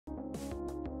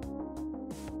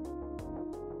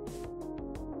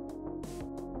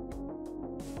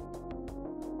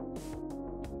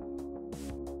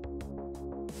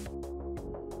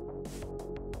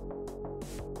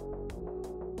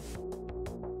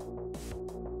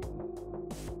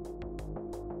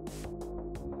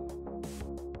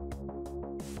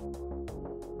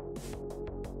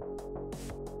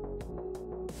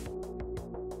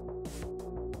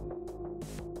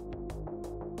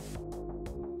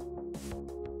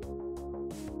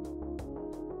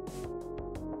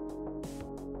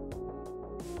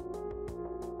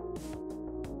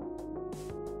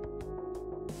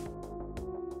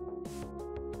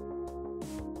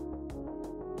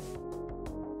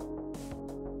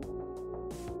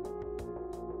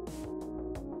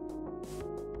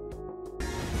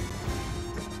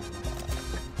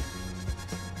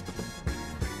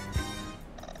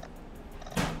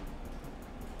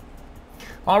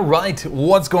All right,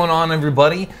 what's going on,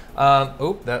 everybody?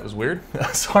 Oh, that was weird.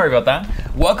 Sorry about that.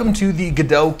 Welcome to the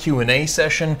Godot Q&A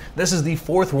session. This is the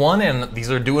fourth one, and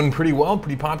these are doing pretty well,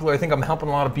 pretty popular. I think I'm helping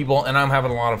a lot of people, and I'm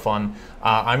having a lot of fun.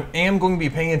 I am going to be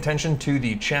paying attention to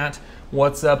the chat.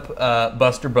 What's up,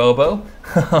 Buster Bobo?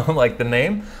 Like the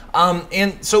name.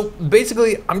 And so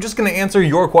basically, I'm just going to answer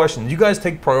your questions. You guys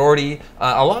take priority.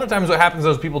 A lot of times what happens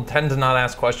is people tend to not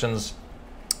ask questions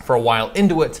for a while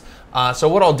into it. So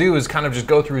what I'll do is kind of just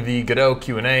go through the Godot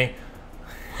Q&A.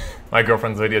 My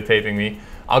girlfriend's videotaping me.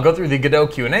 I'll go through the Godot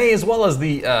Q&A as well as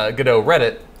the Godot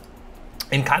Reddit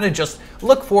and kind of just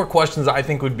look for questions I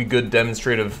think would be good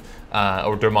demonstrative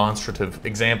or demonstrative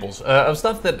examples of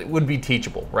stuff that would be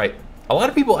teachable, right? A lot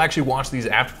of people actually watch these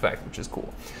after the fact, which is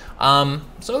cool.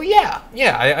 So yeah,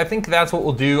 I think that's what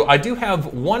we'll do. I do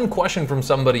have one question from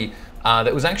somebody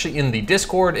that was actually in the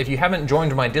Discord. If you haven't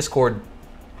joined my Discord,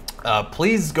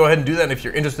 please go ahead and do that. If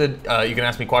you're interested, you can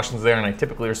ask me questions there, and I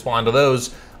typically respond to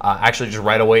those actually just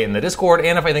right away in the Discord.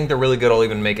 And if I think they're really good, I'll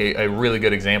even make a really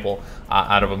good example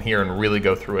out of them here and really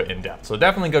go through it in depth. So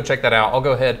definitely go check that out. I'll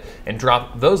go ahead and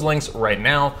drop those links right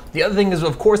now. The other thing is,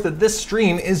 of course, that this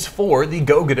stream is for the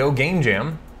Go Godot Game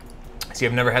Jam. See,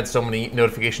 I've never had so many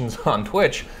notifications on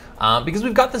Twitch because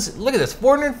we've got this, look at this,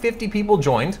 450 people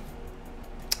joined.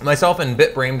 Myself and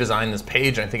BitBrain designed this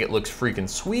page. I think it looks freaking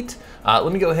sweet.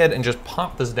 Let me go ahead and just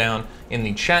pop this down in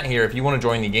the chat here. If you want to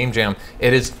join the Game Jam,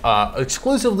 it is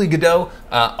exclusively Godot,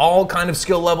 all kind of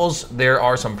skill levels. There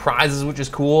are some prizes, which is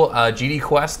cool. GD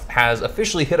Quest has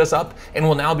officially hit us up and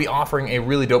will now be offering a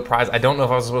really dope prize. I don't know if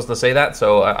I was supposed to say that,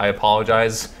 so I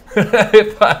apologize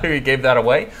if I gave that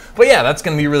away. But yeah, that's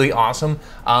going to be really awesome.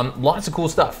 Lots of cool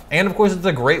stuff. And of course, it's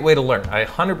a great way to learn. I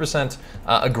 100%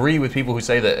 agree with people who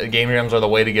say that game jams are the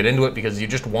way to get into it, because you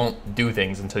just won't do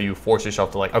things until you force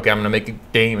yourself to, like, okay, I'm going to make a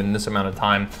game in this amount of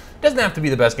time. It doesn't have to be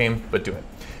the best game, but do it.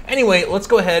 Anyway, let's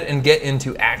go ahead and get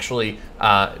into actually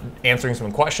answering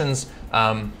some questions.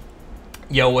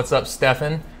 Yo, what's up,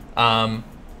 Stefan?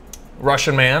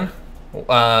 Russian man.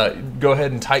 Go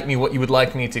ahead and type me what you would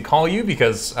like me to call you,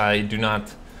 because I do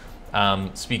not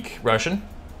speak Russian.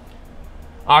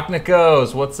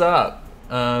 Oknikos, what's up?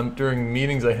 During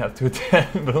meetings I have to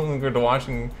attend, but I'm looking forward to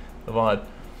watching the VOD.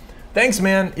 Thanks,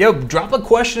 man. Yo, drop a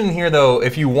question in here, though,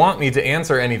 if you want me to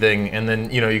answer anything, and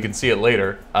then, you can see it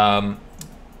later. I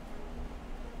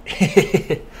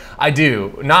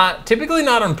do. Typically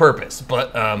not on purpose,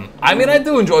 but, I mean, I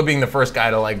do enjoy being the first guy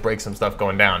to, like, break some stuff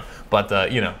going down, but,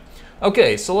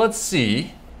 Okay, so let's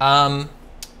see. Oh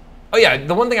yeah,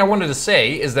 the one thing I wanted to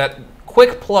say is that,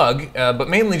 quick plug, but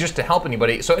mainly just to help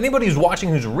anybody. So anybody who's watching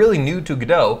who's really new to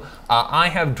Godot, I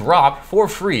have dropped for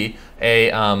free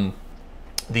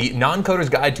the Non-Coder's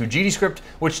Guide to GDScript,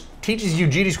 which teaches you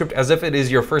GDScript as if it is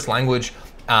your first language.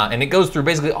 And it goes through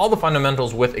basically all the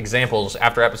fundamentals with examples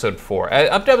after episode 4.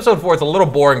 Up to episode 4, it's a little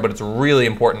boring, but it's really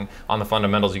important on the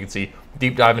fundamentals. You can see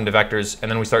deep dive into vectors, and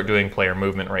then we start doing player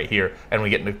movement right here, and we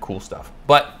get into cool stuff.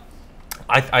 But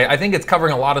I think it's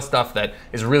covering a lot of stuff that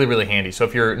is really, really handy. So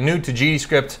if you're new to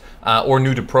GDScript or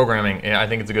new to programming, I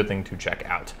think it's a good thing to check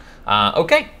out.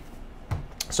 Okay.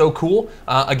 So cool.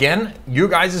 Again, you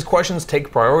guys' questions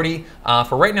take priority.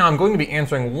 For right now, I'm going to be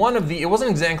answering one of the, it wasn't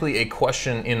exactly a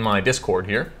question in my Discord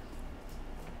here.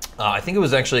 I think it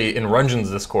was actually in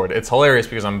Rungeon's Discord. It's hilarious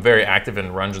because I'm very active in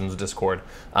Rungeon's Discord.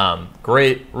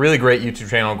 Great, really great YouTube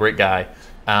channel, great guy.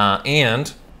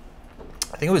 And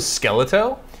I think it was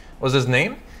Skeleto was his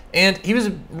name. And he was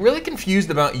really confused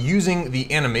about using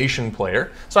the animation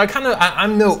player. So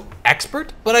I'm no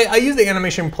expert, but I use the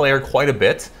animation player quite a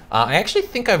bit. I actually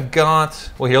think I've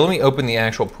got, well, here, let me open the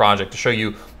actual project to show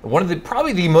you one of the,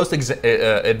 probably the most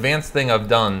advanced thing I've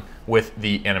done with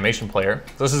the animation player.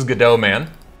 So this is Godot, man.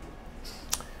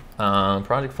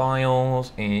 Project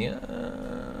files, and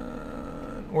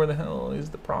where the hell is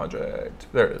the project?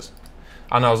 There it is.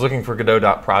 I know, I was looking for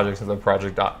Godot.project instead of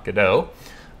project.godot.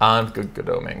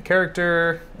 Godot main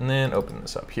character, and then open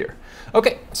this up here.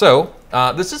 Okay, so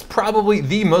this is probably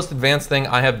the most advanced thing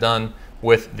I have done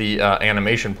with the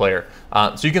animation player.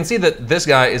 So you can see that this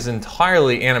guy is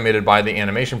entirely animated by the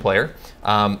animation player.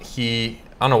 I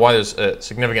don't know why there's a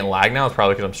significant lag now. It's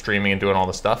probably because I'm streaming and doing all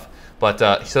this stuff.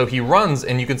 But so he runs,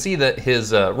 and you can see that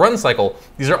his run cycle,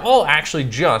 these are all actually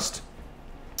just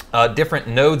different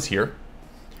nodes here.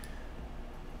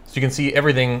 So you can see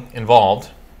everything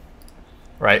involved.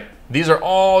 Right? These are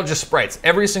all just sprites.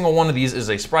 Every single one of these is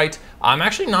a sprite. I'm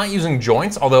actually not using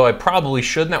joints, although I probably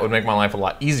should, and that would make my life a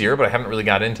lot easier, but I haven't really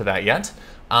got into that yet.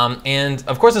 And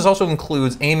of course, this also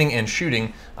includes aiming and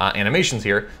shooting animations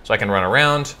here, so I can run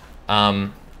around.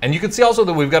 And you can see also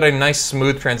that we've got a nice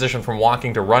smooth transition from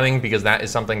walking to running, because that is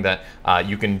something that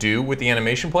you can do with the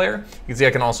animation player. You can see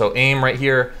I can also aim right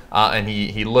here, and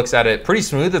he looks at it pretty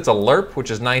smooth. It's a lerp,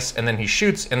 which is nice, and then he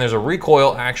shoots, and there's a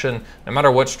recoil action no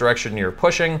matter which direction you're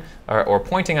pushing, or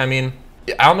pointing, I mean.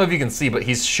 I don't know if you can see, but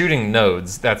he's shooting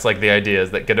nodes. That's like the idea,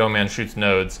 is that Godot Man shoots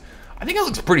nodes. I think it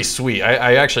looks pretty sweet.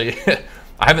 I actually,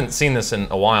 I haven't seen this in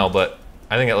a while, but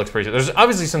I think it looks pretty sweet. There's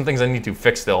obviously some things I need to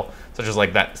fix still, such as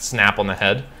like that snap on the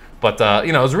head. But,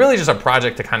 you know, it was really just a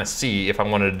project to kind of see if I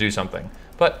wanted to do something.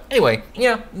 But anyway,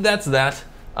 yeah, that's that.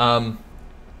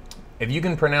 If you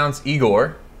can pronounce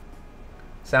Igor,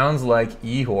 sounds like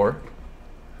Ihor.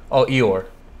 Oh, Eeyore.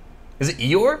 Is it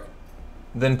Eeyore?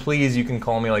 Then please, you can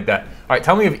call me like that. All right,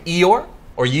 tell me if Eeyore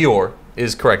or Yeor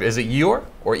is correct. Is it Yeor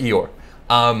or Eeyore?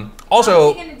 Also, how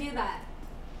are you gonna do that?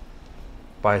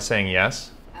 By saying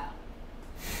yes.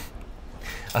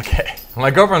 Oh. Okay, my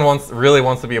girlfriend really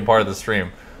wants to be a part of the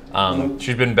stream.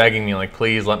 She's been begging me, like,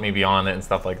 please let me be on it and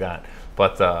stuff like that.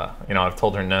 But, you know, I've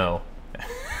told her no.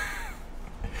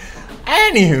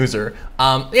 Anyhooser,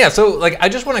 yeah, so like I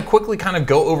just want to quickly kind of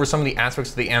go over some of the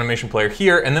aspects of the animation player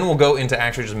here, and then we'll go into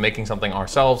actually just making something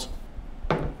ourselves.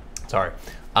 Sorry.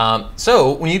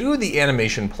 So when you do the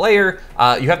animation player,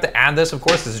 you have to add this, of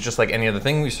course. This is just like any other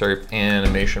thing. We search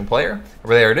animation player.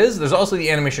 Over there it is. There's also the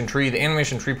animation tree. The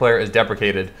animation tree player is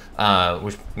deprecated,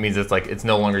 which means it's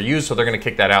no longer used, so they're going to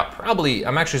kick that out. Probably,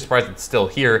 I'm actually surprised it's still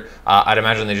here. I'd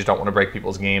imagine they just don't want to break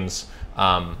people's games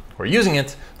who are using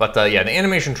it. But yeah, the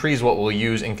animation tree is what we'll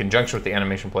use in conjunction with the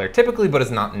animation player typically, but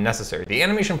it's not necessary. The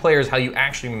animation player is how you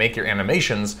actually make your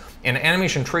animations, and the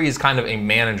animation tree is kind of a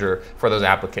manager for those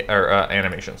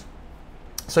animations.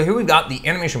 So here we've got the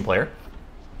animation player,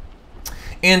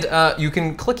 and you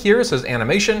can click here. It says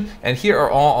animation, and here are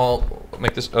all. I'll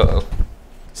make this.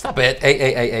 Stop it!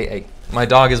 Hey! My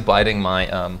dog is biting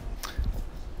my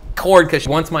cord because she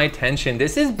wants my attention.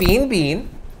 This is Bean.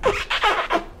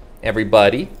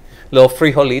 Everybody, little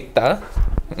frijolita.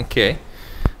 Okay,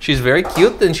 she's very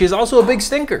cute, and she's also a big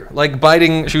stinker. Like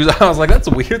biting. I was like, that's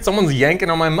weird. Someone's yanking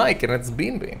on my mic, and it's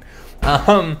Bean.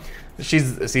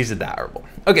 She's adorable.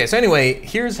 Okay, so anyway,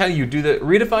 here's how you do the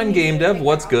redefine game dev.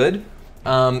 What's good? You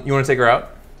want to take her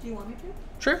out? Do you want me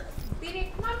to? Sure.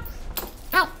 Baby, come on.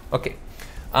 Ow. Okay.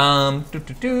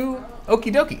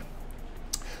 Okie dokie.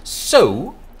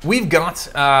 So we've got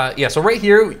yeah. So right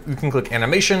here you can click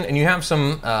animation, and you have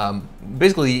some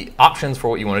basically options for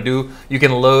what you want to do. You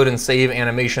can load and save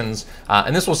animations,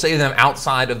 and this will save them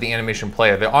outside of the animation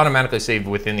player. They're automatically saved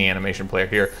within the animation player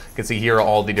here. You can see here are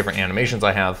all the different animations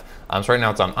I have. So right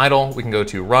now it's on idle. We can go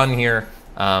to run here,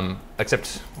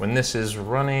 except when this is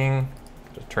running,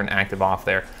 just turn active off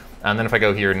there. And then if I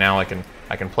go here now, I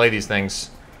can play these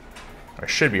things. I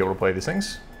should be able to play these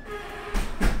things.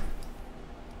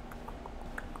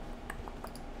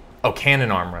 Oh, cannon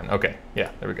arm run. Okay,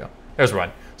 yeah, there we go. There's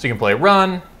run. So you can play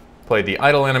run, play the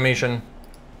idle animation,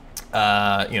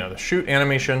 you know, the shoot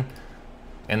animation,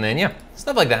 and then yeah,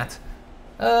 stuff like that.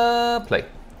 Play.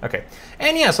 Okay,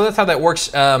 and yeah, so that's how that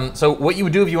works. So what you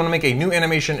would do if you want to make a new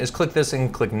animation is click this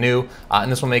and click new,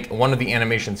 and this will make one of the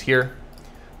animations here.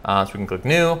 So we can click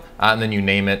new, and then you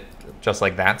name it just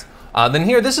like that. Then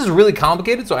here, this is really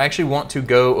complicated, so I actually want to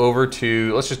go over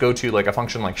to, let's just go to like a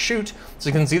function like shoot. So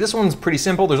you can see this one's pretty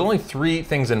simple. There's only 3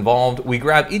 things involved. We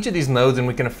grab each of these nodes and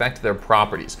we can affect their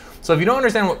properties. So if you don't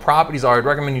understand what properties are, I'd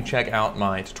recommend you check out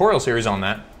my tutorial series on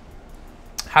that.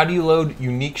 How do you load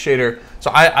unique shader? So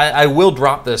I will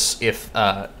drop this if,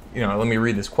 you know, let me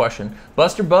read this question.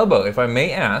 Buster Bubbo, if I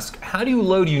may ask, how do you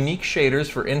load unique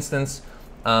shaders, for instance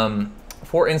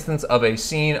of a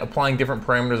scene, applying different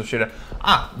parameters of shader?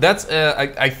 That's,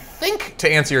 I think to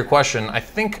answer your question, I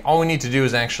think all we need to do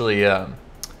is actually,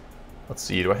 let's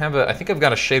see, do I have I think I've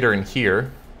got a shader in here.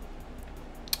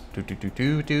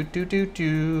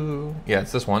 Yeah,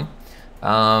 it's this one.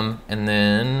 And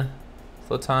then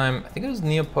flow time, I think it was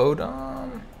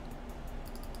Neopodon.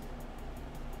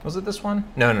 Was it this one?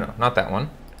 No, not that one.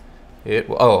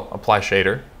 Oh, apply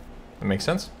shader. That makes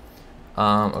sense.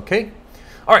 Okay.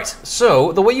 All right,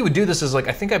 so the way you would do this is like,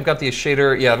 I think I've got the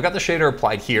shader, yeah, I've got the shader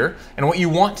applied here. And what you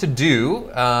want to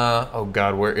do, oh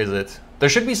God, where is it? There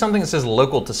should be something that says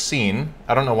local to scene.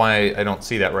 I don't know why I don't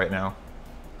see that right now.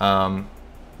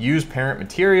 Use parent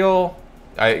material.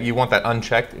 You want that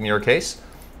unchecked in your case.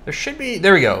 There should be,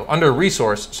 there we go, under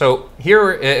resource. So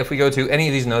here, if we go to any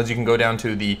of these nodes, you can go down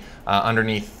to the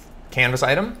underneath canvas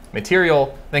item,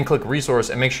 material, then click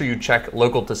resource and make sure you check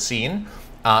local to scene.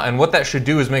 And what that should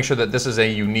do is make sure that this is a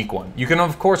unique one. You can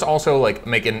of course also like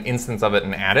make an instance of it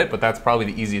and add it, but that's probably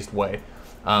the easiest way.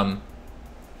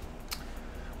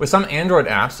 What With some Android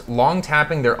apps, long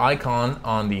tapping their icon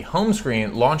on the home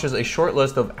screen launches a short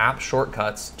list of app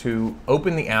shortcuts to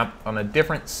open the app on a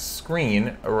different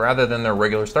screen rather than their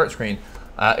regular start screen.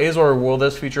 Is or will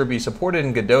this feature be supported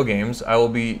in Godot games? I will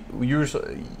be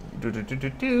usually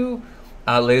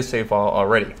latest save file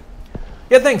already.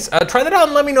 Yeah, thanks. Try that out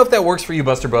and let me know if that works for you,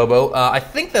 Buster Bobo. I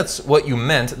think that's what you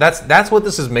meant. That's what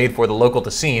this is made for, the local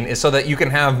to scene, is so that you can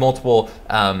have multiple,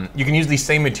 you can use the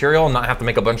same material and not have to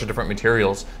make a bunch of different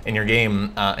materials in your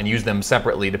game and use them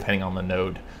separately depending on the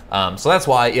node. So that's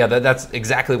why, yeah, that's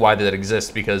exactly why that exists,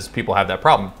 because people have that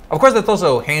problem. Of course, that's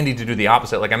also handy to do the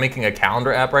opposite. Like, I'm making a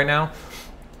calendar app right now,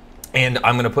 and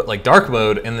I'm gonna put like dark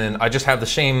mode, and then I just have the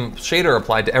same shader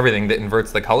applied to everything that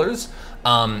inverts the colors.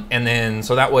 And then,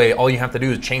 so that way all you have to do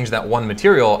is change that one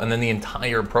material, and then the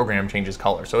entire program changes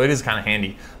color. So it is kind of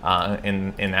handy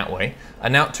in that way.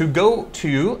 Now to go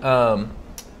to,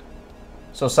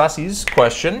 so Sasi's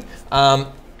question.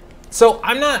 So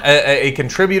I'm not a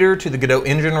contributor to the Godot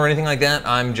engine or anything like that.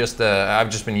 I'm just, I've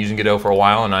just been using Godot for a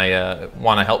while, and I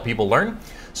wanna help people learn.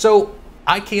 So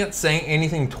I can't say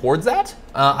anything towards that.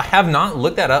 I have not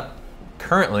looked that up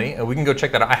currently. We can go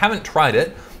check that out. I haven't tried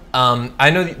it. I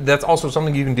know that's also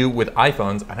something you can do with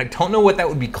iPhones, and I don't know what that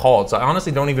would be called, so I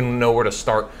honestly don't even know where to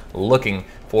start looking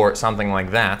for something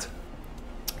like that,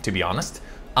 to be honest.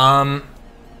 But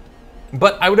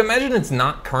I would imagine it's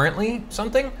not currently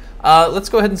something. Let's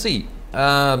go ahead and see.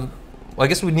 Well, I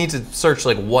guess we need to search,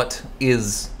 like, what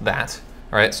is that?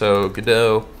 All right, so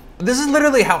Godot. This is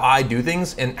literally how I do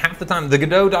things, and half the time, the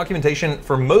Godot documentation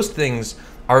for most things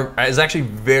is actually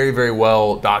very, very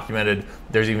well documented.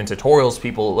 There's even tutorials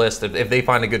people list. If they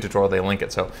find a good tutorial, they link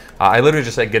it. So I literally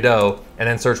just say Godot and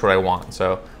then search what I want.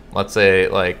 So let's say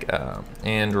like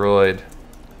Android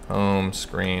home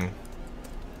screen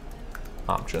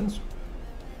options.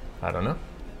 I don't know.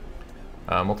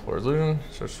 Multiple resolution,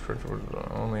 search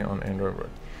only on Android.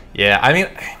 Yeah, I mean,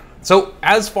 so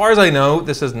as far as I know,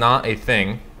 this is not a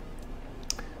thing.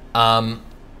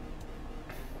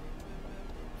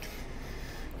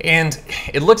 And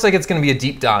it looks like it's going to be a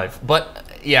deep dive, but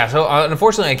yeah, so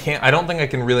unfortunately I don't think I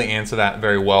can really answer that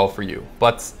very well for you,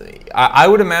 but I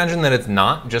would imagine that it's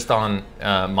not, just on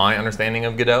my understanding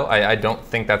of Godot. I don't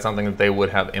think that's something that they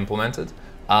would have implemented.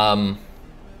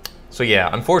 So yeah,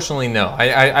 unfortunately, no.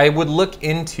 I would look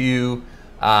into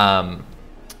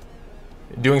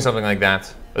doing something like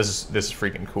that. This is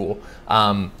freaking cool.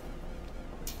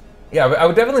 Yeah, I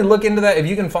would definitely look into that. If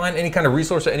you can find any kind of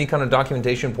resource or any kind of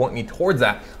documentation point me towards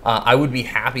that, I would be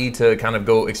happy to kind of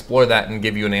go explore that and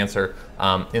give you an answer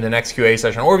in the next QA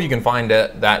session, or if you can find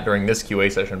that during this QA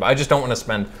session. But I just don't want to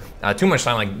spend too much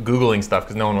time like Googling stuff,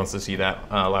 because no one wants to see that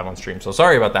live on stream. So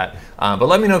sorry about that. But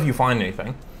let me know if you find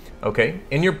anything. Okay,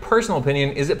 in your personal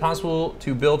opinion, is it possible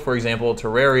to build, for example,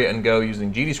 Terraria and Go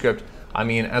using GDScript? I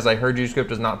mean, as I heard, GDScript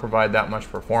does not provide that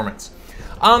much performance.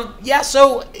 Yeah,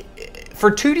 so for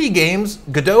 2D games,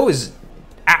 Godot is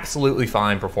absolutely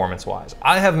fine performance-wise.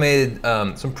 I have made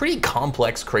some pretty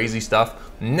complex, crazy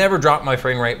stuff. Never dropped my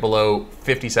frame rate below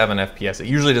 57 FPS. It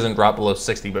usually doesn't drop below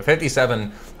 60, but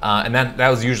 57, and that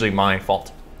was usually my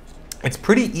fault. It's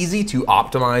pretty easy to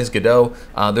optimize Godot.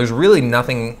 There's really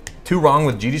nothing too wrong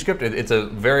with GDScript. It's a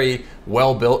very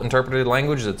well-built interpreted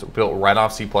language that's built right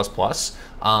off C++.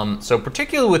 So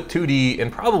particularly with 2D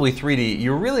and probably 3D,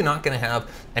 you're really not going to have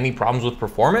any problems with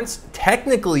performance.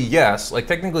 Technically, yes. Like,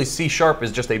 technically, C#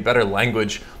 is just a better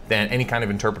language than any kind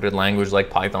of interpreted language like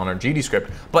Python or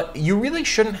GDScript. But you really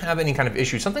shouldn't have any kind of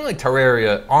issue. Something like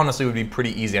Terraria, honestly, would be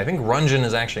pretty easy. I think Rungeon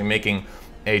is actually making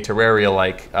a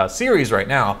Terraria-like series right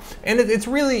now. And it's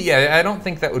really, yeah, I don't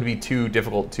think that would be too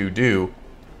difficult to do.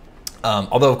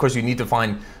 Although, of course, you need to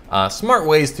find smart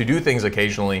ways to do things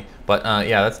occasionally, but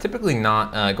yeah, that's typically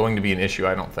not going to be an issue,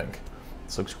 I don't think.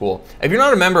 This looks cool. If you're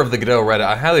not a member of the Godot Reddit,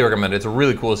 I highly recommend it. It's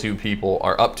really cool to see what people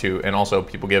are up to, and also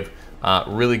people give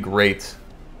really great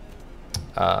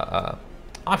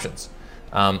options.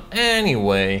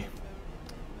 Anyway,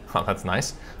 oh, that's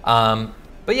nice.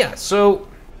 But yeah, so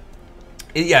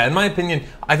yeah, in my opinion,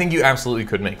 I think you absolutely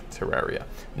could make Terraria,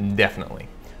 definitely.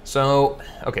 So,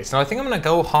 okay, so I think I'm gonna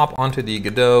go hop onto the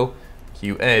Godot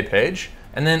QA page,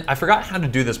 and then I forgot how to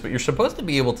do this, but you're supposed to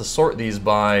be able to sort these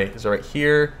by, is it right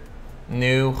here,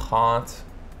 new, hot.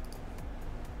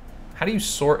 How do you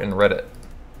sort in Reddit?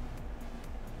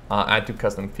 Add to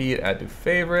custom feed, add to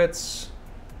favorites.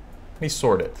 How do you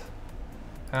sort it?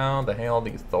 How the hell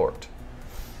do you sort?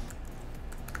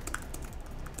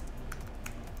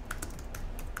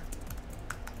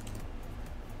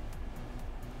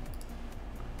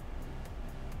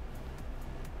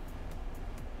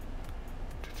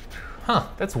 Huh,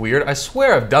 that's weird. I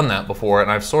swear I've done that before, and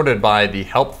I've sorted by the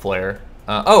help flare.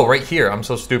 Oh, right here. I'm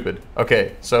so stupid.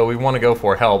 Okay, so we want to go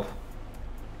for help.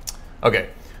 Okay,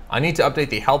 I need to update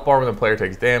the health bar when the player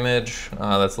takes damage.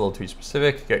 That's a little too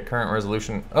specific. Get current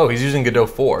resolution. Oh, he's using Godot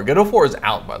 4. Godot 4 is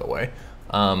out, by the way.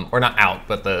 Or not out,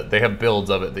 but they have builds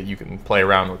of it that you can play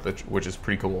around with, which is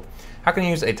pretty cool. How can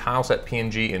you use a tile set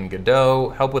PNG in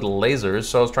Godot? Help with lasers.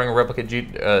 So I was trying to replicate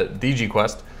DG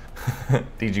Quest,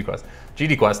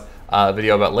 GD Quest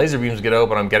video about laser beams Godot,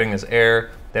 but I'm getting this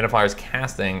error. The identifier's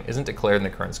casting isn't declared in the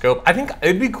current scope. I think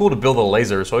it'd be cool to build a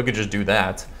laser, so I could just do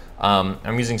that.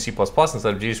 I'm using C++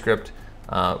 instead of GScript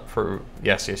for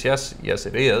yes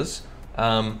it is.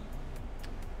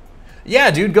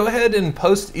 Yeah, dude, go ahead and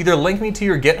post, either link me to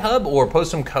your GitHub or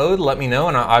post some code, let me know,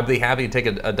 and I'd be happy to take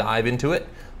a dive into it.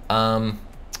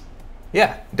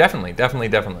 Yeah,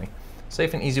 definitely.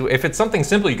 Safe and easy. If it's something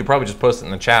simple, you could probably just post it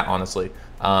in the chat, honestly.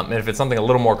 And if it's something a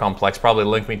little more complex, probably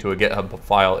link me to a GitHub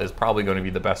file is probably going to be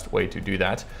the best way to do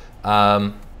that.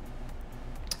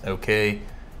 Okay,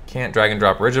 can't drag and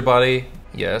drop rigid body.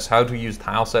 Yes, how to use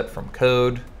tile set from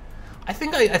code. I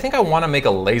think I want to make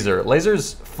a laser.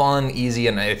 Laser's fun, easy,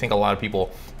 and I think a lot of people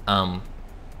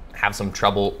have some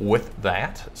trouble with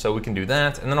that. So we can do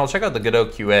that, and then I'll check out the Godot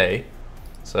QA.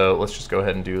 So let's just go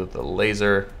ahead and do the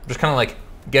laser. Just kind of like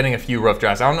getting a few rough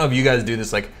drafts. I don't know if you guys do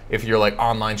this, like if you're like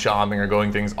online shopping or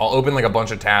going things, I'll open like a bunch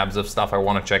of tabs of stuff I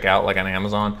want to check out, like on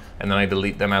Amazon, and then I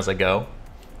delete them as I go.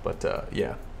 But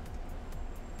yeah.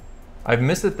 I've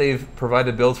missed that they've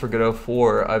provided builds for Godot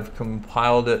 4. I've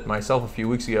compiled it myself a few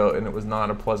weeks ago, and it was not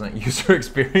a pleasant user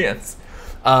experience.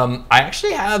 I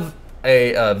actually have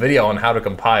a video on how to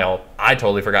compile. I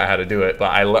totally forgot how to do it,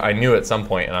 but I knew at some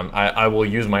point, and I will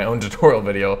use my own tutorial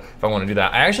video if I want to do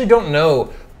that. I actually don't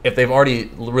know if they've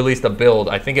already released a build.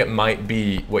 I think it might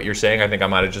be what you're saying. I think I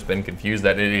might have just been confused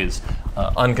that it is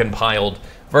uncompiled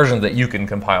version that you can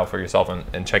compile for yourself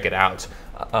and check it out.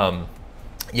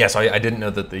 Yeah, so I didn't know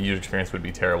that the user experience would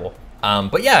be terrible.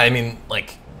 But yeah, I mean,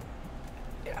 like,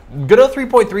 yeah. Godot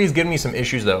 3.3 is giving me some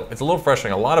issues though. It's a little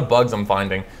frustrating. A lot of bugs I'm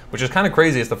finding, which is kind of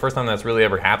crazy. It's the first time that's really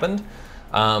ever happened.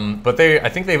 But I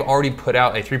think they've already put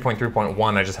out a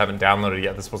 3.3.1. I just haven't downloaded it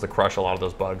yet. That's supposed to crush a lot of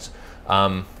those bugs.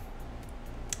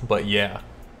 But yeah.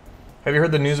 Have you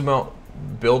heard the news about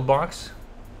BuildBox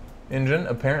engine?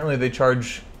 Apparently they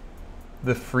charge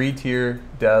the free tier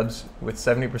devs with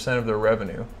 70% of their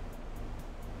revenue.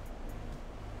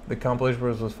 The compilation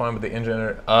was fine, but the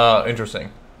engine.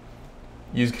 Interesting.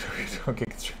 Use okay,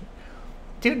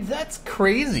 dude, that's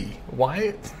crazy.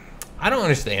 Why? I don't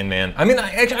understand, man. I mean,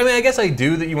 I guess I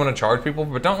do that you want to charge people,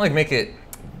 but don't like make it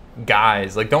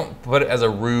guys. Like, don't put it as a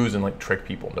ruse and like trick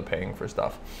people into paying for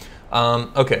stuff.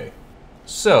 Okay,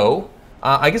 so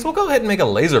I guess we'll go ahead and make a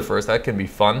laser first. That can be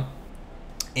fun.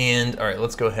 And all right,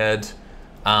 let's go ahead.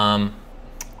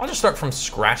 I'll just start from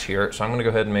scratch here. So I'm gonna go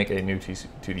ahead and make a new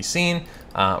 2D scene.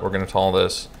 We're gonna call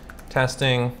this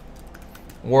testing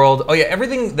world. Oh yeah,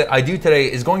 everything that I do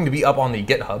today is going to be up on the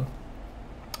GitHub.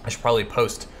 I should probably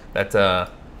post that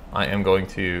I am going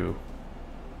to,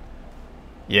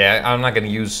 yeah, I'm not gonna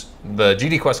use the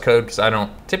GDQuest code because I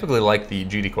don't typically like the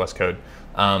GDQuest code.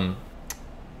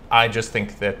 I just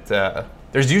think that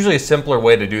there's usually a simpler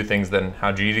way to do things than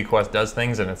how GDQuest does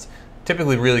things, and it's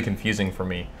typically really confusing for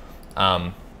me.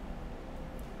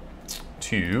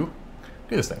 To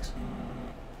do these things.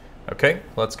 Okay,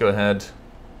 let's go ahead,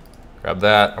 grab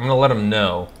that. I'm gonna let them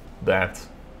know that,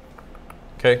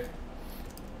 okay,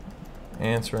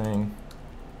 answering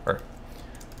or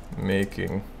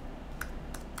making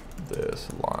this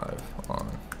live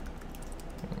on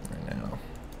right now.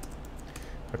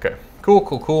 Okay,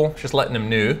 cool. Just letting them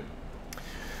know.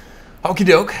 Okie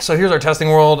doke, so here's our testing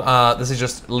world. This is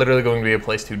just literally going to be a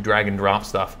place to drag and drop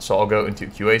stuff. So I'll go into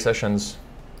QA sessions,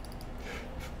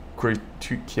 create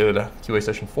QA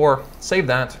session 4, save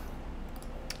that.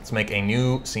 Let's make a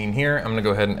new scene here. I'm gonna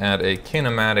go ahead and add a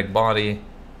kinematic body,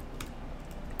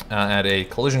 add a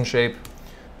collision shape.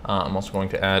 I'm also going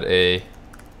to add a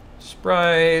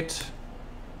sprite.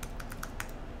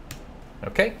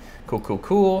 Okay,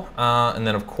 cool. And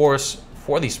then of course,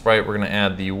 for the sprite, we're gonna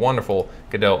add the wonderful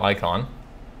Godot icon.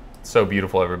 So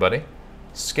beautiful, everybody.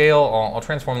 Scale, I'll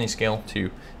transform the scale to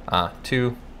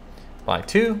 2 by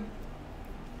 2.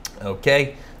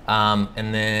 Okay,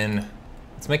 and then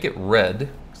let's make it red,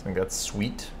 because I think that's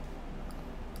sweet.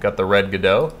 Got the red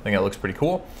Godot, I think that looks pretty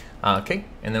cool. Okay,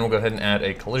 and then we'll go ahead and add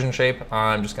a collision shape.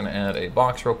 I'm just gonna add a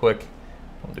box real quick.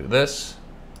 We'll do this.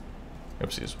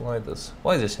 Oopsies,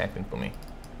 why is this happening for me?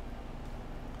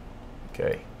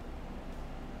 Okay.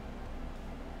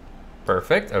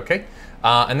 Perfect, okay.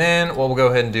 And then what we'll go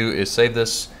ahead and do is save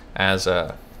this as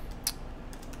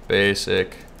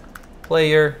basic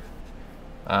player,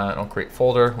 and I'll create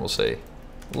folder, we'll say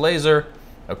laser,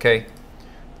 okay,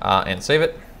 and save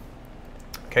it.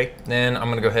 Okay, then I'm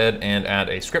gonna go ahead and add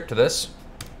a script to this.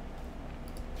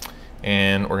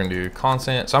 And we're gonna do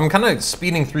constant. So I'm kind of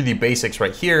speeding through the basics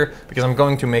right here because I'm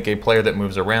going to make a player that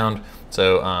moves around.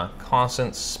 So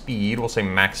constant speed, we'll say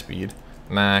max speed,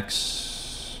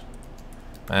 max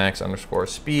underscore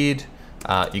speed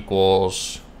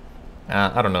equals,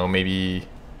 I don't know, maybe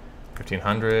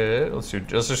 1500. Let's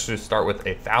just start with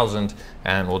 1000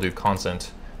 and we'll do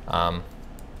constant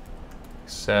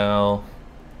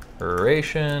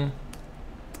acceleration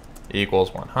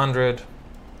equals 100.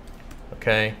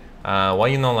 Okay. Why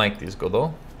you don't like these,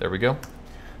 Godot? There we go.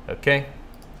 Okay.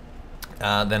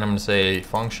 Then I'm gonna say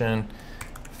function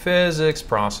physics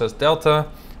process delta,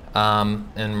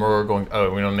 and we're going.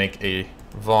 Oh, we're gonna make a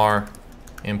var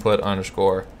input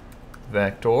underscore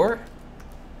vector.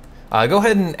 Go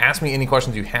ahead and ask me any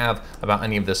questions you have about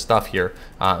any of this stuff here,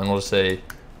 and we'll just say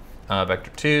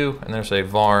vector 2, and then say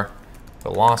var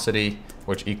velocity,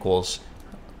 which equals,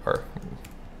 or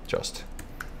just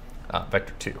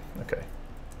vector 2. Okay.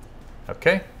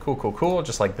 Okay, cool,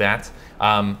 just like that.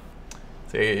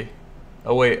 Say,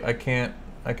 oh wait, I can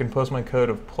post my code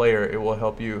of player, it will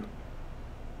help you.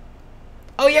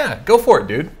 Oh yeah, go for it,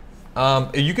 dude.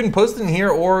 You can post it in here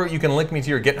or you can link me to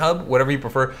your GitHub, whatever you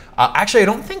prefer. Actually, I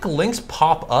don't think links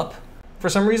pop up for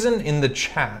some reason in the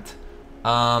chat.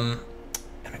 And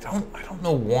I don't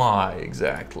know why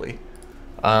exactly.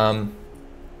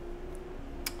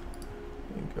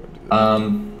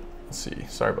 Let's see,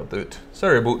 sorry about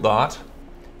that.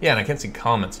 Yeah, and I can't see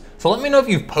comments. So let me know if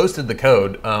you've posted the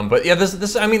code. But yeah,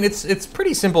 this I mean, it's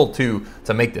pretty simple to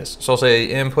make this. So I'll say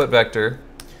input vector,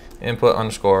 input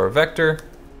underscore vector,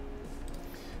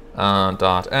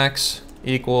 dot x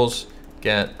equals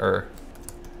get, or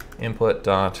input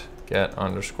dot get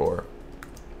underscore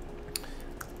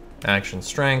action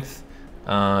strength,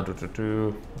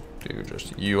 do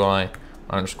just UI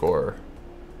underscore,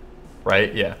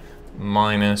 right? Yeah.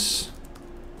 Minus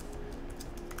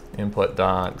input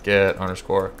dot get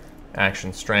underscore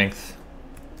action strength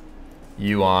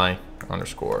UI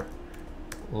underscore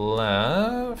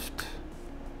left.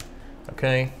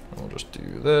 Okay, we'll just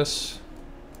do this.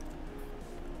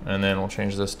 And then we'll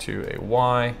change this to a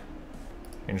Y,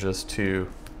 change this to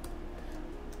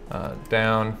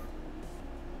down,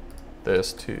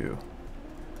 this to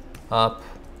up,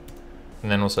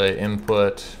 and then we'll say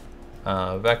input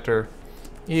vector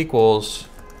equals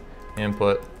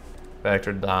input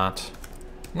vector dot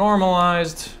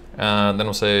normalized, then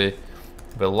we'll say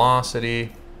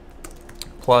velocity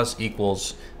plus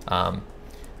equals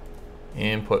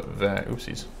input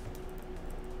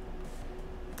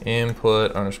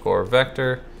underscore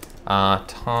vector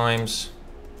times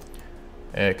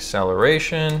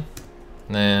acceleration,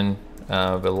 and then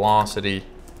velocity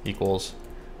equals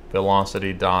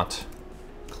velocity dot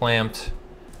clamped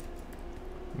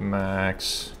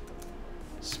max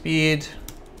speed,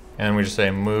 and we just say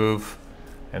move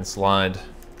and slide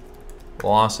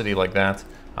velocity like that.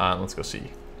 Let's go see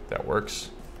if that works.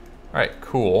 All right,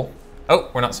 cool. Oh,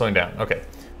 we're not slowing down. Okay,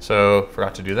 so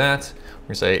forgot to do that. We're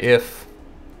gonna say if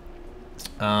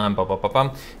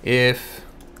if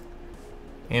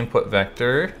input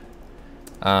vector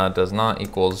does not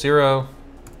equal 0,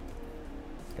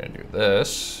 we're gonna do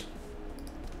this,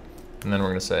 and then we're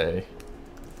gonna say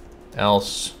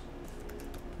else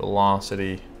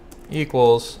velocity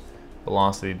equals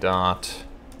velocity dot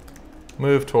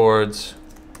move towards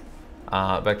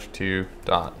vector 2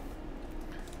 dot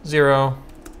 0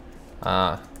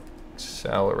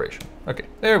 acceleration. Okay,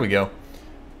 there we go.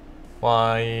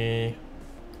 Why?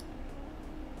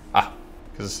 Because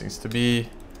this needs to be,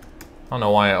 I don't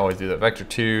know why I always do that. Vector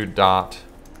 2 dot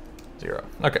 0.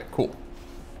 Okay, cool.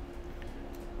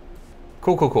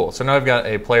 Cool. So now I've got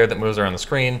a player that moves around the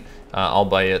screen,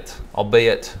 albeit a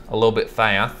little bit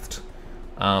fast,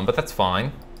 but that's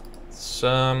fine. It's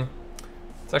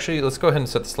actually, let's go ahead and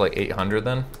set this to like 800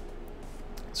 then.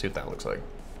 See what that looks like.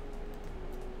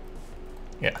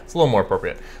 Yeah, it's a little more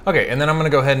appropriate. Okay, and then I'm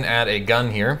gonna go ahead and add a gun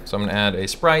here. So I'm gonna add a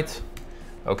sprite,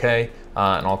 okay,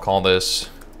 and I'll call this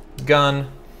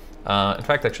gun. In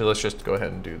fact, actually, let's just go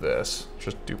ahead and do this.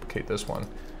 Just duplicate this one,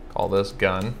 call this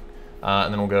gun.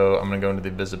 And then I'm gonna go into the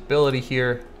visibility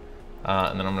here,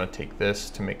 and then I'm gonna take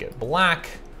this to make it black,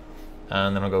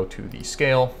 and then I'll go to the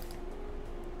scale,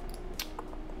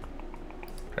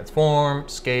 transform,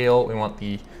 scale. We want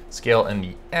the scale and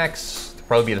the X to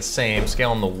probably be the same,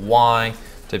 scale and the Y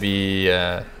to be,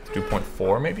 do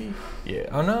 0.4 maybe? Yeah,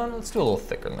 oh no, let's do a little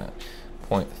thicker than that.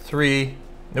 0.3,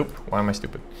 nope, why am I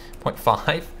stupid?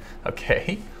 0.5,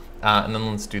 okay. And then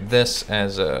let's do this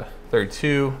as a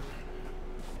 32.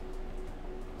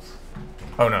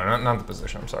 Oh no, not the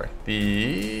position, I'm sorry.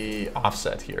 The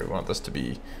offset here, we want this to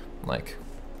be like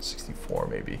 64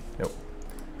 maybe, nope,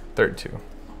 32,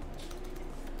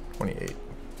 28,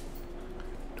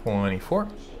 24.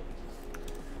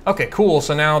 Okay, cool,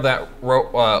 so now that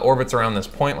orbits around this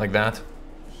point like that.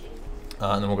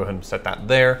 And then we'll go ahead and set that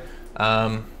there.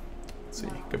 Let's see,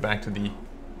 go back to the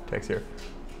text here.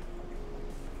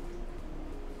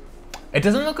 It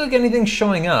doesn't look like anything's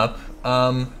showing up.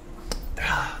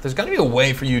 There's gotta be a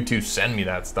way for you to send me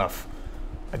that stuff.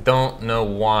 I don't know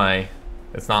why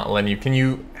it's not letting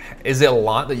you. Is it a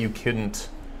lot that you couldn't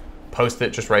post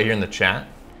it just right here in the chat?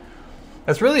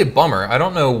 That's really a bummer. I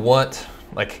don't know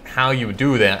how you would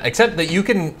do that, except that you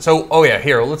can, oh yeah,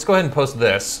 here, let's go ahead and post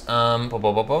this. I'll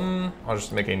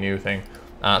just make a new thing.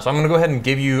 So I'm gonna go ahead and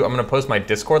I'm gonna post my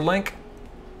Discord link.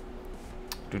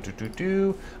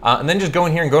 And then just go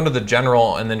in here and go into the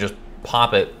general and then just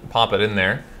pop it in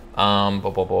there.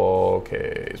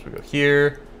 Okay, so we go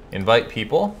here, invite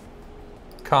people,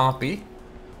 copy.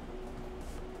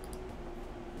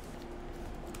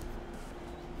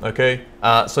 Okay,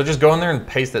 so just go in there and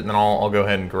paste it, and then I'll go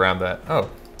ahead and grab that. Oh,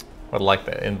 I'd like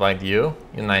that. Invite you.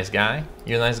 You're a nice guy.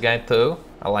 You're a nice guy too.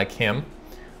 I like him.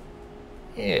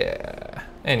 Yeah.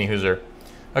 Any hooser.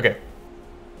 Okay.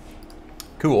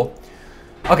 Cool.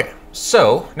 Okay,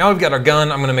 so now we've got our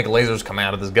gun. I'm gonna make lasers come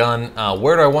out of this gun.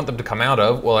 Where do I want them to come out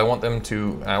of? Well, I want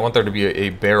there to be a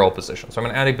barrel position. So I'm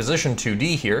gonna add a position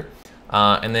 2D here.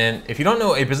 And then if you don't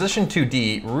know, a position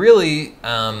 2D really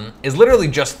is literally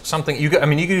just something, you could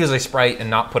use a sprite and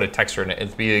not put a texture in it.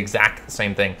 It'd be the exact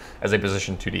same thing as a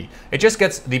position 2D. It just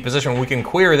gets the position. We can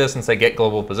query this and say get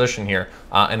global position here,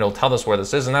 and it'll tell us where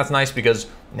this is. And that's nice because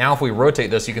now if we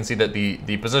rotate this, you can see that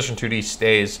the position 2D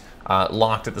stays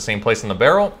locked at the same place in the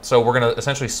barrel. So we're gonna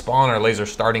essentially spawn our laser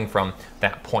starting from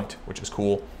that point, which is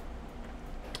cool.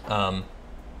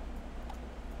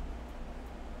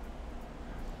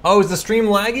 Oh, is the stream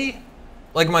laggy?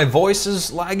 Like my voice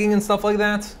is lagging and stuff like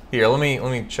that? Here, let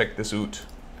me check this out.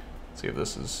 See if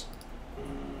this is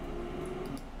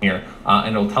here,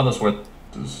 and it'll tell us where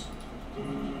this is.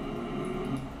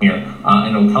 Here,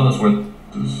 and it'll tell us where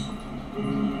this is.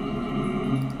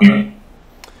 Here.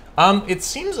 It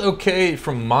seems okay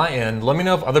from my end. Let me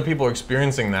know if other people are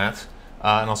experiencing that,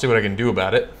 and I'll see what I can do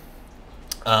about it.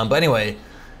 But anyway.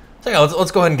 So yeah, let's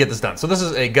go ahead and get this done. So this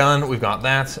is a gun, we've got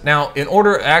that. Now,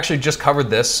 I actually just covered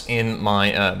this in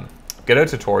my Godot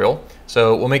tutorial.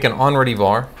 So we'll make an onReady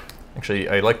var. Actually,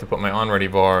 I like to put my onReady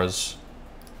vars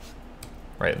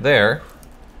right there.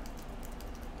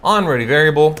 OnReady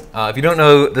variable. If you don't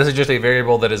know, this is just a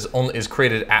variable that is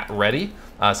created at ready,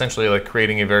 essentially like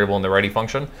creating a variable in the ready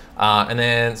function. And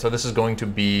then, so this is going to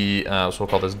be, so we'll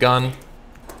call this gun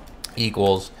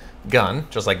equals gun,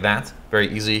 just like that, very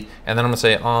easy. And then I'm gonna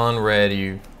say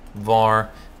onReady var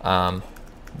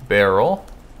barrel.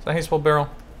 Is that how you spell barrel?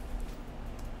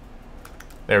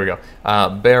 There we go.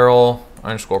 Barrel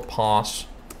underscore pos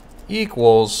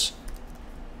equals,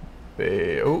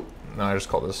 oh, no, I just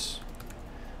call this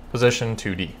position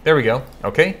 2D. There we go.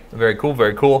 Okay, very cool,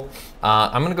 very cool.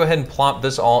 I'm gonna go ahead and plop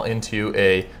this all into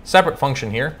a separate function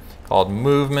here called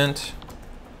movemente.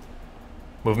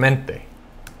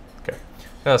 Okay,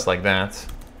 just like that.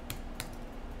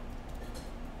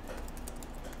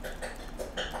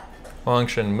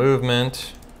 Function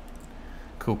movement.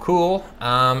 Cool, cool.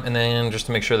 And then just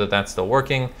to make sure that that's still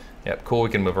working. Yep, cool, we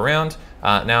can move around.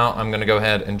 Now I'm gonna go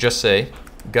ahead and just say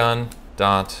gun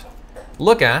dot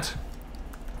look at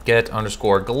get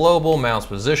underscore global mouse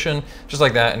position, just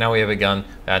like that. And now we have a gun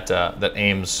that that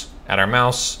aims at our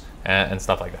mouse and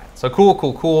stuff like that. So cool,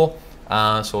 cool, cool.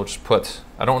 So we'll just put,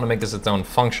 I don't want to make this its own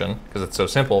function because it's so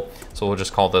simple. So we'll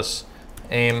just call this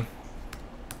aim.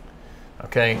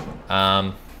 Okay,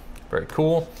 very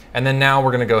cool. And then now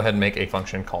we're gonna go ahead and make a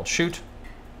function called shoot.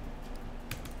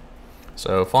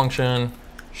 So function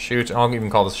shoot, I'll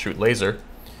even call this shoot laser.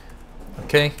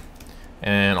 Okay,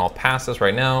 and I'll pass this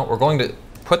right now. We're going to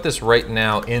put this right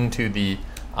now into the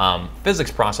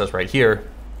physics process right here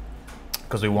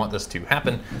because we want this to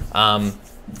happen.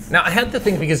 Now I had to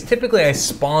think, because typically I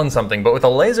spawn something, but with a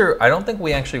laser, I don't think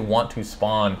we actually want to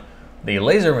spawn the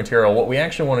laser material. What we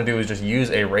actually want to do is just use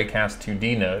a raycast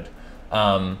 2D node.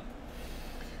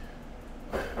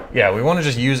 Yeah, we want to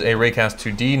just use a raycast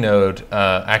 2D node,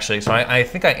 actually. So I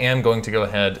think I am going to go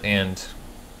ahead and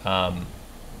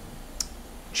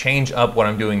change up what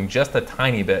I'm doing just a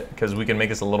tiny bit because we can make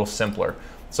this a little simpler.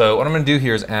 So what I'm going to do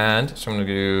here is add, so I'm going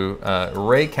to do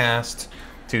raycast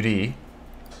 2D.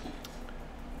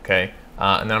 Okay,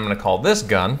 and then I'm going to call this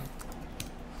gun.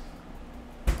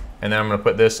 and then I'm going to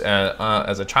put this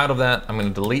as a child of that. I'm going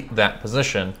to delete that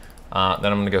position. Then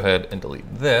I'm going to go ahead and delete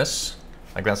this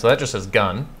like that. So that just says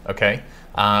gun. Okay.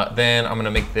 Then I'm going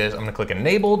to make this. I'm going to click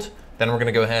enabled. Then we're going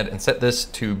to go ahead and set this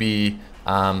to be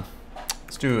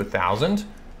let's do 1,000.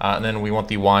 And then we want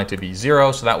the Y to be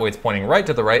 0, so that way it's pointing right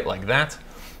to the right like that.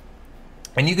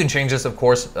 And you can change this, of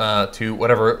course, to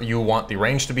whatever you want the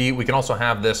range to be. We can also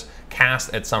have this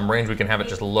cast at some range. We can have it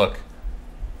just look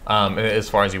as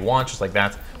far as you want, just like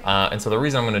that. And so the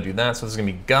reason I'm going to do that, so this is going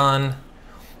to be gun.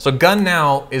 So gun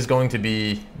now is going to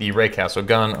be the raycast. So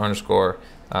gun underscore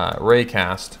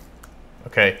raycast.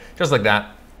 Okay, just like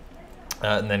that.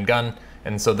 And then gun.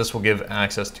 And so this will give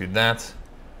access to that.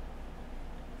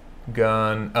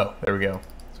 Gun, oh, there we go.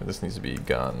 So this needs to be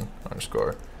gun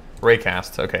underscore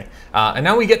raycast, okay. And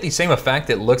now we get the same effect.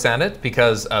 It looks at it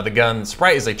because the gun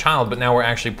sprite is a child, but now we're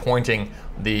actually pointing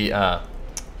the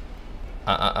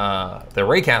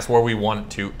raycast where we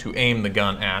want to aim the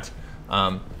gun at.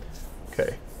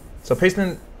 Okay, so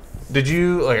Paston, did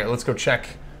you, okay, let's go check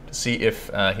to see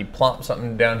if he plopped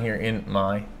something down here in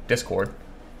my Discord.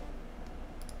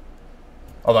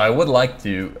 Although I would like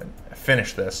to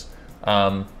finish this.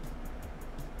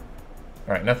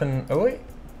 All right, nothing, oh wait.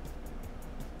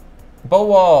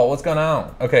 Bowwall, what's going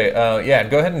on? Okay, yeah,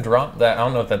 go ahead and drop that. I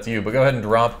don't know if that's you, but go ahead and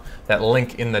drop that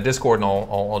link in the Discord and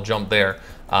I'll jump there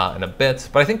in a bit.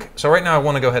 But I think, so right now I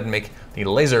want to go ahead and make the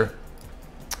laser.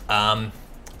 So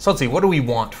let's see, what do we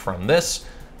want from this?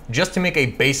 Just to make a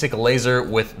basic laser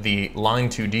with the line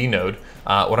 2D node,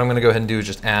 what I'm going to go ahead and do is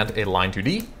just add a line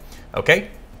 2D, okay?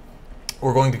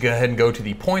 We're going to go ahead and go to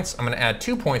the points. I'm going to add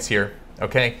 2 points here.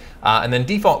 Okay, and then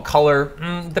default color,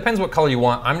 depends what color you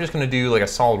want. I'm just gonna do like a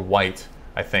solid white,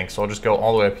 I think. So I'll just go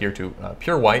all the way up here to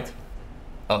pure white.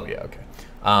 Oh yeah, okay.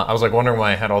 I was like wondering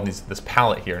why I had all this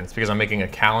palette here, and it's because I'm making a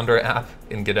calendar app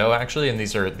in Godot actually, and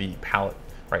these are the palette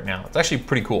right now. It's actually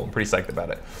pretty cool, I'm pretty psyched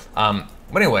about it. But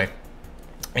anyway,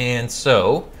 and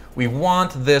so we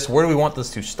want this, where do we want this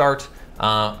to start?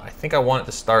 I think I want it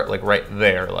to start like right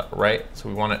there, right? So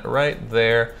we want it right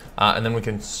there, and then we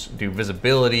can do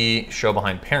visibility, show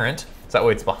behind parent. So that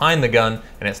way it's behind the gun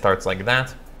and it starts like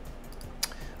that.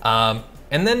 And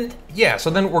then, yeah,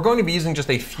 so then we're going to be using just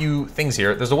a few things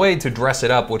here. There's a way to dress it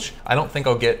up, which I don't think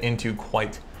I'll get into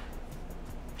quite.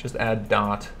 Just add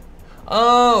dot.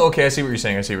 Oh, okay, I see what you're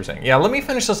saying, I see what you're saying. Yeah, let me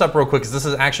finish this up real quick, because this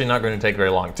is actually not going to take very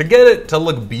long. To get it to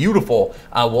look beautiful,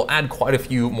 we'll add quite a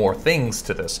few more things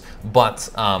to this, but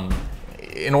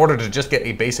in order to just get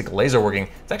a basic laser working,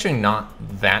 it's actually not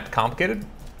that complicated.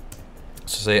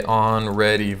 So say on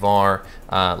ready var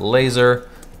laser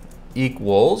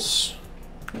equals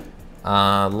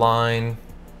line.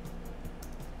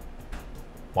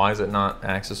 Why is it not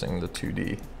accessing the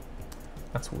 2D?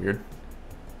 That's weird.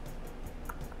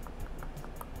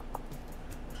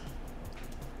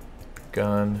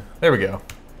 Gun, there we go.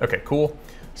 Okay, cool.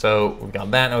 So we've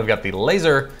got that, now we've got the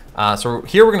laser. So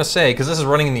here we're gonna say, because this is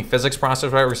running in the physics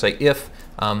process, right? We're gonna say if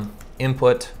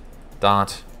input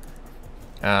dot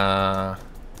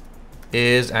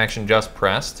is action just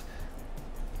pressed,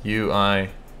 UI,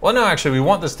 well no, actually we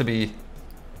want this to be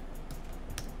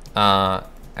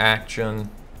action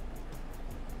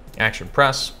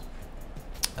press,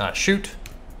 shoot,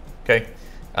 okay.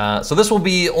 So this will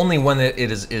be only when it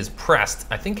is pressed.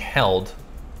 I think held.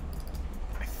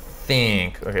 I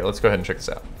think. Okay, let's go ahead and check this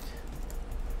out.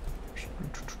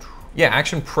 Yeah,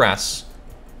 action press.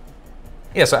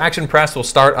 Yeah, so action press will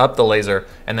start up the laser,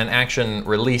 and then action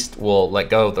released will let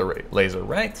go of the laser,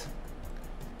 right?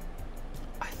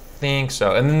 I think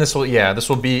so. And then this will, yeah, this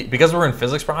will be, because we're in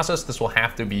physics process, this will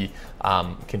have to be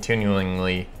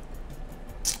continually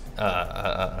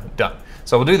done.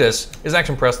 So we'll do this, is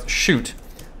action pressed, shoot.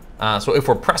 So if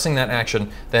we're pressing that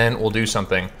action, then we'll do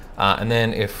something. And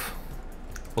then if,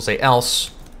 we'll say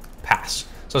else, pass.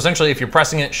 So essentially if you're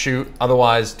pressing it, shoot,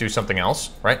 otherwise do something else,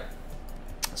 right?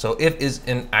 So if is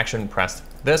in action pressed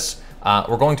this,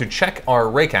 we're going to check our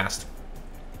raycast,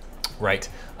 right?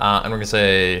 And we're gonna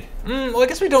say, well, I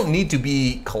guess we don't need to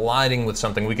be colliding with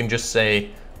something. We can just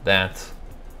say that,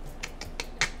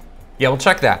 yeah, we'll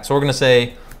check that. So we're gonna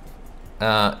say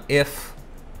if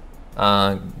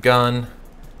gun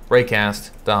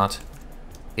raycast dot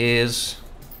is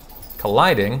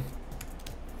colliding, and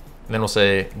then we'll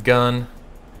say gun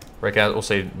raycast, we'll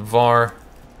say var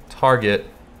target.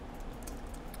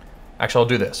 Actually, I'll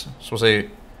do this. So we'll say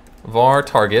var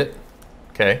target,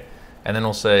 okay, and then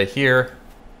we'll say here,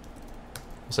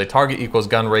 we'll say target equals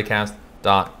gun raycast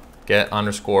dot get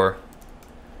underscore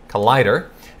collider.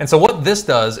 And so what this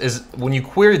does is when you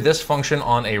query this function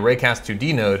on a raycast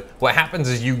 2D node, what happens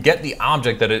is you get the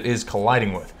object that it is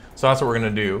colliding with. So that's what we're gonna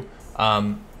do.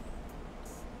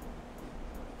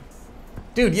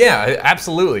 Dude, yeah,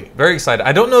 absolutely. Very excited.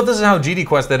 I don't know if this is how GD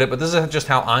Quest did it, but this is just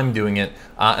how I'm doing it.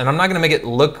 And I'm not gonna make it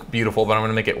look beautiful, but I'm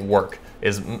gonna make it work,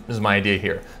 is my idea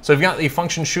here. So we've got the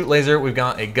function shoot laser, we've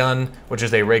got a gun, which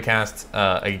is a raycast,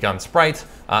 a gun sprite,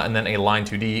 and then a line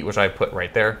 2D, which I put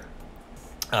right there.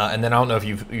 And then I don't know if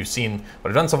you've seen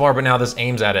what I've done so far, but now this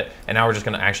aims at it, and now we're just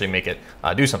gonna actually make it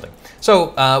do something.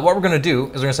 So what we're gonna do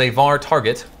is we're gonna say var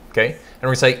target, okay? And we're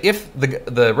gonna say if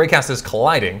the raycast is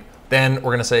colliding, then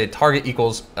we're gonna say target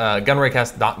equals gun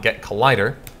raycast dot get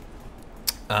collider.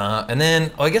 And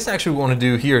then, I guess actually what we wanna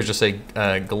do here is just say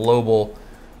global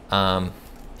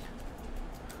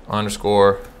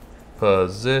underscore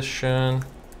position,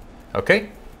 okay?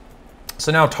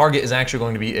 So now target is actually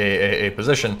going to be a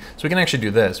position. So we can actually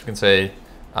do this. We can say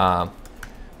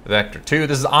vector2.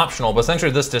 This is optional, but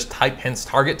essentially this just type hints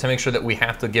target to make sure that we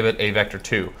have to give it a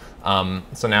vector2.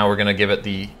 So now we're gonna give it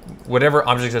the, whatever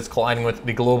object it's colliding with,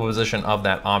 the global position of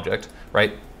that object,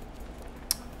 right?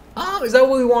 Oh, is that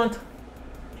what we want?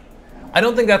 I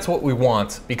don't think that's what we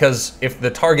want, because if the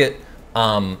target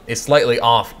is slightly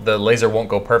off, the laser won't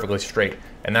go perfectly straight,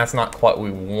 and that's not what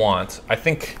we want. I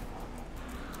think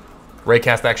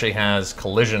raycast actually has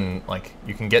collision, like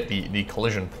you can get the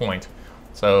collision point.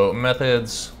 So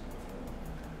methods,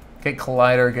 get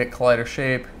collider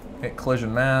shape, get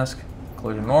collision mask,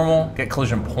 collision normal, get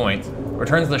collision point.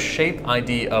 Returns the shape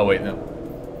ID, oh wait, no.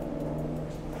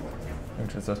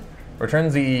 Which is this?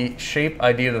 Returns the shape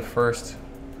ID of the first,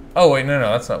 oh wait, no,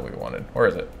 that's not what we wanted. Where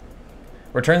is it?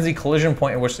 Returns the collision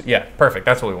point in which, yeah, perfect,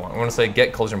 that's what we want. We want to say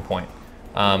get collision point.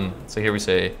 So here we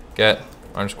say get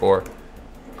underscore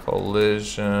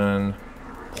collision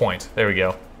point, there we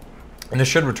go. And this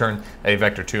should return a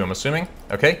vector2, I'm assuming,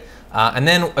 okay? And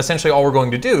then essentially all we're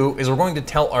going to do is we're going to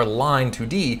tell our line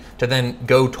 2D to then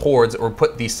go towards, or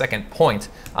put the second point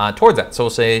towards that. So we'll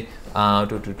say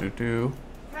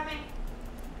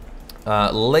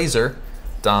laser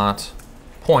dot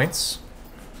points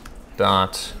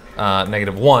dot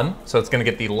 -1. So it's gonna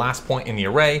get the last point in the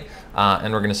array,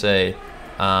 and we're gonna say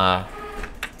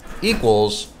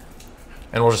equals,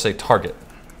 and we'll just say target,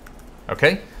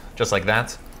 okay? Just like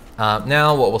that.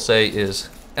 Now what we'll say is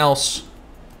else.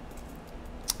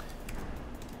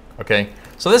 Okay,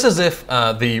 so this is if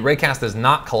the raycast is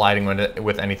not colliding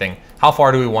with anything. How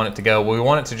far do we want it to go? Well, we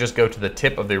want it to just go to the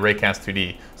tip of the raycast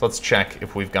 2D. So let's check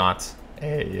if we've got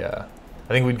a,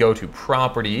 I think we'd go to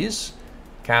properties,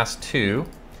 cast 2,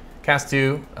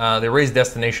 the array's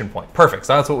destination point. Perfect,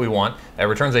 so that's what we want. It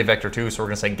returns a vector2, so we're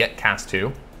gonna say get cast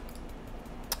 2.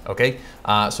 Okay,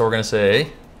 so we're gonna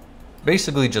say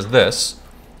basically just this.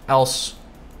 Else.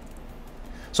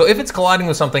 So if it's colliding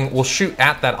with something, we'll shoot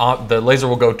at that, the laser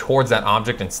will go towards that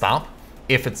object and stop.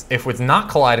 If it's not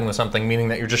colliding with something, meaning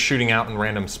that you're just shooting out in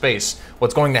random space,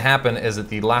 what's going to happen is that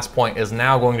the last point is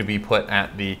now going to be put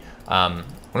at the,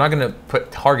 we're not gonna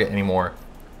put target anymore,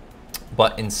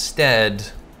 but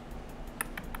instead,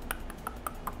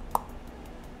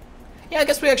 yeah, I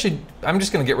guess I'm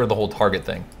just gonna get rid of the whole target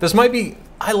thing. This might be,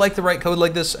 I like to write code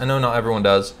like this. I know not everyone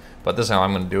does, but this is how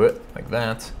I'm gonna do it, like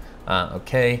that.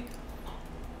 Okay,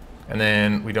 and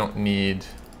then we don't need,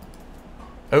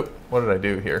 oh, what did I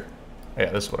do here? Yeah,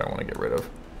 this is what I wanna get rid of.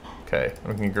 Okay,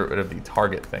 I'm gonna get rid of the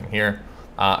target thing here.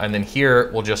 And then here,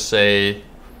 we'll just say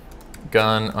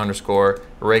gun underscore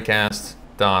raycast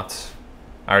dot,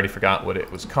 I already forgot what it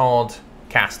was called,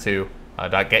 cast2,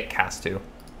 dot get cast2,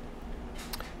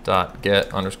 dot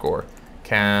get underscore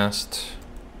cast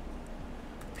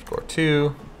underscore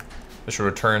 2. This should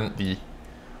return the,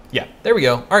 yeah, there we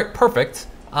go. All right, perfect.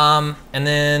 And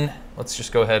then let's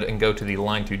just go ahead and go to the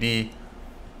line 2D.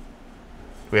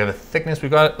 We have a thickness,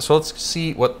 we've got it. So let's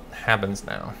see what happens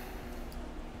now.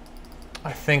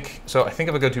 I think if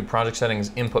I go to project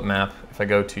settings, input map, if I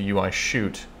go to UI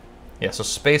shoot, yeah, so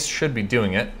space should be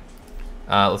doing it.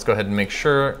 Let's go ahead and make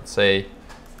sure, say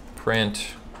print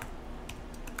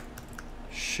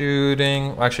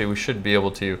shooting. Well, actually, we should be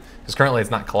able to, because currently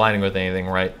it's not colliding with anything,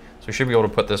 right? So we should be able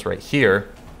to put this right here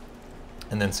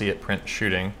and then see it print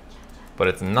shooting, but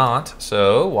it's not.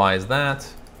 So why is that?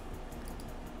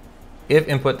 If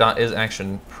input dot is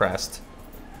action pressed,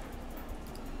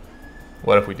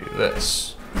 what if we do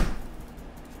this?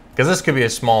 Because this could be a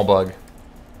small bug.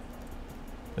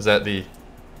 Is that the,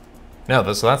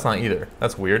 no, so that's not either.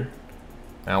 That's weird.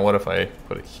 Now what if I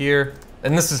put it here?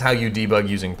 And this is how you debug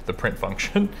using the print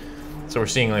function. So we're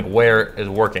seeing like where is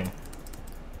working.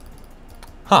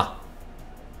 Huh.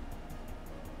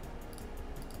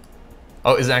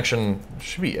 Oh, is action,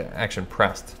 should be action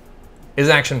pressed. Is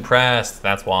action pressed,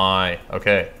 that's why.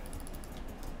 Okay.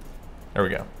 There we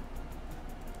go.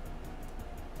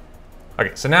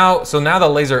 Okay, so now the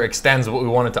laser extends what we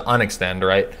want it to unextend,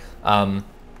 right? And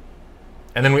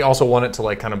then we also want it to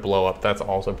like kind of blow up. That's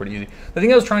also pretty easy. The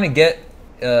thing I was trying to get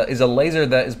is a laser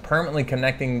that is permanently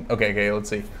connecting. Okay, let's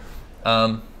see.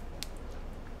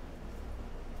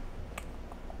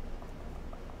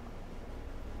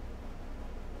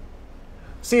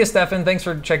 See you, Stefan. Thanks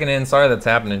for checking in. Sorry that's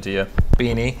happening to you.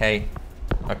 Beanie, hey.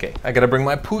 Okay, I gotta bring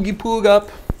my Poogie Poog up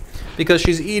because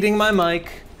she's eating my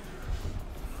mic.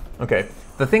 Okay,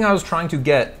 the thing I was trying to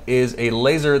get is a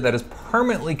laser that is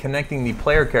permanently connecting the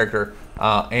player character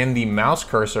and the mouse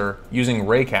cursor using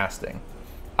raycasting.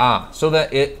 So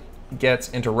that it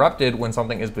gets interrupted when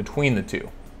something is between the two.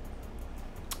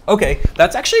 Okay,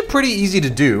 that's actually pretty easy to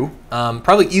do.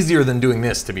 Probably easier than doing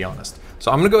this, to be honest.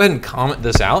 So I'm gonna go ahead and comment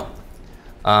this out.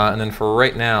 And then for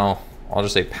right now, I'll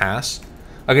just say pass.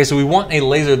 Okay, so we want a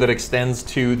laser that extends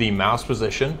to the mouse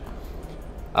position.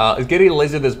 Is getting a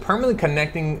laser that's permanently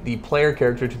connecting the player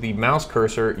character to the mouse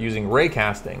cursor using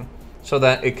raycasting so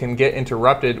that it can get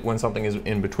interrupted when something is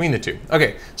in between the two.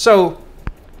 Okay, so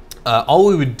all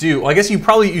we would do, well, I guess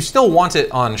you still want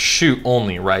it on shoot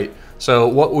only, right? So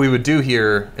what we would do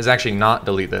here is actually not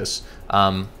delete this.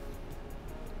 Well,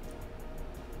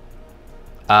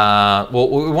 what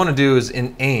we want to do is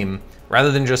in aim,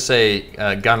 rather than just say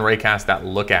gun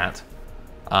raycast.lookAt,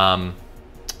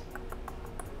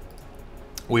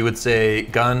 we would say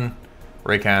gun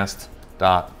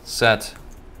raycast.set,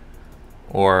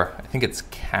 or I think it's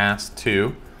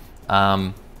cast2,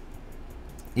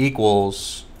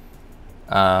 equals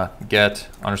get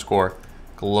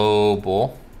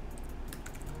global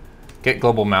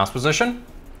mouse position.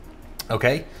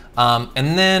 Okay,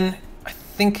 and then I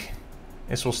think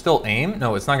this will still aim.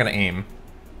 No, it's not gonna aim.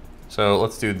 So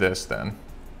let's do this then.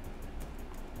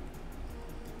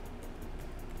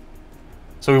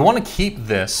 So we want to keep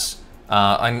this,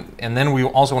 and then we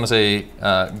also want to say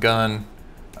gun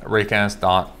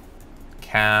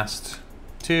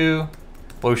raycast.cast2.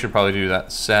 Well, we should probably do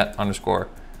that set underscore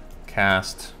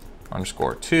cast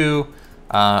underscore 2,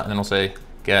 and then we'll say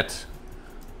get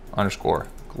underscore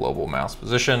global mouse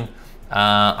position.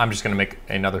 I'm just going to make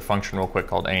another function real quick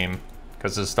called aim,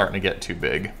 because this is starting to get too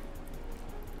big.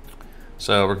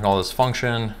 So we're going to call this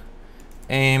function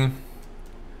aim.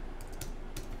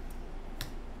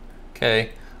 Okay,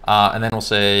 and then we'll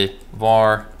say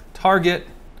var target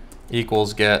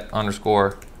equals get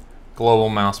underscore global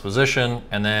mouse position,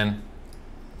 and then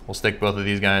we'll stick both of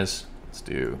these guys. Let's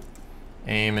do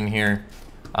aim in here,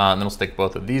 and then we'll stick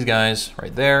both of these guys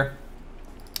right there,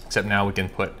 except now we can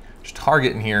put just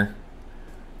target in here.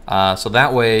 So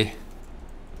that way,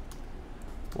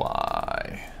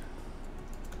 why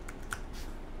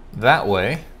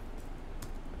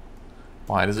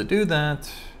does it do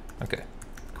that? Okay,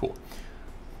 cool.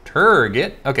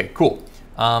 Target, okay, cool.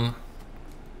 Target,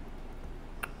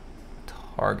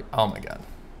 oh my God.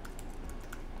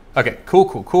 Okay,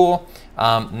 cool.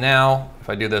 Now, if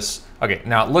I do this, okay,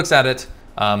 now it looks at it,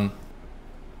 but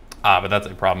that's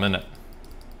a problem, isn't it?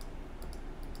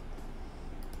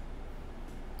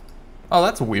 Oh,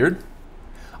 that's weird.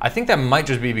 I think that might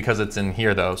just be because it's in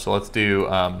here though. So let's do,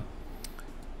 what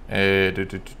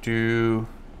do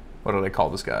they call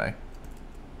this guy?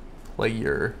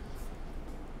 Player.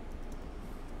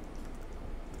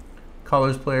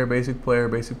 Colors player, basic player,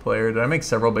 basic player. Did I make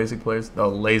several basic players? Oh,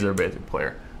 laser basic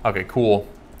player. Okay, cool.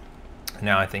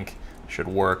 Now I think it should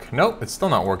work. Nope, it's still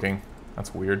not working.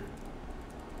 That's weird.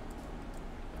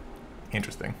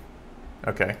 Interesting.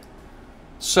 Okay.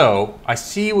 So I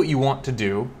see what you want to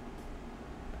do.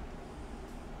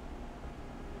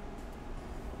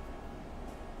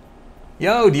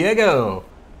 Yo, Diego.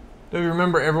 Do you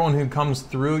remember everyone who comes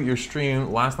through your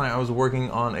stream? Last night I was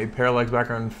working on a parallax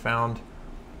background and found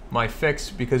my fix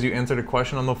because you answered a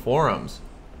question on the forums.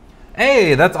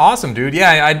 Hey, that's awesome, dude.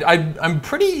 Yeah, I'm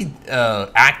pretty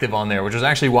active on there, which is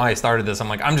actually why I started this. I'm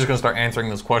like, I'm just gonna start answering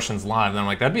those questions live. And I'm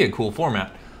like, that'd be a cool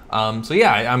format. So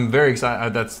yeah, I'm very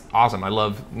excited. That's awesome. I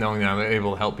love knowing that I'm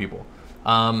able to help people.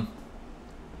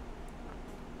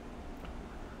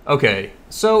 Okay,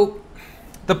 so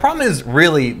the problem is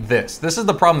really this. This is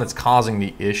the problem that's causing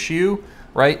the issue,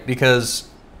 right? Because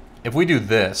if we do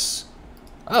this,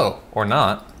 oh, or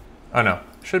not. Oh no,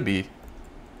 should be.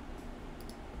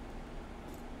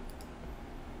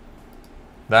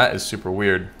 That is super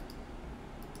weird.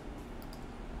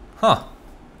 Huh.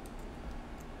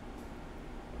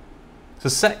 So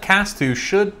set cast to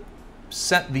should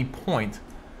set the point,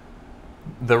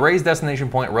 the ray's destination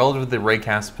point relative to the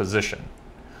raycast position.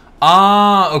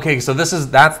 Ah, okay, so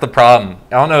that's the problem.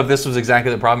 I don't know if this was exactly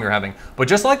the problem you're having, but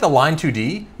just like the line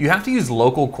 2D, you have to use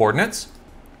local coordinates.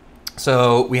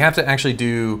 So we have to actually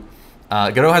do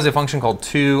Godot has a function called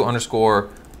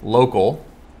to_local,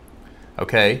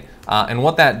 okay? And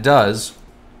what that does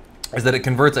is that it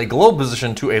converts a global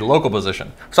position to a local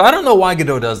position. So I don't know why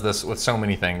Godot does this with so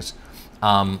many things,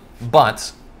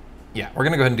 but yeah, we're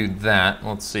gonna go ahead and do that.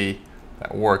 Let's see if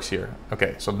that works here.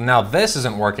 Okay, so now this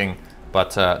isn't working,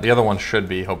 but the other one should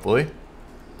be, hopefully.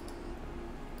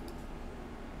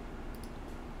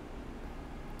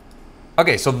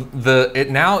 Okay, so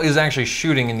it now is actually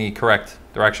shooting in the correct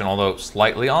direction, although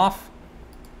slightly off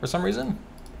for some reason.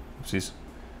 Oopsies.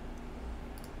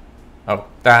 Oh,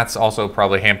 that's also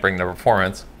probably hampering the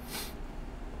performance.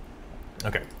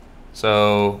 Okay,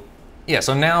 so yeah,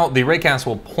 so now the raycast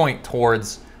will point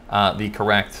towards the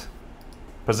correct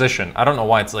position. I don't know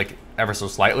why it's like ever so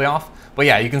slightly off, but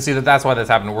yeah, you can see that that's why that's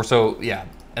happening. Yeah,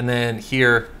 and then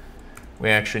here we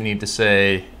actually need to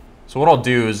say, so what I'll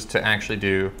do is to actually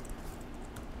do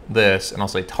this, and I'll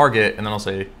say target, and then I'll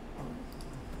say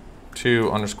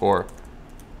to_local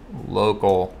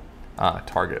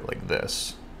target like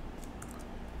this.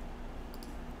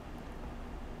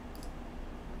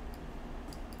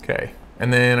 Okay,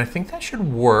 and then I think that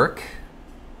should work.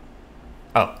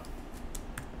 Oh.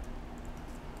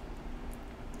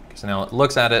 Okay, so now it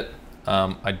looks at it.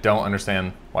 I don't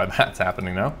understand why that's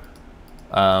happening though.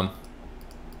 I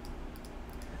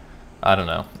don't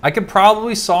know. I could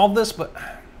probably solve this, but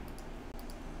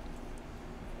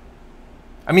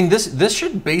I mean, this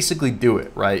should basically do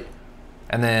it, right?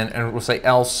 And then we'll say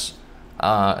else,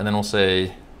 and then we'll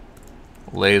say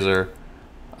laser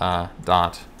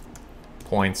dot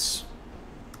points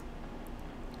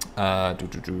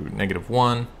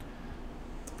 -1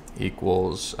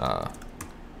 equals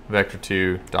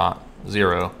vector2 dot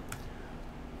 0.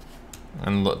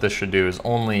 And what this should do is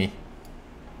only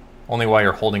while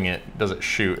you're holding it does it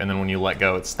shoot, and then when you let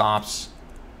go it stops.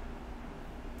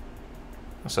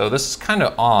 So this is kind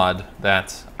of odd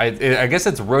that I guess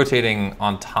it's rotating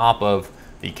on top of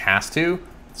the cast to.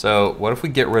 So what if we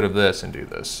get rid of this and do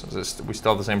this? We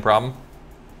still have the same problem?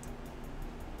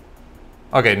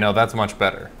 Okay, no, that's much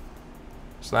better.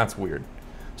 So that's weird.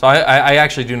 So I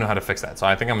actually do know how to fix that. So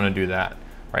I think I'm going to do that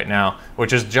right now,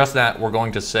 which is just that we're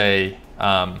going to say,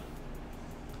 we're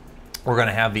going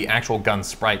to have the actual gun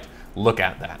sprite look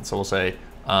at that. So we'll say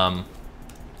on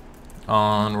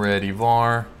ready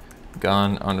var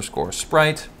gun underscore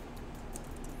sprite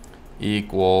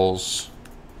equals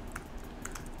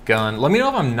gun. Let me know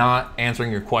if I'm not answering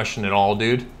your question at all,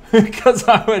 dude. Because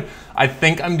I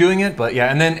think I'm doing it, but yeah.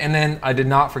 And then I did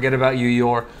not forget about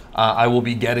you, I will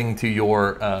be getting to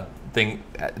your thing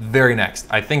very next.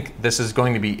 I think this is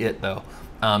going to be it though,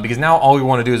 because now all we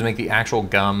want to do is make the actual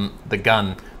gun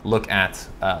look at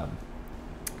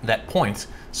that point.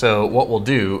 So what we'll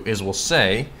do is we'll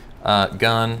say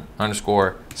gun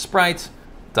underscore sprite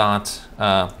dot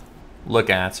look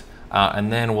at,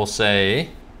 and then we'll say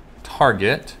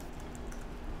target.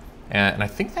 And I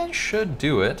think that should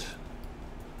do it.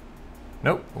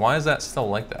 Nope, why is that still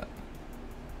like that?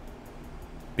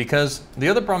 Because the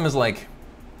other problem is like,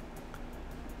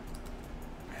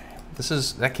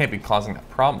 that can't be causing that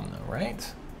problem though,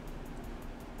 right?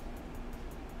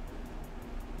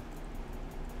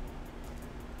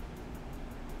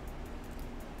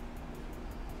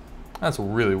 That's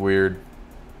really weird.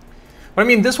 But I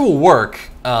mean, this will work.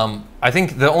 I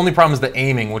think the only problem is the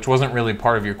aiming, which wasn't really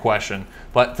part of your question.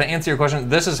 But to answer your question,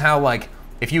 this is how, like,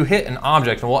 if you hit an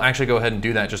object, and we'll actually go ahead and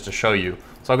do that just to show you.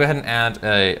 So I'll go ahead and add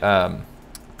a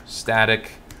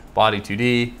static body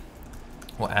 2D.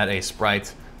 We'll add a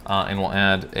sprite, and we'll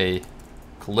add a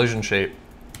collision shape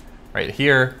right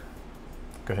here.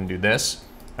 Go ahead and do this,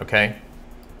 okay?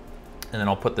 And then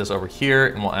I'll put this over here,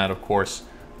 and we'll add, of course,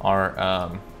 our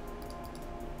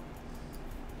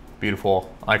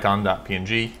beautiful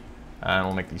icon.png, and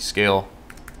we'll make the scale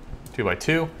 2 by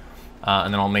 2,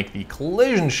 and then I'll make the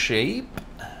collision shape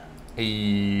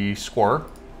a square,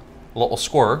 a little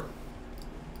square.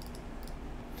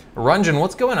 Rungeon,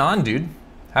 what's going on, dude?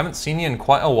 Haven't seen you in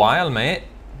quite a while, mate.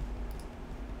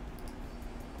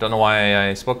 Don't know why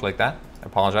I spoke like that. I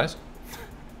apologize.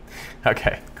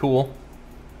 Okay, cool.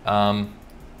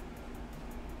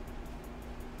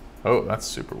 Oh, that's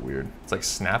super weird. It's like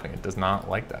snapping. It does not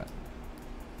like that.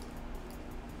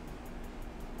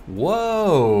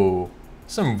 Whoa,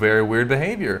 some very weird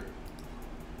behavior.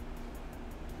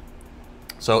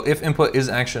 So if input is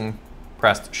action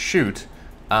pressed shoot,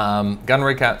 if gun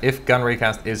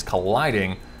raycast is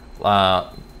colliding, when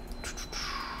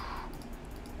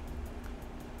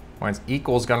it's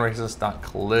equals gun raycast dot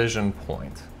collision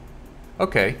point.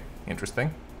 Okay,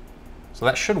 interesting. So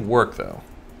that should work though.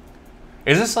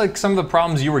 Is this like some of the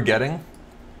problems you were getting?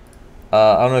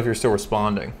 I don't know if you're still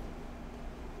responding.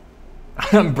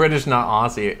 I'm British, not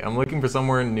Aussie. I'm looking for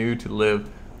somewhere new to live.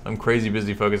 I'm crazy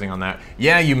busy focusing on that.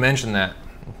 Yeah, you mentioned that.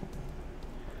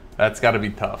 That's got to be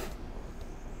tough.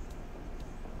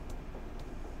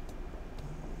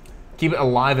 Keep it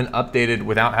alive and updated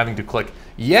without having to click.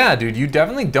 Yeah, dude, you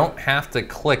definitely don't have to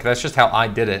click. That's just how I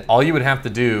did it. All you would have to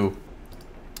do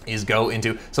is go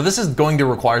into, so this is going to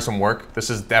require some work.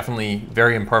 This is definitely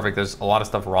very imperfect. There's a lot of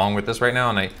stuff wrong with this right now,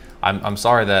 and I'm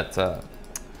sorry that,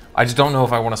 I just don't know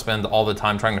if I want to spend all the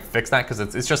time trying to fix that, because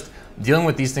it's just dealing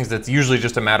with these things. That's usually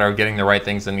just a matter of getting the right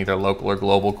things in either local or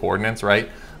global coordinates, right?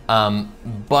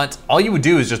 But all you would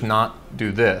do is just not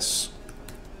do this,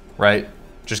 right?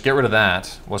 Just get rid of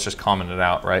that. Let's just comment it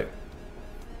out, right?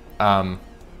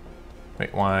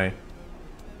 Wait, why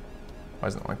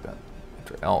isn't it like that?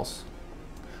 After else.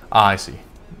 Ah, I see.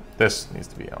 This needs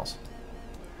to be else.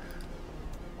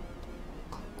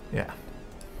 Yeah.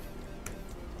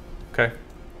 Okay.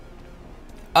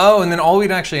 Oh, and then all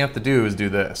we'd actually have to do is do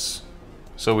this.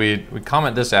 So we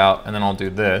comment this out, and then I'll do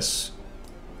this.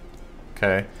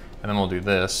 Okay, and then we'll do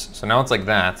this. So now it's like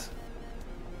that.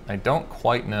 I don't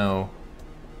quite know.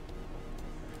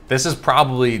 This is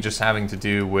probably just having to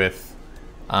do with,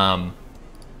 so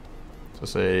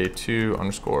say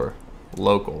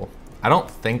to_local. I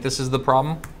don't think this is the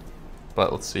problem,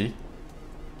 but let's see.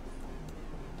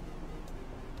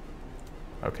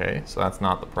 Okay, so that's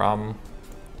not the problem.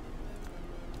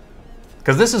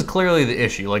 Because this is clearly the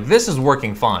issue. Like, this is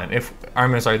working fine.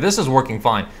 This is working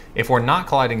fine. If we're not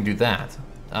colliding, do that.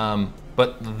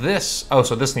 But this, oh,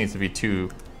 so this needs to be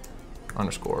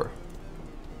to_local.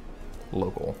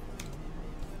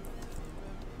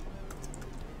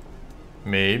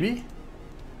 Maybe?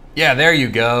 Yeah, there you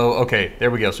go. Okay,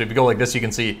 there we go. So if you go like this, you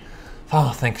can see,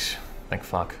 oh, thank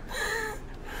fuck.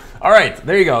 All right,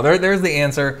 there you go. There's the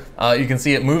answer. You can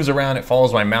see it moves around, it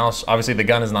follows my mouse. Obviously the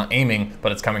gun is not aiming,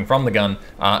 but it's coming from the gun.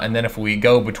 And then if we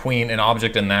go between an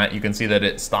object and that, you can see that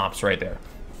it stops right there.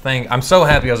 I'm so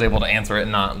happy I was able to answer it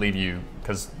and not leave you,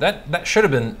 because that should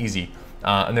have been easy.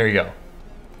 And there you go.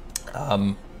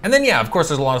 And then, yeah, of course,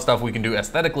 there's a lot of stuff we can do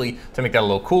aesthetically to make that a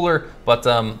little cooler, but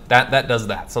that does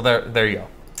that. So there you go.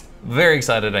 Very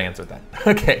excited I answered that.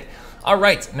 Okay, all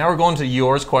right, now we're going to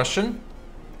yours question.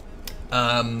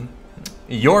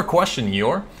 Your question,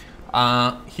 Yor.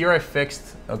 Here I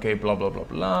fixed, okay, blah, blah, blah,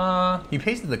 blah. He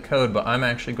pasted the code, but I'm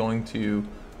actually going to,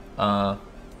 I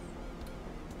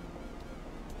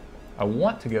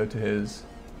want to go to his,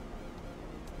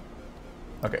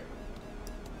 okay.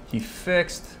 He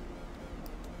fixed,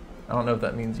 I don't know if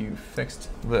that means you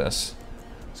fixed this.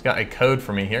 He's got a code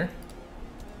for me here.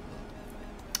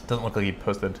 Doesn't look like he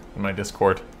posted in my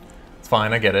Discord. It's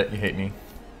fine, I get it, you hate me.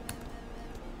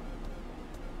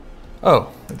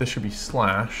 Oh, this should be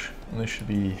slash, and this should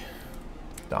be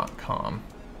 .com.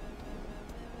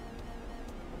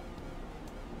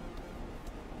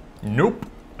 Nope.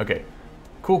 Okay,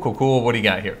 cool, cool, cool. What do you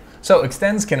got here? So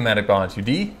extends kinematic bond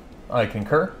 2D. I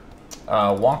concur.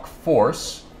 Walk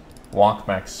force, walk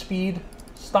max speed,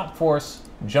 stop force,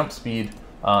 jump speed,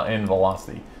 and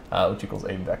velocity, which equals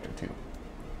a vector 2.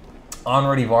 On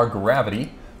ready var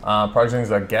gravity. Project settings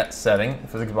that get setting.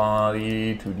 Physics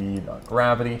body 2D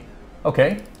gravity.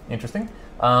 Okay, interesting.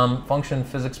 Function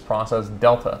physics process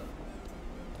delta.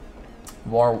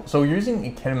 Var, so you're using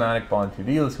a kinematic bond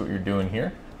 2D. Let's see what you're doing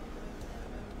here.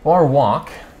 Var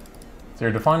walk. So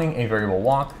you're defining a variable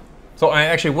walk. So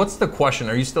actually, what's the question?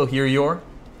 Are you still here, Yor?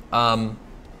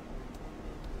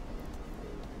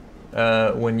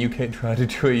 When you can try to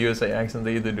do a USA accent,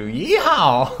 they either do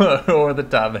yeehaw or the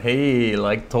top hey,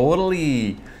 like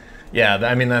totally. Yeah,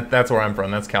 I mean that's where I'm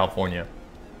from. That's California.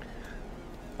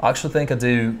 I actually think I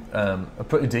do a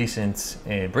pretty decent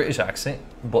British accent,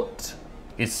 but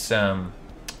it's I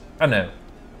don't know.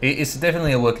 It's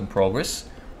definitely a work in progress.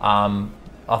 I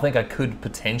think I could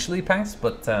potentially pass,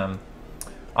 but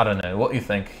I don't know. What do you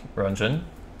think, Rungeon?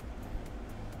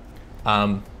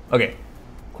 Okay.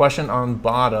 Question on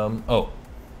bottom.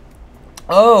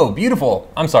 Oh, beautiful.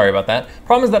 I'm sorry about that.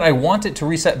 Problem is that I want it to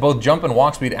reset both jump and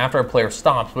walk speed after a player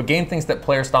stops, but game thinks that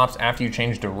player stops after you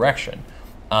change direction.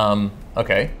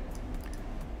 Okay.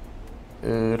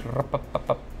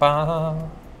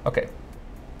 Okay.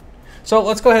 So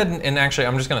let's go ahead and actually,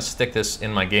 I'm just gonna stick this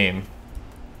in my game.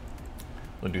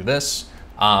 We'll do this.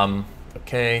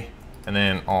 Okay. And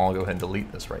then I'll go ahead and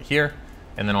delete this right here.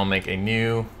 And then I'll make a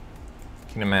new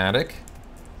kinematic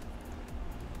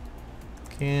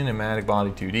body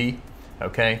 2D,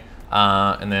 okay.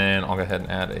 And then I'll go ahead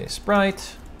and add a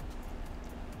sprite.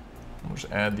 We'll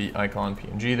just add the icon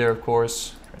PNG there, of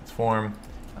course. Transform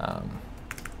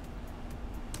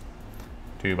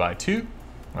 2 by 2,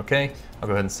 okay. I'll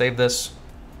go ahead and save this.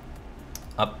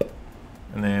 up,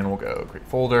 and then we'll go create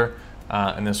folder,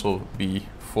 and this will be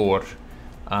for,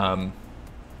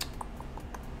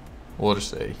 we'll just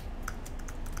say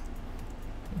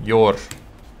your,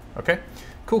 okay,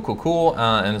 cool,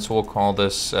 and so we'll call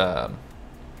this,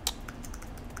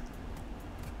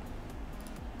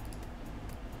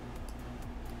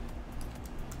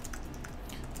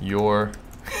 your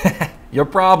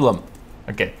problem.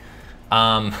 Okay,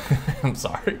 I'm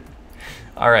sorry.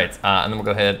 All right, and then we'll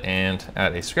go ahead and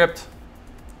add a script,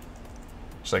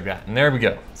 just like that. And there we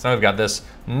go. So now we've got this.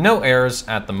 No errors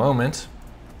at the moment.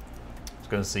 Let's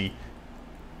go see.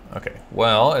 Okay,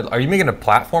 well, are you making a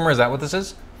platformer? Is that what this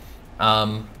is?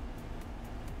 So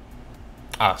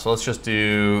let's just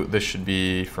do, this should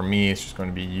be, for me, it's just going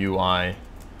to be UI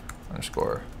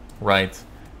underscore right.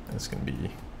 And it's going to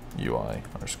be UI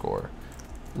underscore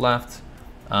left.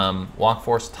 Walk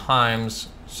force times,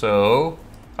 so,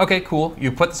 okay, cool.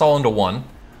 You put this all into one.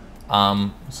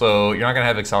 So you're not gonna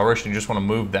have acceleration, you just wanna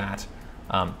move that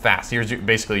fast. Here's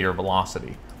basically your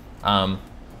velocity.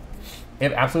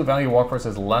 If absolute value of walk force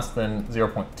is less than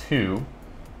 0.2,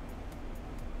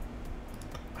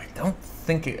 I don't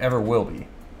think it ever will be.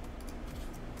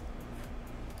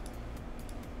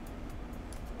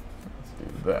 Let's do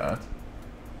that.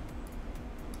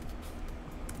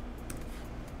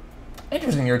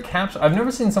 Interesting, I've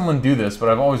never seen someone do this, but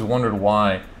I've always wondered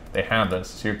why they have this.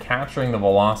 So you're capturing the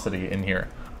velocity in here.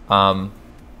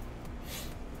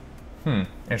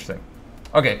 Interesting.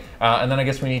 Okay, and then I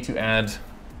guess we need to add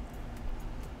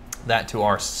that to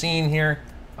our scene here.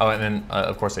 Oh, and then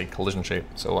of course a collision shape.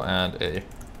 So we'll add a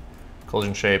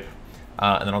collision shape,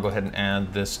 and then I'll go ahead and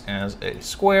add this as a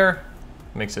square.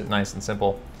 Makes it nice and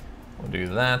simple. We'll do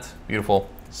that, beautiful,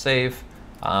 save.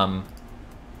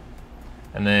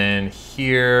 And then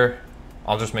here,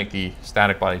 I'll just make the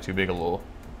static body too big a little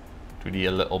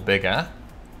bigger.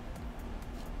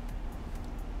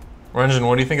 Rungeon,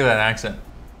 what do you think of that accent?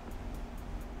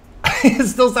 It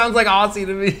still sounds like Aussie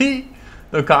to me.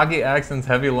 The cocky accents,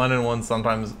 heavy London ones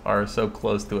sometimes are so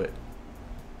close to it.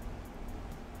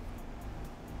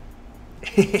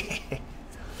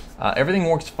 Everything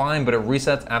works fine, but it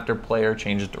resets after player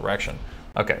changes direction.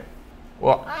 Okay,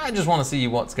 well, I just want to see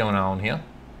what's going on here.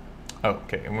 Oh,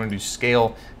 okay, I'm going to do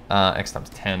scale x times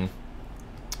 10.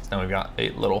 So now we've got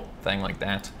a little thing like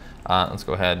that. Let's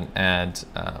go ahead and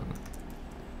add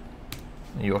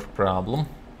your problem.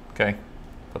 Okay,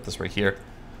 put this right here.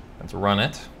 Let's run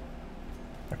it.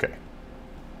 Okay.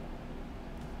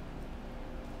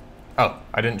 Oh,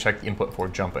 I didn't check the input for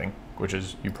jumping, which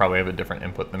is, you probably have a different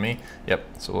input than me. Yep,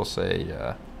 so we'll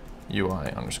say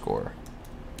UI underscore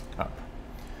up.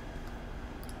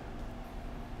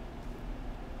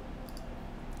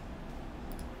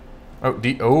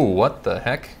 Oh, what the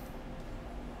heck?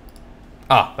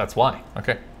 Ah, that's why.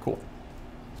 Okay, cool.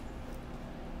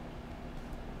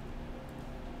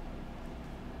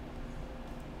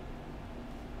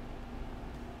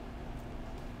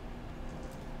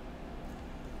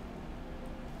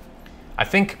 I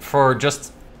think for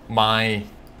just my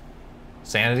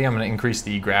sanity, I'm going to increase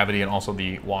the gravity and also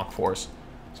the walk force.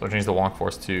 So I'll change the walk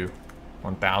force to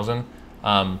 1,000.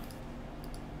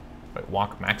 But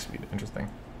walk max speed, interesting.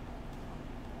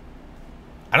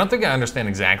 I don't think I understand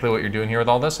exactly what you're doing here with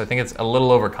all this. I think it's a little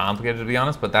overcomplicated, to be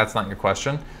honest, but that's not your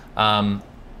question.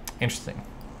 Interesting.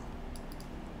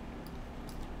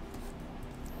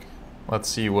 Let's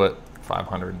see what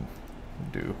 500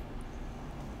 do.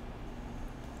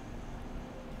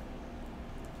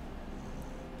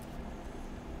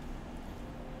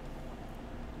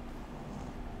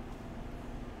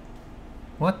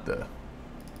 What the?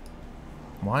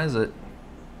 Why is it?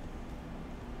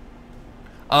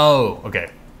 Oh,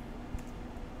 okay.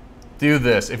 Do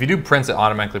this. If you do prints, it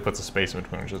automatically puts a space in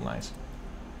between, which is nice.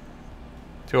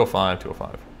 205,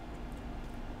 205.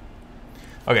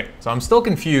 Okay, so I'm still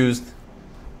confused.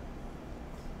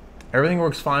 Everything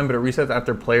works fine, but it resets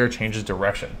after player changes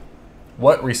direction.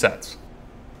 What resets?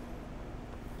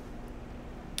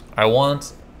 I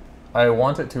want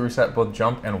it to reset both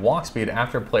jump and walk speed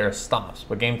after player stops,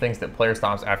 but game thinks that player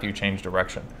stops after you change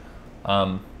direction.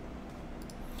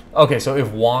 Okay, so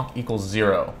if walk equals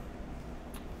 0.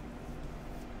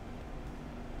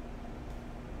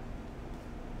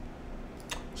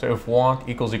 So if walk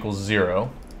equals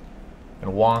 0,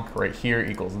 and walk right here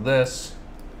equals this,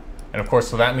 and of course,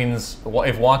 so that means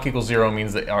if walk equals 0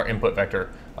 means that our input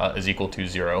vector is equal to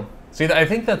 0. See, I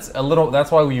think that's a little,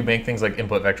 that's why you make things like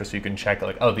input vector, so you can check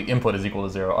like, oh, the input is equal to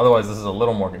 0. Otherwise, this is a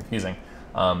little more confusing.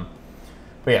 But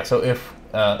yeah, so if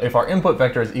our input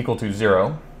vector is equal to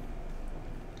 0,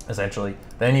 essentially,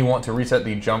 then you want to reset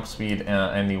the jump speed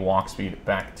and the walk speed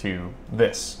back to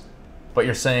this. but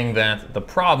you're saying that the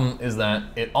problem is that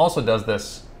it also does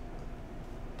this,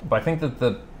 but I think that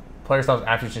the player stops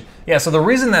after you change. Yeah, so the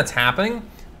reason that's happening,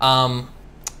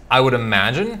 I would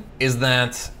imagine, is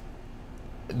that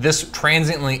this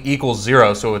transiently equals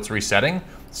 0, so it's resetting.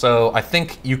 So I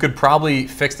think you could probably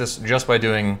fix this just by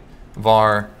doing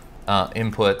var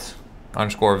input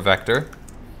underscore vector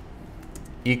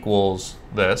equals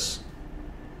this,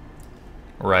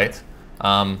 right?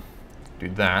 Do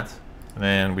that. And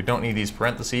then we don't need these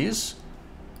parentheses.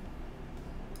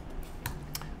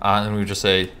 And we would just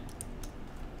say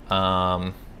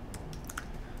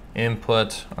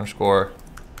input underscore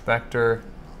vector.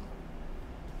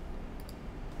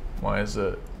 Why is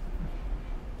it?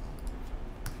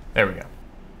 There we go.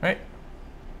 Right?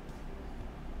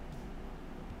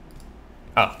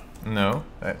 Oh, no,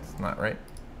 that's not right.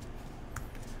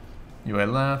 UI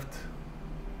left.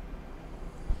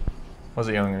 What was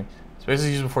it yelling at me?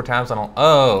 Spaces used before tabs on all.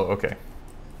 Oh, okay.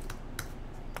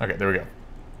 Okay, there we go.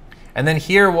 And then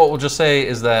here, what we'll just say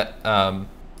is that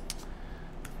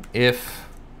if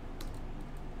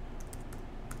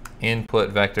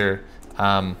input vector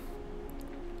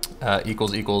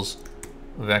equals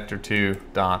vector2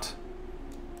 dot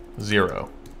 0,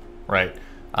 right?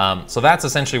 So that's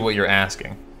essentially what you're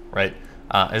asking, right?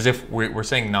 As if we're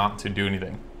saying not to do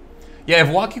anything. Yeah,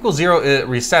 if walk equals 0, it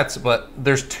resets, but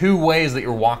there's two ways that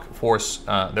your walk force,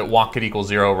 that walk could equal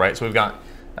 0, right? So we've got,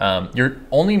 you're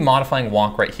only modifying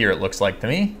walk right here, it looks like to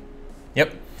me.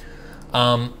 Yep.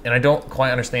 And I don't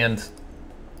quite understand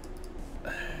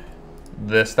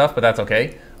this stuff, but that's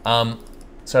okay.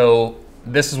 So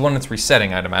this is when it's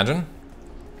resetting, I'd imagine.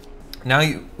 Now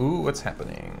you, ooh, what's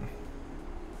happening?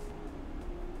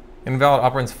 Invalid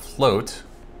operands float.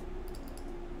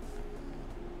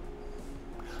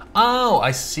 Oh,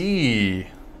 I see.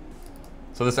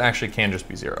 So this actually can just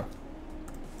be 0.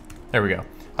 There we go.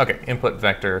 Okay, input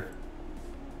vector.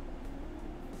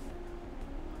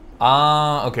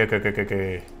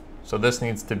 Okay. So this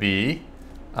needs to be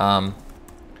vector2,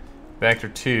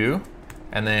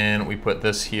 and then we put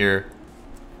this here.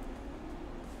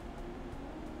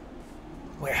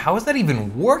 Wait, how is that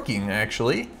even working,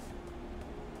 actually?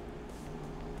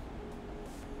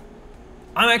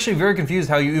 I'm actually very confused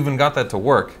how you even got that to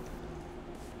work.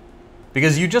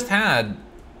 Because you just had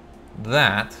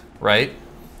that, right?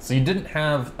 So you didn't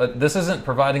have, this isn't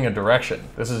providing a direction.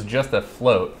 This is just a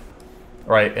float,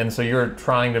 right? And so you're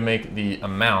trying to make the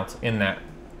amount in that.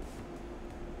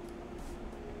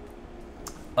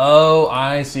 Oh,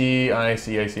 I see.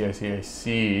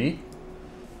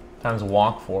 Times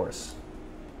walk force.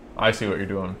 I see what you're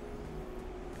doing.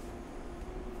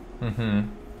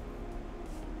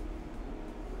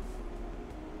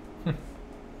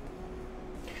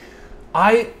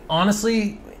 I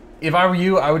honestly, if I were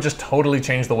you, I would just totally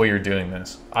change the way you're doing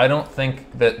this. I don't think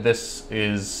that this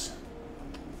is,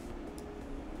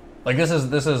 like, this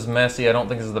is messy. I don't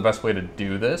think this is the best way to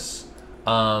do this. If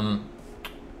I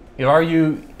were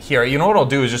you here, you know what I'll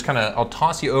do is just kind of, I'll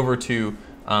toss you over to,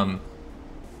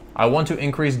 I want to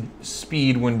increase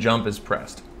speed when jump is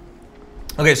pressed.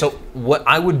 Okay, so what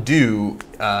I would do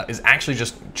is actually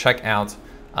just check out,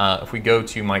 if we go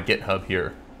to my GitHub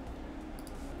here.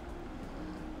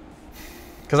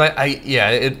 Because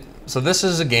so this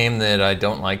is a game that I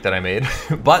don't like that I made,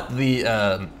 but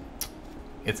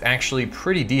it's actually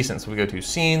pretty decent. So we go to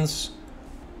scenes,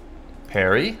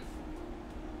 parry,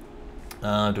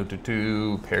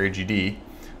 parry GD. You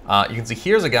can see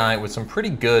here's a guy with some pretty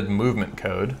good movement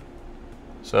code.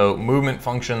 So movement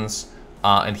functions,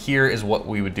 and here is what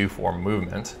we would do for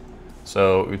movement.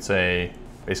 So we would say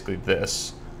basically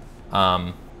this.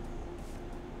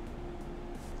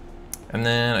 And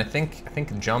then I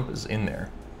think jump is in there.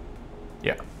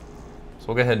 Yeah. So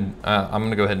we'll go ahead, I'm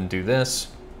gonna go ahead and do this.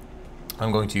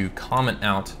 I'm going to comment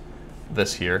out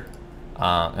this here,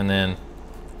 and then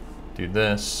do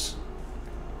this.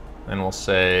 And we'll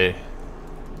say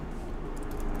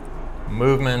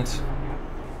movement,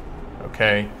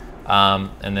 okay.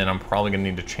 And then I'm probably gonna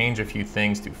need to change a few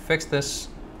things to fix this.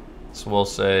 So we'll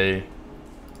say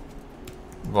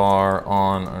var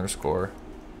on underscore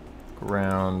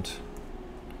ground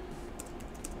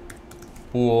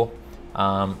bool,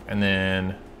 and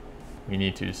then we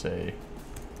need to say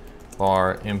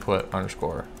var input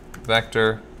underscore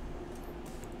vector,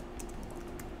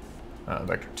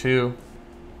 vector2,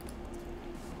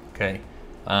 okay.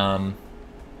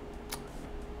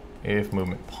 If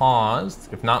movement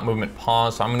paused, if not movement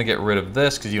paused, so I'm gonna get rid of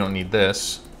this because you don't need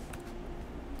this,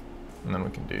 and then we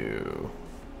can do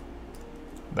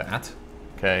that,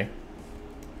 okay.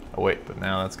 Oh wait, but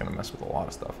now that's gonna mess with a lot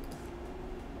of stuff.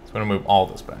 So I'm gonna move all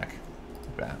this back,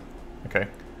 like that, okay.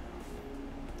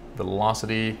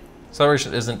 velocity.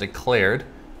 Acceleration isn't declared.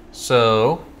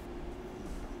 So,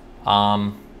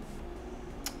 I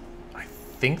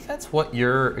think that's what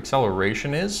your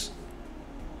acceleration is.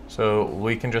 So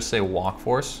we can just say walk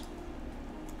force.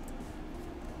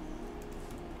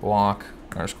 Walk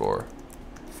underscore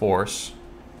force,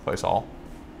 place all.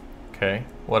 Okay,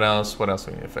 what else? What else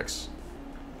do we need to fix?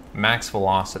 Max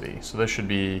velocity. So this should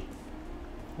be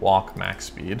walk max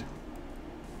speed.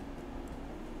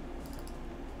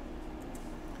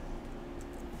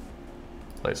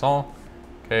 Place all.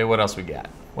 Okay, what else we got?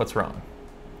 What's wrong?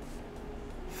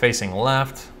 Facing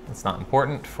left. That's not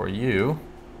important for you.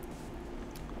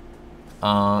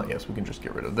 Yes, we can just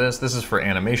get rid of this. This is for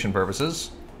animation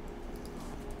purposes.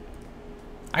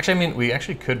 Actually, I mean, we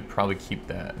actually could probably keep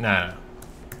that. No.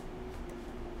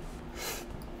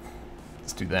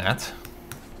 Let's do that.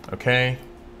 Okay.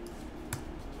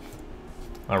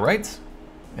 All right.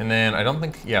 And then I don't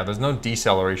think, yeah, there's no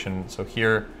deceleration. So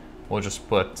here we'll just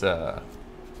put,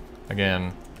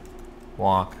 again,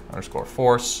 walk underscore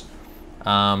force.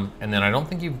 And then I don't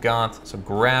think you've got, so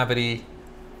gravity.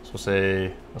 So we'll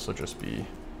say, this will just be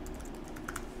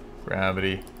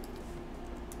gravity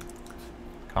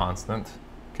constant.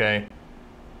 Okay.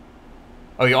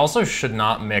 Oh, you also should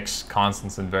not mix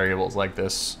constants and variables like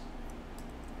this.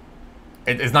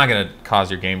 It's not going to cause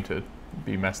your game to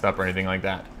be messed up or anything like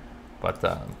that. But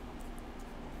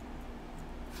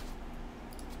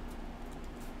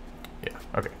yeah.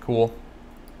 Okay. Cool.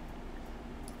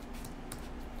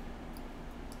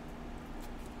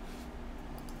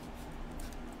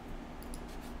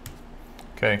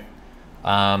 Okay.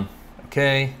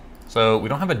 Okay. So we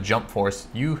don't have a jump force.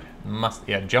 You must,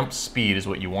 yeah, jump speed is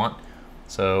what you want.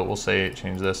 So we'll say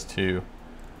change this to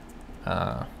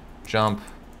jump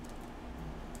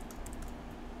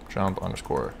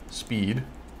underscore speed,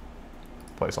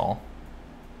 place all.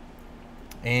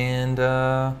 And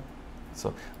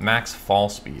so max fall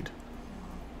speed.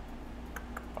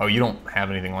 Oh, you don't have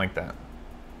anything like that.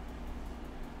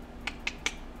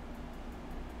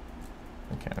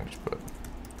 Okay, I just put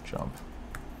jump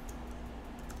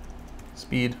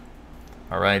speed.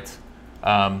 All right.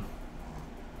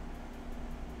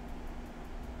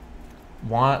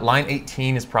 Line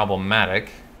 18 is problematic.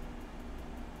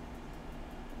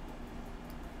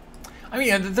 I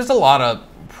mean, there's a lot of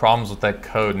problems with that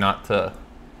code, not to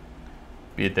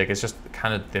be a dick. It's just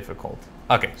kind of difficult.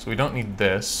 Okay, so we don't need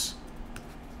this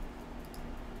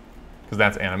because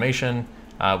that's animation.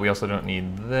 We also don't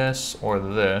need this or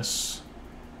this.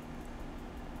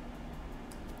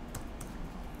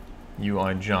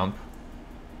 UI jump.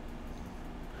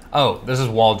 Oh, this is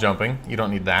wall jumping. You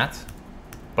don't need that.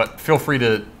 But feel free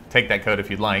to take that code if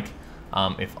you'd like.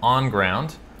 If on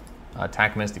ground,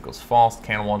 attack missed equals false,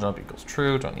 cannon wall jump equals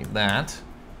true. Don't need that.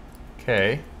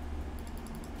 Okay.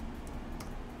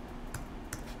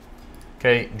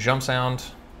 Okay, jump sound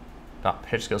dot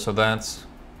pitch scale. So that's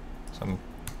some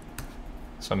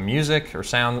music or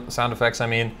sound effects, I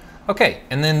mean. Okay,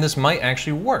 and then this might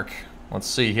actually work. Let's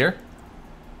see here.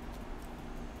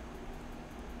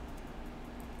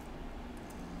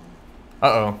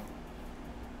 Uh-oh.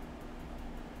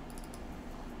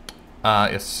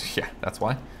 Yes, yeah, that's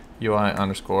why. UI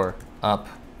underscore up.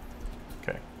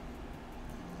 Okay.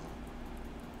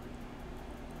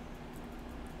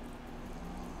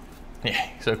 Yeah,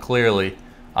 so clearly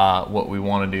what we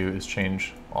want to do is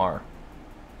change our,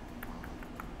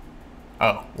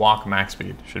 oh, walk max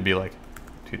speed should be like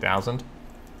 2000.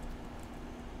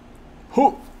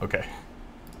 Whew. Okay,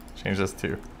 change this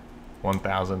to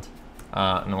 1000.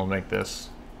 And then we'll make this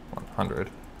 100.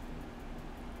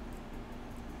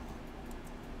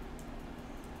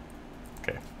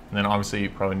 Okay, and then obviously you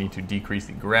probably need to decrease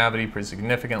the gravity pretty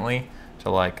significantly to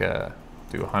like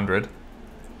do 100.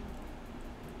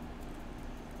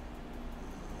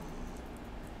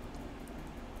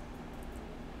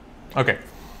 Okay,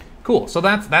 cool. So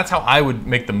that's how I would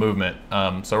make the movement.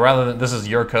 So rather than, this is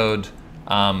your code,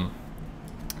 and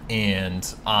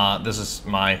this is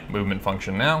my movement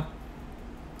function now.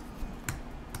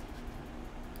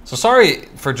 So sorry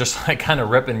for just like kind of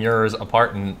ripping yours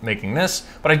apart and making this,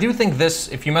 but I do think this,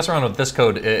 if you mess around with this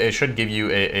code, it should give you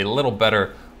a little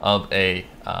better of an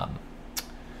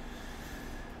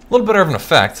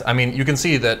effect. I mean, you can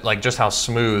see that like just how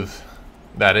smooth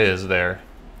that is there.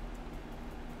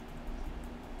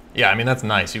 Yeah, I mean, that's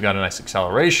nice. You've got a nice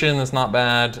acceleration. That's not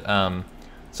bad.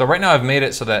 So right now I've made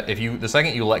it so that if you, the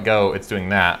second you let go, it's doing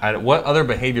that. What other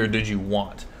behavior did you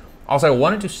want? Also, I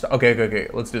wanted to, okay,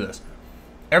 let's do this.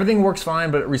 Everything works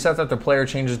fine, but it resets after the player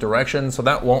changes direction, so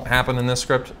that won't happen in this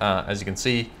script, as you can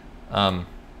see.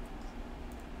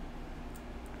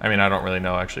 I mean, I don't really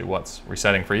know actually what's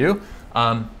resetting for you.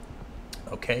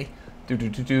 Okay.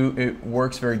 It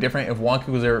works very different. If walk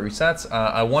equals 0, it resets.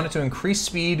 I want it to increase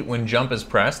speed when jump is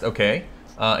pressed. Okay.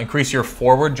 Increase your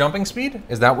forward jumping speed.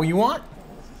 Is that what you want?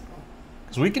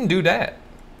 Because we can do that.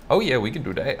 Oh yeah, we can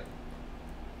do that.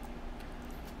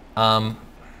 On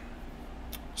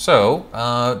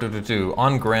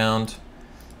ground.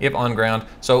 If on ground.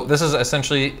 So this is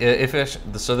essentially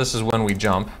so this is when we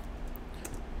jump.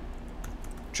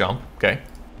 Jump. Okay.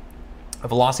 A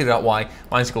velocity.y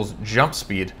minus equals jump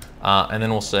speed, and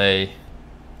then we'll say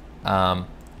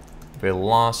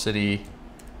velocity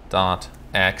dot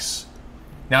x.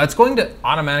 Now it's going to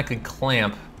automatically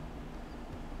clamp.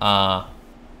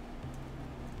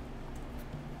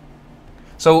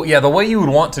 So yeah, the way you would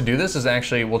want to do this is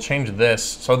actually, we'll change this.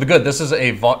 So this is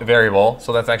a variable,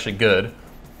 so that's actually good.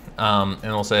 And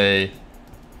we'll say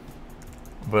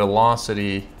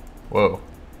velocity,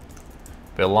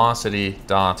 velocity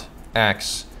dot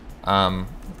x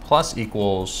plus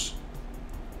equals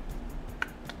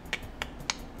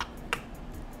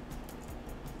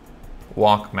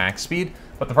walk max speed.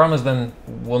 But the problem is then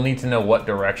we'll need to know what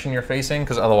direction you're facing,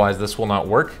 because otherwise this will not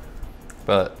work.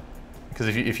 But because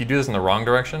if you do this in the wrong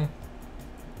direction,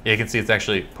 yeah, you can see it's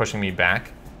actually pushing me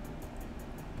back.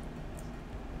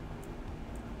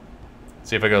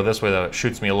 See, if I go this way though, it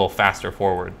shoots me a little faster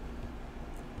forward.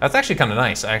 That's actually kind of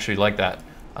nice. I actually like that.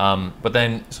 But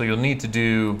then, so you'll need to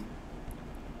do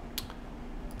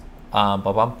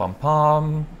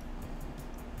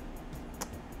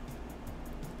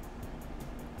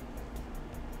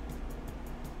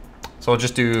So I'll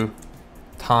just do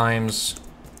times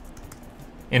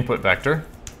input vector,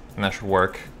 and that should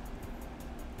work.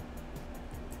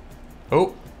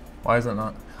 Oh, why is that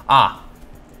not?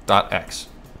 Dot x.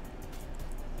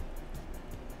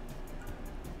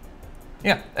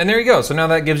 Yeah, and there you go. So now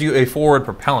that gives you a forward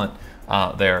propellant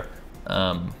there,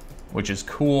 which is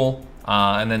cool.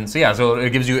 And then, so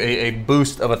it gives you a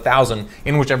boost of 1,000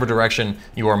 in whichever direction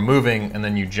you are moving, and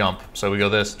then you jump. So we go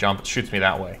this, jump, it shoots me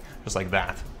that way, just like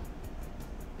that.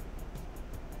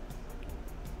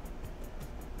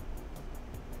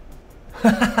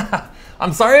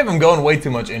 I'm sorry if I'm going way too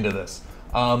much into this.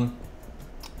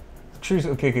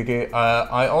 Okay.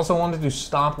 I also wanted to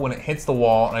stop when it hits the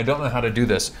wall, and I don't know how to do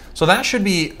this. So that should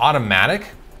be automatic.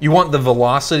 You want the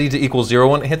velocity to equal 0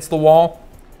 when it hits the wall,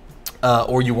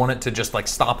 or you want it to just like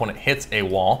stop when it hits a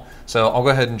wall. So I'll go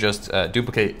ahead and just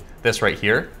duplicate this right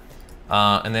here.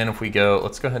 And then if we go,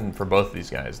 let's go ahead and for both of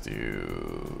these guys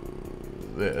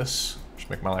do this, just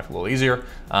make my life a little easier.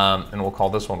 And we'll call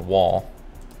this one wall.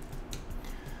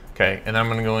 Okay, and then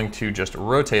I'm going to just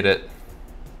rotate it.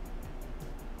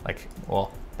 Like,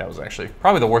 well, that was actually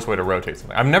probably the worst way to rotate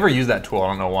something. I've never used that tool. I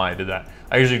don't know why I did that.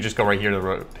 I usually just go right here to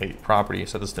rotate property,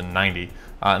 set this to 90,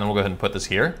 and then we'll go ahead and put this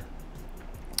here.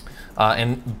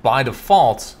 And by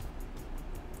default,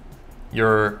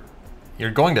 you're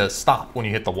going to stop when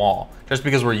you hit the wall, just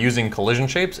because we're using collision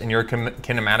shapes and you're a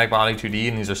kinematic body 2D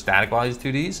and these are static bodies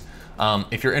 2Ds.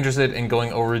 If you're interested in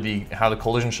going over how the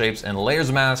collision shapes and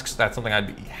layers masks, that's something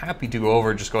I'd be happy to go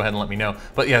over. Just go ahead and let me know.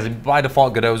 But yeah, by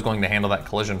default, Godot is going to handle that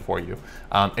collision for you.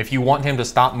 If you want him to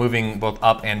stop moving both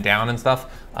up and down and stuff,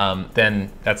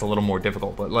 then that's a little more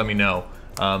difficult, but let me know.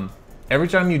 Every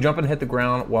time you jump and hit the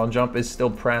ground while jump is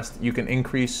still pressed, you can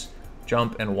increase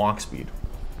jump and walk speed.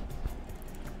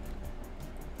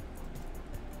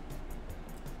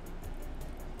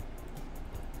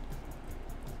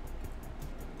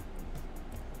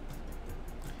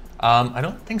 I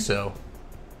don't think so.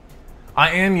 I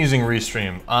am using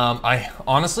Restream. I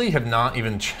honestly have not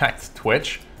even checked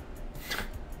Twitch.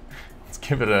 Let's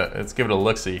give it a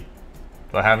look-see.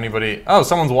 Do I have anybody? Oh,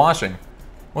 someone's watching.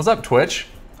 What's up, Twitch?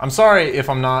 I'm sorry if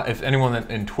anyone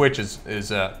in Twitch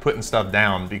is putting stuff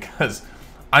down, because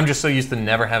I'm just so used to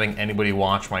never having anybody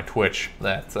watch my Twitch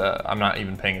that I'm not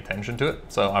even paying attention to it.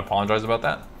 So I apologize about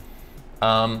that.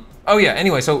 Oh yeah,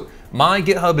 anyway, so my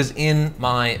GitHub is in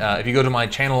my, if you go to my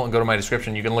channel and go to my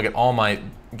description, you can look at all my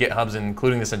GitHubs,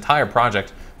 including this entire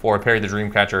project for Perry the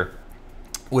Dreamcatcher,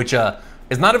 which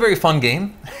is not a very fun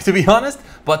game, to be honest,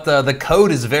 but the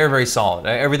code is very, very solid.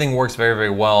 Everything works very, very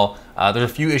well. There's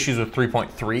a few issues with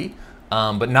 3.3,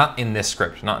 but not in this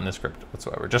script,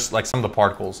 whatsoever. Just like some of the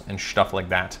particles and stuff like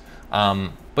that.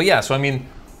 But yeah, so I mean,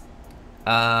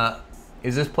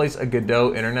 is this place a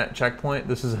Godot internet checkpoint?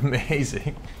 This is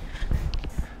amazing.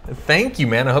 Thank you,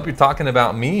 man. I hope you're talking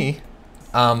about me.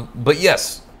 But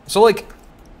yes, so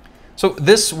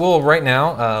this will right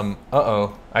now,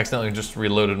 uh-oh, I accidentally just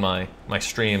reloaded my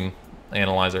stream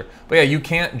analyzer. But yeah, you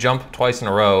can't jump twice in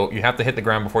a row. You have to hit the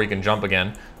ground before you can jump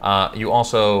again. It's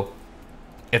also,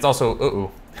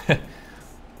 uh-oh,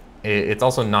 it's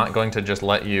also not going to just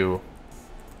let you.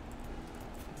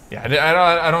 Yeah,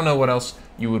 I don't know what else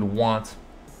you would want.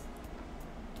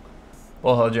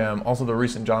 Well, hell jam. Also, the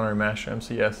recent genre master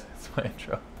MCS. It's my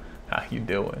intro. How you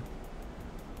doing?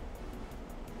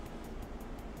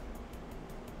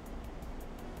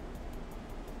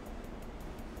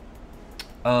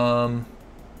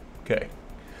 Okay.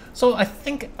 So I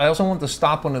think I also want to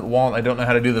stop on the wall. I don't know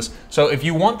how to do this. So if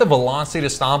you want the velocity to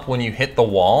stop when you hit the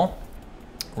wall,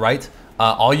 right?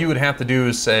 All you would have to do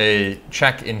is say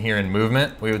check in here in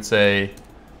movement. We would say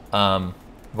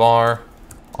var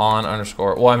on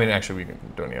underscore. Well, I mean, actually, we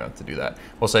don't even have to do that.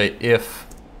 We'll say if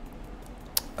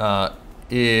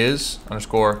is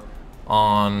underscore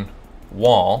on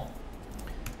wall.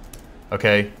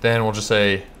 Okay, then we'll just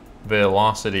say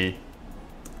velocity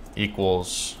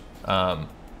equals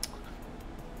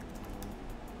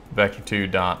vector2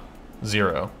 dot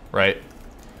 0, right?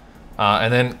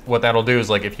 And then what that'll do is,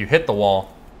 like, if you hit the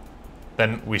wall,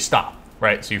 then we stop,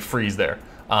 right? So you freeze there.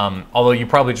 Although you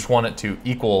probably just want it to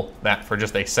equal that for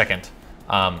just a second.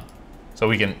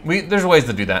 So there's ways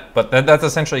to do that, but that's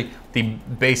essentially the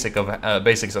basics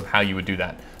of how you would do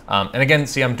that. And again,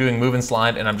 see, I'm doing move and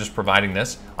slide, and I'm just providing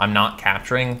this. I'm not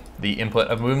capturing the input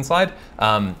of move and slide.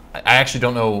 I actually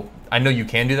don't know. I know you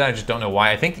can do that. I just don't know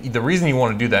why. I think the reason you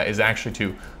want to do that is actually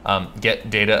to get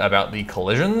data about the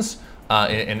collisions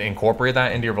and incorporate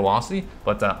that into your velocity.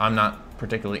 But I'm not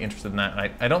particularly interested in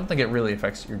that. I don't think it really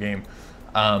affects your game.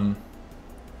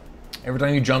 Every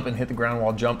time you jump and hit the ground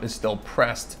while jump is still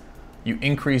pressed, you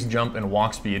increase jump and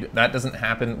walk speed. That doesn't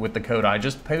happen with the code I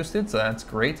just posted, so that's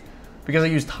great. Because I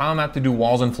used TileMap to do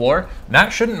walls and floor, that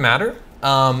shouldn't matter.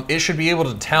 It should be able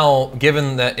to tell,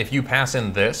 given that if you pass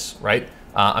in this, right?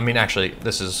 I mean, actually,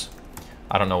 this is,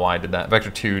 I don't know why I did that.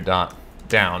 Vector2 dot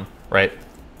down, right?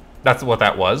 That's what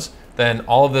that was. Then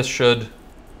all of this should,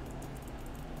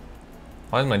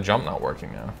 why is my jump not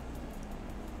working now?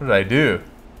 What did I do?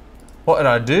 What did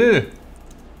I do?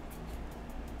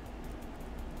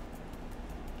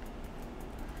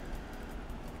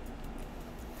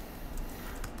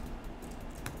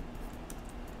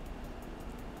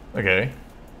 Okay.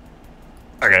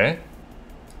 Okay.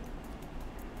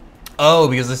 Oh,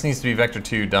 because this needs to be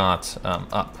vector2 dot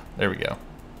up. There we go.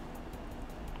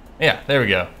 Yeah, there we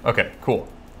go. Okay, cool.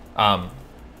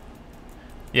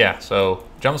 Yeah, so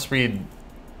jump speed.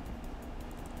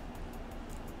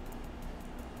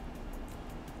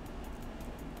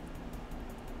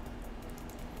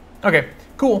 Okay,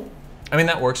 cool. I mean,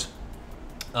 that works.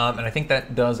 And I think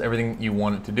that does everything you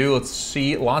want it to do. Let's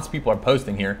see, lots of people are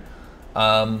posting here.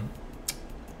 Does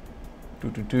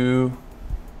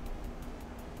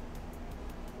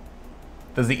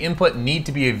the input need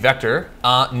to be a vector?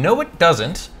 No, it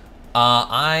doesn't.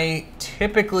 I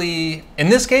typically, in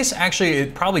this case, actually,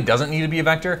 it probably doesn't need to be a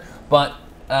vector, but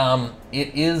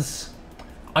it is,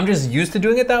 I'm just used to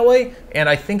doing it that way, and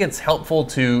I think it's helpful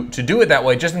to do it that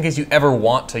way just in case you ever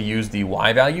want to use the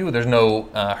Y value. There's no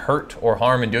hurt or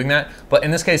harm in doing that, but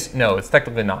in this case, no, it's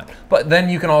technically not. But then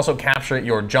you can also capture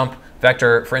your jump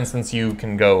vector. For instance, you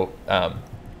can go,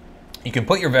 you can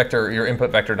put your vector, your input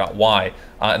vector dot Y,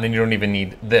 and then you don't even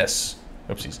need this.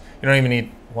 Oopsies. You don't even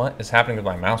need, what is happening with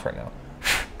my mouse right now?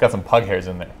 Got some pug hairs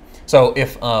in there. So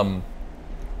if,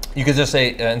 you could just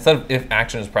say, instead of if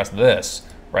action is pressed this,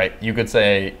 right, you could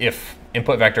say if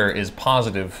input vector is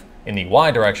positive in the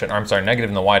Y direction, or I'm sorry, negative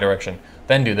in the Y direction,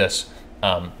 then do this.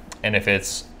 And if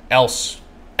it's else,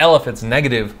 if it's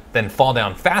negative, then fall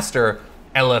down faster,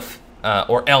 elif,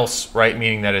 or else, right,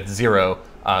 meaning that it's 0,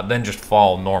 then just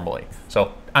fall normally.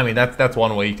 So, I mean, that's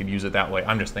one way you could use it that way.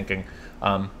 I'm just thinking,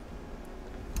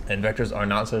 and vectors are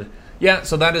not so, yeah,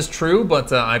 so that is true,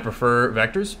 but I prefer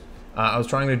vectors. I was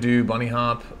trying to do bunny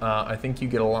hop. I think you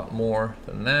get a lot more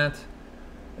than that.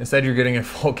 Instead, you're getting a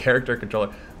full character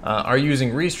controller. Are you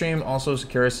using Restream? Also,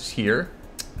 Securus is here.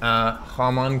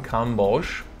 Haman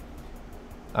Kamboj.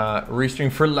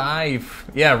 Restream for life.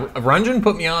 Yeah, Rungeon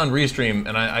put me on Restream,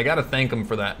 and I gotta thank him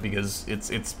for that because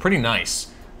it's pretty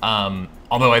nice.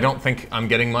 Although I don't think I'm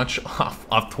getting much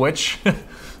off Twitch,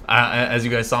 as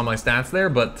you guys saw my stats there,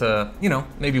 but you know,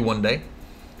 maybe one day.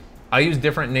 I use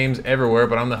different names everywhere,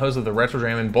 but I'm the host of the Retro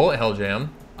Jam and Bullet Hell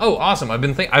Jam. Oh, awesome! I've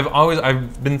been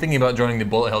thinking about joining the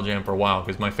Bullet Hell Jam for a while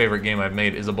because my favorite game I've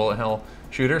made is a Bullet Hell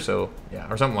shooter. So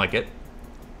yeah, or something like it.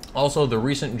 Also, the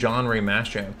recent genre Mass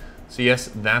Jam. So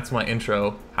yes, that's my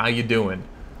intro. How you doing?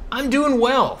 I'm doing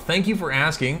well. Thank you for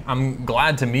asking. I'm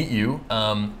glad to meet you.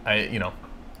 You know,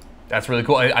 that's really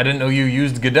cool. I didn't know you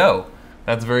used Godot.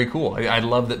 That's very cool. I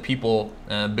love that people,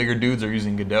 bigger dudes, are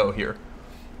using Godot here.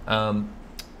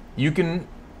 You can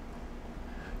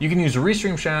You can use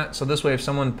Restream chat, so this way if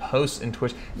someone posts in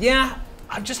Twitch, yeah,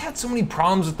 I've just had so many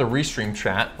problems with the Restream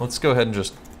chat. Let's go ahead and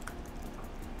just,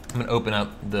 I'm gonna open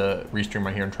up the Restream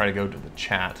right here and try to go to the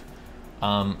chat.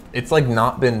 It's like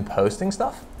not been posting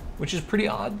stuff, which is pretty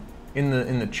odd in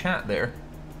the chat there.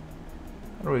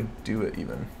 How do I do it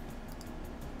even?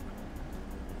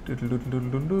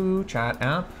 Chat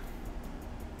app.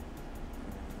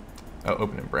 Oh,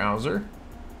 open in browser.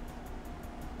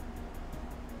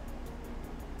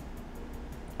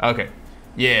 Okay,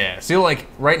 yeah, so like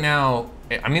right now,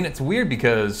 I mean, it's weird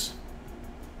because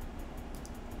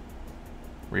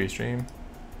Restream,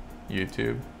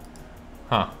 YouTube,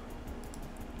 huh.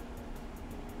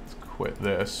 Let's quit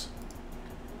this.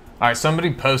 All right,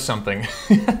 somebody post something.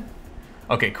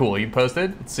 Okay, cool, you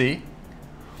posted, let's see.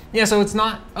 Yeah, so it's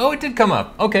not, oh, it did come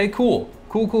up. Okay, cool,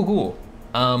 cool.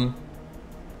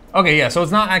 Okay, yeah, so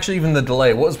it's not actually even the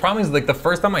delay. What was the problem is like the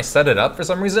first time I set it up for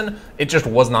some reason, it just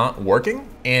was not working.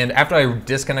 And after I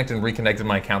disconnected and reconnected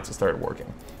my accounts, it started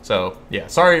working. So yeah,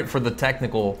 sorry for the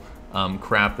technical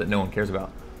crap that no one cares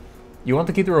about. You want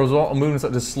to keep the result of movements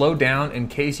to slow down in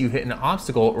case you hit an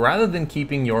obstacle rather than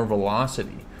keeping your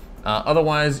velocity.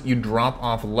 Otherwise, you drop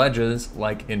off ledges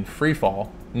like in free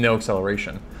fall, no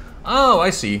acceleration. Oh,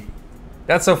 I see.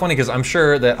 That's so funny because I'm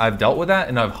sure that I've dealt with that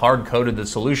and I've hard-coded the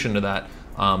solution to that.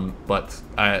 But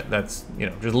that's, you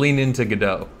know, just lean into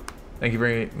Godot. Thank you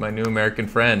very much, my new American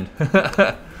friend.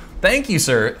 Thank you,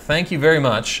 sir. Thank you very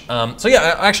much. So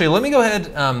yeah, actually, let me go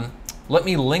ahead, let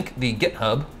me link the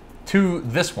GitHub to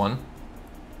this one.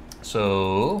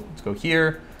 So let's go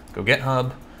here, go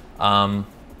GitHub,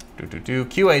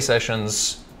 QA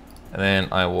sessions, and then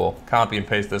I will copy and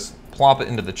paste this, plop it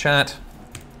into the chat.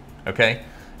 Okay,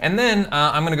 and then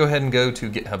I'm gonna go ahead and go to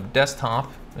GitHub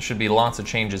desktop. There should be lots of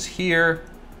changes here.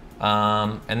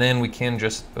 And then we can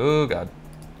just, oh God.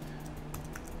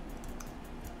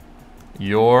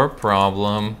 Your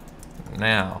problem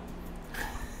now.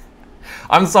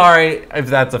 I'm sorry if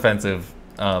that's offensive.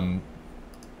 Yeah,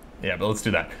 but let's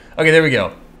do that. Okay, there we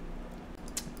go.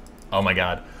 Oh my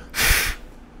God.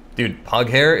 Dude, pug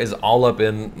hair is all up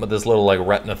in this little like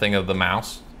retina thing of the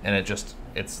mouse. And it just,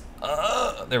 it's,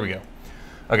 there we go.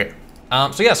 Okay.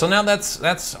 So yeah, so now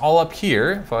that's all up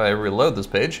here. If I reload this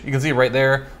page, you can see right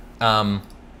there. And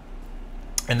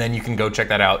then you can go check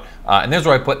that out. And there's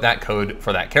where I put that code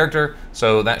for that character.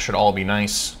 So that should all be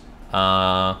nice.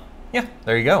 Yeah,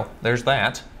 there you go. There's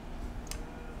that.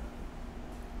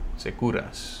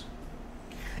 Securas.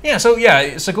 Yeah, so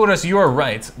yeah, Securas, you are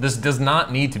right. This does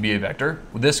not need to be a vector.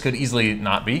 This could easily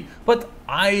not be. But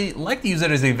I like to use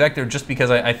it as a vector just because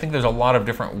I think there's a lot of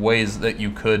different ways that you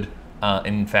could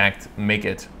in fact make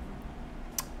it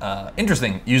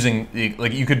interesting using the,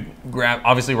 like you could grab,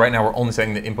 obviously right now we're only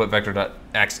setting the input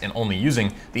vector.x and only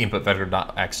using the input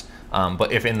vector.x,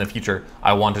 but if in the future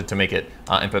I wanted to make it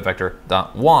input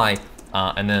vector.y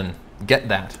and then get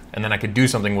that, and then I could do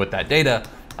something with that data,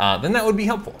 then that would be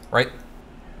helpful, right?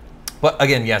 But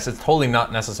again, yes, it's totally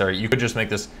not necessary. You could just make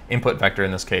this input vector in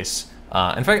this case.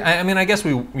 In fact, I mean, I guess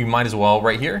we might as well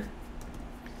right here.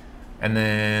 And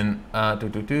then,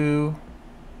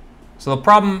 So the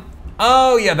problem,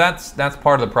 oh yeah, that's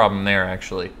part of the problem there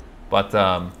actually. But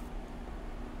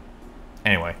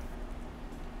anyway,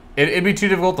 it'd be too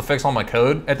difficult to fix all my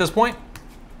code at this point.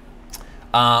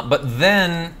 But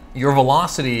then your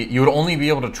velocity, you would only be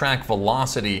able to track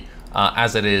velocity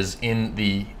as it is in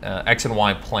the X and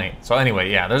Y plane. So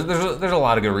anyway, yeah, there's a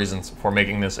lot of good reasons for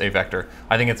making this a vector.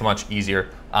 I think it's much easier,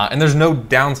 and there's no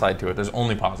downside to it. There's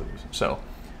only positives. So,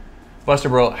 Buster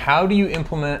Bro, how do you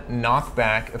implement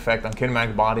knockback effect on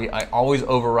kinematic body? I always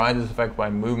override this effect by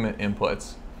movement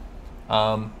inputs.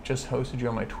 Just hosted you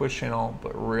on my Twitch channel,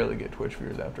 but rarely get Twitch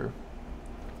viewers after.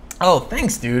 Oh,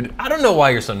 thanks, dude. I don't know why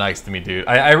you're so nice to me, dude.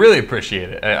 I really appreciate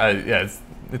it. Yeah,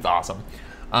 it's awesome.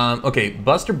 Okay,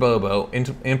 Buster Bobo,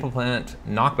 implement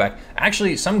knockback.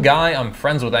 Actually, some guy I'm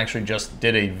friends with actually just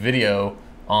did a video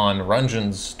on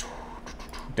Rungeon's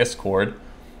Discord.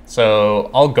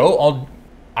 So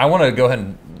I want to go ahead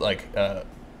and like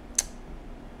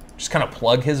just kind of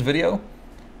plug his video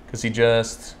because he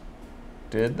just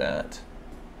did that.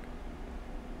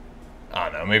 I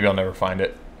don't know, maybe I'll never find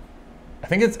it. I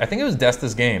think it was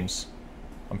Destus Games.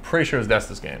 I'm pretty sure it was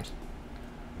Destus Games.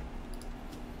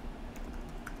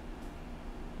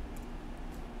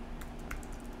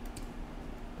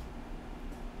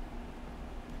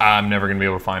 I'm never gonna be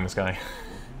able to find this guy.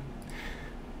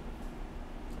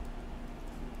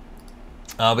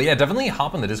 But yeah, definitely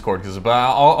hop on the Discord, because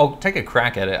I'll take a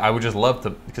crack at it. I would just love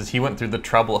to, because he went through the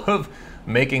trouble of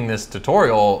making this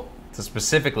tutorial to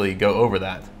specifically go over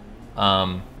that.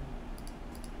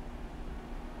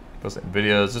 Posting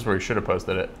videos. This is where you should have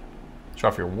posted it. Show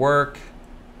off your work.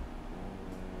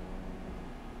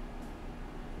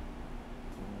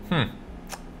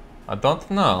 I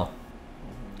don't know.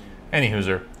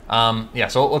 Anyhooser. Yeah,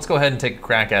 so let's go ahead and take a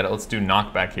crack at it. Let's do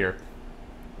Knockback here.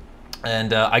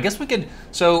 And I guess we could,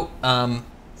 so,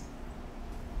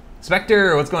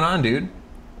 Spectre, what's going on, dude?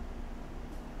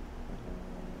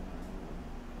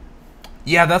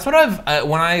 Yeah, that's what I've,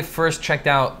 when I first checked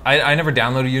out, I never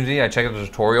downloaded Unity, I checked out the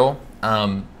tutorial,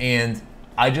 and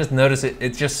I just noticed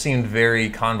it just seemed very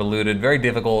convoluted, very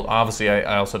difficult. Obviously,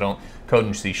 I also don't code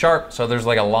in C#, so there's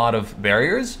like a lot of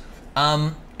barriers.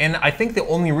 And I think the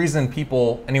only reason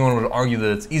anyone would argue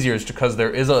that it's easier is because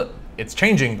it's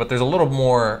changing, but there's a little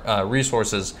more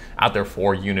resources out there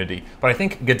for Unity. But I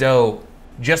think Godot,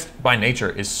 just by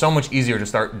nature, is so much easier to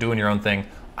start doing your own thing.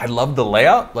 I love the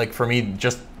layout. Like for me,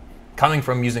 just coming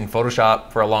from using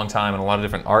Photoshop for a long time and a lot of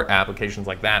different art applications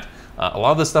like that, a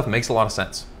lot of this stuff makes a lot of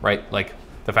sense, right? Like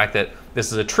the fact that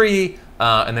this is a tree,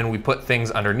 and then we put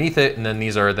things underneath it, and then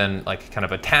these are then like kind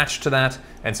of attached to that.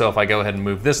 And so if I go ahead and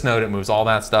move this node, it moves all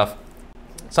that stuff.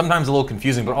 Sometimes a little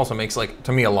confusing, but also makes, like,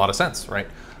 to me, a lot of sense, right?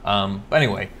 But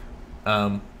anyway,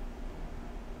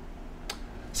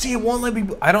 see, it won't let me,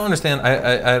 I don't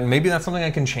understand. Maybe that's something I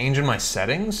can change in my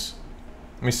settings.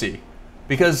 Let me see.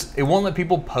 Because it won't let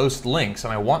people post links,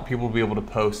 and I want people to be able to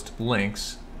post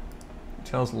links.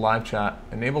 Tells live chat,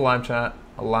 enable live chat,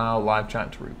 allow live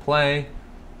chat to replay.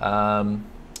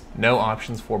 No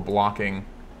options for blocking.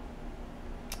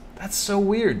 That's so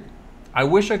weird. I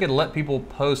wish I could let people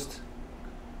post.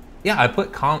 Yeah, I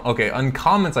put okay, on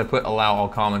comments I put allow all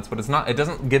comments, but it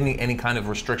doesn't give me any kind of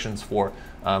restrictions for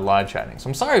live chatting. So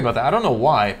I'm sorry about that. I don't know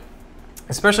why.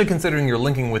 Especially considering you're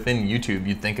linking within YouTube,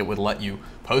 you'd think it would let you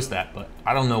post that, but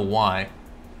I don't know why.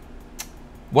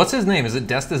 What's his name? Is it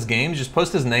Destas Games? Just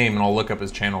post his name and I'll look up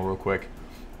his channel real quick.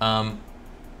 I'm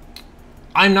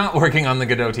not working on the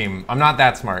Godot team. I'm not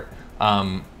that smart.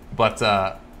 But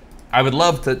I would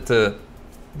love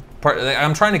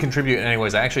I'm trying to contribute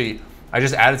anyways. I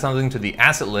just added something to the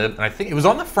asset lib, and I think it was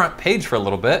on the front page for a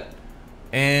little bit,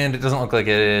 and it doesn't look like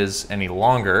it is any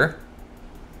longer.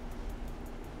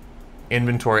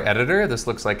 Inventory editor. This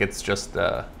looks like it's just,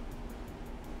 oh,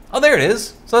 there it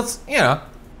is. So that's, you know,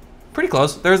 pretty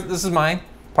close. This is mine,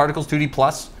 Particles 2D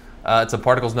Plus. It's a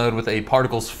particles node with a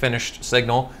particles finished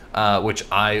signal, which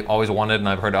I always wanted, and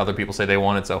I've heard other people say they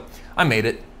wanted, so I made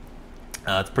it.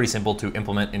 It's pretty simple to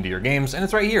implement into your games, and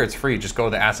it's right here. It's free. Just go to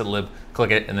the asset lib,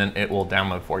 click it, and then it will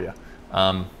download for you.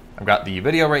 I've got the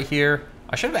video right here.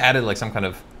 I should have added like some kind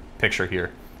of picture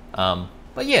here,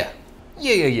 but yeah.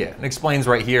 It explains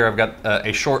right here. I've got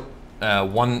a short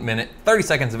 1 minute, 30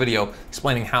 seconds video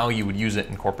explaining how you would use it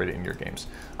and incorporate it in your games.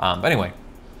 But anyway.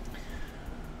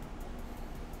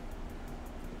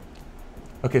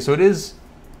 Okay, so it is,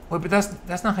 wait, but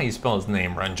that's not how you spell his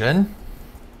name, Rungeon.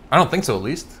 I don't think so, at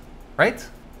least, right?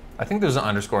 I think there's an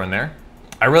underscore in there.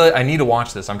 I need to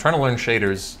watch this. I'm trying to learn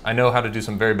shaders. I know how to do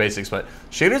some very basics, but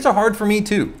shaders are hard for me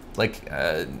too. Like,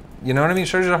 you know what I mean?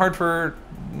 Shaders are hard for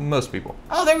most people.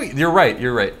 Oh, you're right.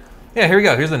 Yeah, here we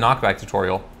go. Here's the Knockback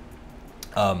tutorial.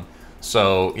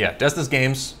 So yeah, Destas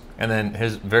Games, and then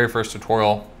his very first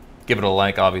tutorial. Give it a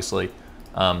like, obviously.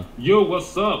 Yo,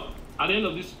 what's up? At the end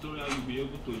of this tutorial, you'll be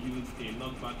able to use a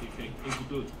knockback effect in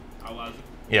Godot.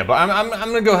 Yeah, but I'm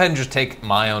gonna go ahead and just take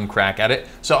my own crack at it.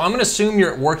 So I'm gonna assume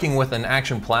you're working with an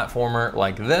action platformer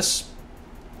like this.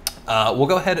 We'll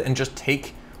go ahead and just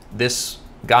take this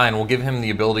guy and we'll give him the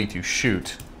ability to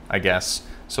shoot, I guess.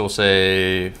 So we'll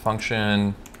say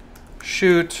function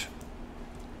shoot,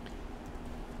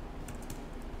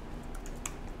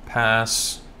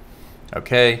 pass,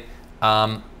 okay.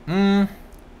 I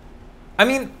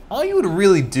mean, all you would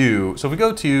really do, so if we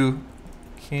go to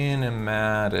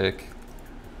kinematic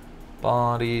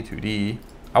body 2D,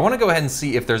 I want to go ahead and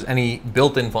see if there's any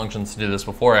built-in functions to do this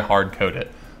before I hard code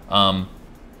it.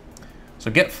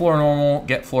 So get floor normal,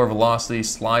 get floor velocity,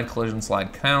 slide collision,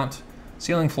 slide count,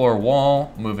 ceiling floor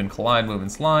wall, move and collide, move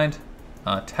and slide,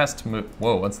 test move,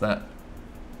 whoa, what's that?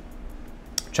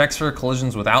 Checks for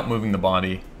collisions without moving the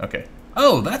body, okay.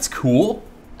 Oh, that's cool,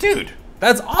 dude.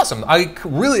 That's awesome. I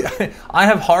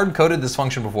have hard coded this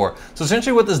function before. So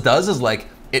essentially what this does is like,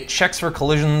 it checks for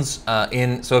collisions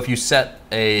so if you set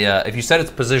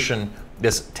its position,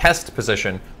 this test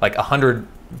position, like 100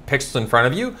 pixels in front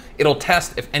of you, it'll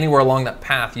test if anywhere along that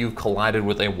path you've collided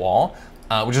with a wall,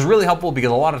 which is really helpful because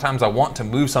a lot of times I want to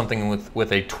move something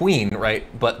with a tween, right?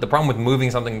 But the problem with moving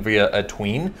something via a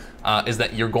tween is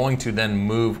that you're going to then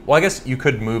move, well, I guess you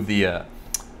could move the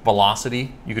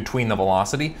velocity, you could tween the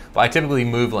velocity, but I typically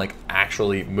move like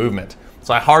actually movement.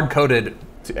 So I hard coded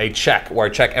a check where I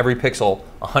check every pixel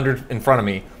 100 in front of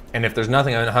me, and if there's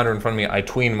nothing 100 in front of me, I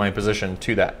tween my position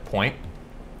to that point.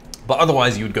 But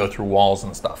otherwise, you would go through walls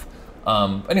and stuff.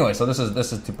 Anyway, so this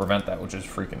is to prevent that, which is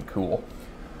freaking cool.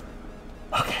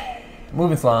 Okay,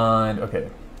 moving slide. Okay,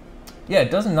 yeah,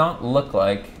 it does not look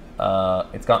like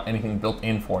it's got anything built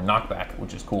in for knockback,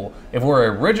 which is cool. If we're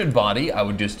a rigid body, I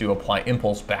would just do apply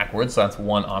impulse backwards, so that's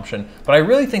one option. But I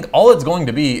really think all it's going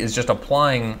to be is just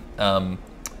applying.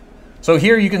 So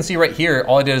here you can see right here,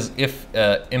 all I did is if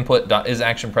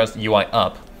input.isAction pressed UI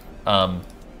up.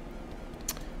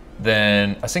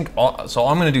 Then I think, so all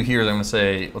I'm gonna do here is I'm gonna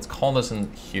say, let's call this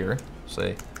in here,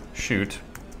 say shoot,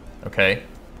 okay.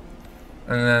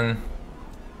 And then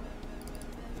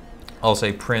I'll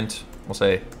say print, we'll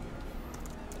say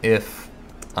if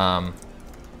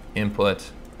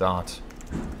input dot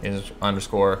is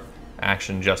underscore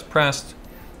action just pressed,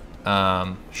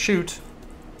 shoot,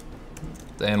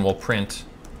 then we'll print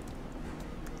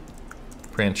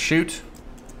shoot,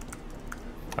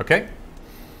 okay.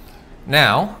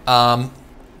 Now,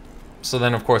 so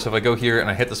then of course if I go here and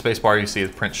I hit the space bar, you see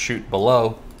it's print shoot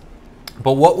below.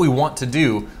 But what we want to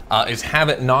do is have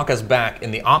it knock us back in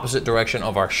the opposite direction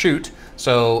of our shoot.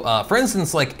 So for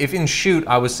instance, like if in shoot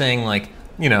I was saying like,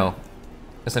 you know,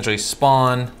 essentially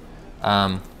spawn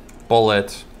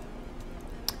bullet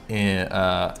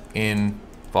in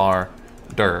var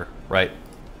dir, right?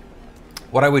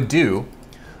 What I would do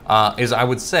is I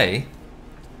would say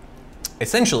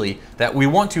essentially that we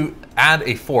want to add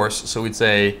a force, so we'd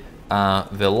say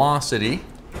velocity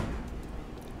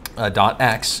dot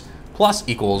x plus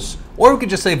equals, or we could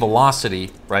just say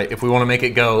velocity, right? If we want to make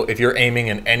it go, if you're aiming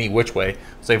in any which way,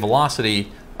 say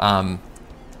velocity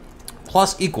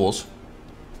plus equals,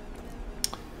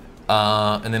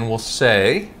 and then we'll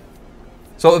say,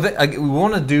 so if we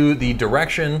want to do the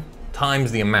direction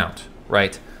times the amount,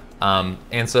 right?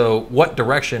 And so what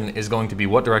direction is going to be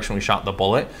what direction we shot the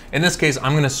bullet. In this case,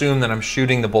 I'm going to assume that I'm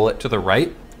shooting the bullet to the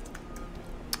right.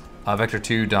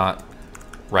 Vector2 dot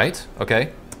right,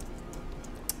 okay.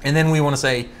 And then we want to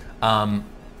say, and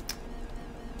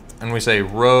we say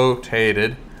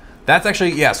rotated. That's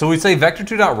actually, yeah, so we say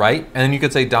vector2 dot right, and then you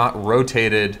could say dot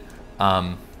rotated.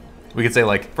 We could say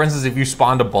like, for instance, if you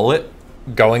spawned a bullet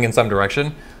going in some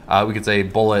direction, we could say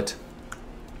bullet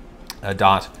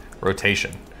dot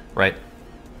rotation. Right.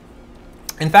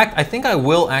 In fact, I think I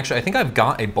will actually, I think I've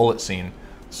got a bullet scene.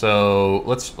 So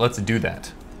let's do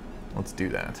that. Let's do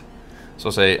that. So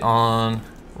say on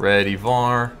ready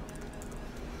var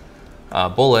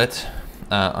bullet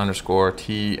underscore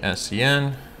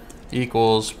tscn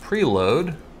equals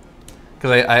preload.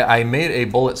 Because I made a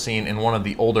bullet scene in one of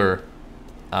the older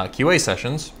QA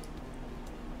sessions.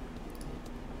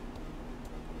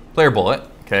 Player bullet,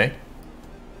 okay.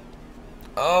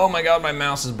 Oh my God, my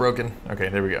mouse is broken. Okay,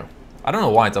 there we go. I don't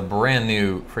know why, it's a brand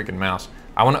new freaking mouse.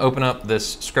 I want to open up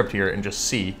this script here and just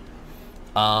see.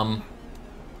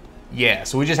 Yeah,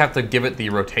 so we just have to give it the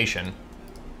rotation.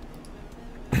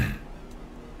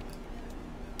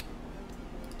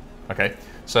 Okay,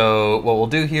 so what we'll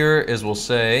do here is we'll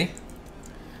say,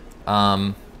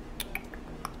 var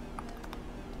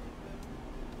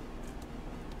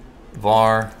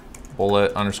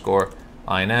bullet underscore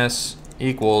ins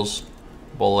equals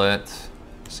bullet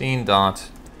scene dot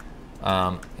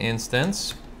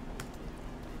instance.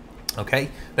 Okay,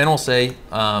 then we'll say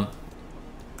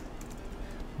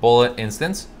bullet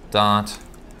instance dot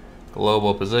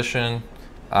global position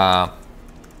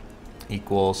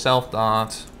equals self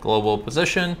dot global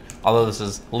position, although this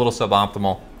is a little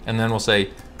suboptimal. And then we'll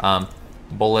say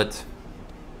bullet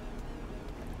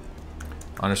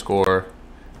underscore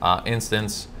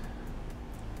instance,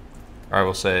 or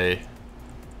we'll say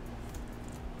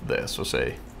this, we'll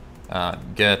say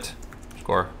get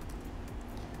score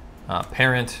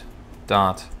parent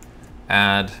dot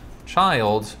add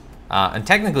child, and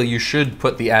technically you should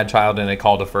put the add child in a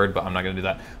call deferred, but I'm not going to do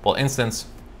that. Well, instance,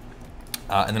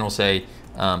 and then we'll say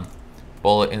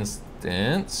bullet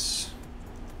instance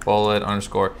bullet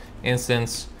underscore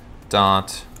instance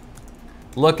dot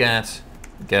look at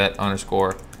get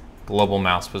underscore global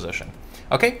mouse position.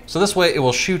 Okay, so this way it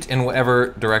will shoot in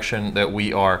whatever direction that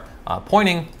we are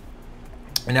pointing.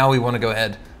 And now we want to go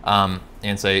ahead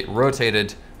and say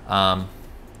rotated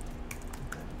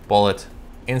bullet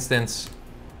instance.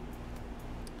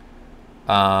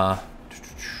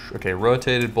 Okay,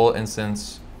 rotated bullet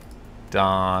instance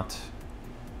dot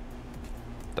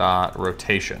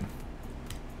rotation.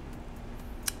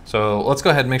 So let's go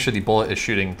ahead and make sure the bullet is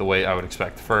shooting the way I would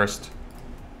expect first.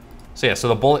 So yeah, so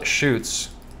the bullet shoots.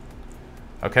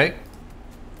 Okay.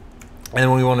 And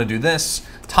then we want to do this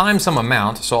times some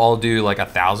amount. So I'll do like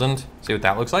 1,000 See what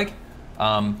that looks like?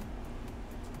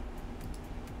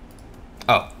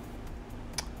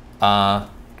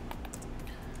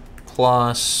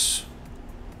 Plus,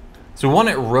 so we want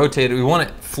it rotated, we want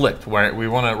it flipped, where we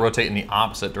want to rotate in the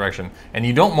opposite direction. And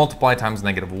you don't multiply times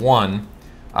 -1,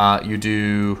 you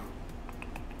do,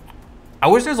 I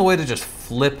wish there's a way to just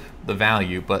flip the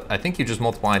value, but I think you just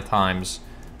multiply times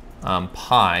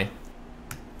pi.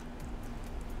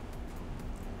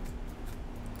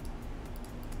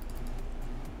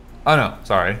 Oh no,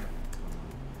 sorry,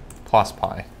 plus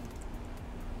pi.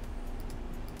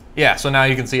 Yeah, so now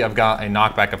you can see I've got a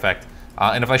knockback effect.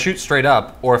 And if I shoot straight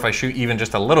up, or if I shoot even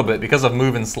just a little bit, because of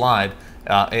move and slide,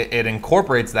 it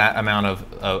incorporates that amount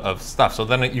of stuff. So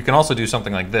then you can also do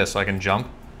something like this, so I can jump.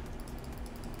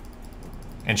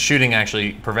 And shooting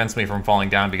actually prevents me from falling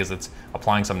down because it's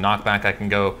applying some knockback. I can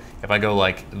go, if I go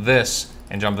like this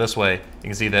and jump this way, you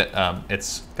can see that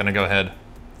it's gonna go ahead.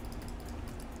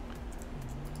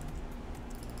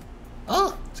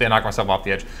 Oh, see, I knocked myself off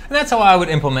the edge. And that's how I would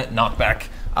implement knockback.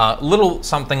 Little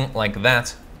something like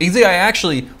that. Easy, I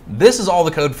actually, this is all the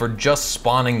code for just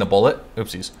spawning the bullet.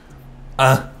 Oopsies.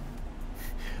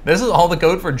 This is all the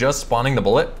code for just spawning the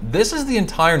bullet. This is the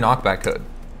entire knockback code.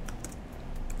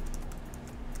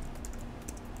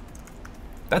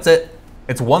 That's it.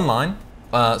 It's one line.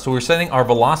 So we're setting our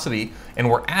velocity and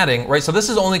we're adding, right? So this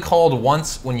is only called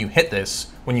once when you hit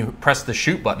this, when you press the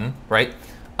shoot button, right?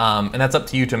 And that's up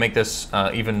to you to make this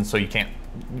even so you can't,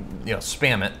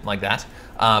 spam it like that.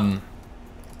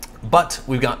 But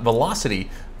we've got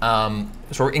velocity. So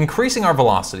we're increasing our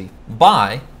velocity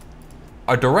by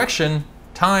a direction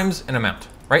times an amount,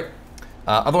 right?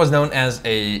 Otherwise known as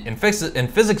in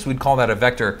physics, we'd call that a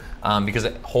vector because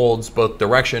it holds both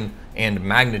direction and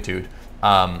magnitude.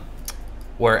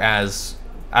 Whereas,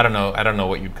 I don't know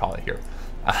what you'd call it here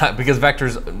because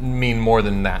vectors mean more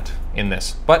than that in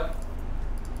this. But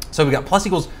so we got plus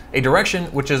equals a direction,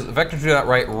 which is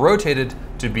vector2.right rotated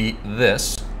to be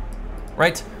this,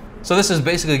 right? So this is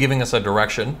basically giving us a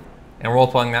direction, and we're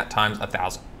multiplying that times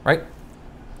 1,000, right?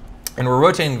 And we're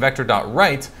rotating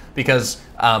vector.right because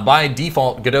by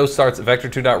default, Godot starts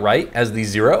vector2.right as the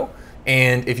 0,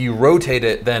 and if you rotate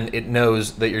it, then it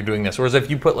knows that you're doing this. Whereas if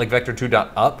you put like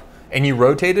vector2.up and you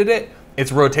rotated it,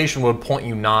 its rotation would point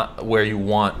you not where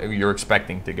you're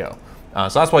expecting to go.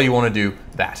 So that's why you want to do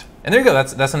that. And there you go.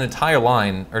 That's an entire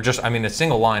line, or just a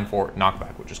single line for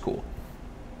knockback, which is cool.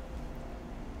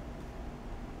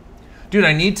 Dude,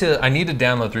 I need to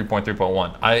download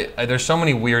 3.3.1. There's so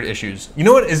many weird issues. You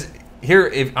know what is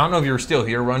here? I don't know if you're still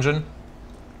here, Rungeon.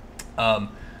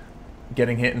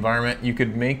 Getting hit environment. You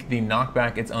could make the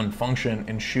knockback its own function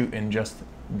and shoot in just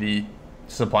the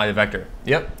supply the vector.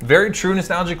 Yep, very true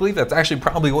nostalgic leaf. That's actually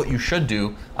probably what you should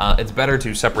do. It's better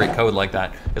to separate code like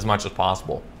that as much as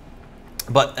possible.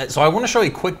 But so I want to show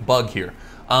you a quick bug here.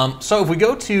 So if we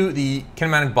go to the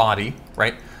kinematic body,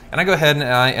 right, and I go ahead and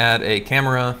I add a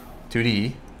camera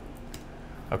 2D,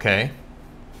 okay,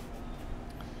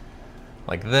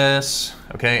 like this,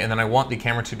 okay, and then I want the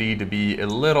camera 2D to be a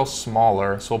little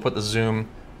smaller, so we'll put the zoom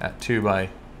at 2 by,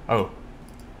 I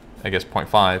guess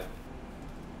 0.5.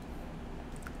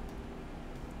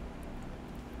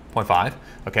 0.5,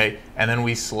 okay, and then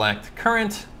we select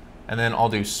current, and then I'll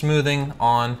do smoothing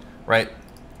on, right,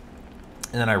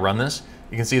 and then I run this.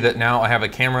 You can see that now I have a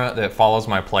camera that follows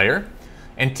my player.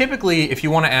 And typically, if you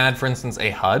want to add, for instance,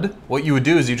 a HUD, what you would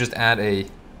do is you just add a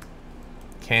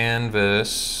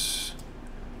canvas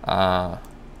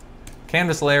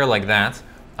layer like that,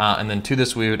 and then to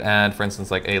this we would add, for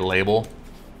instance, like a label,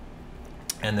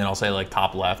 and then I'll say like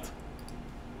top left,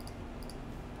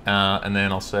 and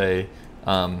then I'll say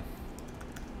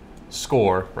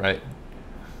score, right?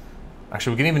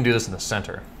 Actually, we can even do this in the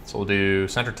center. So we'll do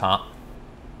center top.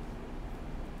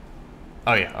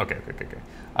 Oh yeah, okay.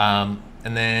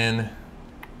 And then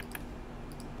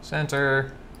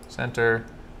center, and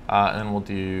then we'll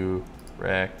do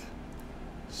rect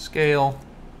scale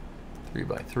 3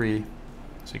 by 3,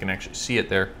 so you can actually see it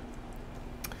there.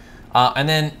 And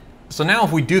then, so now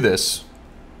if we do this,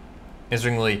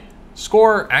 interestingly,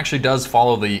 score actually does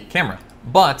follow the camera.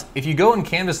 But if you go in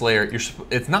canvas layer,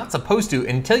 it's not supposed to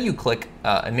until you click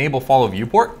enable follow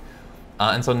viewport.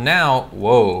 And so now,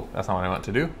 whoa, that's not what I want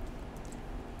to do.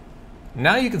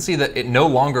 Now you can see that it no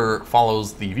longer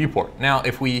follows the viewport. Now,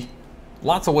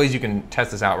 lots of ways you can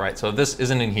test this out, right? So if this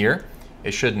isn't in here,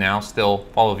 it should now still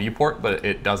follow viewport, but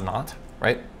it does not,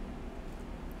 right?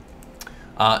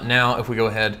 Now, if we go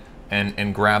ahead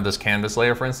and grab this canvas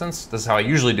layer, for instance, this is how I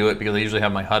usually do it because I usually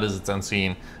have my HUD as its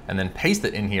unseen, and then paste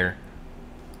it in here,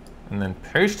 and then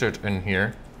paste it in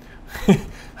here.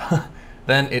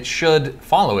 then it should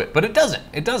follow it, but it doesn't.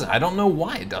 It doesn't. I don't know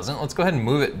why it doesn't. Let's go ahead and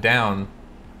move it down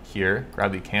here.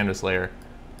 Grab the canvas layer.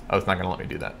 Oh, it's not gonna let me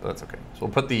do that, but that's okay. So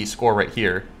we'll put the score right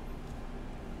here.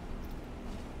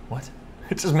 What?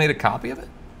 It just made a copy of it?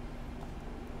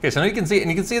 Okay, so now you can see it, and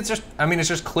you can see it's just, I mean, it's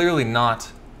just clearly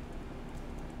not,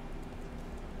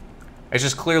 it's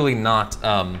just clearly not,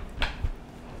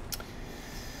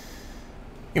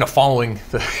 you know, following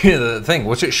the, the thing,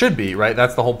 which it should be, right?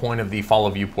 That's the whole point of the follow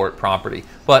viewport property.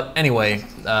 But anyway,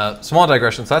 small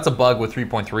digression. So that's a bug with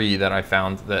 3.3 that I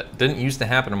found that didn't used to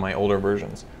happen in my older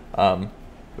versions.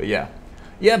 But yeah.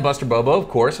 Yeah, Buster Bobo, of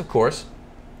course, of course.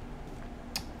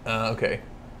 Okay.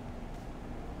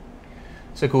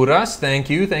 Sakuras, thank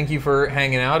you. Thank you for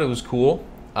hanging out. It was cool.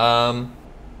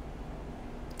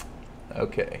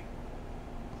 Okay.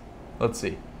 Let's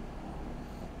see.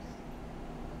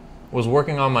 Was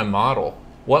working on my model.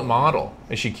 What model?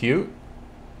 Is she cute?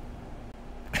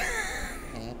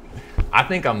 I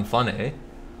think I'm funny.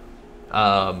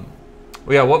 Well,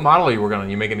 yeah, what model are you working on?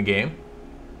 You making a game?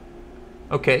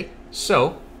 Okay,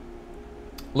 so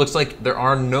looks like there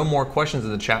are no more questions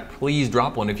in the chat. Please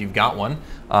drop one if you've got one.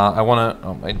 I wanna,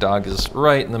 oh, my dog is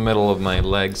right in the middle of my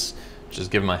legs.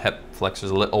 Just give my hip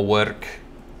flexors a little work.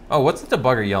 Oh, what's the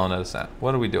debugger yelling at us at?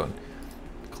 What are we doing?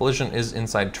 Collision is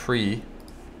inside tree.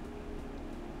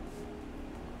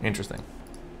 Interesting.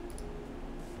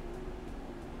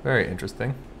 Very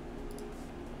interesting.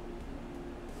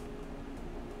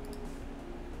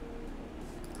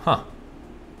 Huh.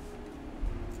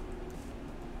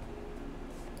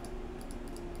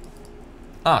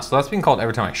 Ah, so that's being called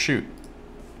every time I shoot.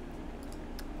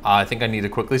 I think I need to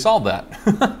quickly solve that.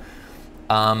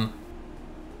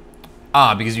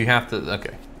 Because you have to,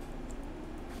 okay.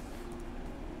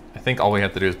 I think all we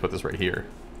have to do is put this right here.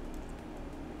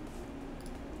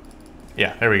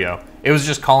 Yeah, there we go. It was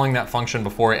just calling that function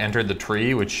before it entered the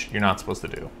tree, which you're not supposed to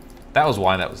do. That was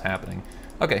why that was happening.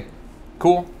 Okay,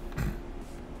 cool.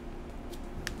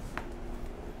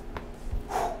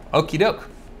 Okie doke.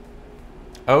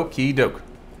 Okie doke.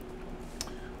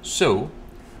 So,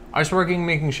 I was working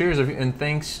making shares of, and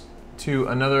thanks to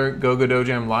another Godot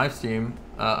Jam live stream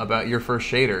about your first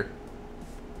shader.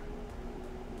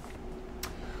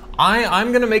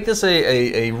 I'm gonna make this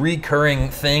a recurring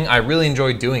thing. I really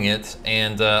enjoy doing it,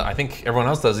 and I think everyone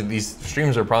else does. These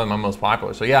streams are probably my most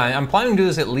popular. So yeah, I'm planning to do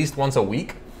this at least once a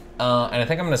week, and I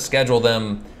think I'm gonna schedule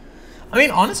them. I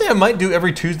mean, honestly, I might do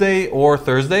every Tuesday or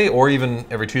Thursday, or even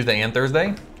every Tuesday and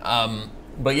Thursday.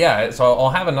 But yeah, so I'll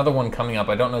have another one coming up.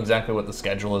 I don't know exactly what the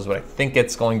schedule is, but I think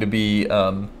it's going to be,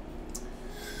 I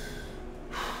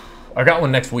got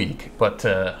one next week, but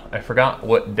I forgot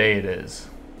what day it is.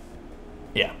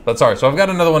 Yeah, but sorry, so I've got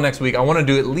another one next week. I wanna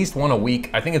do at least one a week.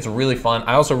 I think it's really fun.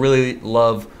 I also really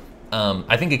love,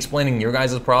 I think explaining your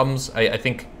guys' problems. I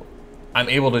think I'm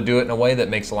able to do it in a way that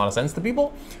makes a lot of sense to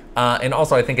people. And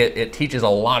also I think it teaches a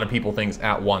lot of people things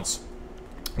at once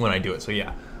when I do it, so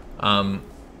yeah.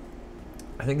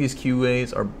 I think these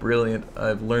QAs are brilliant.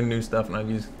 I've learned new stuff and I've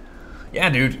used, yeah,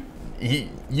 dude,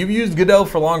 you've used Godot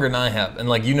for longer than I have. And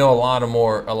like, you know a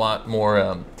lot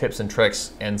more tips and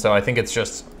tricks. And so I think it's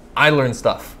just, I learned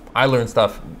stuff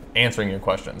answering your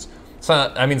questions.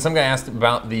 So, I mean, some guy asked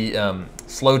about the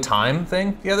slow time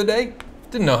thing the other day.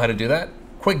 Didn't know how to do that.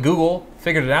 Quick Google,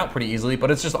 figured it out pretty easily,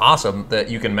 but it's just awesome that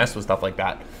you can mess with stuff like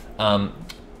that.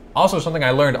 Also, something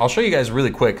I learned, I'll show you guys really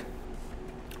quick.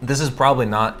 This is probably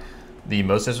not the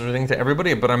most interesting thing to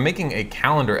everybody, but I'm making a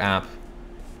calendar app.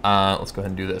 Let's go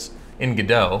ahead and do this in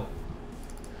Godot.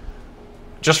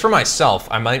 Just for myself,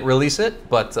 I might release it,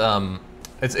 but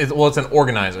it's an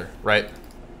organizer, right?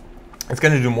 It's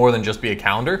gonna do more than just be a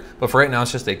calendar, but for right now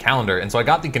it's just a calendar. And so I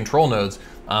got the control nodes.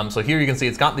 So here you can see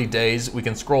it's got the days. We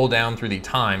can scroll down through the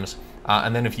times.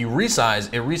 And then if you resize,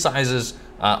 it resizes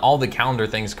all the calendar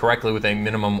things correctly with a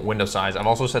minimum window size. I've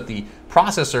also set the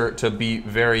processor to be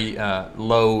very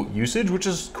low usage, which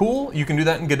is cool. You can do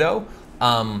that in Godot.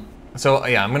 So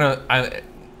yeah, I'm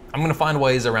gonna find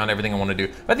ways around everything I want to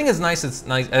do. I think it's nice. It's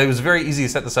nice. It was very easy to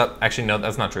set this up. Actually, no,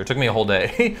 that's not true. It took me a whole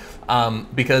day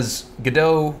because the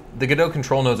Godot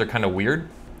control nodes are kind of weird,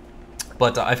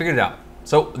 but I figured it out.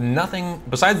 So nothing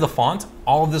besides the font,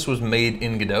 all of this was made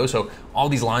in Godot. So all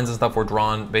these lines and stuff were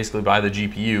drawn basically by the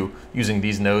GPU using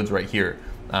these nodes right here,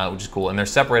 which is cool. And they're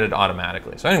separated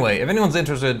automatically. So anyway, if anyone's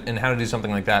interested in how to do something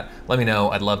like that, let me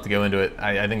know. I'd love to go into it.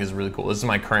 I think it's really cool. This is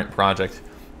my current project,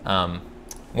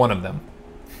 one of them,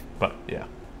 but yeah.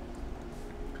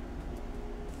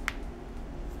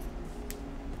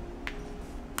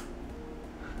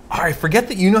 All right, forget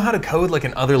that you know how to code like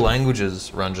in other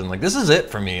languages, Rungeon. Like this is it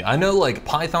for me. I know like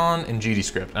Python and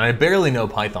GDScript, and I barely know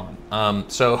Python.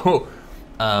 So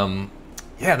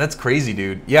Yeah, that's crazy,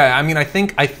 dude. Yeah, I mean, I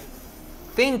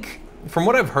think from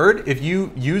what I've heard, if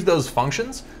you use those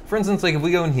functions, for instance, like if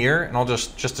we go in here, and I'll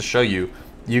just to show you,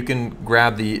 you can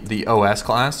grab the OS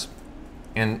class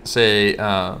and say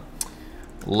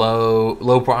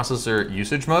low processor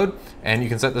usage mode, and you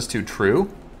can set this to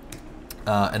true.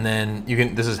 And then you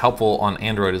can, this is helpful on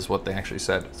Android is what they actually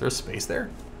said. Is there a space there?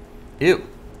 Ew.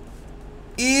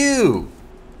 Ew.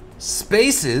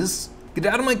 Spaces? Get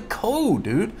out of my code,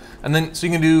 dude. And then, so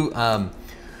you can do,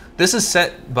 this is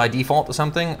set by default to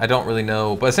something. I don't really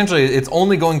know, but essentially it's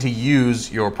only going to use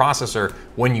your processor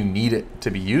when you need it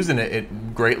to be used, and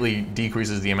it greatly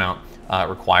decreases the amount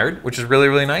required, which is really,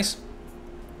 really nice.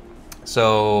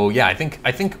 So yeah, I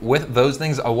think with those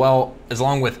things, well, as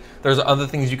long with, there's other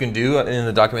things you can do in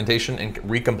the documentation and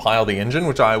recompile the engine,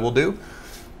 which I will do,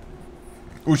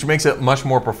 which makes it much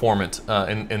more performant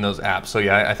in those apps. So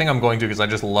yeah, I think I'm going to, because I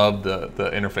just love the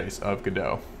interface of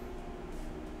Godot.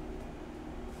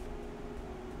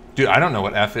 Dude, I don't know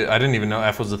what F is. I didn't even know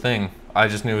F was a thing. I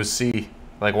just knew it was C.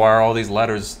 Like, why are all these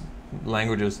letters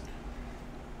languages?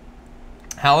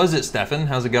 How is it, Stefan?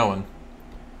 How's it going?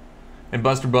 And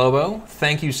Buster Bobo,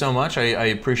 thank you so much. I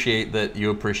appreciate that you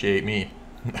appreciate me.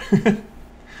 Okay.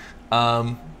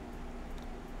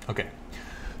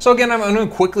 So again, I'm going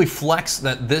to quickly flex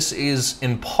that this is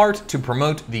in part to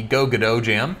promote the Go Godot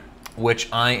Jam, which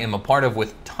I am a part of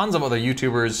with tons of other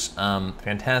YouTubers,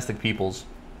 fantastic peoples.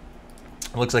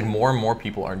 It looks like more and more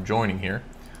people are joining here.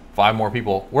 5 more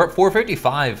people. We're at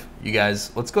 455, you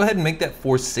guys. Let's go ahead and make that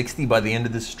 460 by the end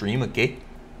of this stream, okay?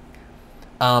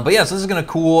 But yeah, so this is gonna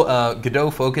cool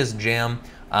Godot focus jam.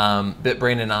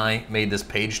 BitBrain and I made this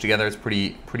page together. It's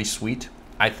pretty sweet,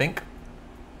 I think.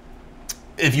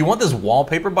 If you want this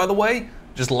wallpaper, by the way,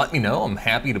 just let me know. I'm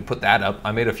happy to put that up.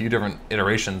 I made a few different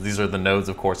iterations. These are the nodes,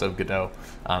 of course, of Godot.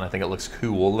 I think it looks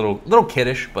cool, a little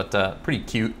kiddish, but pretty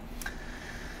cute.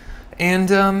 And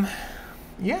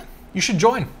yeah, you should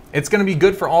join. It's gonna be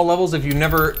good for all levels. If you've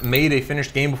never made a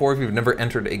finished game before, if you've never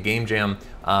entered a game jam,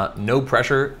 no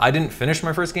pressure. I didn't finish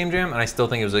my first game jam, and I still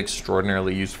think it was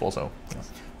extraordinarily useful, so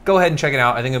go ahead and check it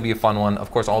out. I think it'll be a fun one.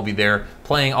 Of course, I'll be there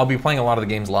playing. I'll be playing a lot of the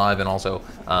games live and also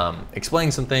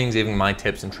explaining some things, giving my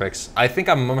tips and tricks. I think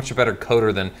I'm a much better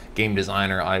coder than game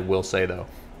designer, I will say, though.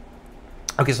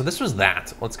 Okay, so this was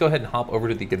that. Let's go ahead and hop over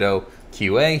to the Godot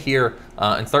QA here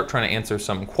and start trying to answer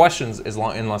some questions,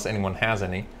 unless anyone has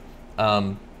any.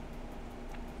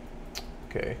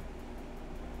 Okay.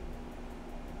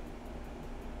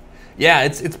 Yeah,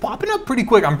 it's popping up pretty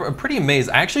quick. I'm pretty amazed.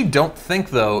 I actually don't think,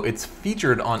 though, it's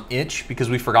featured on itch because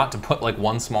we forgot to put like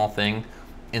one small thing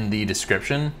in the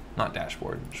description. Not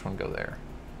dashboard, just want to go there.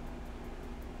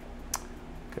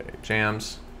 Okay,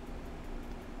 jams.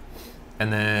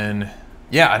 And then,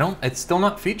 yeah, it's still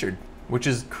not featured, which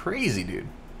is crazy, dude.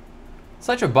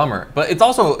 Such a bummer. But it's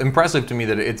also impressive to me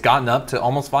that it's gotten up to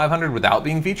almost 500 without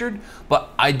being featured. But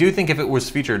I do think if it was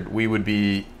featured, we would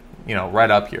be, you know, right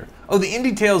up here. Oh, the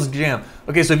Indie Tales Jam.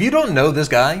 Okay, so if you don't know this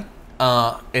guy,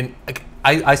 and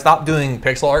I stopped doing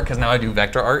pixel art because now I do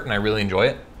vector art and I really enjoy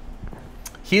it.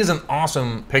 He is an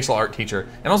awesome pixel art teacher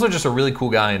and also just a really cool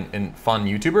guy and fun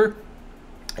YouTuber.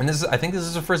 And I think this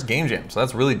is his first game jam, so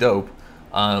that's really dope.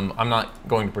 I'm not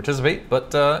going to participate,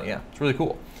 but yeah, it's really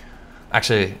cool.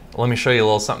 Actually, let me show you a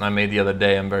little something I made the other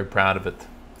day. I'm very proud of it.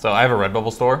 So I have a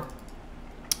Redbubble store.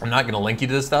 I'm not gonna link you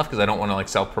to this stuff because I don't want to like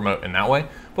self-promote in that way.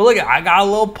 But look, I got a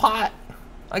little pot.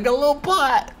 I got a little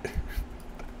pot.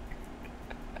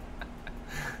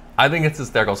 I think it's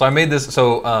hysterical. So I made this.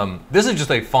 So this is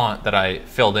just a font that I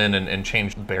filled in and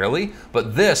changed barely.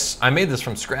 But this, I made this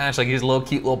from scratch. Like he's a little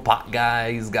cute little pot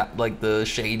guy. He's got like the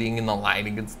shading and the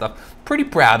lighting and stuff. Pretty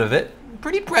proud of it.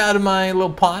 Pretty proud of my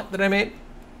little pot that I made.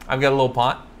 I've got a little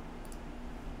pot.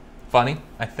 Funny,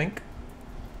 I think.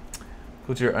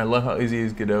 I love how easy it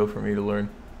is Godot for me to learn.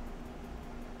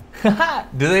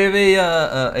 Do they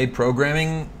have a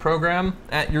programming program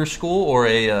at your school or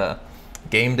a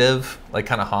game dev like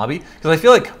kind of hobby? Because I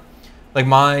feel like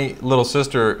my little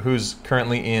sister who's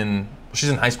currently she's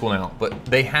in high school now, but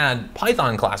they had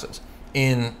Python classes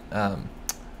in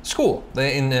school,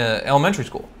 in elementary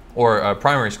school or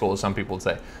primary school, as some people would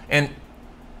say, and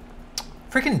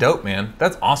freaking dope, man.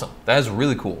 That's awesome. That is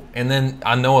really cool. And then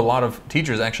I know a lot of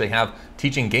teachers actually have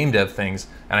teaching game dev things,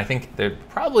 and I think they're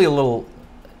probably a little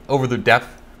over the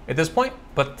depth at this point,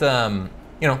 but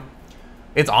you know,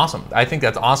 it's awesome. I think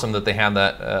that's awesome that they have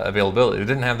that availability. They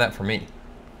didn't have that for me.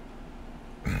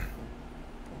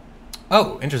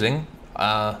 Oh, interesting.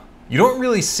 You don't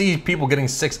really see people getting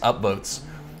 6 upvotes.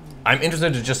 I'm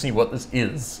interested to just see what this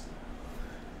is.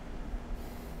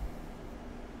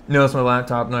 No, it's my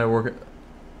laptop, and I work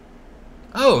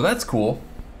Oh, that's cool.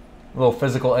 A little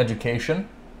physical education.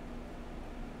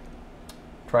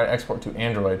 Try to export to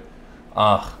Android.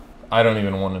 Ugh, I don't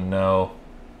even want to know.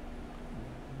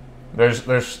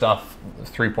 There's stuff.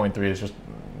 3.3 is just.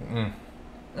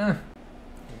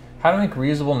 How to make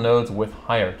reusable nodes with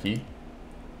hierarchy.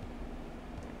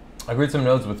 I create some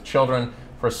nodes with children,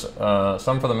 for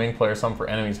some for the main player, some for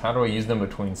enemies. How do I use them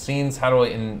between scenes? How do I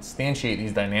instantiate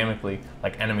these dynamically,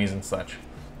 like enemies and such?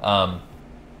 Load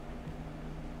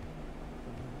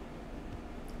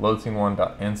scene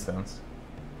 1.instance.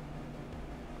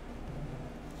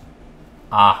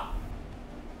 Ah.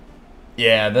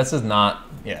 Yeah, this is not.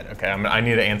 Yeah, okay. I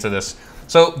need to answer this.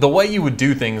 So the way you would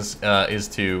do things is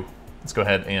to. Let's go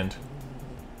ahead and.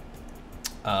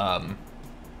 I'll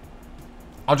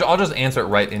just answer it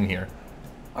right in here.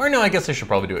 Or no, I guess I should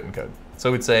probably do it in code.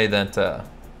 So we'd say that. Let's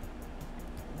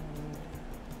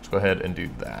go ahead and do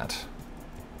that.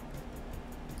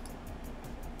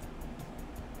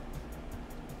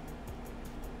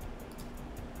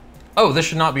 Oh, this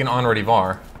should not be an onReady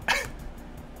var.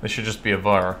 This should just be a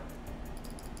var.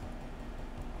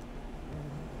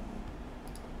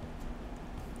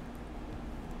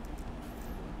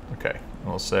 Okay,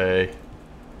 we'll say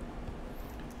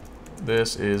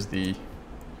this is the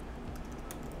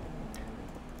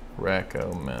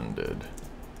recommended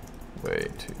way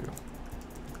to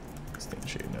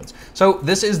instantiate nodes. So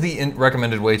this is the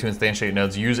recommended way to instantiate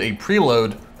nodes. Use a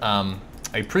preload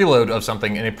of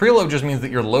something, and a preload just means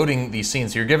that you're loading these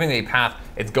scenes. So you're giving it a path,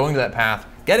 it's going to that path,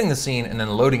 getting the scene, and then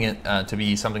loading it to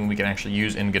be something we can actually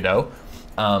use in Godot.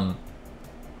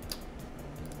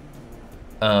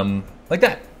 Like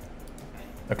that.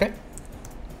 Okay.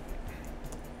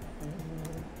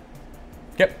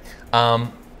 Yep.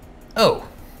 Oh.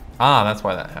 Ah, that's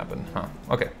why that happened. Huh.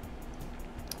 Okay.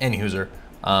 Anyhooser.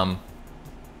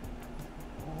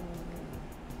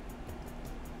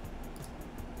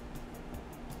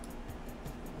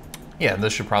 Yeah,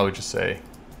 this should probably just say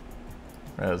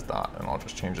res dot, and I'll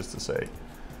just change this to say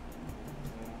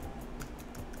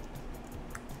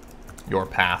your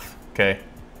path. Okay.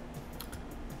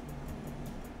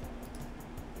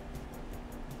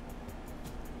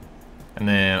 And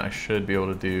then I should be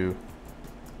able to do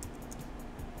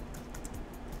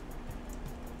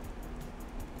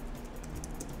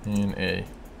in a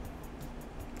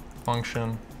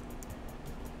function.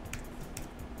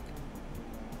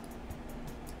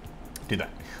 Do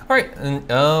that. All right, and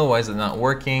oh, why is it not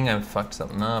working? I fucked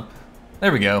something up.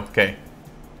 There we go, okay.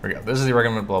 There we go, this is the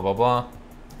recommended blah, blah, blah.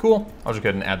 Cool, I'll just go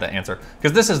ahead and add that answer,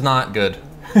 because this is not good.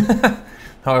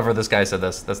 However, this guy said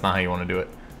that's not how you want to do it.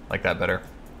 Like that better.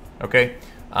 Okay,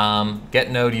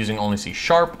 get node using only C#.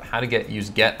 How to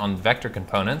use get on vector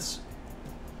components.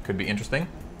 Could be interesting.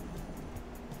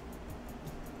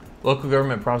 Local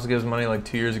government promised to give us money like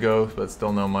 2 years ago, but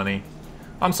still no money.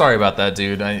 I'm sorry about that,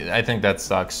 dude. I think that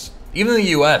sucks. Even in the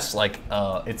US, like,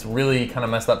 it's really kind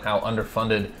of messed up how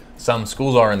underfunded some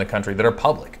schools are in the country that are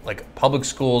public. Like, public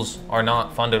schools are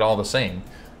not funded all the same.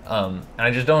 And I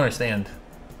just don't understand.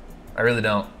 I really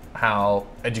don't. How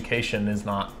education is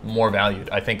not more valued.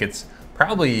 I think it's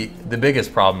probably the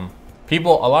biggest problem. A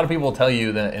lot of people tell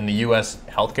you that in the US,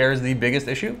 healthcare is the biggest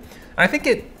issue. And I think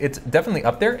it's definitely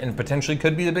up there and potentially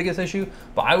could be the biggest issue.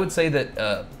 But I would say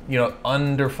that, you know,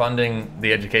 underfunding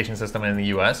the education system in the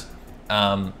US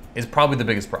is probably the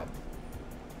biggest problem.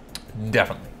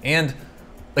 Definitely. And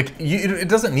like, it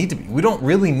doesn't need to be. We don't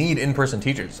really need in-person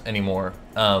teachers anymore.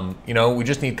 You know, we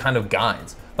just need kind of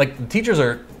guides. Like, the teachers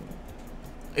are,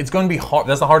 it's going to be hard.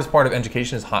 That's the hardest part of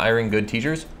education, is hiring good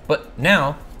teachers. But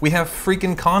now we have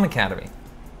freaking Khan Academy.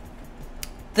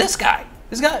 This guy,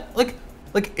 like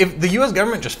if the US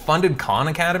government just funded Khan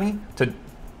Academy to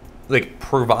like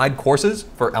provide courses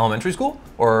for elementary school,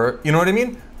 or you know what I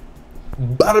mean?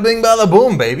 Bada bing, bada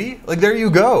boom, baby. Like, there you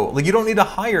go. Like, you don't need to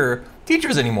hire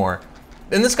teachers anymore.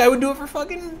 And this guy would do it for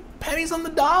fucking pennies on the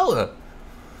dollar.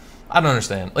 I don't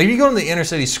understand. Like, if you go to the inner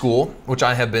city school, which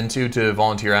I have been to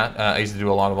volunteer at, I used to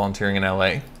do a lot of volunteering in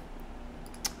LA.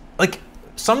 Like,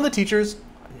 some of the teachers,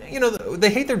 you know, they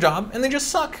hate their job and they just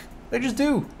suck. They just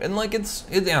do. And like,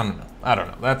 I don't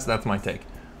know. That's my take.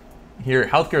 Here,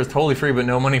 healthcare is totally free, but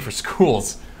no money for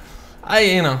schools.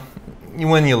 You know, you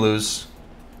win, you lose.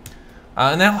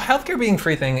 Now, healthcare being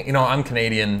free thing, you know, I'm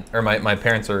Canadian, or my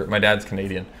dad's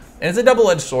Canadian. And it's a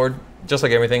double-edged sword, just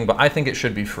like everything, but I think it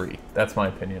should be free. That's my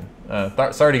opinion.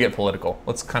 Sorry to get political.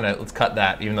 Let's cut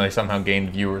that, even though I somehow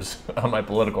gained viewers on my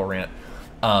political rant.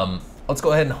 Let's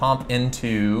go ahead and hop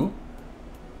into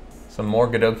some more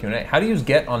Godot Q&A. How to use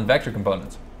get on vector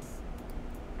components?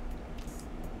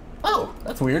 Oh,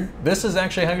 that's weird. This is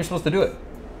actually how you're supposed to do it.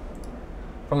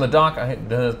 From the doc, I hit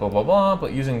this, blah, blah, blah,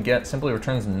 but using get simply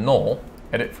returns null.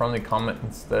 Edit from the comment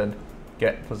instead,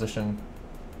 get position.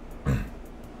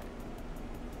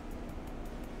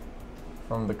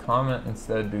 From the comment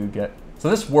instead, do get. So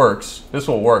this works, this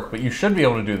will work, but you should be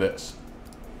able to do this.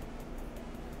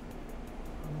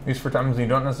 These for times you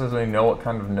don't necessarily know what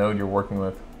kind of node you're working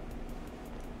with.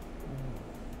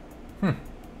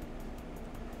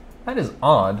 That is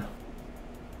odd.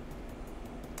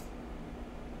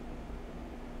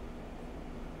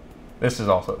 This is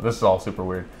all super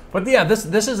weird. But yeah, this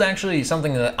is actually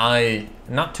something that I,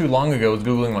 not too long ago, was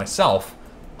Googling myself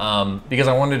because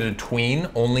I wanted to tween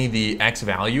only the X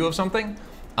value of something.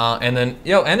 And then,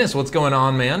 yo, Ennis, what's going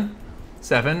on, man?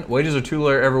 7, wages are too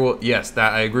low ever. Yes,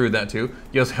 that I agree with that too.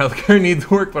 Yes, healthcare needs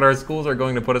work, but our schools are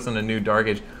going to put us in a new dark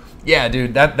age. Yeah,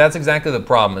 dude, that's exactly the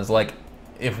problem. Is like,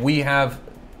 if we have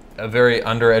a very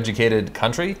undereducated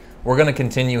country, we're going to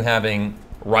continue having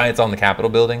riots on the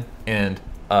Capitol building and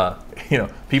you know,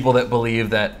 people that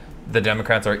believe that the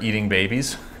Democrats are eating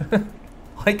babies.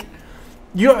 Like,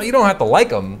 you don't have to like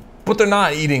them, but they're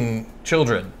not eating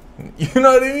children. You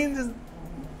know what I mean?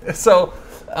 So,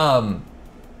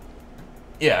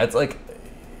 yeah, it's like,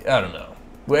 I don't know.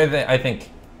 I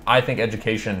think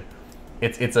education,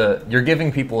 you're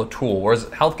giving people a tool, whereas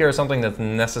healthcare is something that's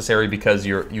necessary because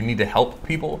you need to help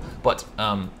people. But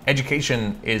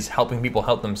education is helping people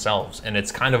help themselves, and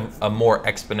it's kind of a more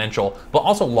exponential, but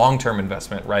also long-term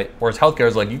investment, right? Whereas healthcare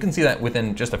is like, you can see that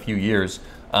within just a few years,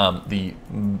 the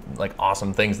like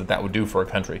awesome things that would do for a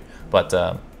country. But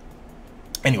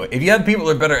anyway, if you had people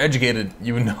that are better educated,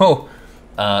 you would know,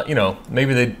 you know,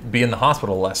 maybe they'd be in the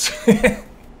hospital less.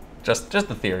 just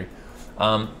a theory.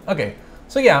 Okay,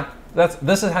 so yeah.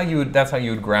 That's how you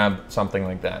would grab something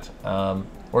like that.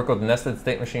 Work with nested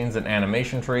state machines and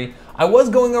animation tree. I was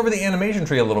going over the animation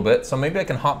tree a little bit, so maybe I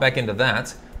can hop back into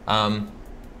that.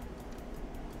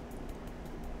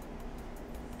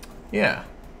 Yeah,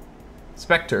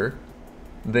 Spectre,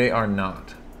 they are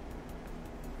not.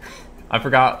 I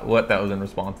forgot what that was in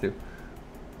response to.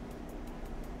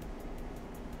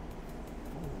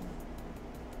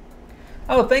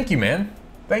 Oh, thank you, man.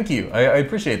 Thank you. I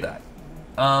appreciate that.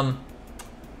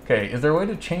 Okay, is there a way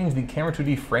to change the camera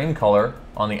 2D frame color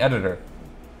on the editor?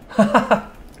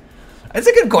 It's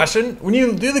a good question. When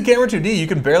you do the camera 2D, you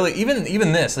can barely, even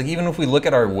this, like even if we look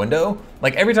at our window,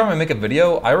 like every time I make a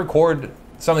video, I record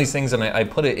some of these things and I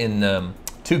put it in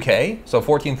 2K, so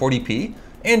 1440p,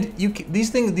 and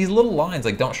these little lines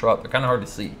like don't show up. They're kind of hard to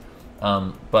see.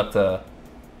 But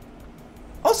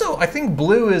also, I think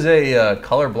blue is a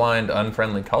colorblind,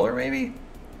 unfriendly color, maybe?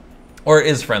 Or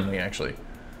is friendly, actually.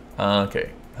 Okay,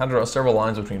 how to draw several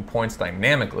lines between points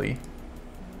dynamically.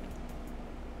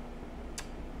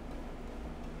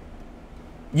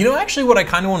 You know, actually what I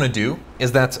kind of want to do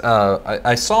is that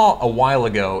I saw a while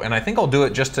ago, and I think I'll do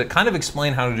it just to kind of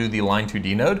explain how to do the line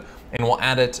 2D node, and we'll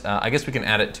add it, I guess we can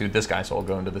add it to this guy, so I'll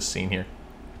go into this scene here.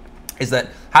 Is that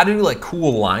how to do like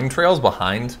cool line trails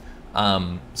behind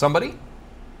somebody.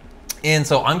 And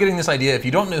so I'm getting this idea, if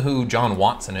you don't know who John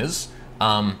Watson is,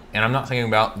 and I'm not thinking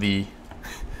about the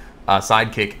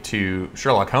sidekick to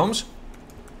Sherlock Holmes.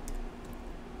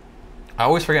 I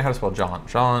always forget how to spell John.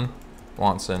 John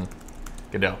Watson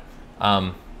Godot.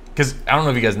 Because I don't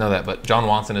know if you guys know that, but John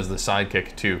Watson is the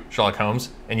sidekick to Sherlock Holmes,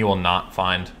 and you will not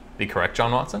find the correct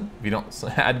John Watson if you don't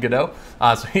add Godot.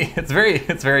 So it's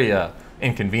very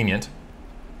inconvenient.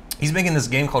 He's making this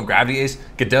game called Gravity Ace.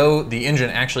 Godot, the engine,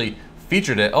 actually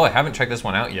featured it. Oh, I haven't checked this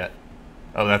one out yet.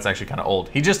 Oh, that's actually kind of old.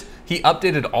 He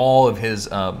updated all of his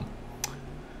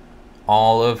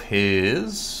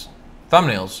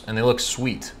thumbnails, and they look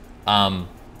sweet. And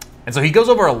so he goes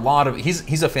over a lot of.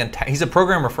 He's a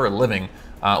programmer for a living,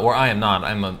 where I am not.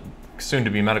 I'm a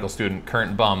soon-to-be medical student,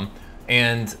 current bum,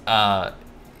 and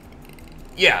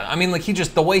yeah, I mean, like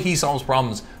the way he solves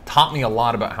problems taught me a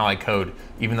lot about how I code.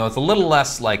 Even though it's a little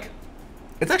less like.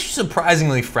 It's actually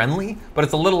surprisingly friendly, but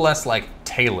it's a little less like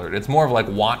tailored. It's more of like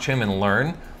watch him and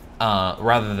learn,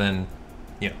 rather than,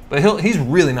 you know. But he's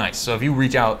really nice. So if you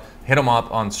reach out, hit him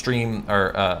up on stream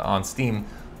or on Steam,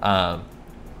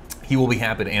 he will be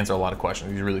happy to answer a lot of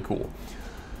questions. He's really cool.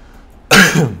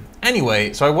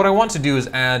 Anyway, so what I want to do is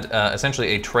add essentially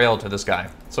a trail to this guy.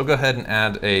 So go ahead and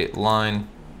add a line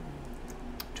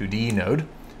 2D node,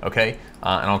 okay?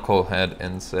 And I'll go ahead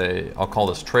and say I'll call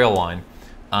this trail line.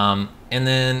 And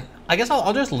then I guess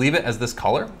I'll just leave it as this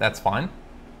color. That's fine.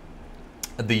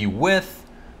 The width,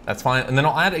 that's fine. And then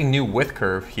I'll add a new width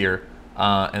curve here.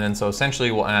 And then so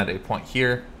essentially we'll add a point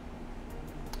here,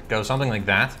 go something like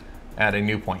that, add a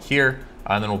new point here,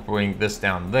 and then we'll bring this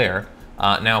down there.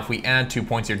 Now if we add 2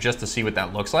 points here just to see what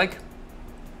that looks like,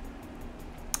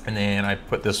 And then I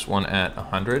put this one at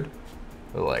 100.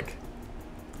 So like,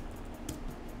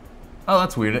 oh,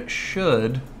 that's weird. It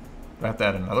should, do I have to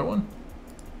add another one?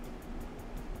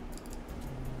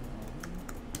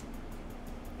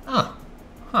 Huh.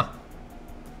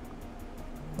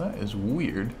 That is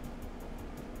weird.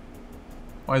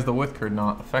 Why is the width curve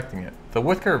not affecting it? The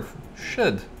width curve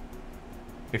should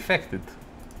affect it.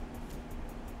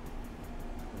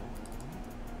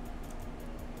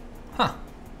 Huh.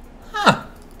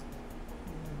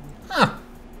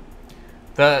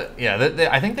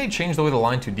 I think they changed the way the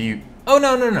line 2D. Oh,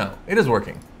 no. It is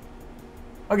working.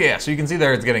 Okay, yeah, so you can see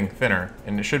there it's getting thinner,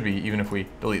 and it should be even if we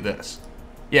delete this.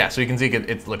 Yeah, so you can see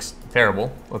it looks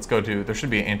terrible. Let's go to, there should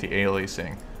be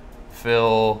anti-aliasing.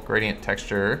 Fill, gradient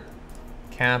texture,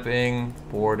 capping,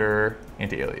 border,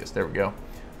 anti-alias. There we go.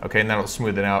 Okay, and that'll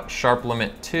smooth it out. Sharp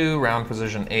limit 2, round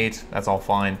precision 8. That's all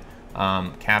fine.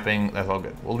 Capping, that's all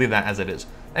good. We'll leave that as it is.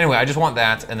 Anyway, I just want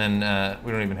that, and then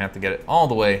we don't even have to get it all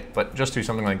the way, but just do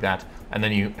something like that. And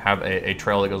then you have a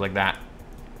trail that goes like that.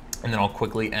 And then I'll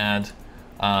quickly add,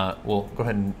 we'll go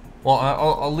ahead and, well,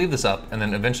 I'll leave this up, and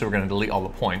then eventually we're gonna delete all the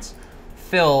points.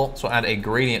 Fill, so add a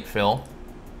gradient fill.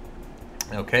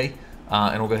 Okay,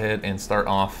 and we'll go ahead and start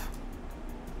off.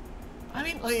 I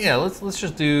mean, yeah, let's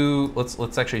just do,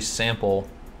 let's actually sample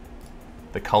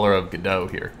the color of Godot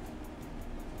here.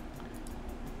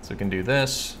 So we can do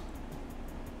this.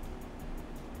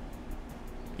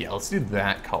 Yeah, let's do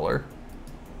that color.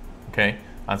 Okay,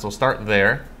 so we'll start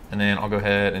there, and then I'll go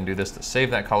ahead and do this to save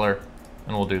that color,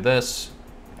 and we'll do this,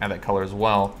 add that color as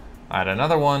well, add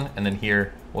another one, and then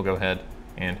here we'll go ahead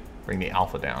and bring the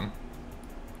alpha down.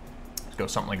 Let's go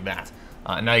something like that.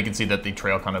 And now you can see that the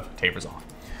trail kind of tapers off.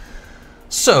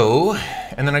 So,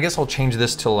 and then I guess I'll change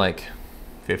this to like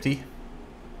 50.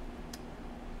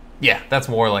 Yeah, that's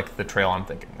more like the trail I'm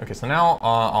thinking. Okay, so now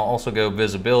I'll also go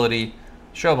visibility,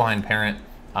 show behind parent,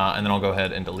 and then I'll go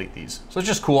ahead and delete these. So it's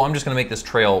just cool. I'm just gonna make this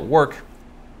trail work.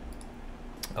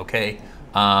 Okay,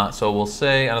 so we'll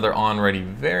say another onReady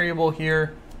variable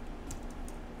here.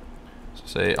 So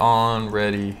say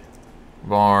onReady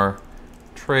var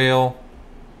trail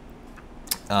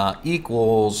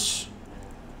equals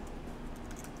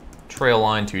trail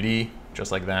line 2D,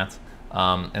 just like that.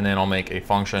 And then I'll make a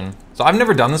function. So I've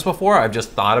never done this before. I've just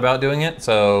thought about doing it.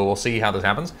 So we'll see how this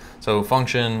happens. So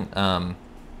function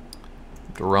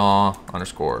draw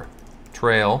underscore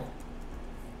trail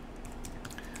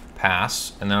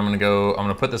pass, and then I'm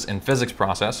gonna put this in physics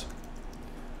process.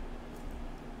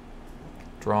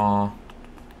 Draw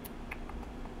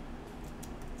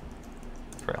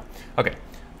trail. Okay,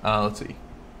 let's see.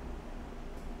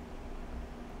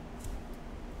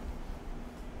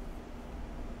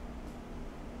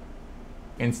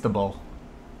 Instable.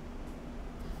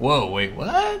 Whoa, wait,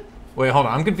 what? Wait, hold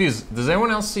on, I'm confused. Does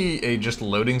anyone else see a just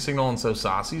loading signal and so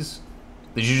saucies?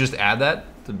 Did you just add that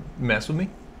to mess with me?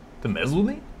 To mess with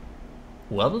me?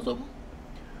 What was it?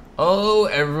 Oh,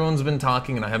 everyone's been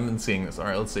talking and I haven't been seeing this. All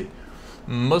right, let's see.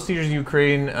 Most teachers in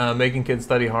Ukraine making kids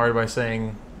study hard by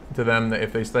saying to them that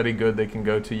if they study good, they can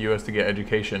go to US to get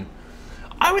education.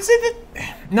 I would say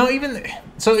that, no, even,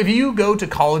 so if you go to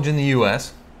college in the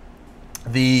US,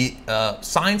 the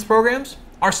science programs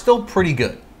are still pretty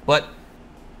good, but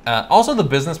also the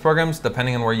business programs,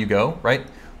 depending on where you go, right?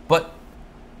 But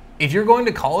if you're going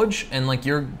to college and like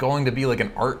you're going to be like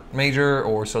an art major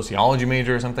or sociology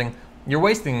major or something, you're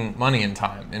wasting money and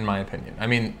time, in my opinion. I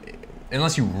mean,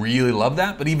 unless you really love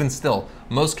that, but even still,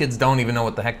 most kids don't even know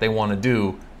what the heck they want to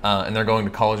do, and they're going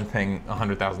to college and paying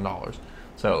 $100,000.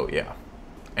 So yeah.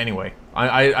 Anyway,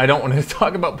 I don't want to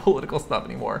talk about political stuff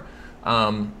anymore.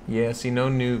 Yeah, see, no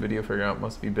new video figure out,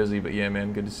 must be busy, but yeah,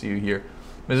 man, good to see you here.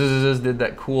 Mrs. did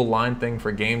that cool line thing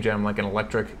for Game Jam, like an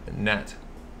electric net.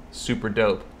 Super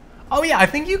dope. Oh yeah, I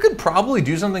think you could probably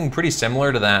do something pretty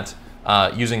similar to that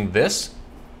using this.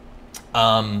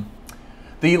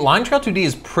 The line trail 2D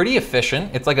is pretty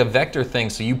efficient. It's like a vector thing,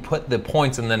 so you put the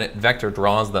points and then it vector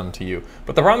draws them to you.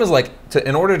 But the problem is, like,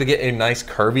 in order to get a nice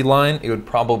curvy line, it would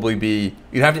probably be,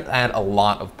 you'd have to add a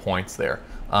lot of points there.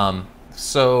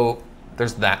 So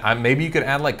there's that. Maybe you could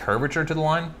add like curvature to the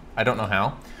line. I don't know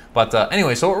how. But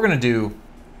anyway, so what we're gonna do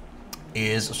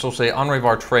is, so we'll say onReady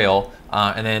var trail,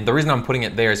 and then the reason I'm putting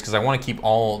it there is because I want to keep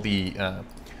all the,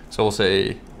 so we'll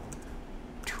say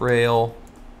trail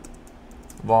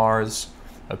vars,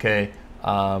 okay,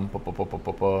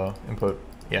 input,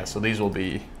 yeah, so these will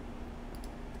be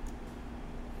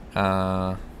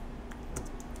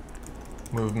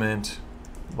movement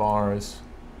vars,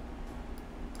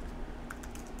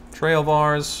 trail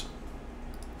vars,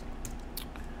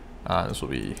 this will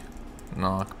be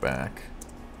knockback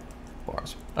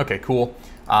bars. Okay, cool.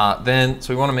 Then,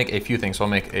 so we want to make a few things. So I'll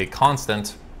make a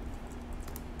constant,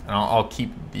 and I'll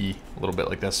keep the little bit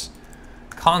like this.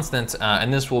 Constant,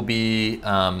 and this will be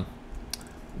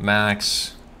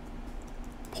max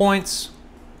points.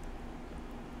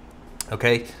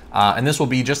 Okay, and this will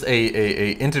be just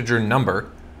a integer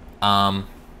number. I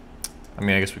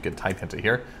mean, I guess we could type into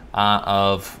here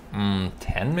of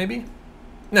 10 maybe.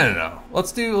 No.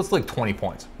 Let's like 20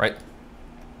 points, right?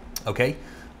 Okay.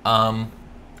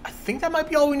 I think that might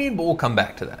be all we need, but we'll come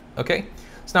back to that. Okay.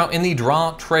 So now in the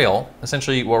draw trail,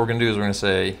 essentially what we're gonna do is we're gonna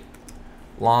say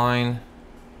line.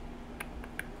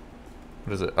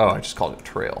 What is it? Oh, I just called it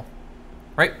trail,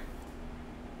 right?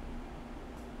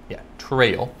 Yeah,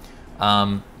 trail.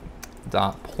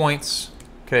 Dot points.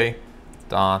 Okay.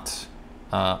 Dot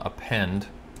append.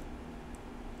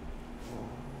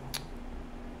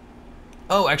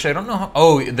 Oh, actually, I don't know how.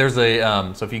 Oh, there's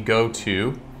a. So if you go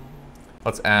to,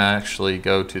 let's actually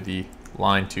go to the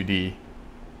line 2D.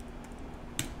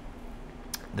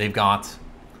 They've got,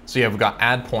 so yeah, we've got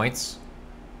add points,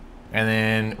 and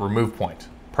then remove point.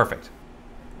 Perfect.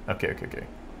 Okay.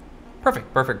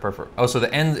 Perfect. Oh, so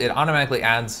the end, it automatically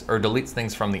adds or deletes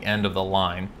things from the end of the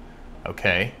line.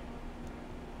 Okay.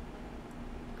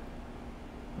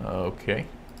 Okay.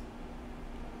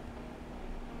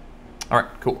 All right,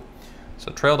 cool.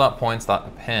 So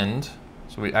trail.points.append.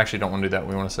 So we actually don't want to do that.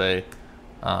 We want to say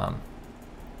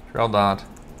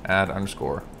trail.add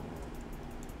underscore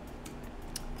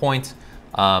point.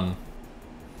 And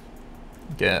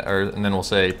then we'll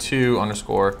say to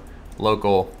underscore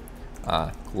local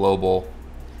global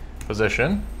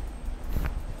position.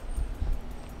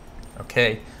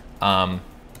 Okay. I'm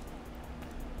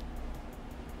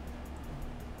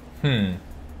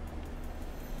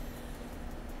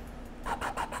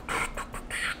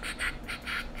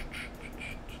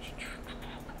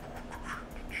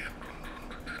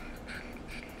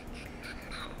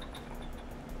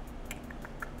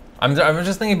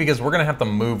just thinking because we're gonna have to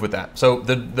move with that. So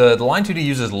the line 2D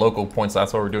uses local points. So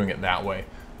that's why we're doing it that way.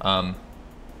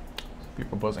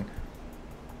 People proposing.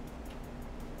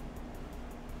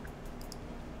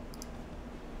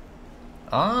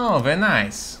 Oh, very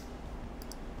nice.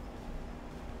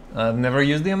 I've never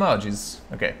used the emojis.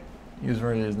 Okay,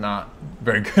 user is not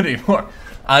very good anymore.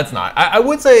 It's not. I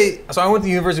would say, so I went to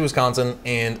the University of Wisconsin,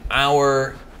 and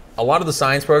a lot of the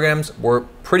science programs were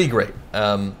pretty great.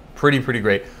 Pretty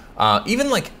great. Even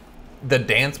like the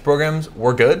dance programs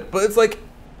were good, but it's like,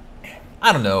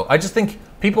 I don't know. I just think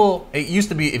people, it used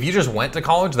to be if you just went to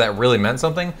college, that really meant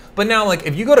something. But now, like,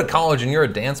 if you go to college and you're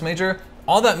a dance major,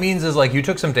 all that means is like you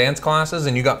took some dance classes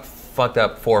and you got fucked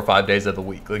up 4 or 5 days of the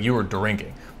week. Like you were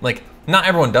drinking. Like not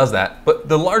everyone does that, but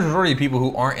the large majority of people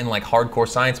who aren't in like hardcore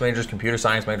science majors, computer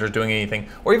science majors, doing anything,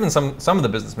 or even some of the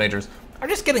business majors are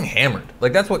just getting hammered.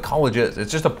 Like that's what college is.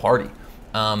 It's just a party.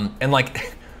 And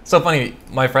like, so funny,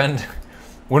 my friend,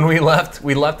 when we left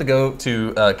to go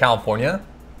to California,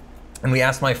 and we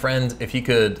asked my friend if he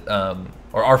could,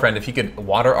 or our friend, if he could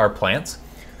water our plants.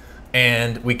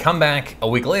 And we come back a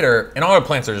week later, and all our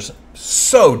plants are just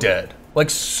so dead. Like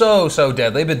so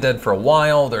dead. They've been dead for a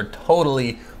while. They're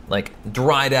totally like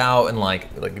dried out and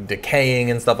like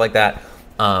decaying and stuff like that.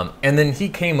 And then he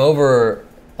came over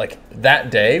like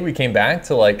that day. We came back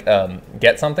to like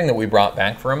get something that we brought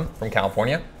back for him from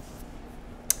California,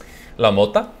 La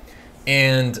Mota,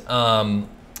 and I'm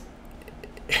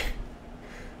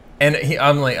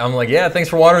like, yeah, thanks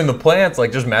for watering the plants,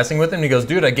 like just messing with him. And he goes,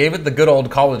 dude, I gave it the good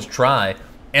old college try.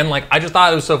 And like, I just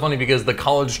thought it was so funny because the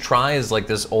college try is like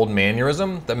this old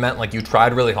mannerism that meant like you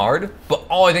tried really hard. But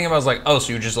all I think about was like, oh,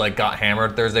 so you just like got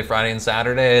hammered Thursday, Friday, and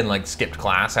Saturday and like skipped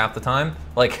class half the time.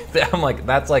 Like, I'm like,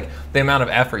 that's like the amount of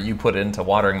effort you put into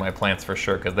watering my plants for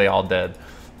sure, because they all dead.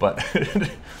 But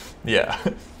yeah.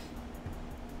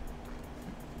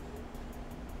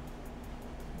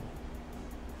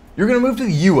 You're gonna move to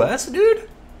the US, dude?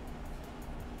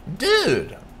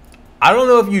 Dude, I don't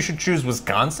know if you should choose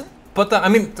Wisconsin, but I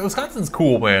mean, Wisconsin's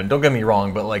cool, man. Don't get me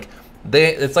wrong, but like,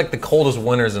 it's like the coldest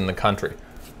winters in the country.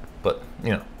 But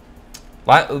you know,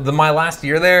 my last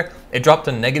year there, it dropped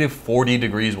to negative 40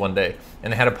 degrees one day,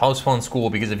 and they had to postpone school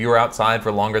because if you were outside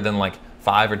for longer than like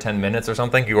 5 or 10 minutes or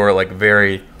something, you were like you're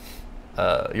at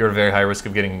a very high risk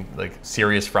of getting like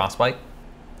serious frostbite.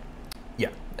 Yeah,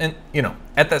 and you know,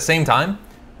 at that same time,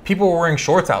 people were wearing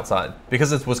shorts outside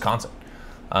because it's Wisconsin.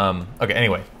 Okay,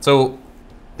 anyway, so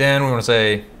then we want to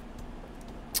say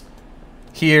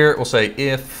here, we'll say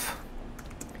if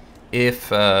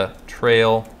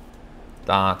trail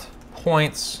dot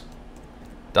points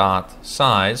dot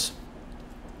size.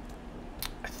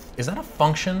 Is that a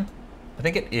function? I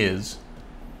think it is.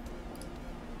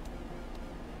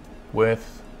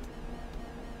 with,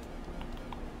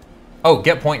 oh,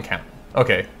 get point count.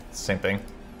 Okay, same thing.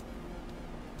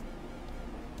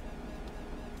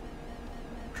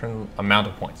 Return amount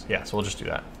of points. Yeah, so we'll just do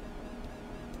that.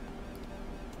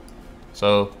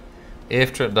 So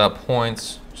if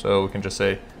trip.points, so we can just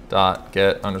say dot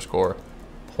get underscore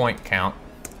point count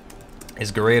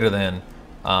is greater than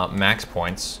max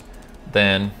points,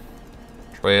 then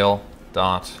trail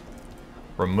dot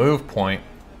remove point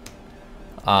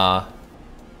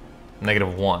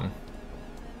 -1.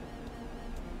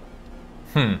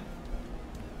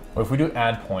 What if we do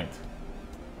add point?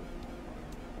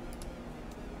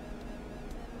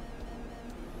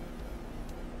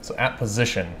 So at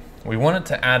position, we want it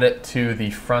to add it to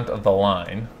the front of the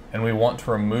line, and we want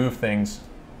to remove things.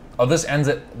 Oh, this adds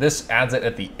it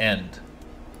at the end.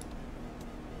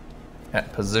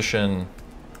 At position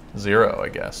 0, I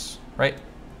guess, right?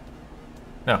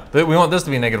 No, we want this to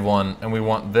be -1, and we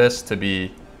want this to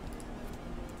be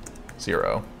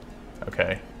 0.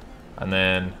 Okay, and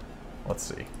then let's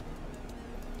see.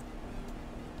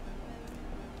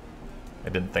 I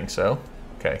didn't think so.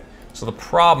 Okay, so the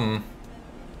problem,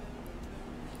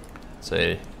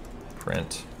 say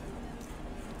print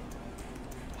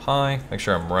hi, make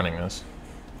sure I'm running this.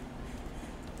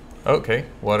 Okay,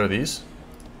 what are these?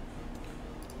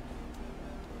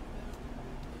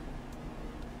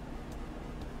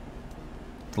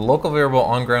 The local variable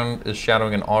on ground is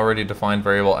shadowing an already defined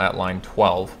variable at line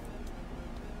 12.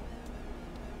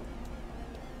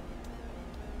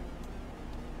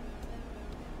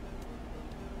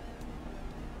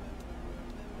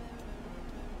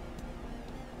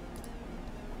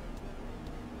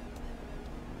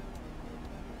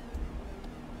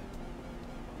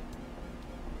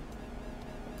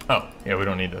 Oh, yeah, we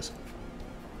don't need this.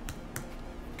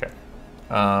 Okay.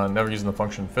 Never using the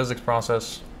function physics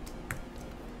process.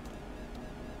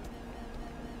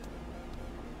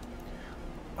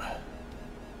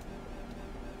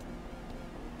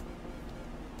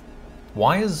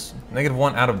 Why is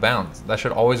 -1 out of bounds? That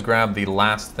should always grab the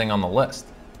last thing on the list.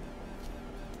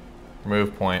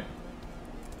 Remove point.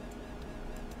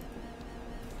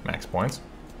 Max points.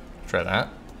 Try that.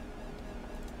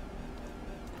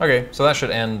 Okay, so that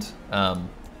should end,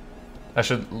 that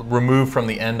should remove from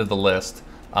the end of the list.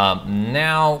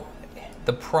 Now,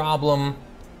 the problem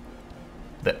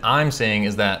that I'm seeing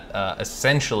is that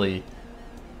essentially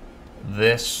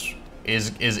this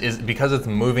is because it's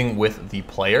moving with the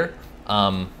player,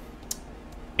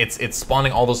 it's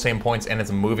spawning all those same points and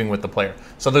it's moving with the player.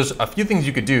 So there's a few things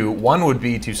you could do. One would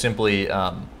be to simply,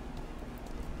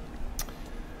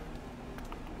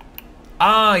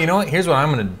 you know what? Here's what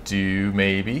I'm gonna do,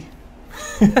 maybe.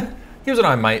 Here's what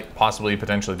I might possibly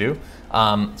potentially do.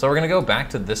 So we're gonna go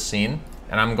back to this scene,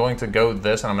 and I'm going to go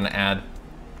this, and I'm gonna add,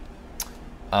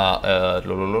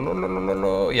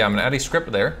 yeah, I'm gonna add a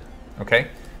script there, okay?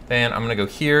 Then I'm gonna go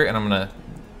here, and I'm gonna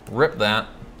rip that,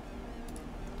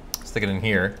 stick it in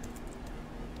here.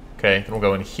 Okay, then we'll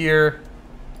go in here.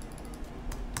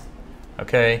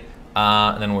 Okay,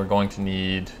 and then we're going to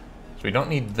need, so we don't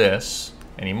need this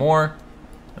anymore.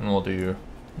 And we'll do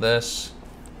this.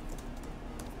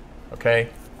 Okay.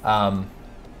 And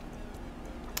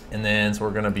then, so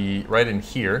we're gonna be right in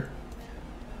here.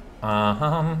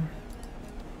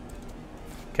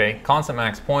 Okay, constant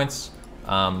max points.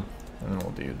 And then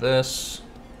we'll do this.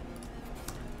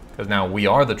 Because now we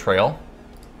are the trail.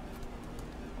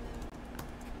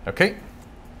 Okay.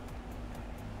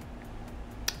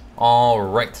 All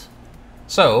right.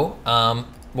 So,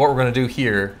 what we're gonna do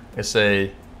here is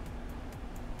say,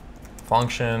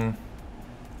 function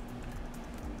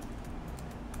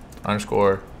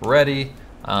underscore ready.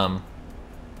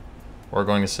 We're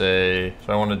going to say,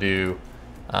 so I want to do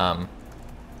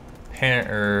parent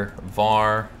or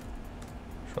var.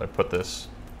 Should I put this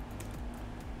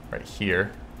right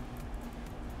here?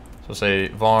 So say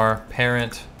var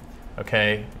parent,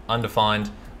 okay,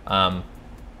 undefined.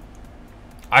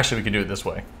 Actually, we could do it this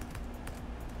way.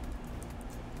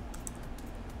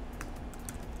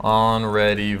 On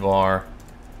ready var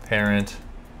parent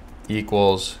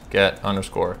equals get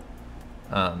underscore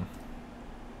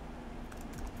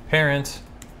parent,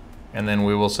 and then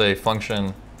we will say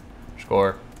function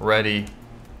underscore ready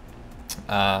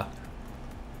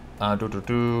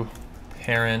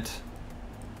parent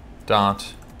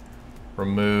dot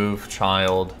remove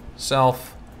child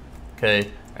self,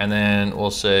 okay, and then we'll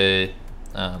say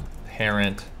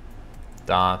parent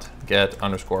dot get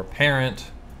underscore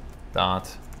parent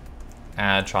dot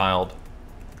add child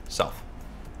self.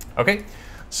 Okay,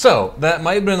 so that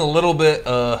might have been a little bit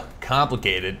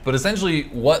complicated, but essentially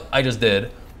what I just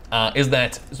did is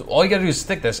that, so all you gotta do is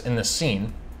stick this in the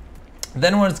scene,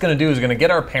 Then what it's going to do is going to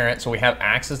get our parent, so we have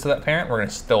access to that parent. We're going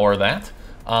to store that.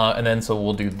 And then so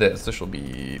we'll do this. This will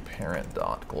be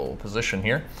parent.global position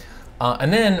here.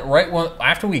 And then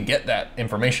after we get that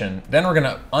information, then we're going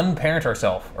to unparent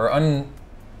ourselves, or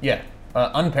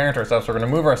unparent ourselves. So we're going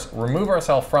to remove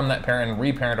ourselves from that parent and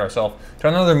reparent ourselves to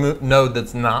another node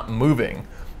that's not moving.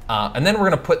 And then we're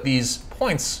going to put these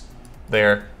points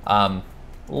there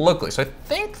locally. So I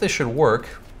think this should work.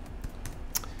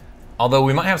 Although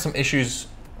we might have some issues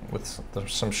with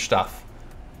some stuff.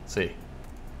 Let's see.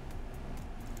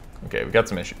 Okay, we got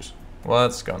some issues.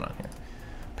 What's going on here?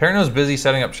 Parent node's busy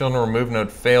setting up children. Remove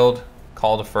node failed.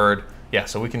 Call deferred. Yeah,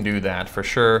 so we can do that for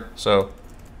sure. So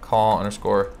call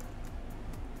underscore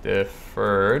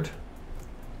deferred.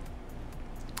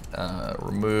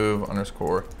 Remove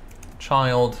underscore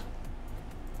child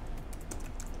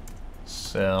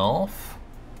self.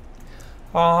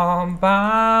 All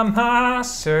by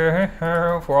myself.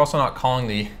 We're also not calling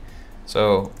the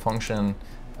function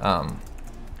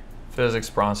physics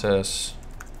process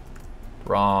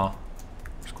raw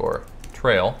underscore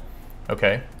trail.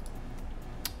 Okay.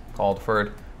 Call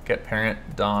deferred. Get parent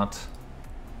dot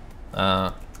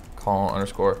call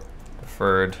underscore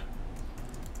deferred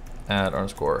add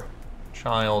underscore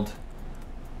child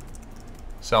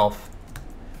self.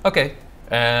 Okay.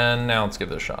 And now let's give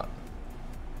this a shot.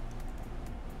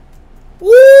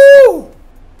 Woo!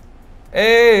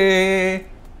 Hey!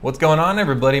 What's going on,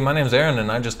 everybody? My name's Aaron,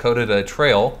 and I just coded a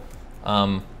trail.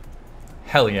 Hell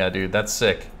yeah, dude, that's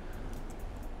sick.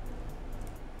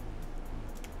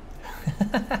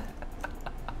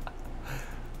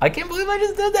 I can't believe I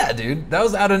just did that, dude. That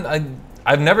was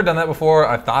I've never done that before.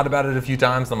 I've thought about it a few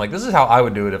times. I'm like, this is how I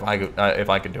would do it if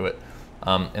I could do it,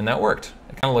 and that worked.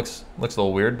 It kind of looks a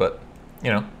little weird, but you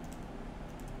know.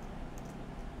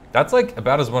 That's like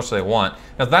about as much as I want.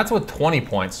 Now that's with 20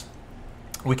 points.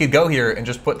 We could go here and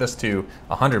just put this to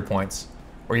 100 points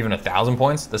or even 1,000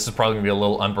 points. This is probably gonna be a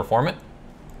little unperformant.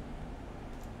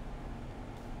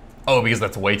 Oh, because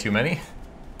that's way too many?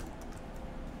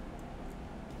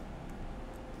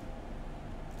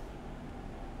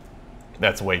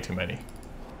 That's way too many.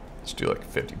 Let's do like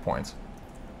 50 points.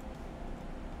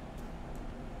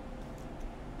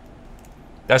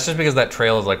 That's just because that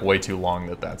trail is like way too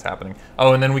long that's happening.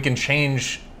 Oh, and then we can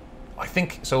change, I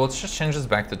think, so let's just change this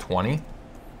back to 20.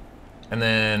 And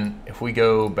then if we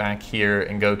go back here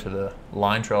and go to the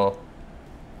line trail,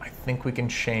 I think we can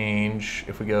change,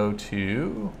 if we go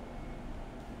to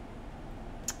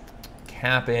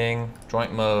capping,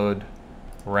 joint mode,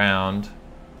 round,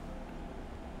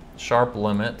 sharp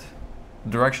limit,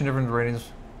 direction difference ratings.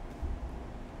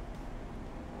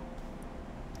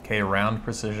 Okay, round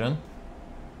precision.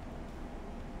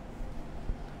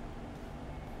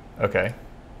 Okay.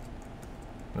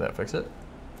 Did that fix it?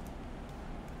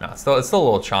 No, it's still a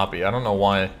little choppy. I don't know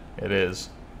why it is,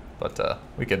 but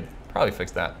we could probably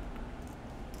fix that.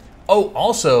 Oh,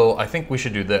 also, I think we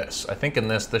should do this. I think in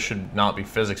this should not be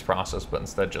physics process, but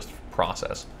instead just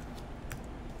process.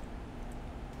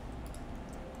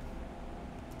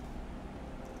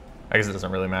 I guess it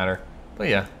doesn't really matter, but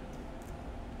yeah.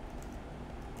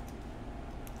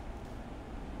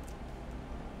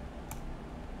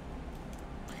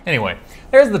 Anyway,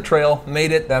 there's the trail.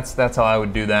 Made it. That's how I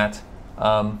would do that.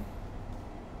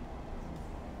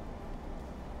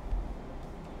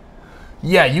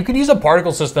 Yeah, you could use a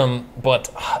particle system, but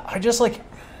I just like,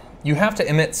 you have to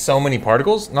emit so many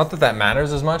particles. Not that that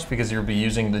matters as much because you'll be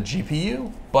using the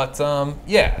GPU, but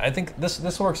yeah, I think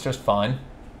this works just fine.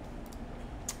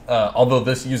 Although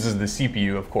this uses the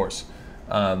CPU, of course.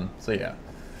 So yeah.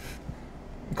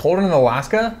 Colder than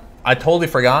Alaska? I totally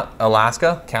forgot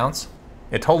Alaska counts.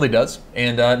 It totally does.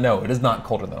 And no, it is not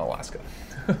colder than Alaska.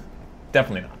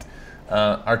 Definitely not.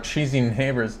 Our cheesy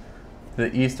neighbors to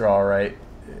the east are all right.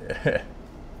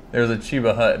 There's a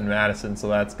Chiba Hut in Madison, so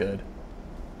that's good.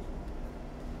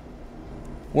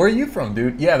 Where are you from,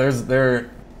 dude? Yeah,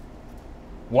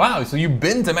 wow, so you've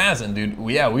been to Madison, dude.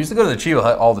 Yeah, we used to go to the Chiba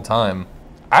Hut all the time.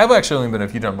 I've actually only been a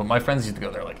few times, but my friends used to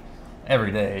go there like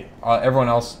every day. Everyone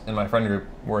else in my friend group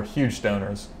were huge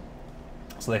stoners,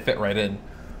 so they fit right in.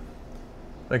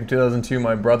 Like in 2002,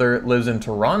 my brother lives in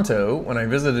Toronto. When I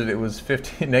visited, it was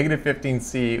negative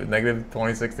 15°C with negative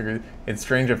 26 degrees. It's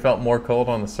strange, it felt more cold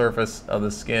on the surface of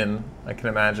the skin. I can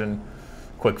imagine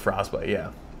quick frostbite,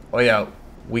 yeah. Oh yeah,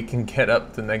 we can get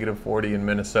up to negative 40 in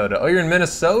Minnesota. Oh, you're in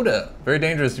Minnesota. Very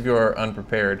dangerous if you are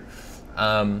unprepared.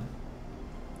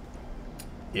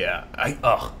 Yeah,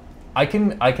 I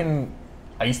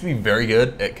used to be very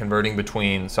good at converting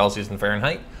between Celsius and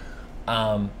Fahrenheit.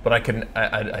 But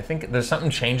I think there's something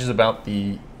changes about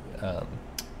the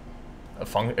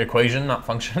equation, not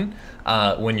function,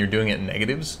 when you're doing it in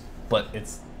negatives. But I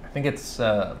think it's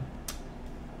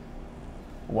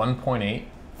 1.8,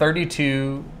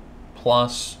 32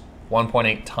 plus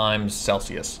 1.8 times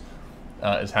Celsius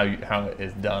is how it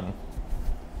is done,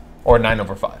 or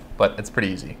 9/5. But it's pretty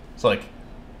easy. So like,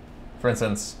 for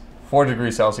instance, 4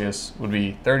 degrees Celsius would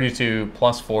be 32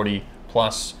 plus 40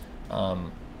 plus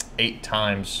 8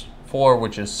 times 4,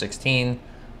 which is 16.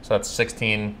 So that's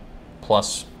 16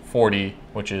 plus 40,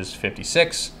 which is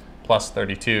 56, plus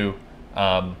 32,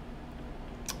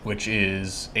 which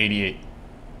is 88.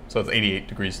 So it's 88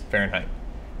 degrees Fahrenheit.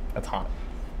 That's hot.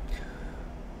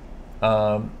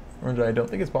 I don't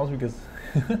think it's possible because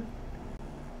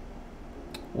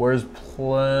winter's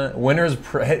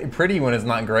pretty when it's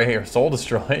not gray or soul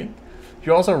destroying.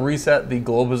 You also reset the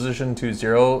glow position to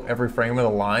 0 every frame of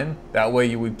the line. That way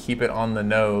you would keep it on the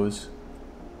nose,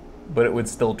 but it would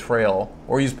still trail.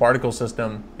 Or use particle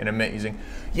system and emit using.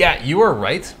 Yeah, you are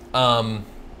right. I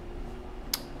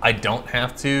don't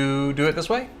have to do it this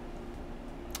way.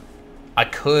 I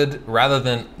could, rather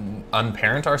than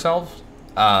unparent ourselves,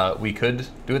 we could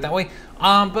do it that way.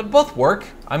 But both work.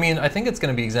 I mean, I think it's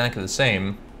going to be exactly the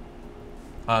same.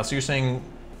 So you're saying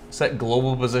set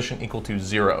global position equal to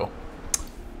 0.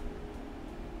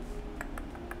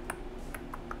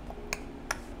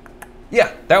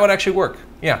 Yeah, that would actually work.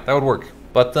 Yeah, that would work.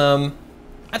 But I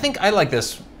think I like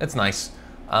this. It's nice.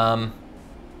 And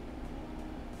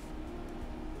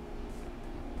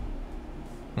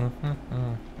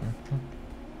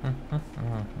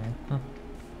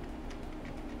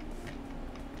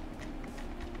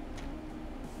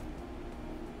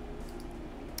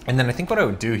then I think what I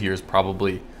would do here is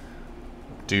probably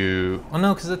do, oh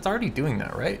no, because it's already doing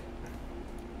that, right?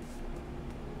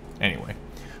 Anyway,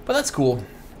 but that's cool.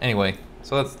 Anyway,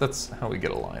 so that's how we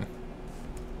get a line.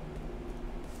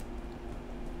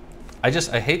 I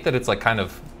hate that it's like kind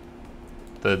of,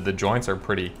 the joints are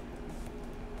pretty,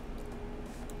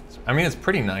 I mean, it's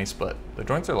pretty nice, but the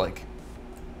joints are like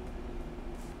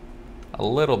a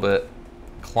little bit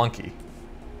clunky.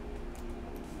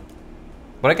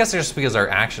 But I guess it's just because our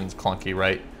action's clunky,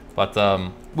 right? But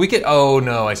we could, oh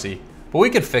no, I see. But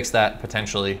we could fix that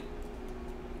potentially.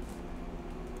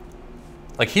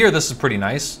 Like here, this is pretty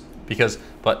nice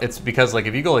but it's because like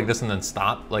if you go like this and then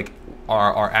stop, like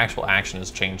our actual action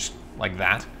is changed like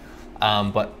that.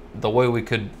 But the way we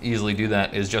could easily do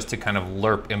that is just to kind of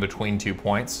lerp in between 2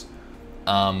 points,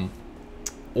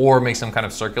 or make some kind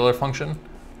of circular function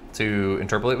to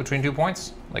interpolate between 2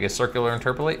 points, like a circular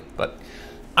interpolate, but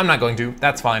I'm not going to.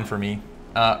 That's fine for me.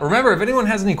 Remember, if anyone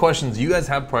has any questions, you guys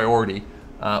have priority.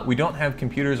 We don't have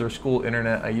computers or school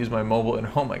internet. I use my mobile, and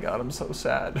oh my god, I'm so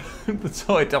sad.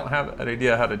 So I don't have an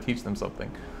idea how to teach them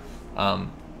something.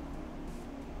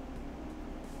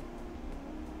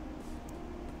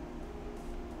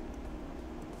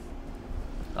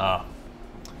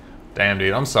 Damn,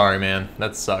 dude, I'm sorry, man.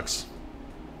 That sucks.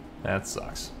 That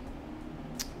sucks.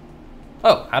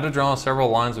 Oh, how to draw several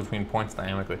lines between points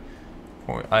dynamically.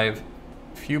 I have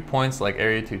few points like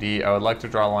area 2D. I would like to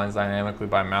draw lines dynamically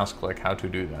by mouse click. How to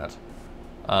do that?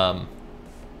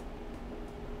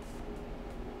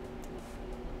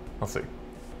 Let's see.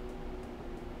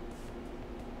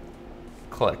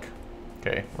 Click.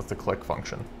 Okay, what's the click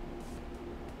function?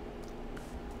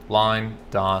 Line,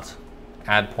 dot,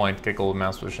 add point, get global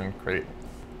mouse position, create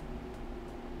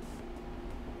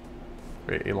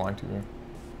a line to view.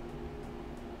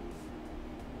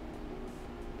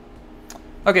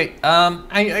 Okay,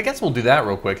 I guess we'll do that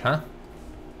real quick, huh?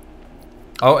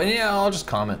 Oh, and yeah, I'll just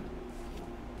comment.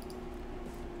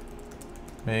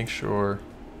 Make sure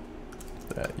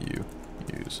that you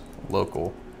use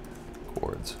local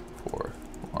chords for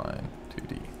line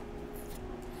 2D.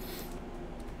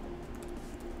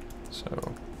 So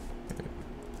it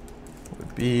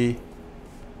would be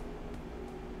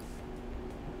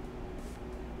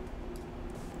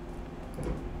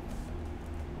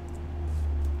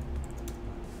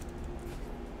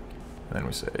and then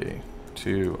we say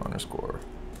 2_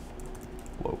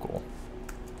 local.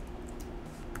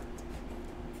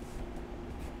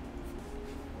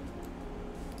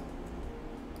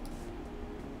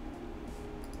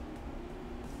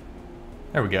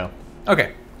 There we go.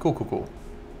 Okay, cool, cool, cool.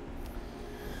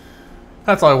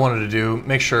 That's all I wanted to do.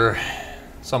 Make sure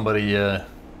somebody is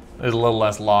a little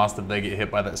less lost if they get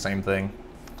hit by that same thing.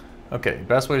 Okay,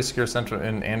 best way to secure central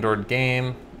in Android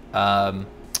game. So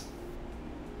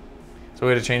we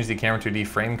had to change the camera 2D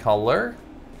frame color,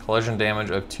 collision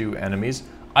damage of 2 enemies.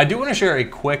 I do want to share a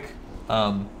quick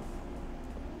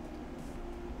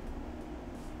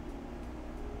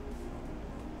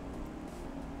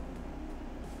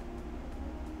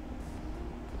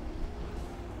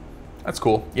That's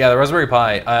cool. Yeah, the Raspberry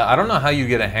Pi. I don't know how you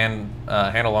get a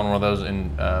handle on one of those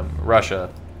in Russia.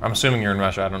 I'm assuming you're in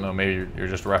Russia. I don't know. Maybe you're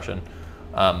just Russian.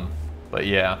 But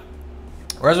yeah,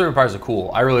 Raspberry Pis are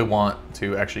cool. I really want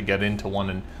to actually get into one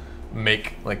and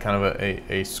make like kind of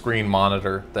a screen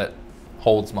monitor that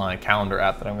holds my calendar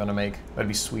app that I'm going to make. That'd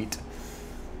be sweet.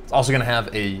 It's also going to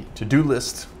have a to-do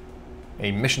list,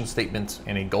 a mission statement,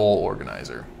 and a goal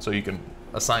organizer. So you can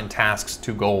assign tasks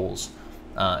to goals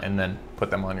and then put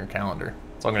them on your calendar.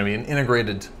 It's all going to be an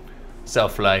integrated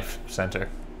self-life center.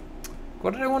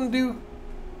 What did I want to do?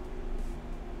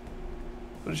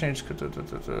 What did I change? I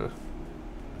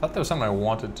thought there was something I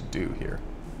wanted to do here.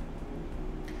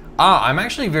 I'm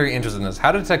actually very interested in this.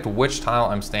 How to detect which tile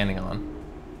I'm standing on.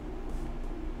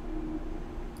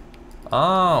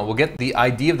 We'll get the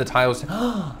ID of the tile.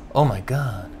 Oh my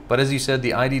god. But as you said,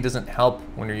 the ID doesn't help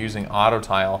when you're using auto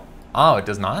tile. Oh, it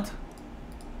does not?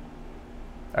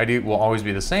 ID will always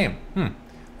be the same.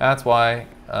 That's why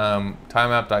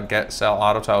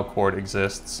TileMap.getCellAutoTile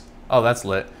exists. Oh, that's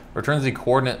lit. Returns the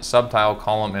coordinate subtile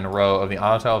column and row of the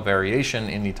autotile variation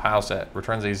in the tile set.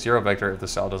 Returns a 0 vector if the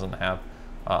cell doesn't have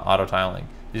auto tiling.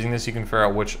 Using this, you can figure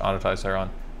out which auto tiles are on.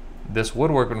 This would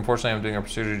work, but unfortunately I'm doing a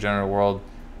procedure generated world,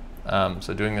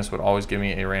 so doing this would always give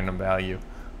me a random value.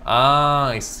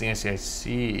 I see, I see, I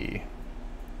see.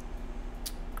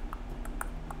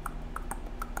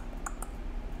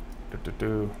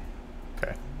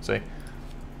 Okay, see.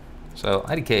 So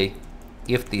IDK,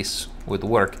 if this would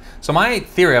work. So my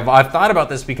theory, I've thought about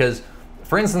this because,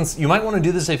 for instance, you might want to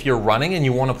do this if you're running and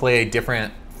you want to play a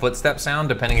different footstep sound,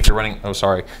 depending if you're running,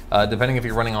 depending if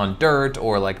you're running on dirt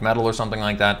or like metal or something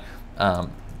like that.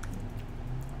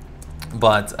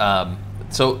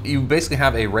 So you basically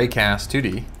have a raycast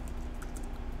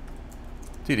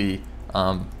 2D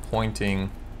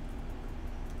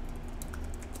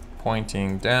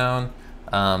pointing down.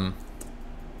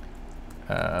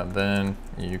 Then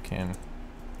you can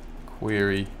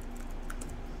query.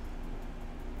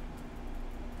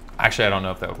 Actually, I don't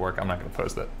know if that would work. I'm not going to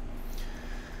post it.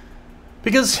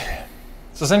 Because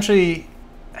it's essentially,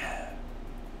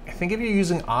 I think if you're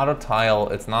using auto tile,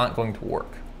 it's not going to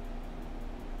work.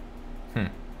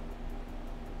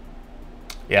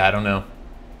 Yeah, I don't know.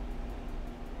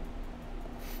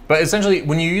 But essentially,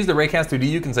 when you use the raycast 2D,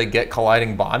 you can say get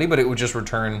colliding body, but it would just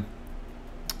return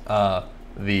the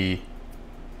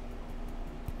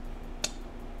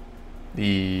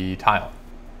tile.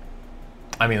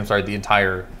 I mean, I'm sorry, the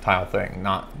entire tile thing,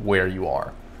 not where you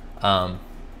are. So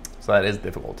that is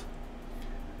difficult.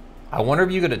 I wonder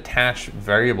if you could attach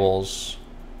variables.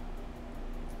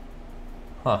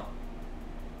 Huh.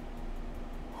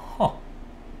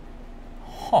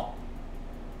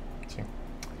 Let's see.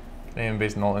 Name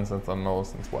based null instance on null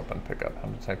instance weapon pickup. How to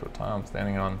detect what tile I'm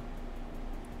standing on.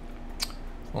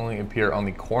 Only appear on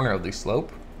the corner of the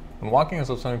slope. When walking, this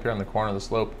will only appear on the corner of the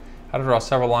slope. How to draw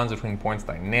several lines between points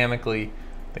dynamically.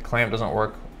 The clamp doesn't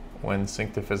work when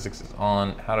sync to physics is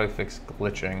on. How do I fix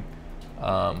glitching?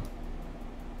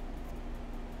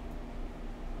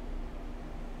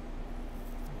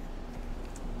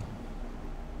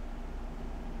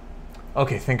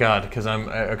 Okay, thank God, because I'm,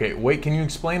 okay, wait, can you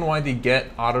explain why the get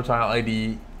auto tile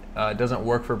ID doesn't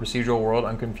work for procedural world?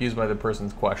 I'm confused by the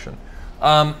person's question.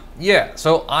 Yeah,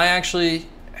 so I actually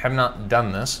have not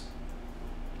done this.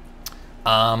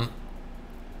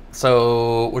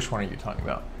 So which one are you talking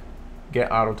about?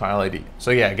 Get auto tile ID.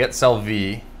 So yeah, get cell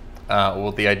V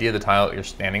with the ID of the tile you're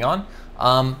standing on.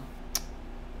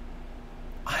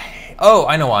 Oh,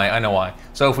 I know why.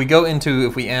 So if we go into,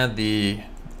 if we add the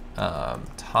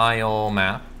tile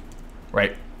map,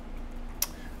 right?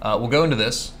 We'll go into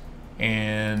this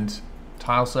and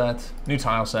tile set, new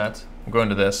tile set. We'll go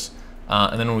into this,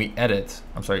 and then when we edit,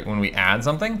 when we add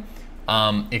something,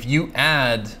 if you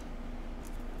add,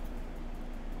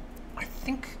 I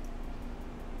think,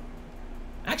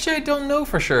 actually I don't know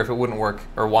for sure if it wouldn't work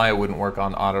or why it wouldn't work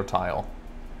on auto tile.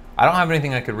 I don't have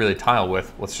anything I could really tile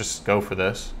with. Let's just go for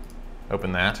this.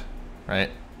 Open that,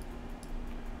 right?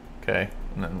 Okay,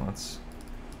 and then let's.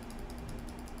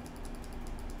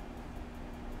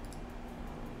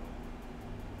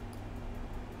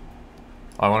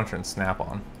 Oh, I want to turn snap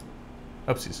on.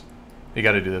 Oopsies. You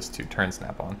got to do this to turn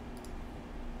snap on.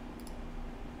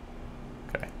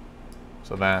 Okay,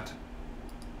 so that.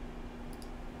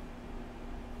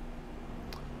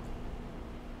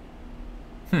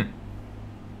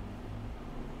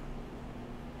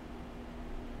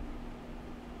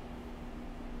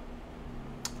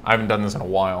 I haven't done this in a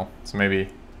while, so maybe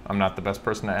I'm not the best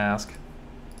person to ask.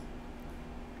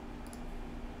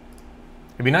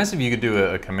 It'd be nice if you could do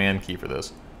a command key for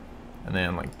this, and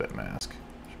then like bit mask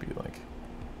should be like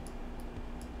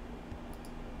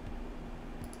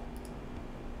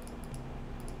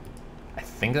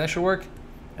think that should work.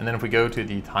 And then if we go to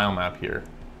the tile map here.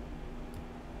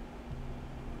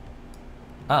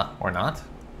 Ah, or not.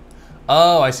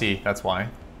 Oh, I see, that's why.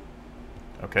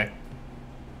 Okay.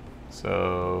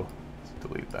 So, let's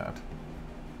delete that.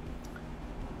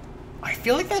 I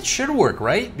feel like that should work,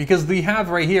 right? Because we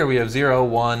have right here, we have 0,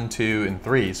 1, 2, and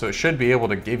 3. So it should be able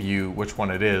to give you which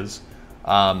one it is.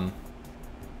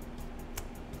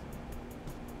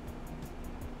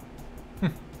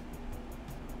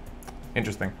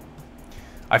 Interesting.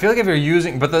 I feel like if you're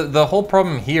using, but the whole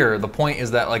problem here, the point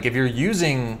is that like if you're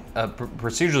using a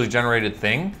procedurally generated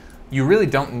thing, you really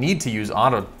don't need to use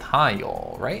auto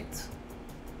tile, right?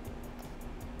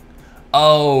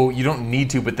 Oh, you don't need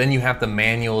to, but then you have to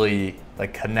manually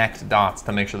like connect dots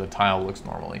to make sure the tile looks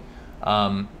normally.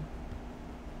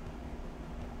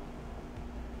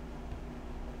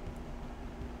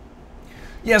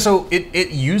 Yeah, so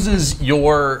it uses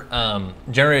your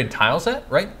generated tile set,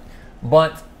 right?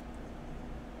 But,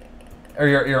 or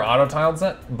your auto tiled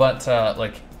set, but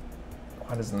like,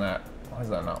 why is that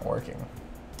not working?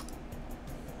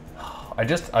 I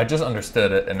just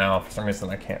understood it, and now for some reason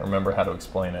I can't remember how to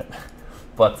explain it.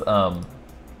 But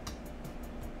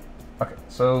okay,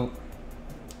 so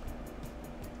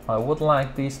I would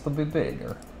like these to be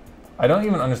bigger. I don't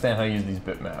even understand how to use these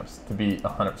bitmaps, to be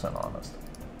 100% honest.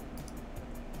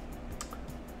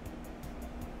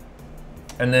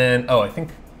 And then, oh, I think,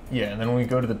 yeah, and then when we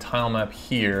go to the tile map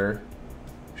here,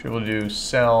 should be able to do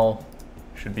cell,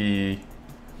 should be,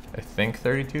 I think,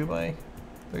 32 by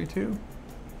 32,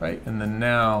 right? And then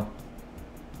now,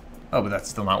 oh, but that's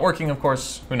still not working, of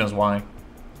course. Who knows why?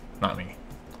 Not me.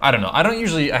 I don't know. I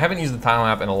haven't used the tile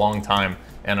map in a long time,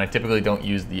 and I typically don't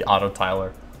use the auto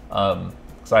tiler,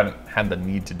 because I haven't had the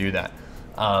need to do that.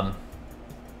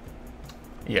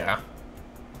 Yeah.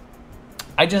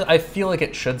 I feel like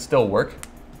it should still work,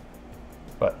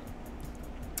 but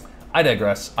I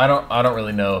digress. I don't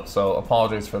really know, so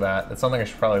apologies for that. It's something I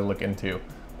should probably look into,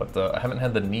 but I haven't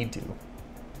had the need to.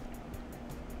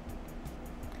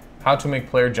 How to make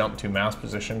player jump to mouse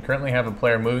position. Currently have a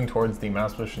player moving towards the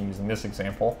mouse position using this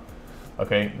example.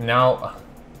 Okay, now,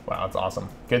 wow, that's awesome.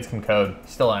 Kids can code,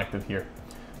 still active here.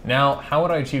 Now, how would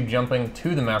I achieve jumping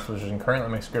to the mouse position? Currently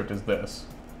my script is this.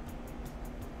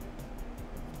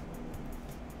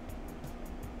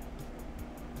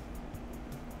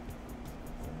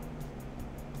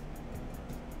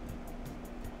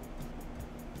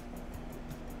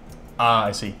 Ah,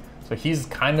 I see. So he's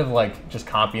kind of like just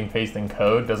copy and pasting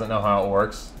code, doesn't know how it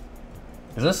works.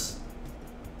 Is this?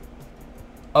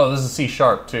 Oh, this is C#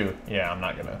 too. Yeah, I'm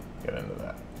not gonna get into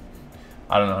that.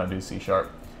 I don't know how to do C#.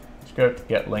 Script,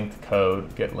 get linked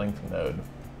code, get linked node.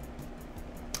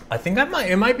 I think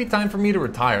it might be time for me to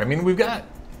retire. I mean, we've got,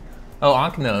 oh,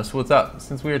 Aknos, what's up?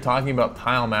 Since we were talking about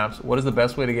tile maps, what is the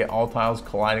best way to get all tiles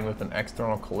colliding with an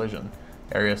external collision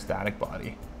area static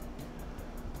body?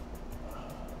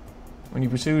 When you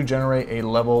pursue to generate a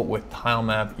level with tile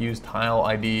map, use tile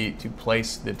ID to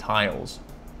place the tiles.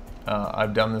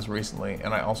 I've done this recently,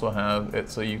 and I also have it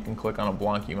so you can click on a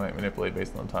block you might manipulate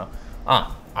based on the tile.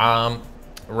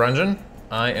 Rungeon,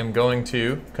 I am going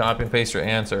to copy and paste your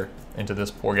answer into this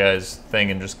poor guy's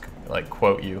thing and just like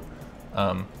quote you.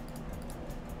 And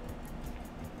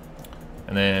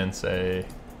then say,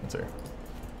 answer.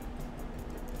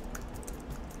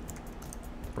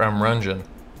 From Rungeon.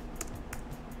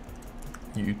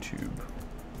 YouTube.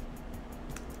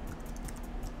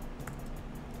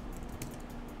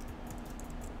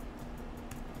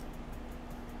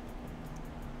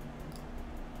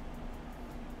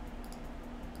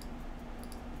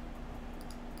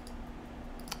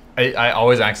 I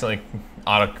always accidentally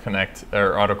auto-connect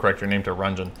or auto-correct your name to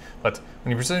Rungeon, but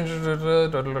when you proceed,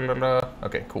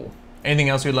 okay, cool. Anything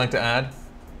else you'd like to add?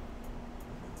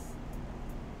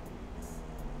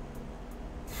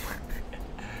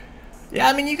 Yeah,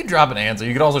 I mean, you could drop an answer.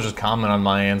 You could also just comment on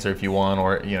my answer if you want,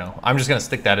 or, you know, I'm just going to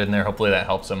stick that in there. Hopefully that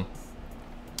helps him.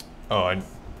 Oh,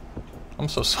 I'm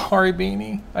so sorry,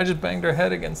 Beanie. I just banged her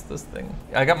head against this thing.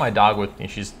 I got my dog with me.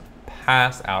 She's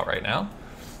passed out right now.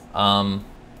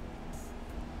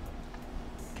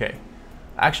 Okay.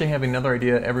 I actually have another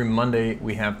idea. Every Monday,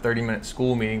 we have 30-minute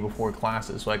school meeting before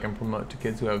classes, so I can promote to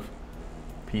kids who have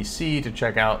PC to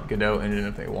check out Godot engine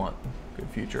if they want. Good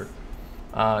future.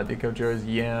 Decode Joe's,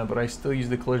 yeah, but I still use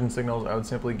the collision signals. I would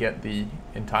simply get the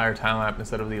entire tile map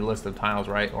instead of the list of tiles,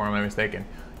 right? Or am I mistaken?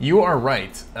 You are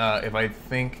right. If I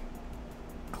think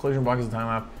collision box is a tile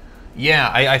map,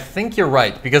 yeah, I think you're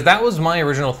right, because that was my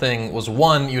original thing. Was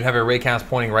one, you'd have a raycast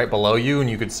pointing right below you, and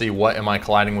you could see what am I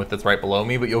colliding with that's right below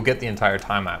me, but you'll get the entire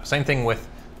tile map. Same thing with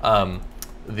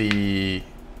the.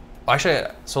 Actually,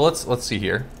 so let's see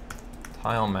here.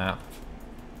 tile map.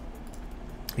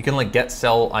 You can like get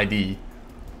cell ID.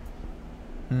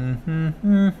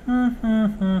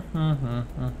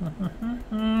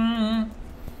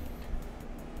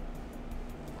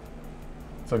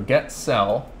 So get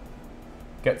cell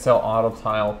auto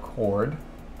tile chord.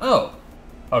 Oh,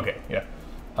 okay, yeah.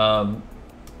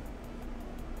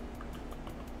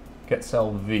 Get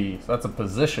cell V, so that's a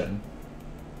position.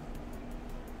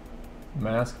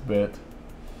 Mask bit.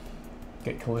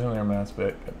 Get collision layer mask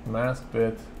bit. Get mask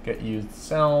bit. Get used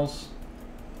cells.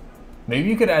 Maybe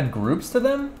you could add groups to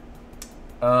them.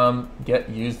 Get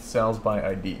used cells by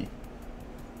ID.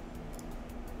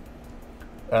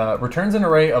 Returns an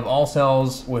array of all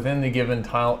cells within the given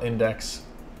tile index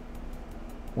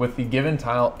with the given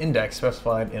tile index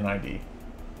specified in ID.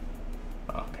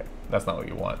 Okay, that's not what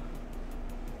you want.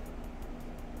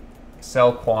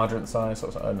 Cell quadrant size, so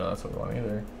no, that's what we want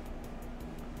either.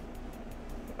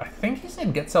 I think he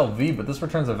said get cell V, but this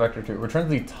returns a vector 2. It returns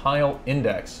the tile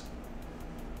index.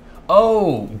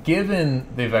 Oh, given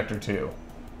the vector 2.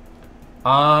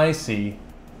 I see.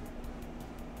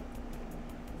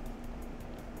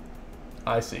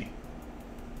 I see.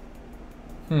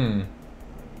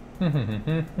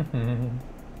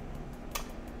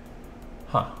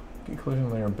 Huh. Get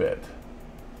collision layer bit.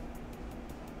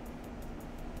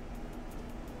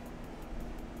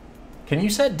 Can you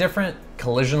set different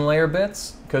collision layer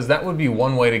bits? Because that would be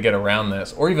one way to get around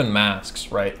this, or even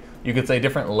masks, right? You could say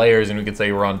different layers, and we could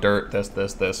say we're on dirt,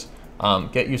 this.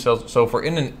 Get you cells. So if we're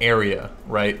in an area,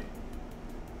 right?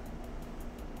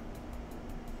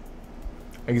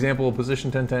 Example, position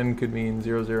 1010 could mean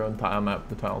 0, 0, and tile map.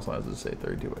 The tile size is say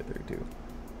 32 by 32.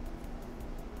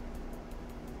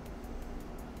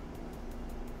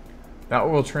 That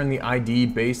will return the ID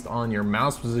based on your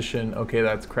mouse position. Okay,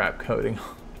 that's crap coding.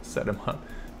 Set them up.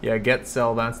 Yeah, get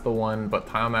cell, that's the one, but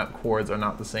tile map chords are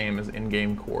not the same as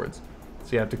in-game chords.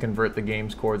 So you have to convert the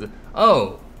game's chords.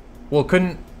 Oh, well,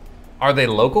 are they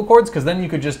local chords? Because then you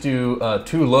could just do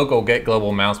to local get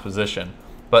global mouse position.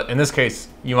 But in this case,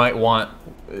 you might want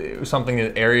something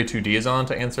that area 2D is on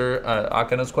to answer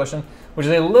Akana's question, which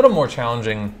is a little more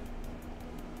challenging.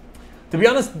 To be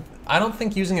honest, I don't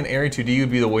think using an area 2D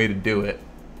would be the way to do it.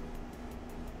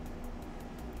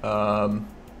 TileMaps,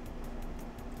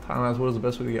 what is the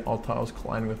best way to get all tiles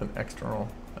colliding with an external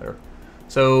layer?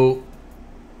 So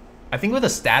I think with a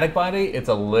static body, it's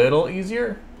a little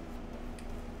easier.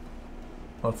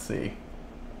 Let's see.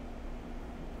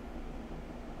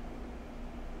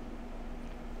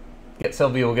 Get cell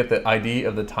V will get the ID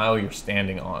of the tile you're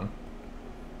standing on.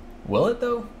 Will it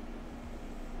though?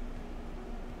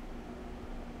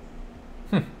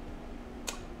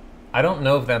 I don't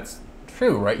know if that's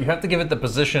true, right? You have to give it the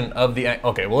position of the,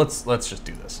 okay, well, let's just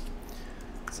do this.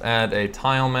 Let's add a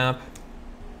tile map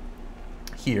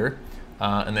here,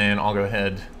 and then I'll go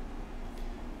ahead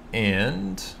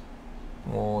and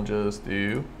we'll just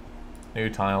do new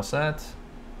tile set.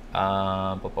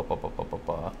 Okay,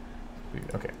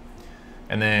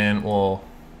 and then we'll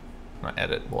not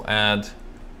edit, we'll add,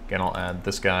 again, I'll add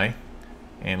this guy,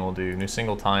 and we'll do new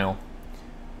single tile,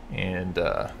 and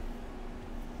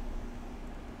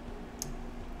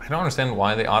I don't understand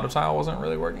why the auto tile wasn't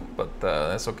really working, but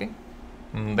that's okay.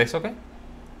 That's okay.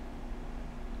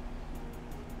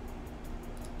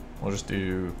 We'll just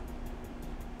do,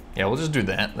 yeah, we'll just do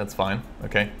that. That's fine.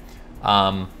 Okay.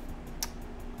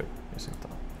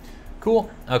 Cool.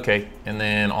 Okay, and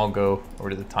then I'll go over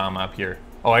to the tile map here.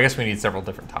 Oh, I guess we need several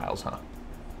different tiles, huh?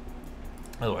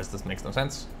 Otherwise, this makes no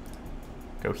sense.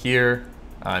 Go here,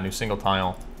 new single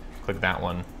tile. Click that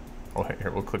one. Oh,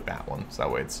 here, we'll click that one, so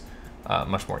that way it's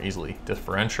much more easily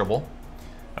differentiable.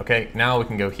 Okay, now we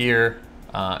can go here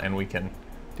and we can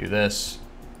do this,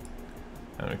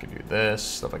 and we can do this,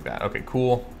 stuff like that. Okay,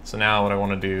 cool. So now what I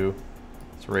want to do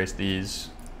is erase these,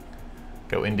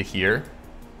 go into here,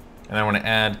 and I want to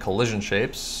add collision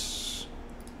shapes.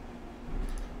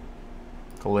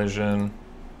 Collision.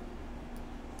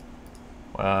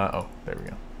 Oh, there we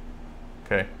go.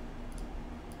 Okay.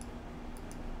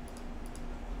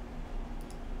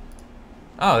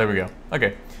 Oh, there we go.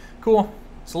 Okay, cool.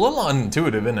 It's a little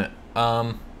unintuitive, isn't it?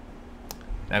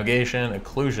 Navigation,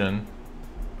 occlusion.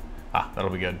 Ah,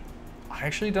 that'll be good. I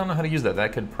actually don't know how to use that.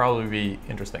 That could probably be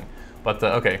interesting. But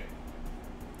okay.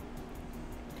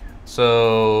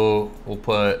 So we'll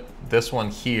put this one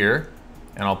here,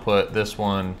 and I'll put this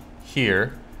one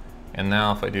here. And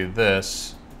now if I do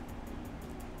this,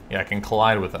 yeah, I can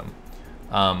collide with them.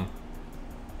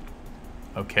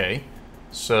 Okay,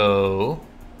 so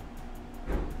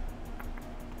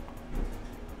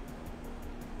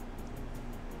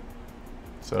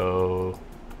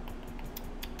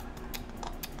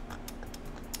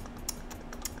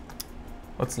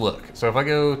let's look. So if I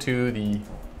go to the,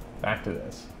 back to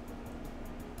this.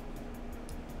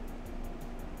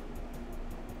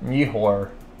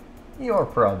 Your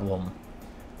problem.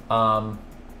 So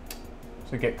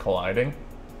get colliding.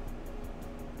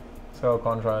 So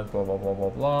contrast, blah, blah, blah, blah,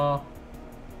 blah.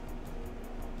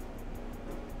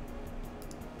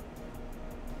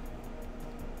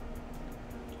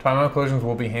 Timeout collisions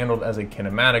will be handled as a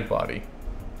kinematic body.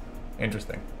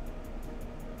 Interesting.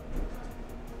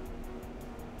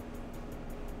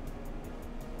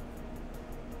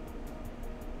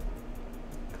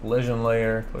 Collision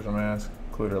layer, collision mask,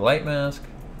 occluder light mask.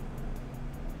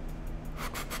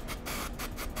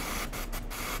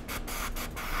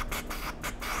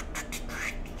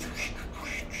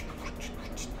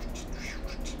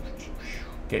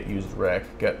 Get used rec,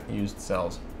 get used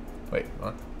cells. Wait,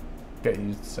 what? Get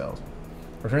used cells.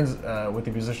 Returns with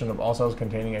the position of all cells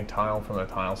containing a tile from the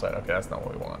tile side. Okay, that's not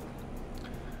what we want.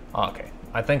 Okay,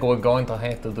 I think we're going to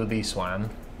have to do this one.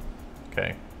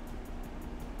 Okay.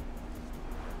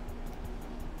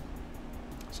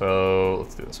 So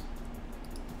let's do this.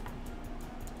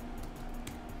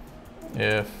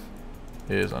 If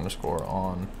is underscore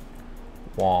on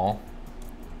wall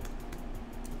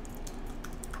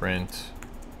print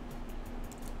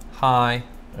hi,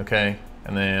 okay,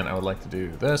 and then I would like to do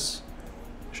this.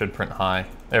 Should print hi.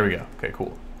 There we go. Okay,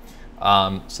 cool.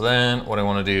 So then what I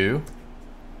want to do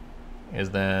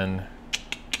is then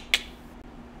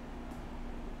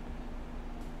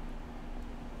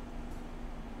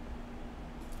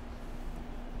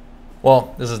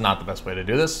well, this is not the best way to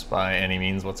do this by any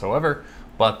means whatsoever,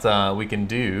 but we can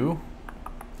do,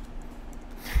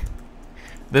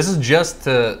 this is just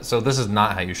to, so this is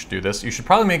not how you should do this. You should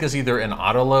probably make this either an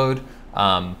auto load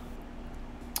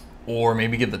or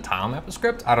maybe give the TileMap a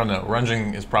script. I don't know.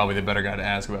 Rungeon is probably the better guy to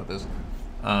ask about this.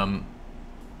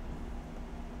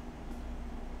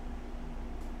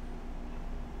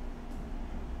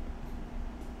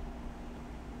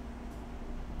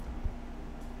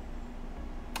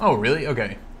 Oh, really?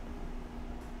 Okay.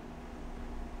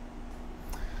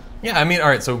 Yeah, I mean, all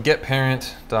right, so get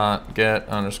parent dot get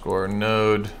underscore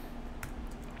node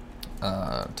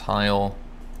TileMap.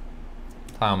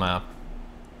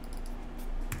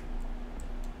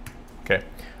 Okay.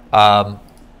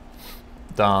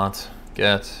 Dot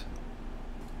get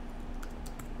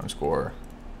underscore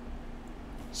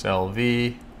cell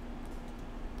v,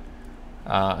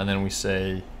 and then we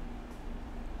say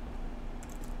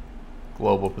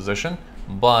global position,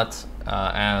 but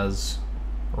as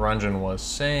Rungeon was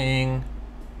saying,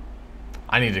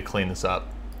 I need to clean this up.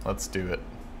 Let's do it.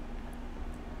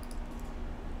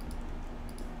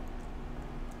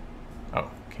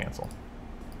 Oh, cancel.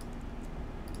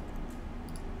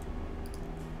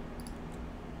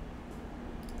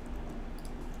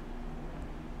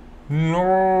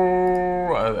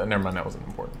 No, never mind, that wasn't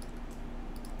important.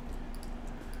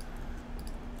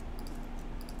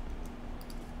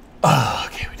 Oh,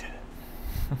 okay, we did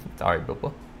it. All right,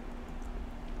 Bilbo.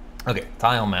 Okay,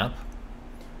 TileMap.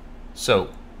 So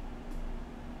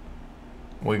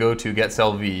we go to get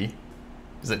cell v.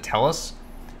 Does it tell us?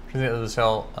 The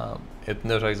cell it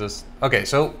notifies us. Okay,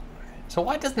 so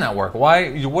why doesn't that work?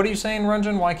 Why? What are you saying,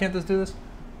 Rungeon? Why can't this do this?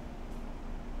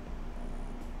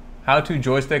 How to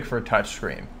joystick for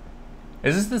touchscreen.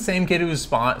 Is this the same kid who was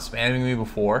spamming me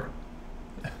before?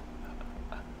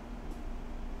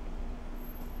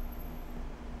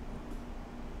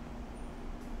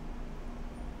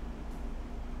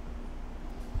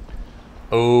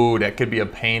 Oh, that could be a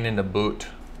pain in the boot.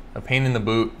 A pain in the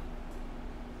boot.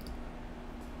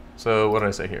 So what did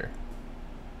I say here?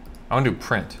 I want to do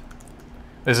print.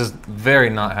 This is very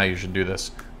not how you should do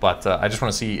this, but I just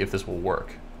want to see if this will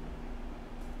work.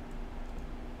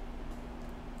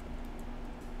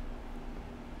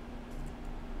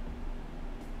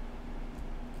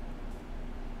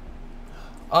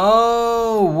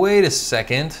 Oh, wait a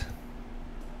second.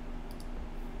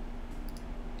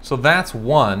 So that's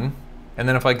one. And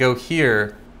then if I go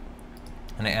here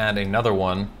and I add another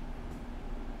one,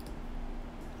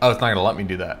 oh, it's not gonna let me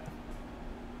do that.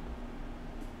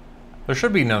 There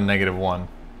should be no -1.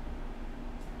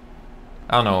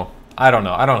 I don't know. I don't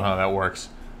know how that works.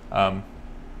 Well,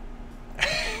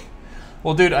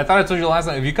 dude, I thought I told you last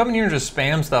time, if you come in here and just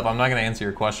spam stuff, I'm not gonna answer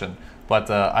your question.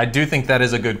 But I do think that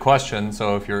is a good question,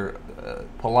 so if you're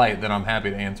polite, then I'm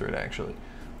happy to answer it, actually.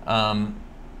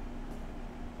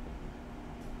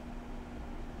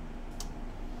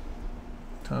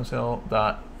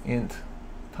 Timecell.int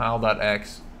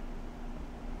tile.x.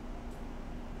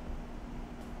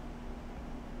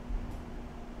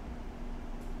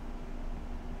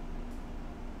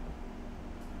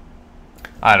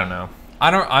 I don't know.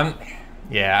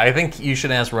 Yeah, I think you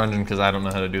should ask Rungeon because I don't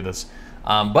know how to do this.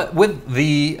 But with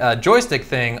the joystick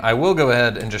thing, I will go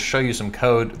ahead and just show you some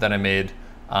code that I made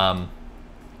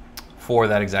for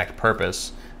that exact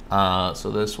purpose.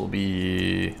 So this will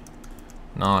be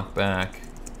knockback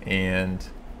and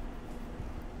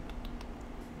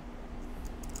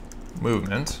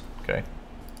movement. Okay,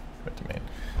 right to main.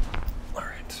 All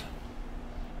right.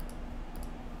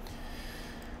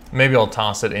 Maybe I'll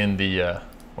toss it in the.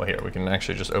 Well, here we can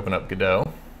actually just open up Godot.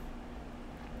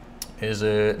 Is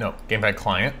it no GamePad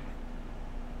client?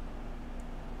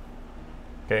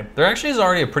 Okay, there actually is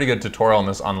already a pretty good tutorial on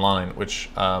this online, which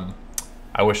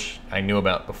I wish I knew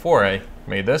about before I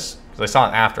made this, because I saw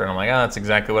it after and I'm like, ah, that's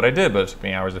exactly what I did, but it took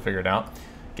me hours to figure it out.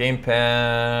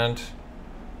 GamePad,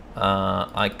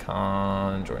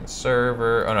 icon, join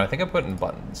server. Oh no, I think I put it in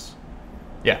buttons.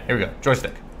 Yeah, here we go,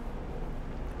 joystick.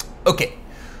 Okay,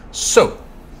 so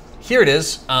here it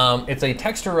is. It's a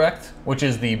text direct, which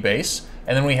is the base,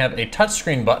 and then we have a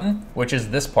touchscreen button, which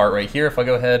is this part right here. If I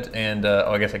go ahead and,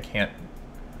 oh, I guess I can't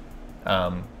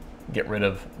get rid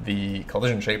of the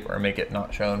collision shape or make it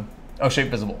not shown. Oh, shape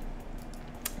visible.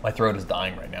 My throat is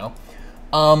dying right now.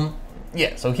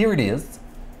 Yeah, so here it is.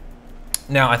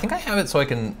 Now, I think I have it so I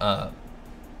can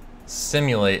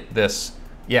simulate this.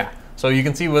 Yeah, so you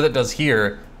can see what it does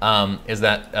here is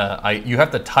that you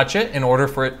have to touch it in order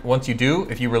for it, once you do,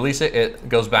 if you release it, it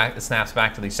goes back, it snaps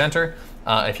back to the center.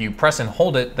 If you press and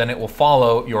hold it, then it will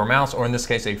follow your mouse, or in this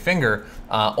case, a finger,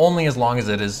 only as long as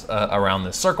it is around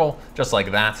this circle, just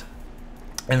like that.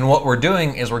 And what we're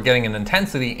doing is we're getting an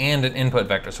intensity and an input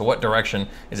vector. So what direction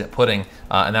is it putting?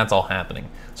 And that's all happening.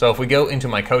 So if we go into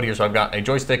my code here, so I've got a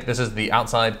joystick. This is the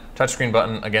outside touchscreen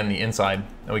button, again, the inside.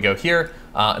 And we go here,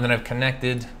 and then I've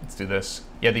connected, let's do this.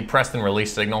 Yeah, the pressed and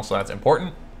release signal, so that's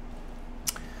important.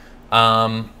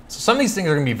 So some of these things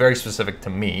are gonna be very specific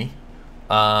to me,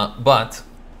 but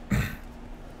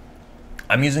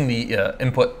I'm using the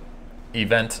input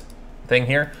event thing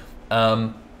here.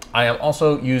 I am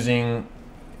also using,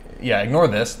 yeah, ignore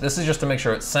this. This is just to make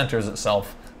sure it centers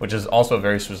itself, which is also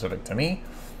very specific to me.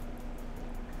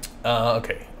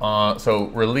 Okay,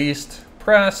 so released,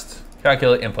 pressed,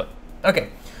 calculate input. Okay,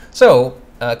 so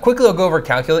quickly I'll go over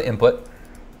calculate input.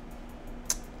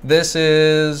 This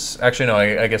is, actually no,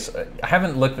 I guess, I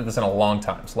haven't looked at this in a long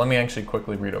time, so let me actually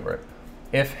quickly read over it.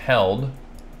 If held,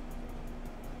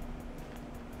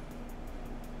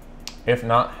 if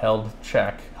not held,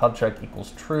 check. Held check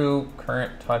equals true.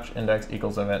 Current touch index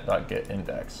equals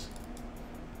event.getIndex.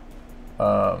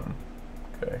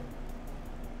 Okay.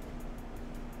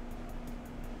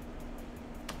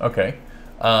 Okay.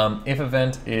 If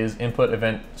event is input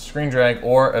event screen drag,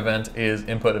 or event is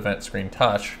input event screen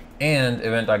touch, and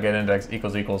event.getIndex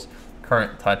equals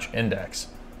current touch index.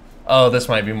 Oh, this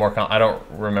might be more I don't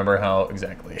remember how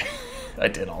exactly I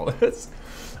did all of this.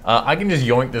 I can just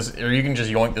yoink this, or you can just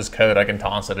yoink this code. I can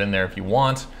toss it in there if you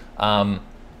want.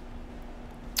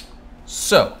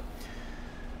 So,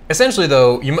 essentially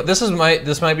though, this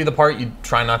might be the part you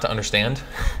try not to understand,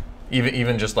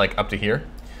 even just like up to here.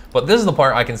 But this is the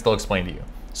part I can still explain to you.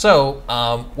 So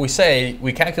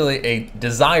we calculate a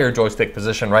desired joystick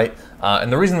position, right?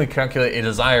 And the reason we calculate a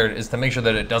desired is to make sure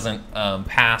that it doesn't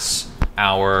pass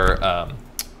our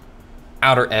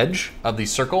outer edge of the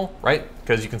circle, right?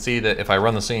 Because you can see that if I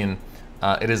run the scene,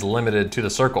 it is limited to the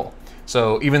circle.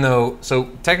 So even though, so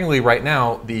technically right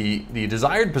now, the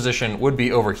desired position would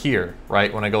be over here,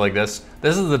 right? When I go like this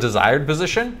is the desired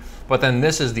position, but then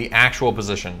this is the actual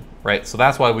position, right? So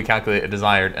that's why we calculate a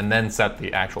desired and then set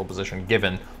the actual position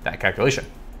given that calculation.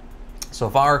 So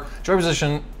if our joy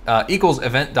position equals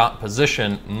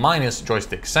event.position minus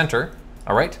joystick center,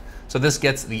 all right? So this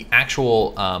gets the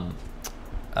actual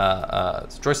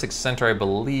joystick center, I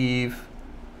believe,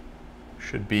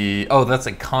 should be, oh, that's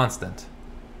a constant.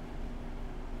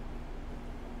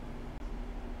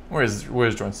 Where's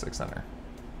joystick center?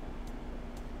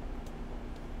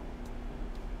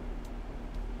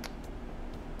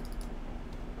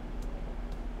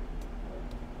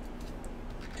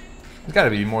 There's got to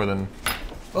be more than,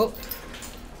 oh,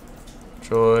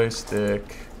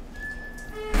 joystick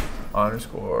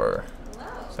underscore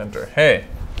center. Hey,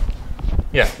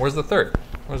 yeah, where's the third?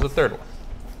 Where's the third one?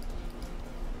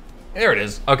 There it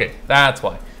is. Okay, that's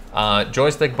why.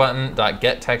 Joystick button dot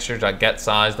get texture dot get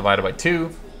size divided by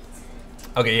 2.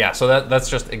 Okay, yeah, so that's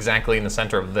just exactly in the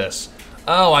center of this.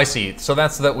 Oh, I see. So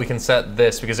that's so that we can set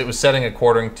this, because it was setting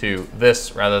according to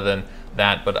this rather than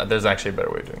that, but there's actually a better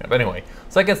way of doing it. But anyway,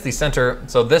 so that gets the center.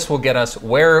 So this will get us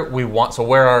where we want, so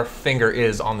where our finger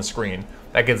is on the screen.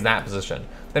 That gets that position.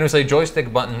 Then we say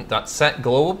joystick button dot set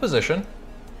global position.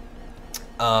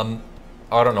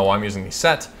 I don't know why I'm using the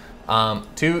set,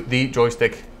 to the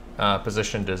joystick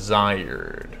position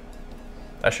desired.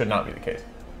 That should not be the case.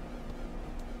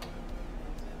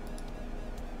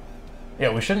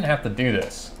 Yeah, we shouldn't have to do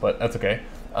this, but that's okay.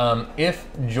 If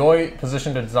joy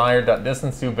position desired dot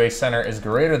distance to base center is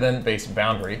greater than base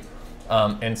boundary,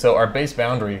 and so our base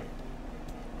boundary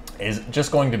is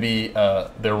just going to be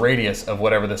the radius of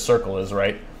whatever this circle is,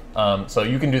 right? So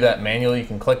you can do that manually. You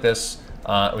can click this.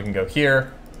 We can go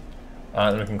here.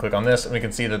 And we can click on this, and we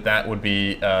can see that that would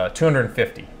be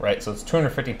 250, right? So it's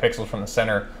 250 pixels from the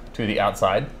center to the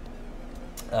outside.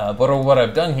 But what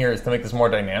I've done here is to make this more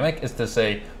dynamic, is to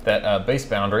say that base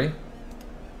boundary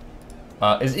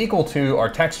is equal to our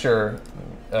texture,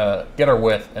 get our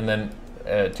width, and then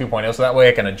 2.0, so that way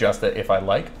I can adjust it if I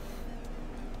like.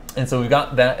 And so we've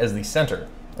got that as the center,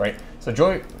 right? So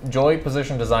joy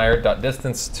position desired dot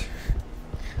distance,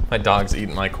 my dog's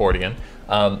eating my accordion,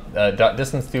 dot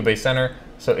distance to base center,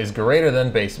 so is greater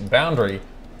than base boundary,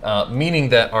 meaning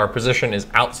that our position is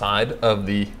outside of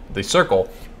the circle.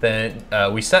 Then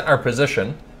we set our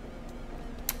position,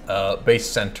 base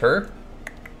center,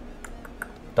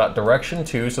 dot direction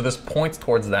to, so this points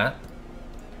towards that,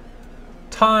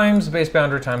 times base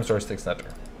boundary times joystick center.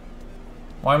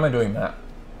 Why am I doing that?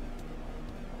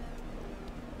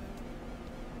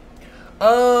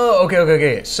 Oh,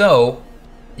 okay. So,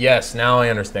 yes, now I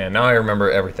understand. Now I remember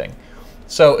everything.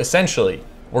 So essentially,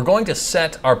 we're going to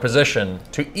set our position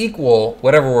to equal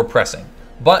whatever we're pressing.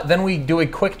 But then we do a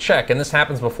quick check, and this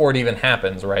happens before it even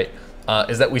happens, right?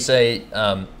 Is that we say,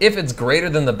 if it's greater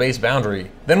than the base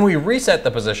boundary, then we reset the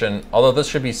position, although this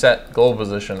should be set global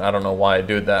position. I don't know why I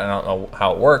do that. I don't know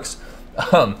how it works.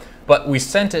 But we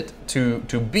sent it to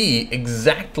be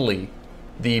exactly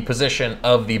the position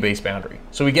of the base boundary.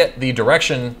 So we get the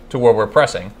direction to where we're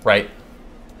pressing, right?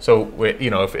 So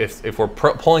if we're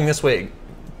pulling this way,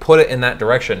 put it in that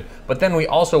direction. But then we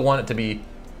also want it to be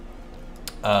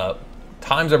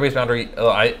times our base boundary.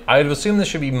 I'd assume this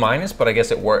should be minus, but I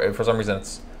guess for some reason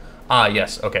it's,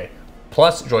 yes, okay.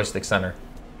 Plus joystick center.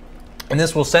 And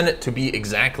this will send it to be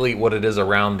exactly what it is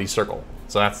around the circle.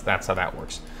 So that's how that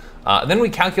works. Then we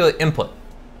calculate input.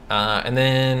 And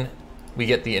then we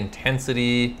get the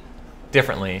intensity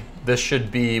differently. This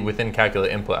should be within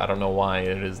calculate input. I don't know why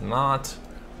it is not.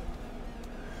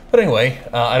 But anyway,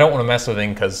 I don't want to mess with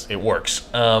it because it works.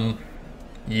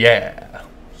 Yeah.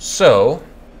 So,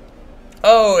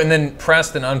 and then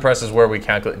pressed and unpressed is where we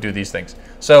do these things.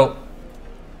 So,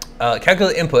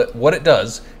 calculate input, what it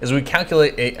does is we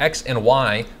calculate a x and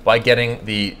y by getting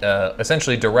the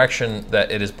essentially direction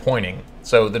that it is pointing.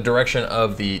 So the direction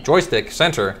of the joystick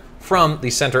center from the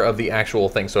center of the actual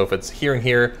thing. So if it's here and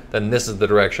here, then this is the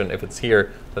direction. If it's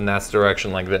here, then that's the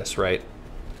direction like this, right?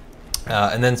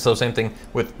 And then so same thing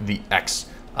with the x.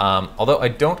 Although I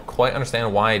don't quite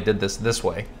understand why I did this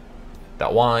way.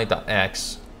 Dot y, dot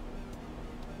x.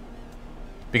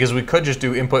 Because we could just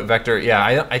do input vector.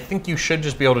 Yeah, I think you should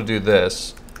just be able to do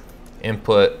this.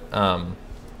 Input,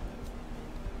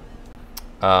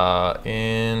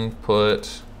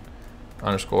 input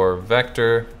underscore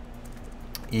vector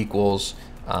equals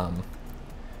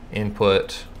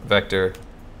input vector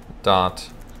dot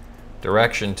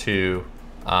direction to,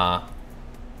 oh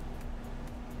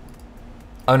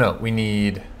no, we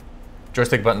need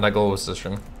joystick button dot global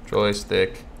position,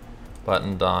 joystick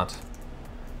button dot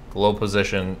global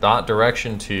position dot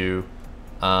direction to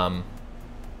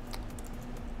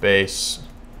base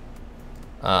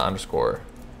underscore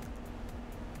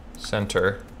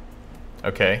center.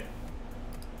 Okay.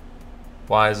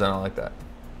 Why is that not like that?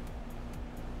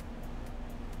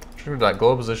 Dot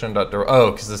global position dot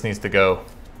because this needs to go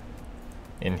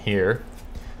in here.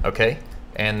 Okay.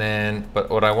 And then, but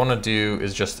what I want to do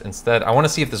is just instead, I want to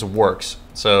see if this works.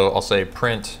 So I'll say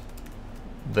print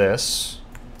this.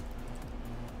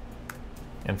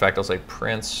 In fact, I'll say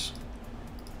prints.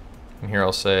 And here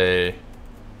I'll say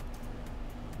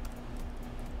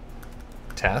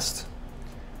test.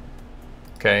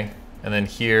 Okay. And then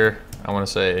here I want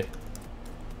to say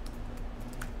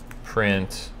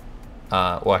print.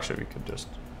 Well, actually, we could just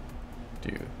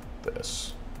do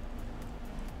this.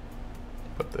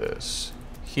 Put this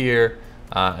here.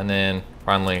 And then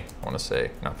finally, I want to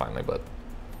say, not finally, but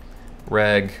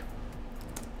reg.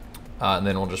 And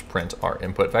then we'll just print our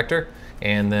input vector.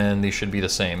 And then these should be the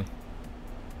same.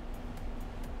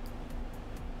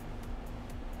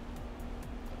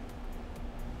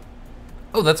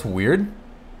 Oh, that's weird.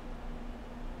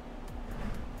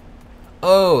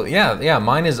 Oh, yeah,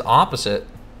 mine is opposite.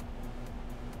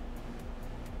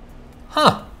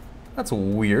 Huh, that's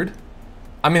weird.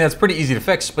 I mean, that's pretty easy to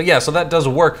fix, but yeah, so that does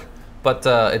work, but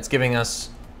it's giving us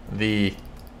the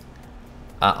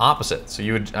opposite. So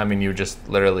you would, you would just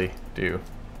literally do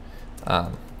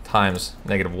times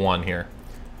 -1 here.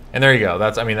 And there you go.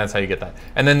 That's how you get that.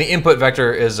 And then the input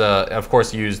vector is, of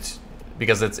course, used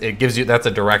because it gives you, that's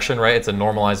a direction, right? It's a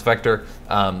normalized vector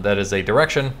that is a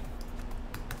direction.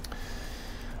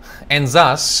 And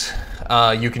thus,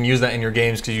 you can use that in your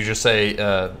games because you just say,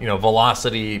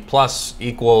 velocity plus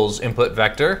equals input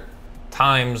vector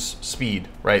times speed,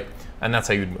 right? And that's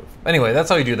how you'd move. Anyway, that's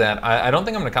how you do that. I don't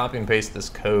think I'm gonna copy and paste this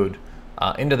code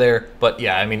into there, but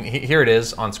yeah, here it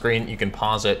is on screen. You can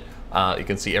pause it. You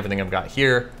can see everything I've got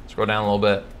here. Scroll down a little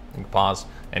bit, you can pause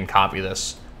and copy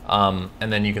this. And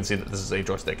then you can see that this is a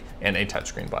joystick and a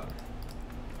touchscreen button.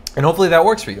 And hopefully that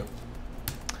works for you.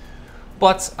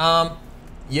 But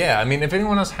yeah, if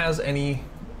anyone else has any,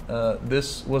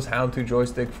 this was how to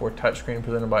joystick for touchscreen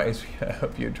presented by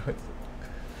HPF Joystick.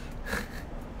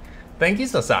 Thank you,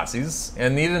 Sasasis,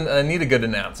 and need a good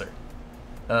announcer.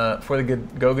 For the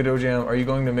Godot Jam, are you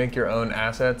going to make your own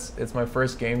assets? It's my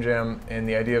first game jam, and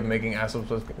the idea of making assets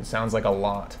sounds like a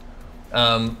lot.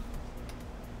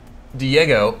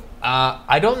 Diego,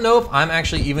 I don't know if I'm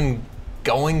actually even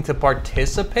going to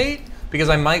participate because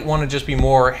I might want to just be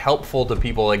more helpful to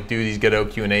people, like do these Godot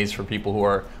Q&As for people who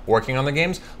are working on the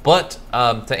games. But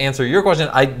to answer your question,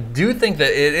 I do think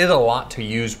that it is a lot to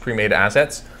use pre-made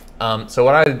assets. So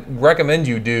what I recommend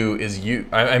you do is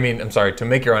to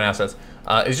make your own assets,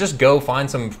 is just go find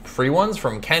some free ones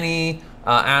from Kenny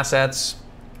Assets.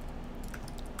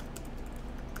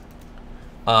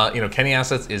 Kenny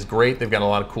Assets is great. They've got a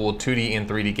lot of cool 2D and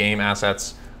 3D game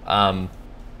assets,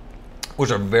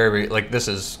 which are very, this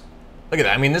is, look at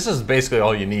that. This is basically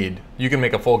all you need. You can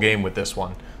make a full game with this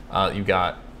one. You've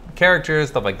got characters,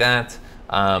 stuff like that.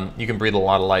 You can breathe a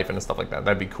lot of life into stuff like that.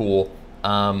 That'd be cool.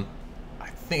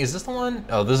 Is this the one?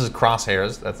 Oh, this is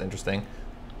crosshairs. That's interesting.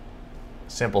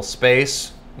 Simple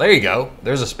space. There you go.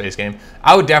 There's a space game.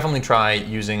 I would definitely try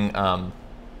using, wow,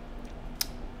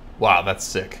 that's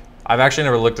sick. I've actually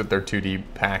never looked at their 2D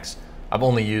packs. I've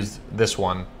only used this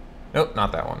one. Nope,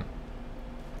 not that one.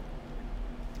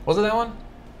 Was it that one?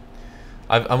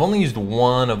 I've only used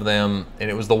one of them, and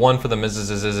it was the one for the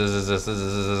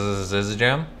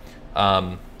Jam.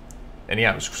 And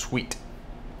yeah, it was sweet.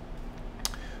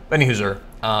 Anywhozer,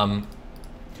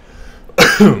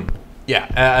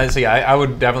 yeah, so yeah, I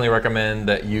would definitely recommend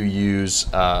that you use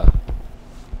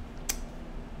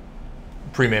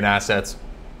pre-made assets.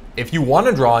 If you want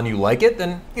to draw and you like it,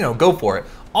 then go for it.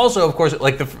 Also, of course,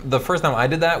 like the first time I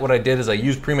did that, what I did is I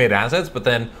used pre-made assets, but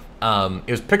then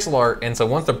it was pixel art, and so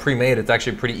once they're pre-made, it's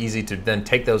actually pretty easy to then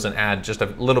take those and add just a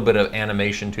little bit of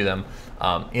animation to them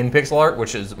in pixel art,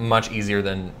 which is much easier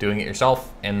than doing it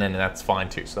yourself, and then that's fine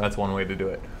too. So that's one way to do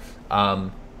it.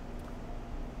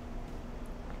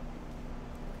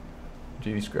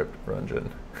 GD script, Rungeon.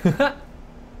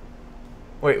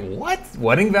 Wait, what?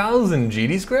 Wedding vows in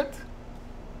GD script?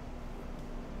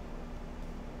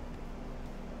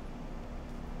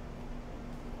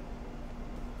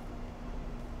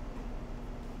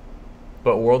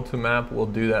 But World to Map will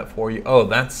do that for you. Oh,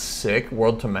 that's sick.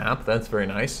 World to Map, that's very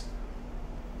nice.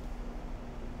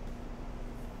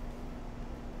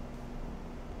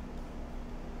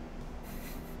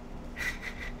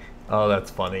 Oh,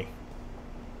 that's funny.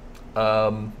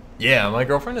 Yeah, my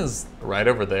girlfriend is right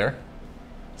over there.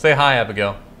 Say hi,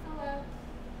 Abigail. Hello.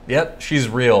 Yep, she's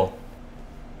real.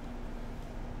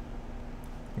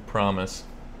 I promise.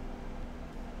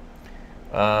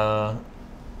 I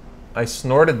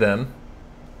snorted them.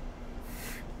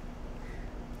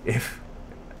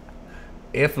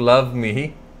 If love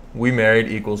me, we married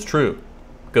equals true.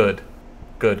 Good.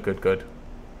 Good, good, good.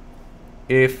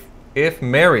 If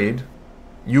married,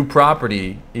 you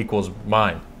property equals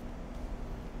mine.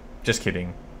 Just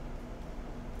kidding.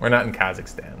 We're not in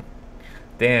Kazakhstan.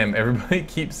 Damn, everybody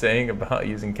keeps saying about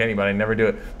using Kenny, but I never do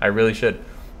it. I really should.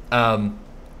 I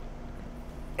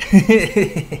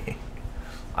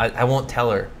won't tell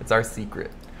her. It's our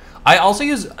secret. I also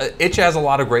use, Itch has a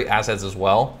lot of great assets as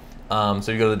well.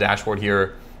 So you go to the dashboard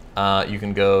here. You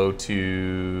can go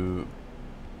to,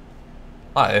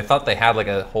 I thought they had like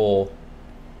a whole,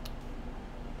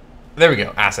 there we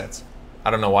go, assets. I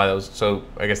don't know why those, so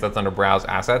I guess that's under browse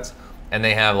assets. And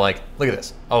they have like, look at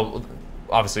this. Oh,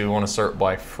 obviously we want to sort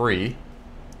by free.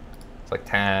 It's like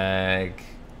tag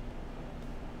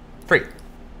free.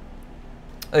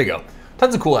 There you go.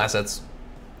 Tons of cool assets.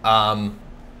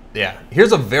 Yeah,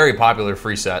 here's a very popular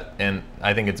free set, and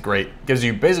I think it's great. Gives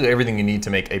you basically everything you need to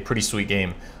make a pretty sweet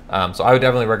game. So I would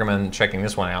definitely recommend checking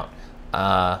this one out.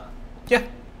 Yeah,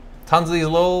 tons of these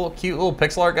cute little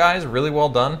pixel art guys, really well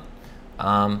done.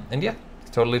 And yeah,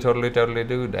 totally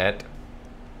do that.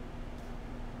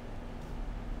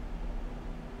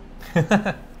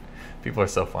 People are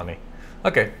so funny.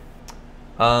 Okay.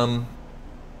 I'm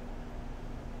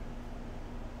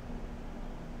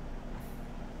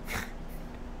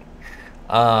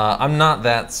not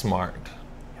that smart.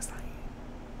 Yes,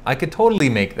 I could totally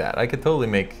make that. I could totally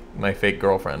make my fake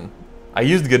girlfriend. I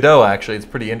used Godot, actually. It's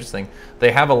pretty interesting.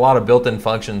 They have a lot of built-in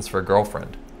functions for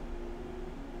girlfriend.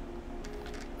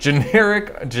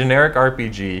 Generic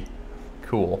RPG.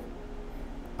 Cool.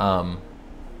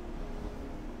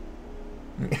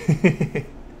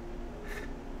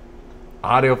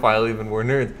 Audiophile, even more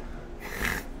nerds.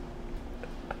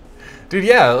 Dude,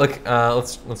 yeah, look,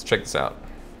 let's check this out.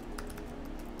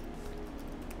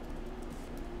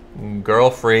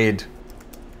 Girlfriend.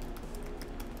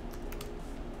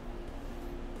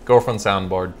 Girlfriend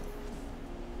soundboard.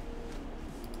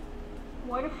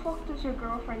 Why the fuck does your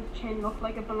girlfriend's chin look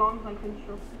like it belongs on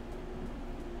construction?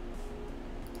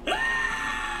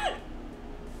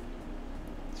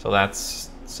 So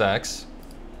that's sex.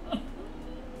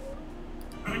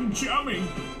 I'm jamming!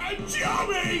 I'm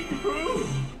jamming!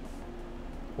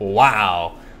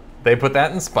 Wow. They put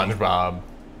that in SpongeBob.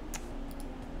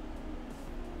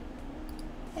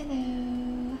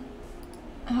 Hello.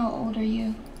 How old are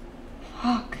you?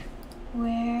 Fuck.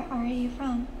 Where are you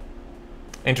from?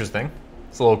 Interesting.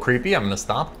 It's a little creepy. I'm gonna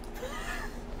stop.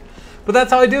 But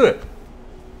that's how I do it.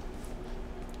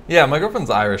 Yeah, my girlfriend's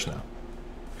Irish now.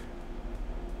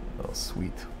 Oh,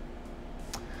 sweet.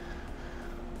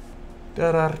 I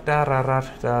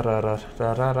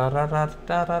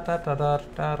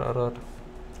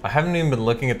haven't even been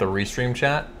looking at the restream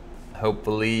chat.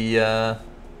 Hopefully,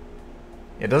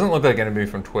 it doesn't look like anybody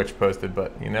from Twitch posted,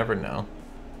 but you never know.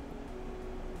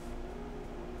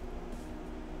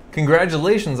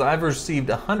 Congratulations, I've received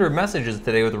 100 messages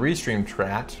today with the restream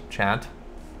chat.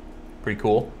 Pretty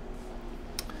cool.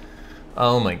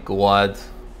 Oh my god.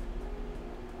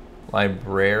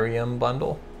 Librarian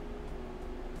bundle.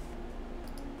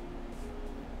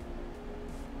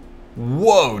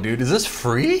 Whoa, dude, is this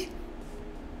free?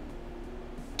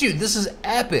 Dude, this is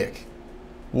epic.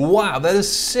 Wow, that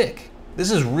is sick.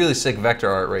 This is really sick vector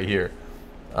art right here.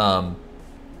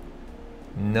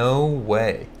 No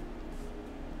way.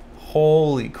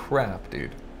 Holy crap,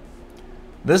 dude.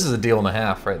 This is a deal and a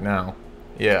half right now.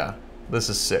 Yeah, this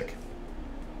is sick.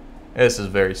 This is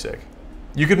very sick.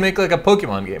 You could make like a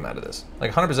Pokemon game out of this.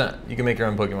 Like 100%, you can make your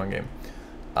own Pokemon game.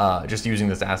 Just using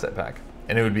this asset pack.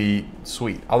 And it would be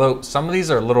sweet. Although some of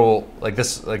these are a little, like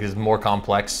this like is more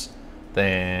complex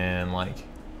than like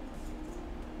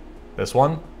this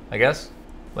one, I guess.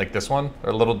 Like this one, or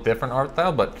a little different art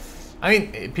style, but I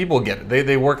mean, people get it.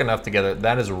 They work enough together.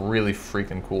 That is really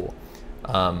freaking cool.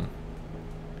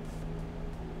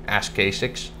 Ash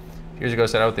K6 years ago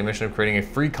set out with the mission of creating a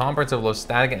free comprehensive low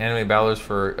static and anime battlers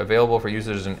available for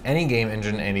users in any game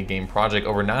engine, any game project.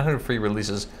 Over 900 free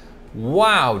releases.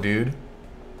 Wow, dude.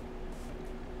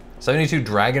 72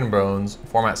 Dragon Bones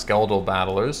format skeletal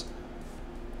battlers.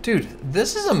 Dude,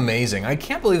 this is amazing. I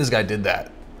can't believe this guy did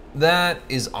that. That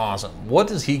is awesome. What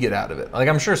does he get out of it? Like,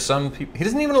 I'm sure some people, he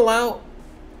doesn't even allow,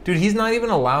 dude, he's not even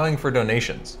allowing for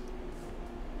donations.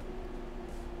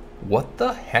 What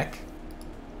the heck?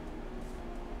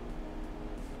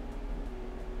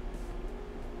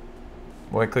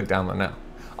 Well, I click download now.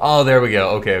 Oh, there we go.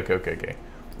 Okay.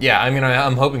 Yeah, I mean,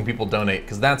 I'm hoping people donate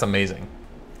because that's amazing.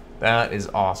 That is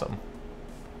awesome.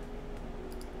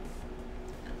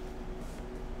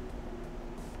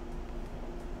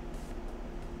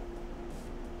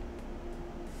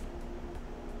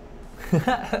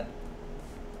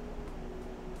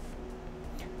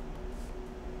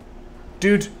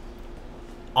 Dude,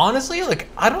 honestly, like,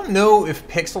 I don't know if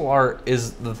pixel art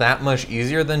is that much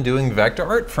easier than doing vector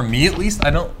art. For me, at least,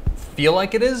 I don't feel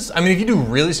like it is. I mean, if you do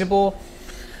really simple,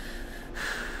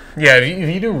 yeah, if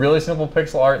you do really simple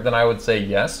pixel art, then I would say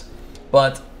yes.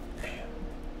 But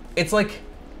it's like,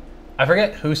 I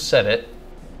forget who said it,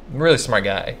 really smart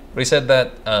guy, but he said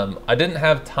that I didn't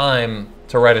have time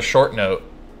to write a short note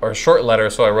or a short letter,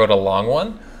 so I wrote a long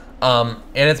one. And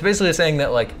it's basically saying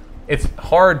that, like, it's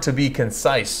hard to be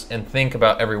concise and think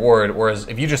about every word, whereas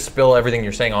if you just spill everything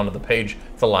you're saying onto the page,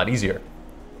 it's a lot easier.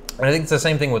 And I think it's the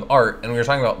same thing with art. And when you're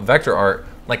talking about vector art,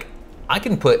 like, I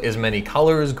can put as many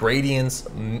colors, gradients,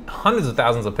 hundreds of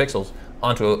thousands of pixels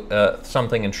onto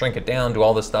something and shrink it down, do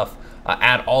all this stuff,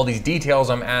 add all these details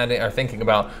I'm adding or thinking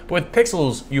about. But with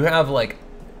pixels, you have like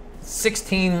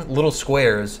 16 little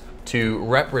squares to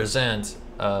represent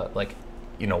like,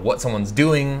 you know, what someone's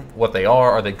doing, what they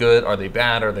are they good, are they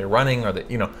bad, are they running, are they,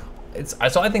 you know,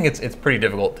 so I think it's pretty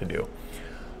difficult to do.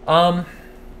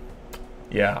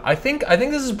 Yeah, I think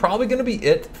this is probably gonna be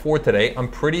it for today.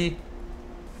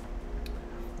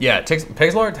 Yeah,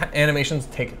 pixel art animations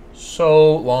take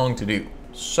so long to do.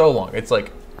 So long. It's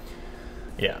like,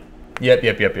 yeah. Yep.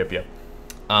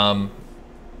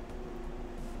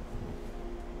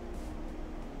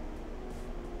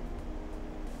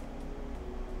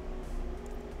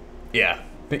 Yeah.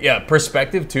 But yeah,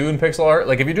 perspective too in pixel art.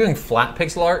 Like if you're doing flat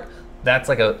pixel art, that's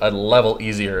like a level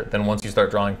easier than once you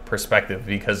start drawing perspective,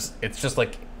 because it's just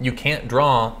like you can't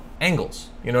draw angles.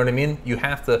 You know what I mean? You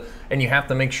have to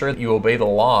make sure that you obey the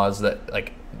laws that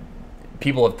like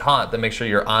people have taught, that make sure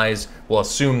your eyes will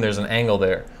assume there's an angle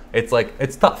there. It's like,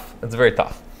 it's tough. It's very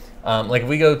tough. Like if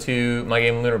we go to my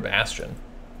game Lunar Bastion,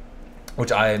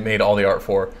 which I made all the art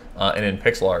for, and in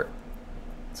pixel art,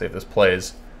 let's see if this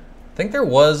plays. I think there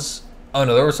was, oh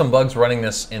no, there were some bugs running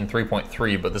this in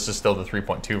 3.3, but this is still the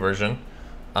 3.2 version.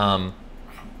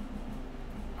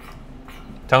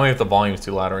 Tell me if the volume is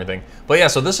too loud or anything. But yeah,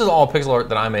 so this is all pixel art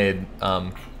that I made.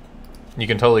 You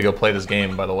can totally go play this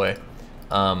game, by the way.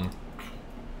 Let's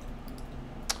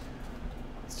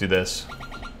do this.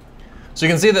 So you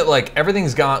can see that like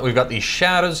everything's got, we've got these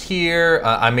shadows here.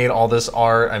 I made all this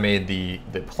art. I made the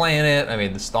planet. I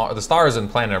made the star. The stars and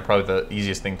planet are probably the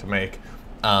easiest thing to make.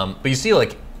 But you see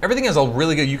like everything is all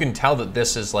really good. You can tell that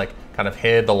this is like kind of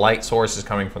hid. The light source is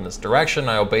coming from this direction.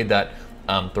 I obeyed that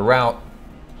throughout.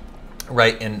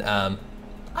 Right, and I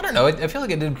don't know, I feel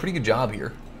like I did a pretty good job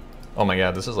here. Oh my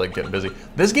god, this is like getting busy.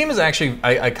 This game is actually,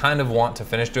 I kind of want to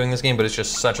finish doing this game, but it's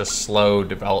just such a slow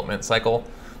development cycle.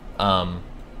 Yeah,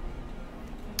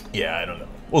 I don't know.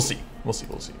 We'll see.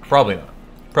 Probably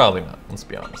not, let's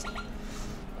be honest.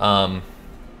 Oh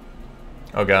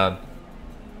god.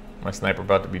 My sniper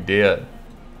about to be dead.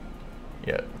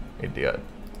 Yeah, he dead.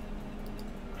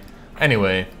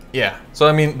 Anyway, yeah, so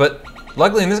I mean, but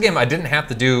luckily in this game I didn't have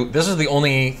to do, this is the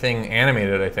only thing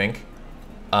animated, I think.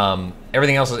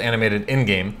 Everything else is animated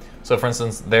in-game. So for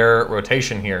instance, their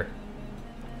rotation here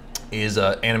is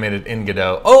animated in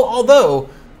Godot. Oh, although,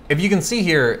 if you can see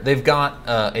here, they've got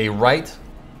a right,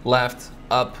 left,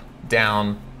 up,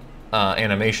 down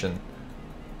animation.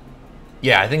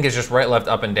 Yeah, I think it's just right, left,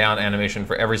 up, and down animation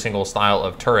for every single style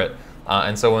of turret.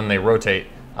 And so when they rotate,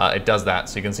 it does that.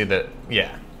 So you can see that,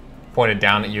 yeah, pointed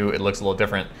down at you, it looks a little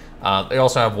different. They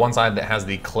also have one side that has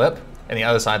the clip and the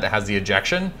other side that has the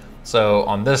ejection. So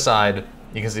on this side,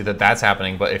 you can see that that's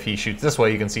happening, but if he shoots this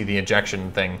way, you can see the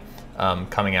ejection thing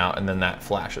coming out, and then that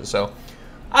flashes. So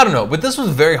I don't know, but this was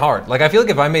very hard. Like I feel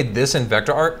like if I made this in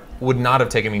vector art, would not have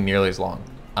taken me nearly as long.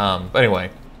 But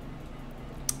anyway,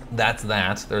 that's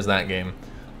that. There's that game.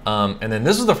 And then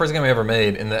this was the first game I ever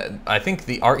made, and I think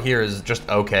the art here is just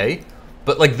okay,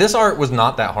 but like this art was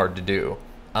not that hard to do.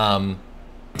 Let's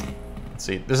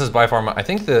see, this is by far I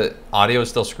think the audio is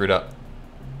still screwed up.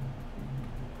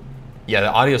 Yeah,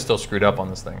 the audio is still screwed up on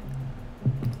this thing.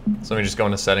 So let me just go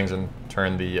into settings and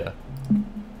turn the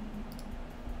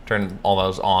turn all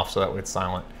those off so that way it's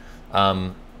silent.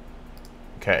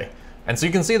 Okay, and so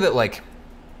you can see that like,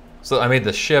 so I made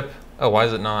the ship. Oh, why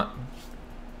is it not?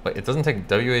 Wait, it doesn't take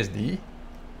WASD?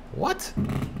 What?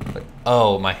 Wait,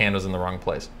 oh, my hand was in the wrong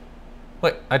place.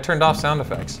 Wait, I turned off sound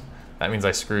effects. That means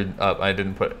I screwed up. I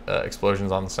didn't put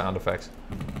explosions on the sound effects.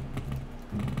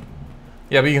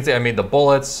 Yeah, but you can see I made the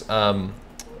bullets.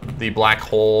 The black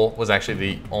hole was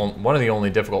actually one of the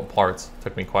only difficult parts. It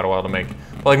took me quite a while to make.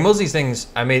 But like most of these things,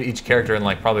 I made each character in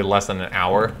like probably less than an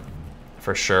hour,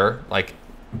 for sure. Like,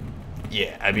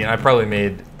 yeah, I mean, I probably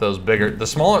made those bigger, the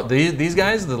smaller, these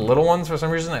guys, the little ones, for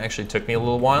some reason, it actually took me a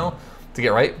little while to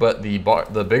get right. But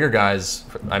the bigger guys,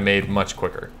 I made much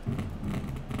quicker.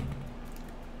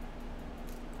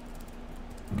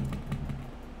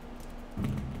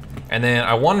 And then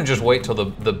I want to just wait till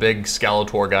the big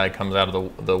Skeletor guy comes out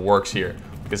of the works here,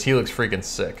 because he looks freaking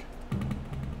sick.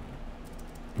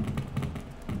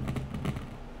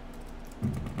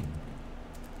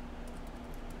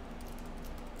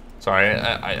 Sorry,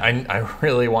 I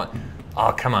really want,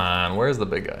 oh, come on, where's the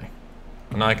big guy?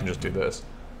 Now I can just do this.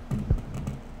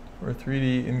 For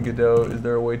 3D in Godot, is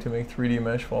there a way to make 3D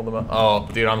mesh fall them out? Oh,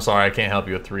 dude, I'm sorry, I can't help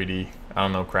you with 3D. I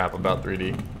don't know crap about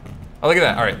 3D. Oh, look at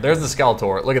that. All right, there's the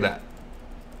Skeletor. Look at that.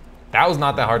 That was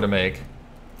not that hard to make.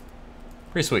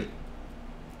 Pretty sweet.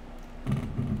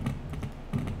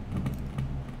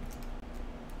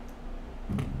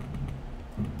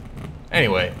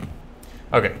 Anyway.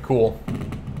 Okay, cool.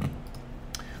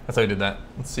 That's how I did that.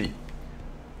 Let's see.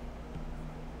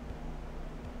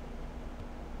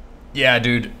 Yeah,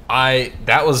 dude,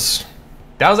 that was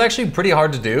actually pretty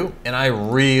hard to do, and I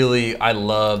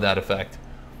love that effect.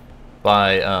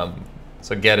 By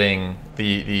so getting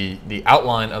the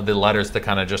outline of the letters to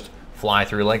kind of just fly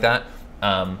through like that.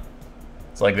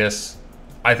 It's like this.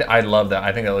 I love that.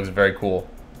 I think that looks very cool.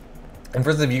 And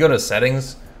for instance, if you go to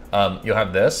settings, you'll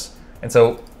have this. And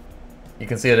so you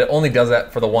can see that it only does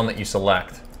that for the one that you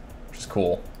select, which is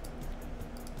cool.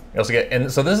 You also get,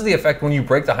 and so this is the effect when you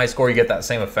break the high score, you get that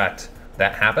same effect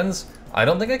that happens. I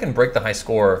don't think I can break the high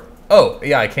score. Oh,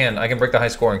 yeah, I can. I can break the high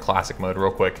score in classic mode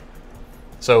real quick.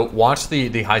 So watch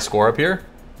the high score up here.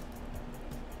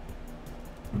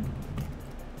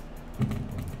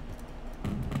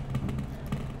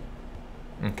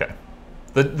 Okay.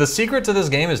 The secret to this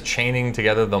game is chaining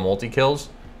together the multi-kills.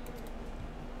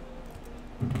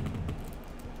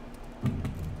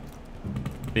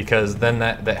 Because then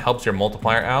that helps your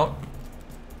multiplier out.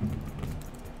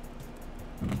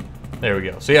 There we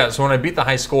go. So yeah, so when I beat the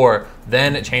high score,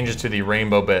 then it changes to the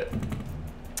rainbow bit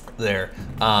there.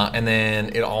 And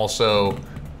then it also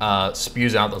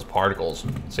spews out those particles.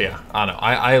 So yeah, I don't know.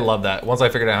 I love that. Once I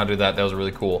figured out how to do that, that was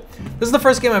really cool. This is the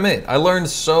first game I made. I learned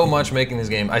so much making this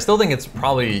game. I still think it's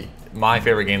probably my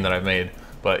favorite game that I've made.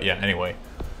 But yeah, anyway.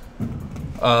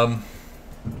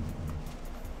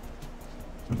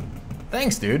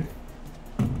 Thanks, dude.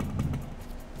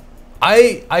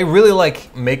 I really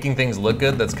like making things look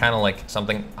good. That's kind of like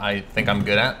something I think I'm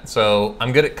good at. So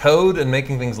I'm good at code and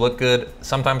making things look good.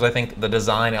 Sometimes I think the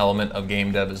design element of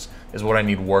game dev is what I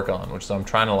need work on, which so I'm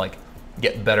trying to like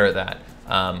get better at that.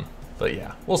 But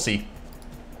yeah, we'll see.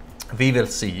 We will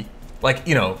see. Like,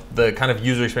 you know, the kind of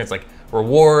user experience, like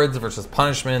rewards versus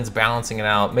punishments, balancing it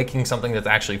out, making something that's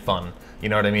actually fun. You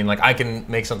know what I mean? Like I can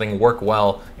make something work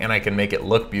well and I can make it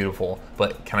look beautiful,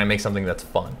 but can I make something that's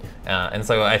fun? And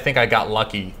so I think I got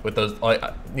lucky with those,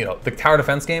 you know, the tower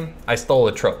defense game, I stole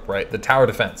a trope, right? The tower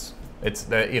defense, it's,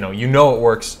 you know it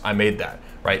works, I made that,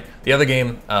 right? The other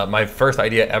game, my first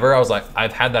idea ever, I was like,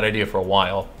 I've had that idea for a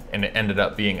while and it ended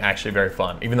up being actually very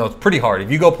fun, even though it's pretty hard.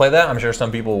 If you go play that, I'm sure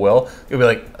some people will, you'll be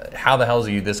like, how the hell are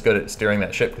you this good at steering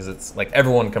that ship? Because it's like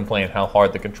everyone complained how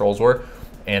hard the controls were.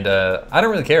 And I don't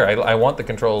really care. I want the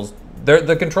controls.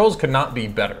 The controls could not be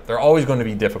better. They're always going to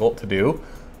be difficult to do,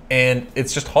 and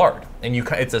it's just hard. And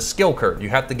it's a skill curve. You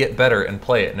have to get better and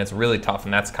play it, and it's really tough.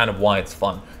 And that's kind of why it's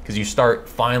fun, because you start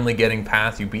finally getting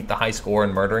past. You beat the high score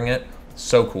and murdering it.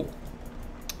 So cool.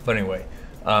 But anyway,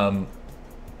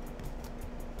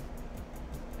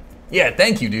 yeah.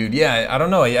 Thank you, dude. Yeah, I don't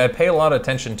know. I pay a lot of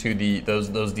attention to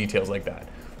those details like that.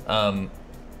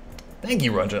 Thank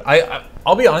you, Rungeon.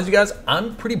 I'll be honest with you guys,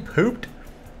 I'm pretty pooped,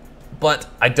 but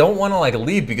I don't want to like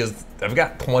leave because I've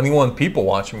got 21 people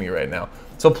watching me right now.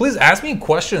 So please ask me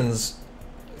questions,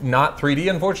 not 3D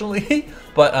unfortunately,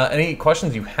 but any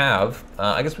questions you have.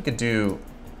 I guess we could go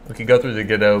through the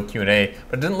Godot Q&A,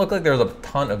 but it didn't look like there was a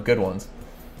ton of good ones.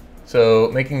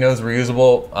 So making nodes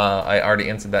reusable, I already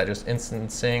answered that, just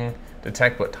instancing,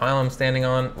 detect what tile I'm standing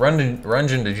on.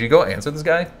 Rungeon, did you go answer this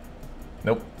guy?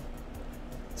 Nope.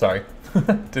 Sorry,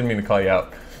 didn't mean to call you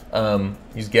out.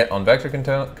 Use get on vector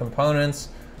components,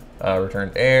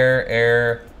 returned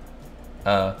error.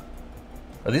 Are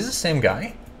these the same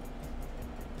guy?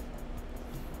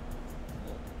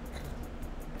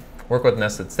 Work with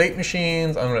nested state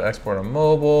machines. I'm going to export on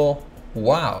mobile.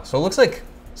 Wow, so it looks like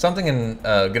something in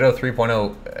Godot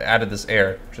 3.0 added this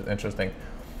error, which is interesting.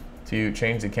 To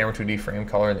change the camera 2D frame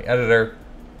color in the editor.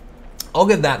 I'll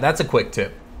give that. That's a quick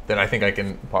tip that I think I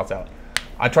can pause out.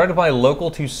 I tried to apply local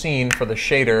to scene for the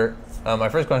shader, my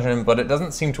first question, but it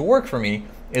doesn't seem to work for me.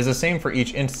 Is the same for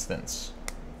each instance.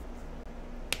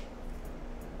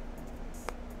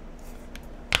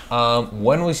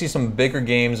 When we see some bigger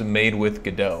games made with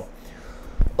Godot?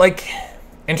 Like,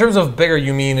 in terms of bigger,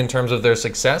 you mean in terms of their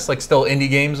success? Like still indie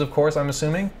games, of course, I'm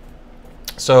assuming.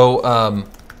 So,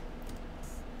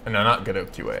 no, not Godot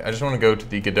QA. I just want to go to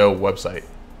the Godot website.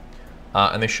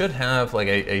 And they should have like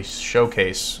a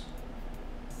showcase.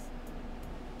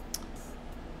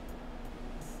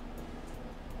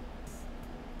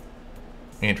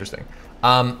 Interesting.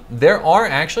 There are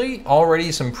actually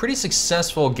already some pretty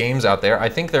successful games out there. I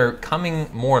think they're coming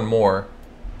more and more.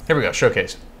 Here we go,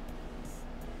 showcase.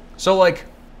 So like,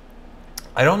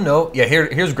 I don't know. Yeah,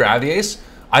 here's Gravity Ace.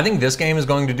 I think this game is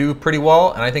going to do pretty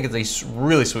well, and I think it's a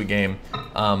really sweet game.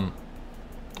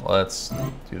 Let's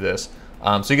do this.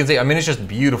 So you can see, I mean, it's just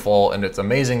beautiful and it's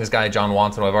amazing. This guy, John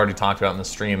Watson, who I've already talked about in the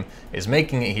stream, is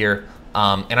making it here.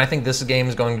 And I think this game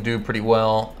is going to do pretty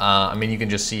well. I mean, you can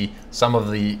just see some of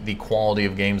the quality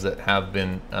of games that have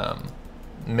been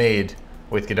made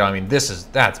with Godot. I mean,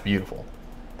 that's beautiful.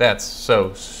 That's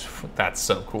so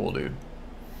cool, dude.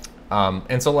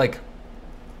 And so like,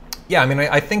 yeah, I mean,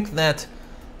 I think that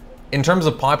in terms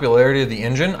of popularity of the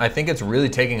engine, I think it's really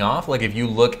taking off. Like if you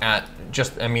look at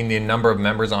just, I mean, the number of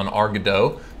members on our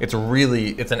Godot, it's an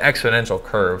exponential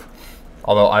curve.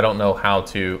 Although I don't know how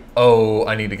to, oh,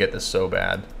 I need to get this so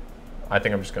bad. I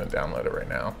think I'm just gonna download it right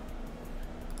now.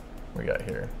 What we got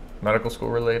here? Medical school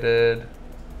related.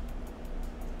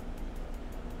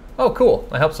 Oh, cool,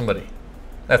 I helped somebody.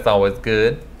 That's always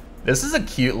good. This is a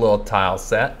cute little tile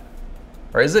set.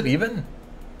 Or is it even?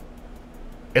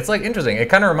 It's like interesting. It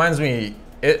kind of reminds me,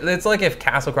 it's like if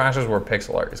Castle Crashers were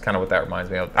pixel art, is kind of what that reminds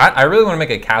me of. I really want to make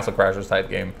a Castle Crashers type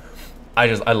game. I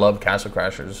love Castle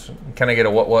Crashers. Can I get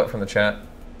a what from the chat?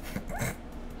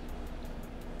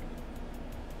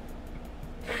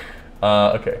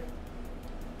 Okay.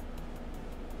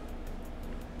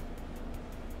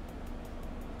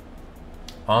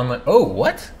 Online, oh,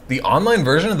 what? The online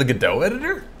version of the Godot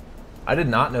editor? I did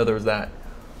not know there was that.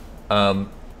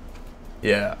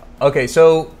 Yeah. Okay,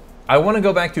 so I want to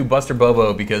go back to Buster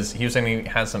Bobo because he was saying he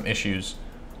has some issues.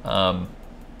 No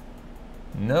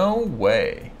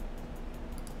way.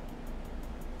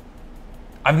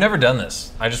 I've never done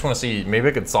this. I just want to see, maybe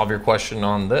I could solve your question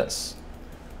on this.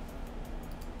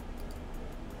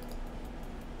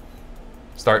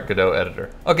 Start Godot editor.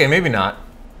 Okay, maybe not.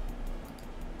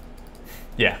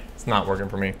 Yeah, it's not working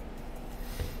for me.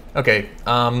 Okay,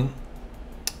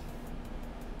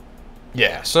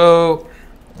 yeah, so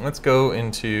let's go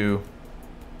into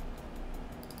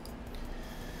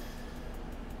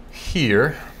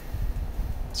here.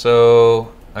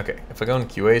 So, okay, if I go into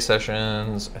QA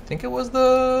sessions, I think it was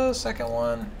the second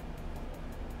one.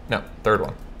 No, third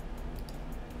one.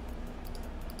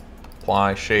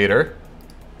 Apply shader.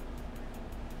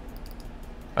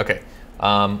 Okay,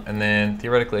 and then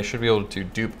theoretically I should be able to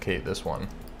duplicate this one.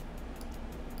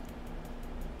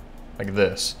 Like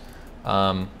this.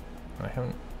 I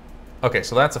haven't. Okay,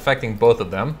 so that's affecting both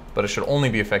of them, but it should only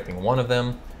be affecting one of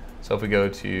them. So if we go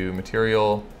to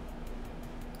material,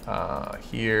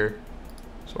 here,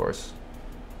 source,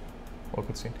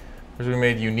 local scene. Which we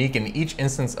made unique in each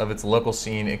instance of its local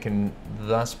scene. It can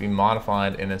thus be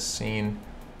modified in a scene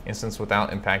instance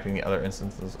without impacting the other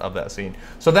instances of that scene.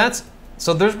 So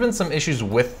there's been some issues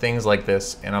with things like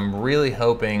this, and I'm really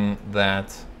hoping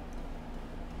that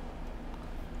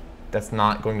that's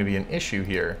not going to be an issue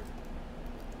here.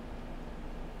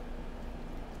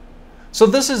 So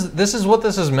this is what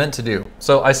this is meant to do.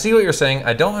 So I see what you're saying.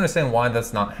 I don't understand why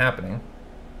that's not happening.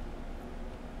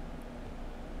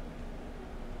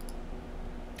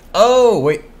 Oh,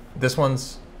 wait, this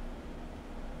one's,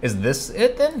 is this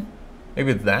it then?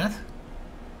 Maybe it's that?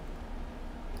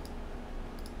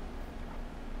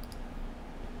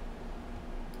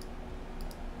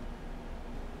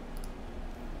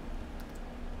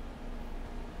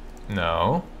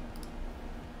 No.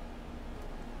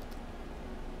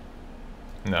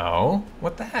 No.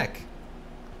 What the heck?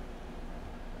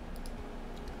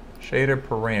 Shader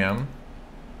param.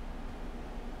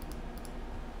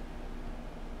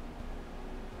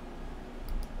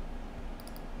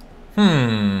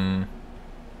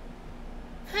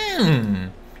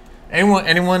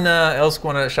 Anyone else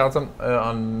want to shout some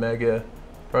on Mega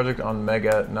project on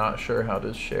Mega? Not sure how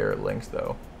to share links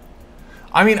though.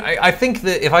 I mean, I think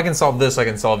that if I can solve this, I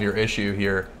can solve your issue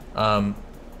here. A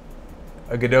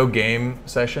Godot game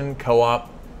session, co-op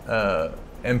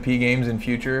MP games in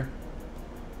future.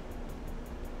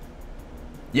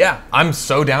 Yeah, I'm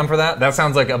so down for that. That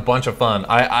sounds like a bunch of fun.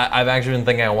 I've actually been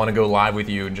thinking I want to go live with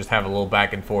you and just have a little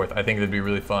back and forth. I think it'd be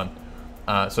really fun.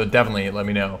 So definitely let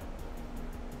me know.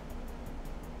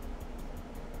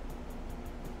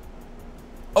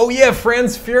 Oh yeah,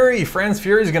 Franz Fury. Franz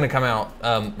Fury is gonna come out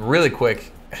really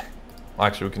quick. Well,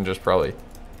 actually, we can just probably.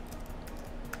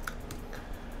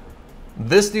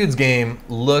 This dude's game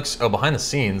looks, oh, behind the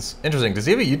scenes. Interesting, does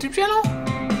he have a YouTube channel?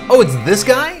 Oh, it's this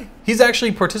guy? He's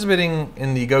actually participating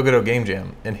in the Godot Game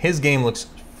Jam, and his game looks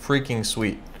freaking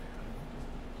sweet.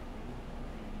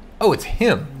 Oh, it's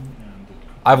him.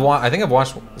 I think I've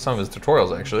watched some of his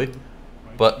tutorials actually,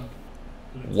 but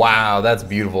wow, that's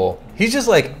beautiful. He's just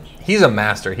like, he's a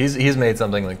master. He's made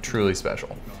something like truly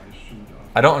special.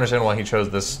 I don't understand why he chose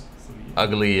this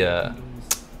ugly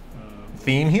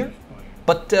theme here,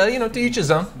 but you know, to each his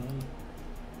own.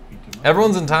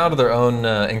 Everyone's entitled to their own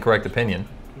incorrect opinion.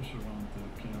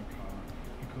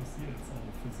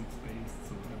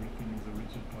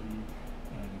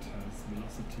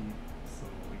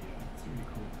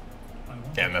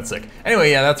 Yeah, and that's sick. Anyway,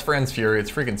 yeah, that's Franz Fury.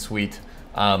 It's freaking sweet.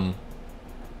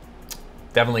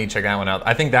 Definitely check that one out.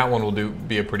 I think that one will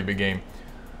be a pretty big game.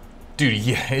 Dude,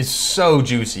 yeah, it's so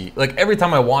juicy. Like every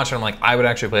time I watch it, I'm like, I would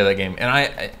actually play that game. And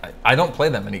I don't play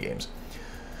that many games.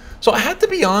 So I have to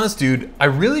be honest, dude, I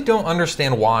really don't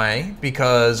understand why,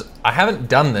 because I haven't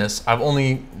done this. I've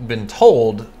only been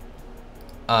told,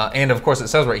 and of course it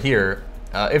says right here,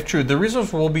 If true, the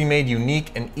resource will be made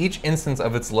unique in each instance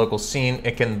of its local scene.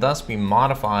 It can thus be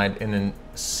modified in a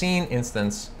scene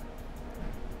instance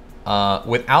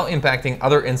without impacting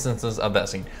other instances of that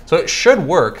scene. So it should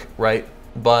work, right?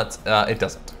 But it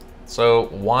doesn't. So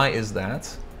why is that?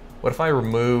 What if I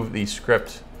remove the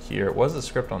script here? What does the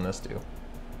script on this do?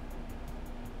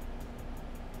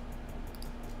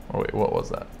 Oh wait, what was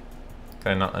that?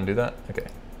 Can I not undo that? Okay.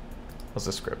 What's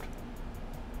the script?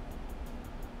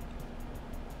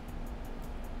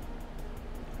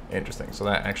 Interesting, so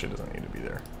that actually doesn't need to be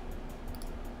there.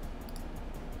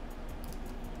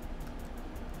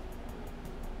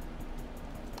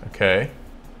 Okay.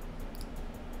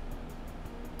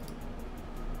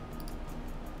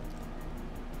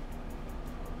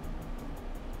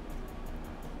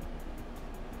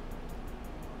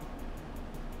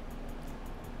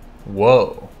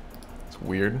 Whoa, it's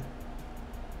weird.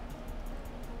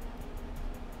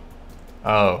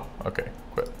 Oh, okay,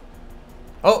 quit.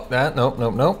 Oh,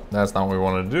 nope, that's not what we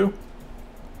wanted to do.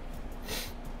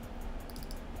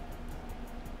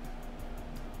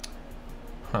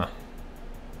 Huh.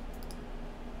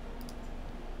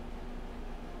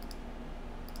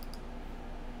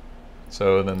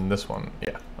 So then this one,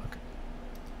 yeah, okay.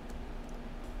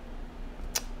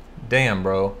 Damn,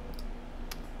 bro.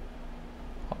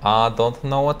 I don't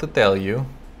know what to tell you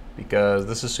because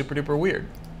this is super duper weird.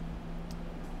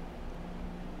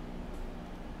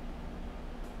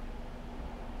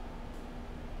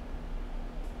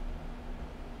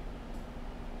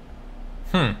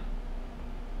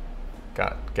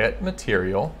 Got get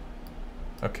material.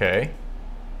 Okay.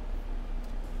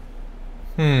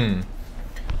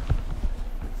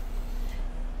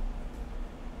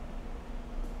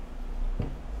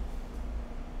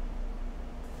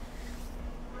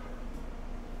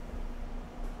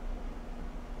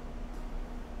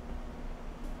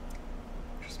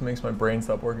 Just makes my brain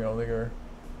stop working altogether.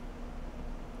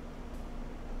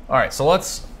 All right, so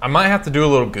I might have to do a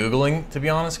little Googling, to be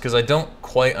honest, because I don't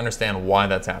quite understand why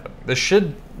that's happening. This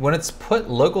should, when it's put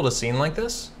local to scene like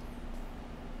this,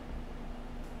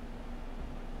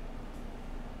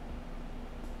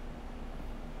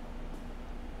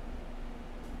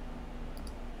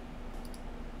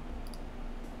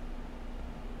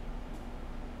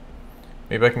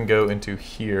 maybe I can go into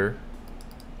here.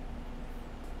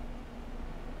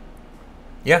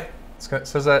 Yeah, it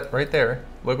says that right there,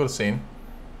 local to scene.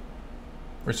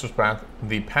 Resource path,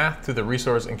 the path to the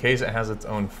resource in case it has its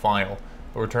own file. It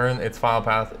will return its file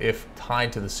path if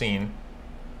tied to the scene.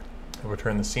 It will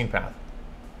return the scene path.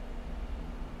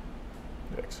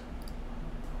 Thanks.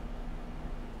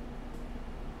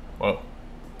 Whoa.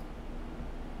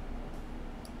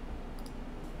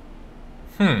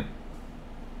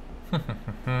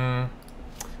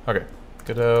 Okay,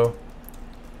 Godot,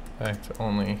 back to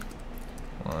only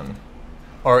one.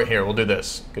 All right, here, we'll do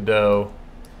this. Godot,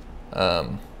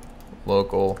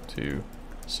 local to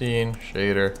scene,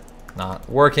 shader, not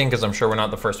working because I'm sure we're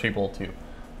not the first people to.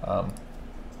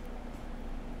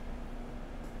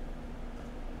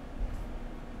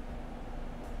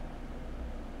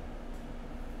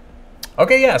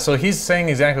 Okay, yeah, so he's saying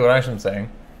exactly what I'm saying.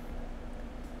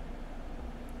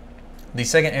 The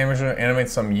second animation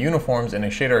animates some uniforms in a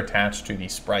shader attached to the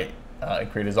sprite.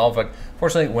 It creates a dissolve effect.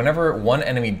 Fortunately, whenever one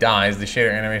enemy dies, the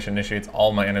shader animation initiates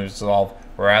all my enemies to dissolve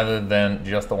rather than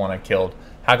just the one I killed.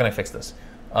 How can I fix this?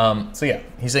 So yeah,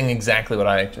 he's saying exactly what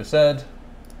I just said.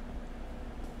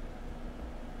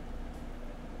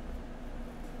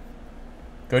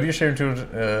 Go to your shader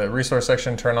tool resource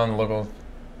section, turn on the local.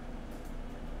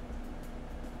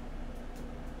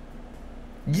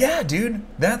 Yeah, dude,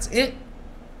 that's it.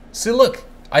 See, look,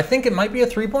 I think it might be a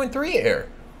 3.3 error.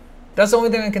 That's the only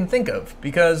thing I can think of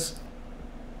because,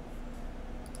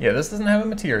 yeah, this doesn't have a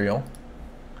material.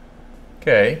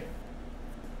 Okay.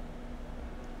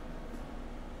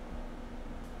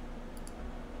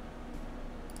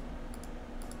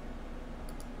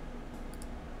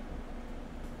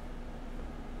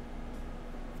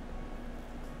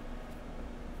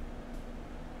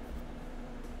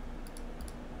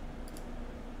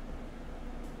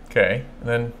 Okay, and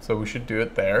then, so we should do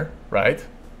it there, right?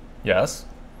 Yes.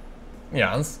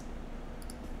 Yes.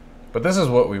 But this is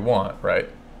what we want, right?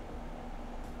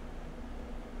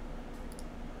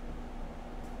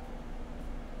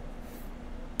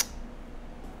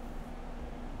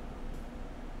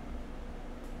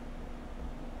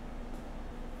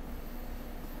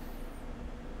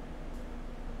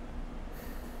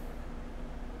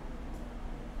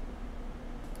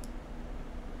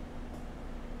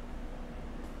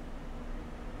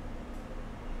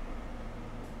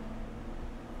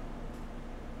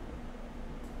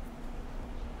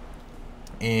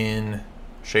 in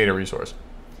shader resource.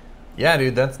 Yeah,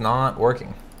 dude, that's not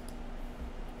working.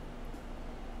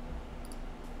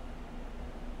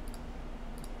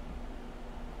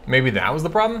 Maybe that was the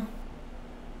problem?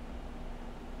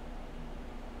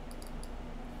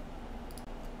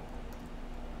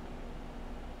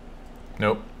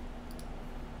 Nope.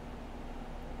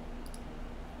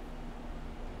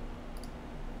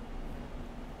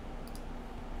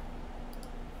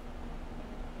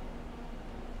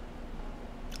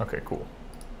 Okay, cool.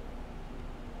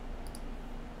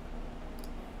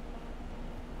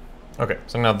 Okay,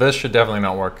 so now this should definitely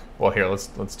not work. Well, here, let's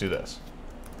do this.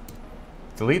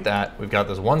 Delete that. We've got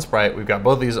this one sprite. We've got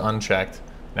both these unchecked.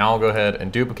 Now I'll go ahead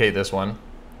and duplicate this one.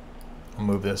 I'll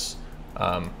move this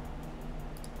up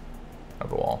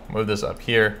the wall. Move this up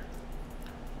here.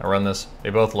 I run this.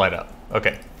 They both light up.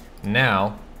 Okay.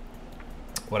 Now,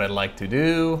 what I'd like to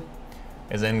do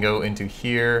is then go into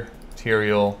here,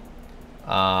 material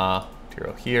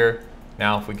here.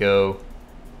 Now, if we go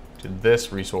to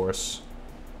this resource,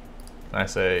 and I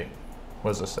say,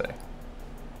 what does this say?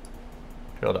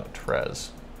 Material.trez.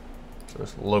 So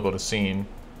it's local to scene.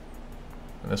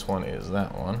 And this one is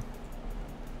that one.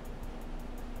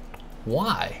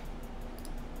 Why?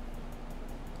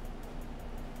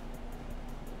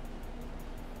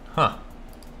 Huh.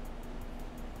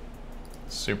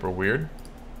 Super weird.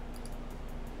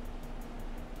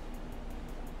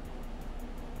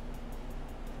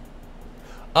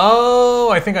 Oh,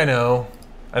 I think I know.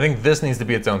 I think this needs to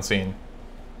be its own scene.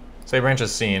 Say branch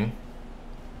is scene.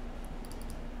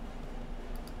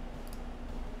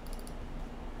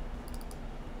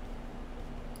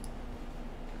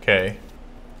 Okay.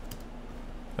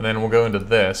 And then we'll go into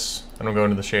this, and we'll go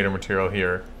into the shader material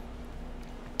here.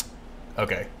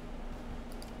 Okay.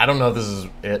 I don't know if this is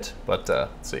it, but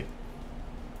let's see.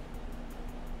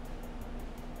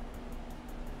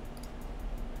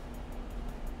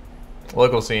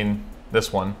 Local scene,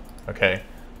 this one, okay.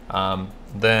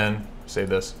 Then save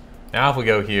this. Now if we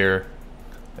go here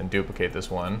and duplicate this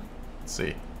one, let's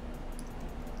see.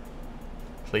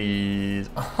 Please,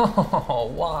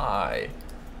 oh, why?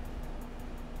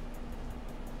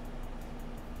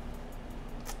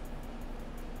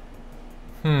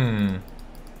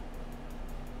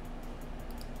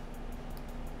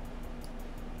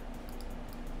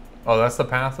 Oh, that's the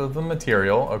path of the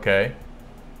material, okay.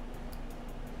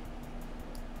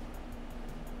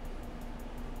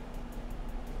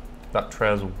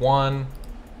 .trez1.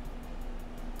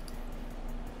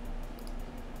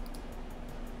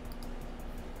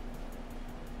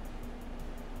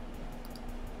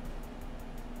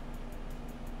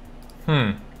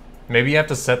 Maybe you have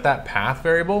to set that path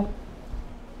variable?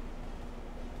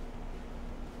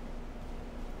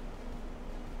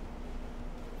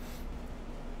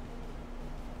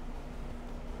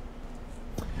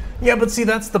 Yeah, but see,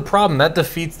 that's the problem. That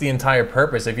defeats the entire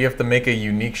purpose. If you have to make a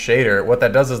unique shader, what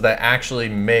that does is that actually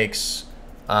makes,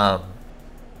 what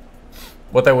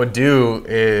that would do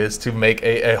is to make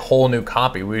a whole new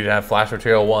copy. We'd have Flash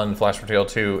Material 1, Flash Material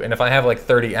 2, and if I have like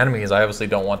 30 enemies, I obviously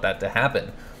don't want that to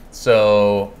happen.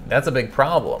 So that's a big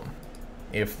problem.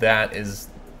 If that is,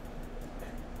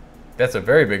 that's a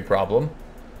very big problem.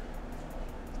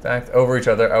 Stacked over each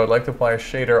other, I would like to apply a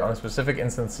shader on a specific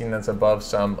instance scene that's above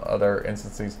some other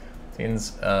instances.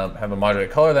 Scenes have a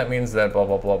modulated color. That means that blah,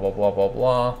 blah, blah, blah, blah, blah,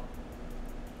 blah.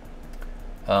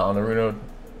 On the root node,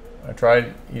 I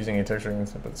tried using a texture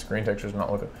instant, but screen texture is not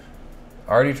looking.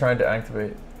 Already trying to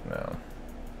activate, no.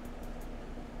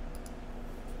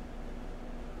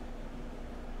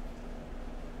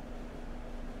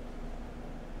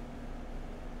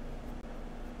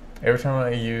 Every time I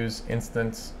use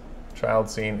instance child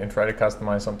scene and try to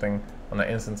customize something on that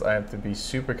instance, I have to be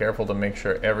super careful to make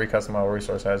sure every customizable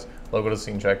resource has local to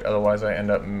scene checked. Otherwise, I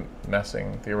end up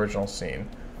messing the original scene.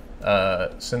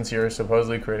 Since you're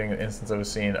supposedly creating an instance of a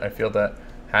scene, I feel that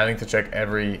having to check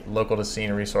every local to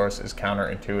scene resource is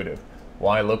counterintuitive.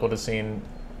 Why local to scene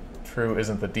true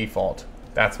isn't the default?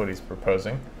 That's what he's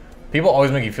proposing. People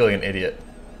always make you feel like an idiot.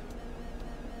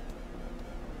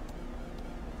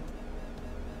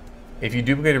 If you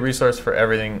duplicate a resource for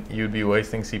everything, you'd be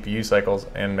wasting CPU cycles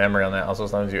and memory on that. Also,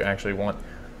 sometimes you actually want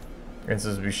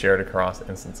instances to be shared across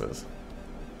instances.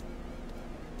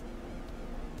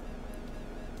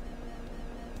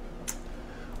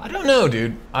 I don't know,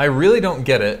 dude. I really don't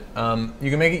get it.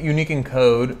 You can make it unique in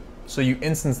code, so you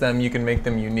instance them, you can make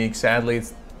them unique. Sadly,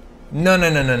 it's no.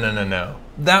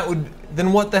 That would,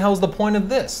 then what the hell's the point of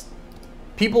this?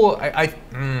 People,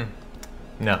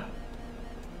 no.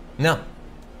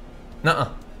 Nuh-uh.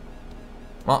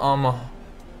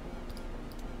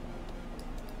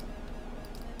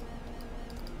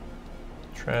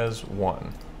 Trez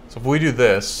 1. So if we do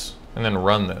this and then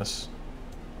run this,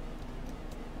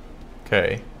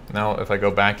 okay, now if I go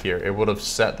back here, it would have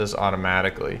set this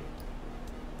automatically.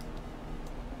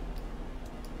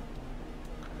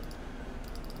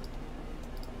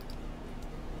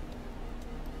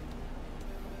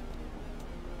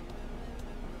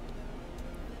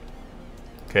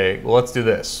 Okay, well, let's do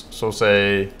this. So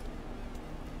say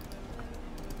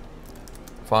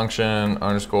function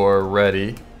underscore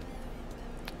ready,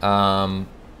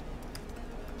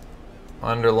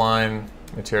 underline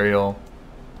material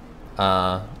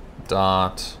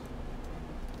dot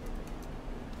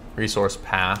resource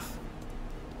path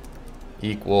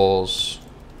equals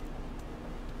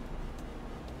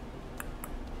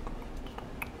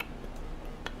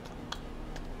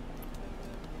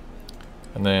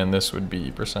and then this would be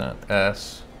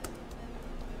 %s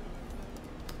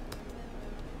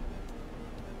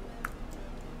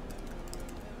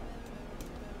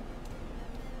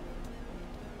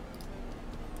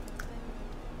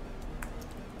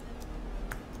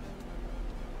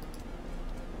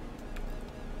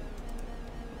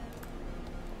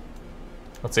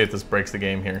Let's see if this breaks the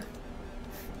game here.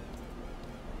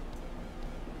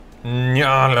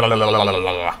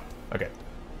 Okay.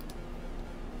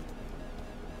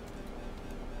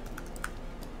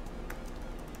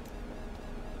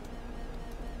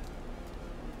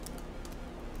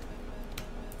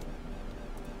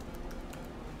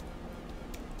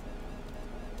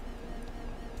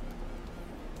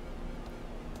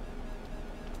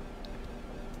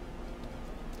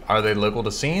 Are they local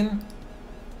to scene?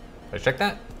 Did I check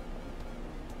that?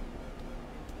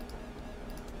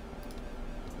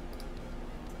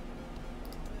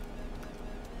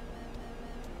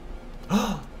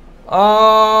 Ha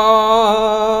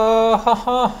ha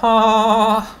ha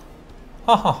ha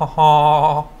ha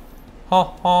ha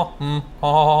ha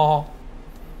ha.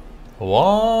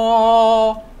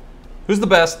 Whoa. Who's the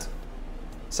best?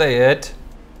 Say it.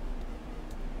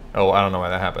 Oh, I don't know why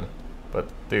that happened, but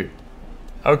dude.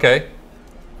 Okay.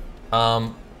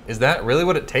 Is that really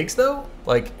what it takes though?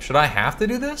 Like, should I have to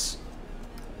do this?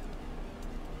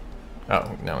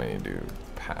 Oh, now we need to do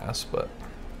pass, but.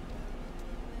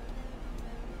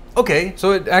 Okay,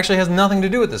 so it actually has nothing to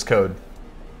do with this code.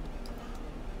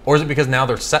 Or is it because now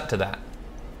they're set to that?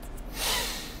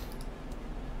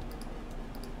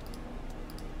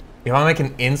 If I make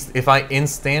if I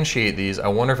instantiate these, I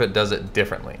wonder if it does it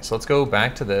differently. So let's go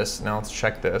back to this. Now let's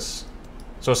check this.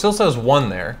 So it still says 1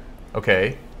 there.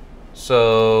 Okay.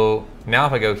 So now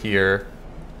if I go here,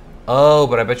 oh,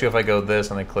 but I bet you if I go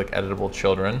this and I click editable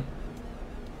children.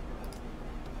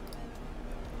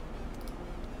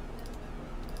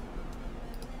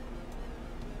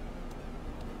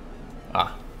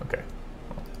 Ah, okay.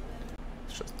 Well,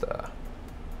 it's just did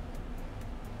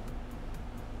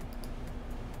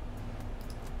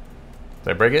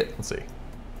I break it? Let's see.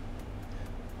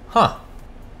 Huh.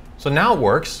 So now it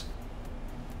works.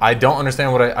 I don't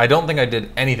understand what I don't think I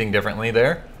did anything differently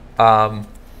there. I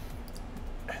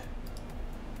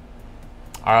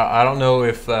don't know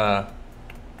if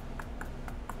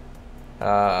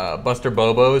Buster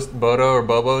Bodo or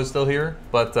Bobo is still here,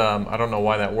 but I don't know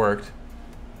why that worked.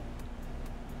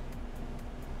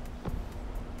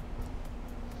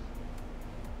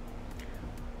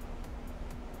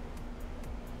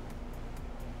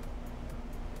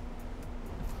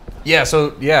 Yeah,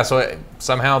 so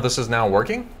somehow this is now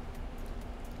working.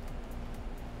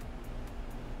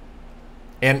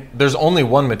 And there's only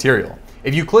one material.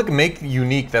 If you click make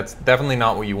unique, that's definitely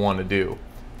not what you want to do.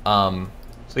 So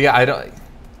yeah,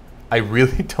 I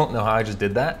really don't know how I just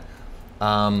did that.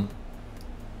 I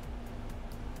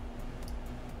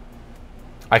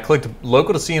clicked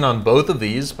local to scene on both of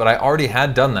these, but I already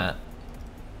had done that.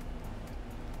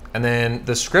 And then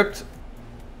the script,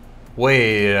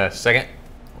 wait a second.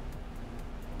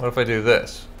 What if I do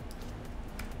this?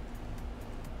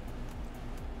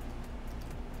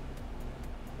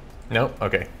 Nope,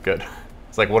 okay, good.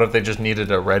 It's like, what if they just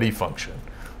needed a ready function?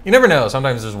 You never know,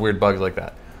 sometimes there's weird bugs like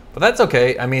that. But that's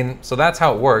okay, I mean, so that's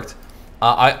how it worked.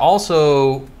 I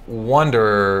also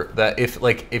wonder that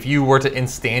if you were to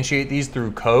instantiate these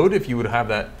through code, if you would have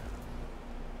that.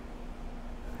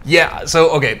 Yeah, so,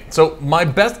 okay, so my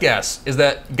best guess is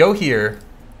that go here,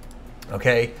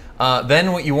 okay?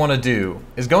 Then what you want to do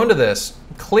is go into this,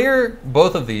 clear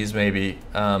both of these maybe.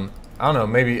 I don't know,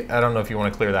 maybe, I don't know if you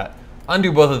want to clear that.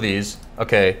 Undo both of these,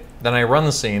 okay. Then I run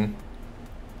the scene,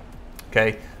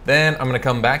 okay. Then I'm going to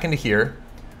come back into here,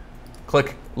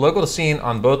 click local to scene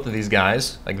on both of these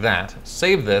guys, like that.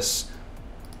 Save this,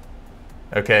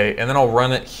 okay, and then I'll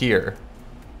run it here.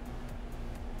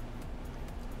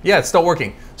 Yeah, it's still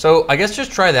working. So I guess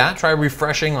just try that. Try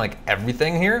refreshing like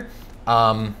everything here.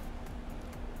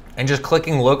 And just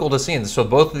clicking local to scenes. So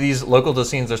both of these local to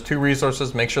scenes, there's 2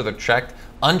 resources. Make sure they're checked.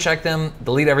 Uncheck them,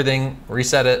 delete everything,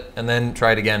 reset it, and then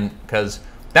try it again, because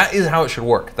that is how it should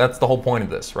work. That's the whole point of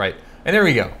this, right? And there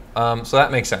we go. So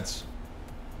that makes sense.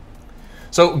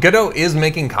 So Godot is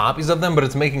making copies of them, but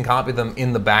it's making copies of them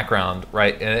in the background,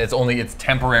 right? And it's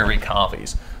temporary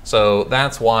copies. So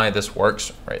that's why this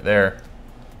works right there.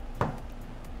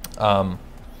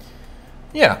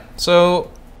 Yeah,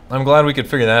 so I'm glad we could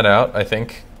figure that out, I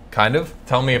think, kind of.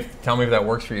 Tell me if that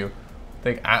works for you.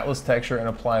 Take Atlas texture and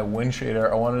apply wind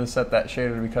shader. I wanted to set that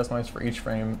shader to be customized for each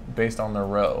frame based on the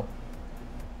row.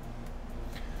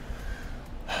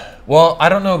 Well, I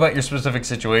don't know about your specific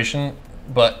situation,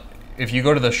 but if you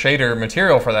go to the shader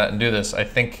material for that and do this, I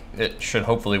think it should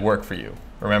hopefully work for you.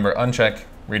 Remember, uncheck,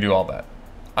 redo all that.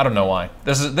 I don't know why.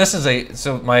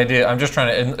 So my idea, I'm just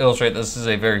trying to illustrate this is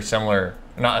a very similar,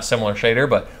 not a similar shader,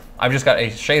 but I've just got a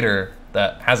shader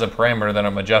that has a parameter that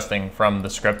I'm adjusting from the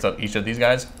scripts of each of these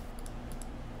guys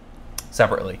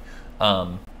separately.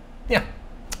 Yeah,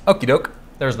 okie doke.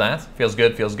 There's that. Feels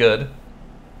good, feels good.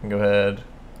 Go ahead.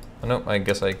 Oh, no, I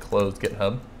guess I closed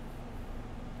GitHub.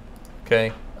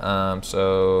 Okay,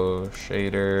 so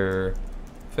shader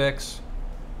fix.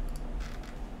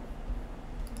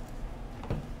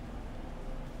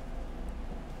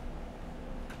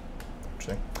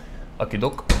 Okie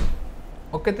doke.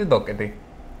 Okety dokety.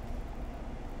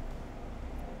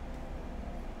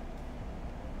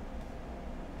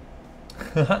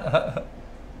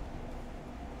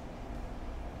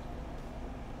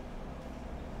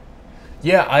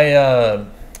 Yeah,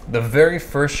 the very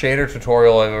first shader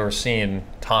tutorial I've ever seen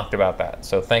talked about that,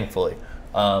 so thankfully,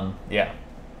 yeah.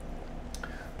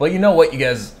 But you know what, you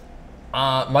guys,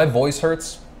 my voice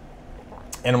hurts,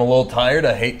 and I'm a little tired.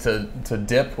 I hate to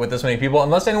dip with this many people.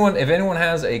 If anyone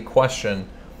has a question,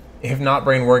 if not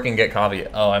brain working, get coffee.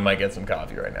 Oh, I might get some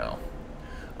coffee right now.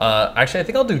 Actually, I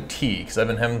think I'll do tea, because I've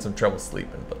been having some trouble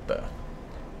sleeping, but,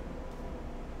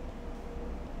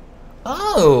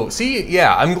 Oh, see,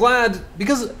 yeah, I'm glad,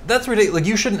 because that's ridiculous. Like,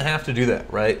 you shouldn't have to do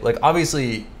that, right? Like,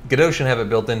 obviously, Godot should have it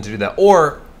built in to do that.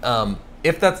 Or,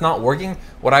 if that's not working,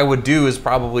 what I would do is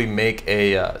probably make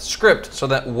a script so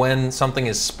that when something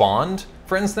is spawned,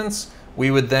 for instance, we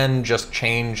would then just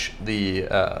change the,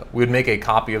 we would make a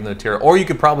copy of the material. Or you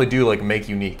could probably do, like, make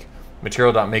unique.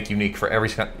 Material.make unique for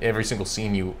every single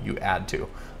scene you add to.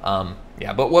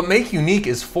 Yeah, but what make unique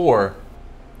is for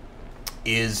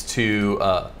is to,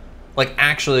 like,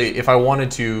 actually, if I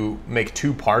wanted to make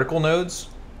 2 particle nodes,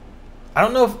 I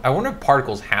wonder if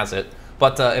Particles has it,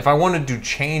 but if I wanted to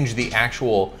change the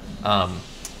actual,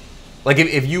 like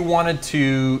if you wanted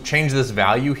to change this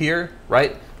value here,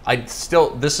 right?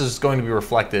 This is going to be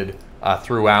reflected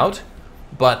throughout,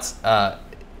 but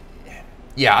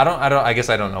yeah, I guess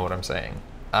I don't know what I'm saying.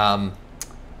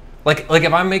 Like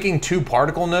if I'm making 2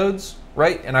 particle nodes,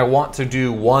 right? And I want to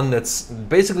do one that's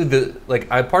basically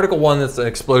I particle one that's an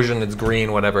explosion that's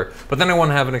green, whatever. But then I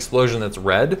want to have an explosion that's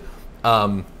red.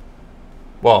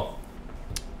 Well,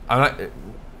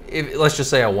 let's just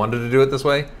say I wanted to do it this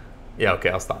way. Yeah, okay,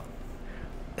 I'll stop.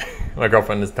 My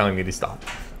girlfriend is telling me to stop.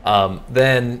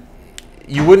 Then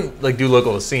you wouldn't like do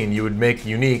local to scene. You would make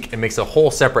unique and makes a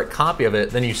whole separate copy of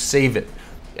it. Then you save it,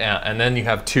 and then you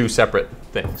have 2 separate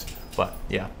things. But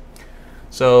yeah,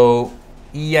 so.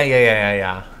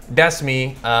 Yeah. That's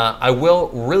me. I will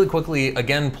really quickly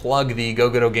again plug the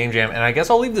Godot Game Jam, and I guess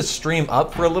I'll leave the stream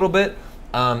up for a little bit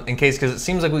in case, because it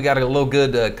seems like we got a little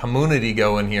good community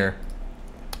going here.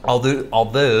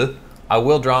 Although I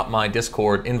will drop my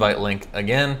Discord invite link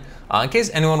again in case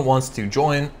anyone wants to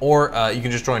join, or you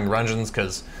can just join Rungeon's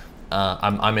because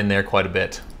I'm in there quite a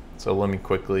bit. So let me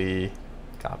quickly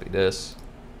copy this.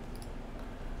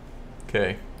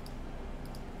 Okay.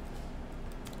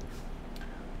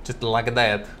 Just like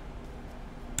that.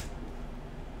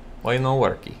 Why no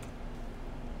worky?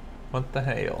 What the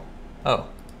hell? Oh.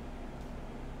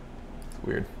 It's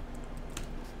weird.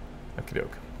 Okie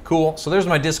doke. Cool. So there's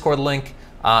my Discord link.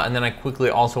 And then I quickly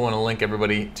also want to link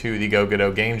everybody to the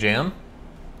Godot Game Jam.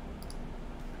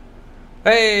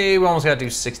 Hey, we almost got to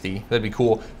 60. That'd be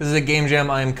cool. This is a game jam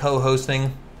I am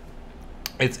co-hosting.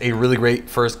 It's a really great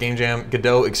first game jam.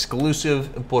 Godot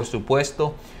exclusive, por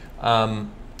supuesto.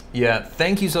 Yeah,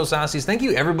 thank you, Sosasis. Thank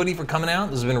you, everybody, for coming out.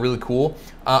 This has been really cool.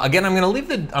 Again, I'm gonna leave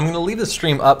the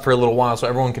stream up for a little while so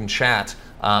everyone can chat,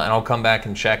 and I'll come back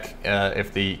and check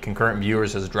if the concurrent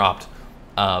viewers has dropped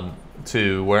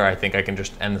to where I think I can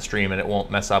just end the stream and it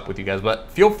won't mess up with you guys. But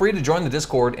feel free to join the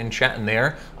Discord and chat in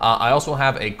there. I also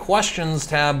have a questions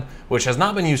tab, which has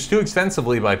not been used too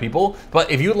extensively by people.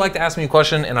 But if you would like to ask me a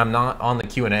question and I'm not on the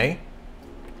Q&A,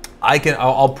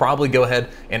 I'll probably go ahead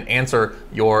and answer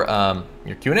your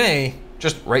Q&A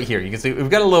just right here. You can see we've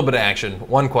got a little bit of action.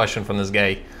 One question from this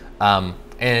guy.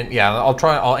 And yeah,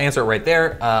 I'll answer it right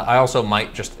there. I also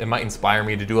it might inspire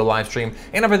me to do a live stream.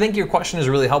 And if I think your question is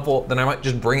really helpful, then I might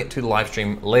just bring it to the live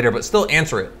stream later, but still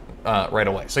answer it right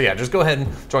away. So yeah, just go ahead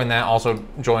and join that. Also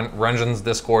join Rungeon's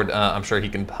Discord. I'm sure he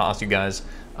can toss you guys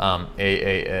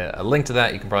a link to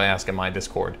that. You can probably ask in my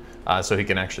Discord so he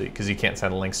can actually, because you can't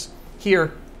send links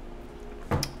here.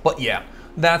 But yeah,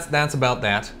 that's about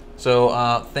that.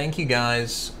 So thank you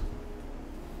guys.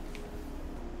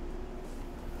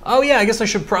 Oh yeah, I guess I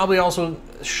should probably also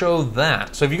show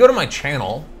that. So if you go to my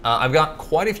channel, I've got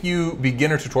quite a few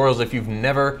beginner tutorials if you've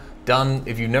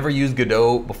never used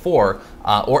Godot before,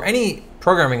 or any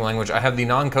programming language. I have the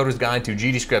Non-Coder's Guide to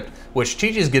GDScript, which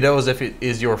teaches Godot as if it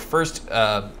is your first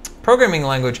programming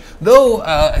language, though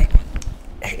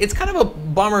it's kind of a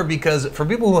bummer because for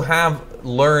people who have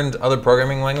learned other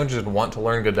programming languages and want to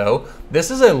learn Godot,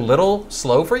 this is a little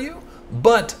slow for you.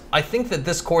 But I think that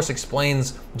this course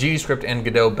explains GDScript and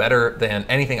Godot better than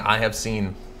anything I have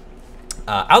seen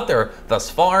out there thus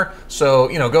far. So,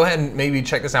 you know, go ahead and maybe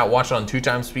check this out, watch it on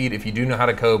 2x speed if you do know how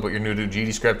to code, but you're new to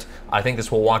GDScript. I think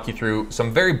this will walk you through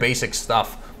some very basic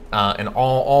stuff, and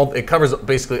it covers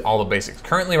basically all the basics.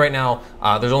 Currently right now,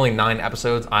 there's only 9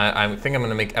 episodes. I think I'm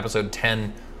gonna make episode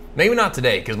 10, maybe not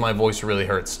today because my voice really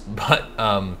hurts, but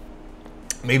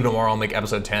maybe tomorrow I'll make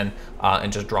episode 10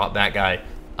 and just drop that guy.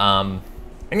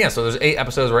 And yeah, so there's 8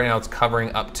 episodes right now. It's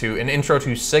covering up to an intro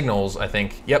to signals, I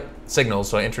think. Yep, signals.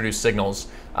 So I introduce signals,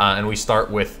 and we start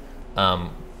with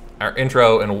our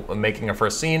intro and making our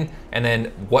first scene, and then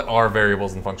what are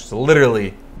variables and functions. So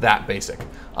literally that basic.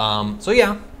 So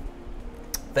yeah,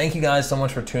 thank you guys so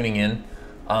much for tuning in.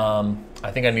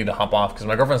 I think I need to hop off because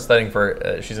my girlfriend's studying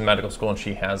for, she's in medical school and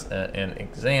she has an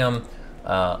exam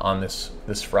on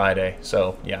this Friday.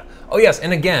 So yeah. Oh yes,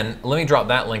 and again, let me drop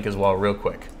that link as well real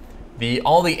quick.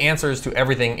 All the answers to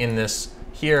everything in this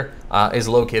here is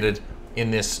located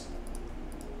in this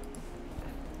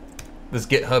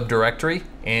GitHub directory,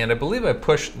 and I believe I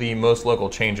pushed the most local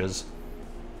changes.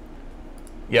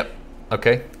 Yep.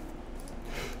 Okay.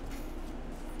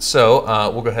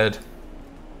 So we'll go ahead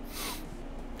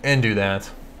and do that.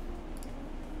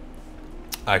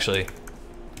 Actually,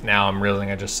 now I'm realizing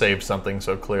I just saved something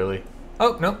so clearly.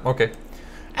 Oh, no, okay.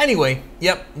 Anyway,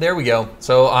 yep, there we go.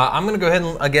 So I'm gonna go ahead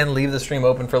and again leave the stream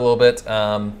open for a little bit.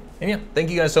 And yeah, thank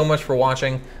you guys so much for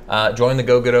watching. Join the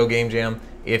Godot Game Jam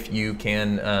if you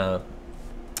can,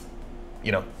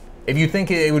 you know, if you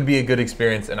think it would be a good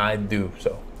experience, and I do.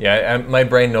 So yeah, my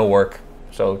brain no work.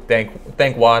 So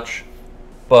thank watch.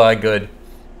 Bye, good.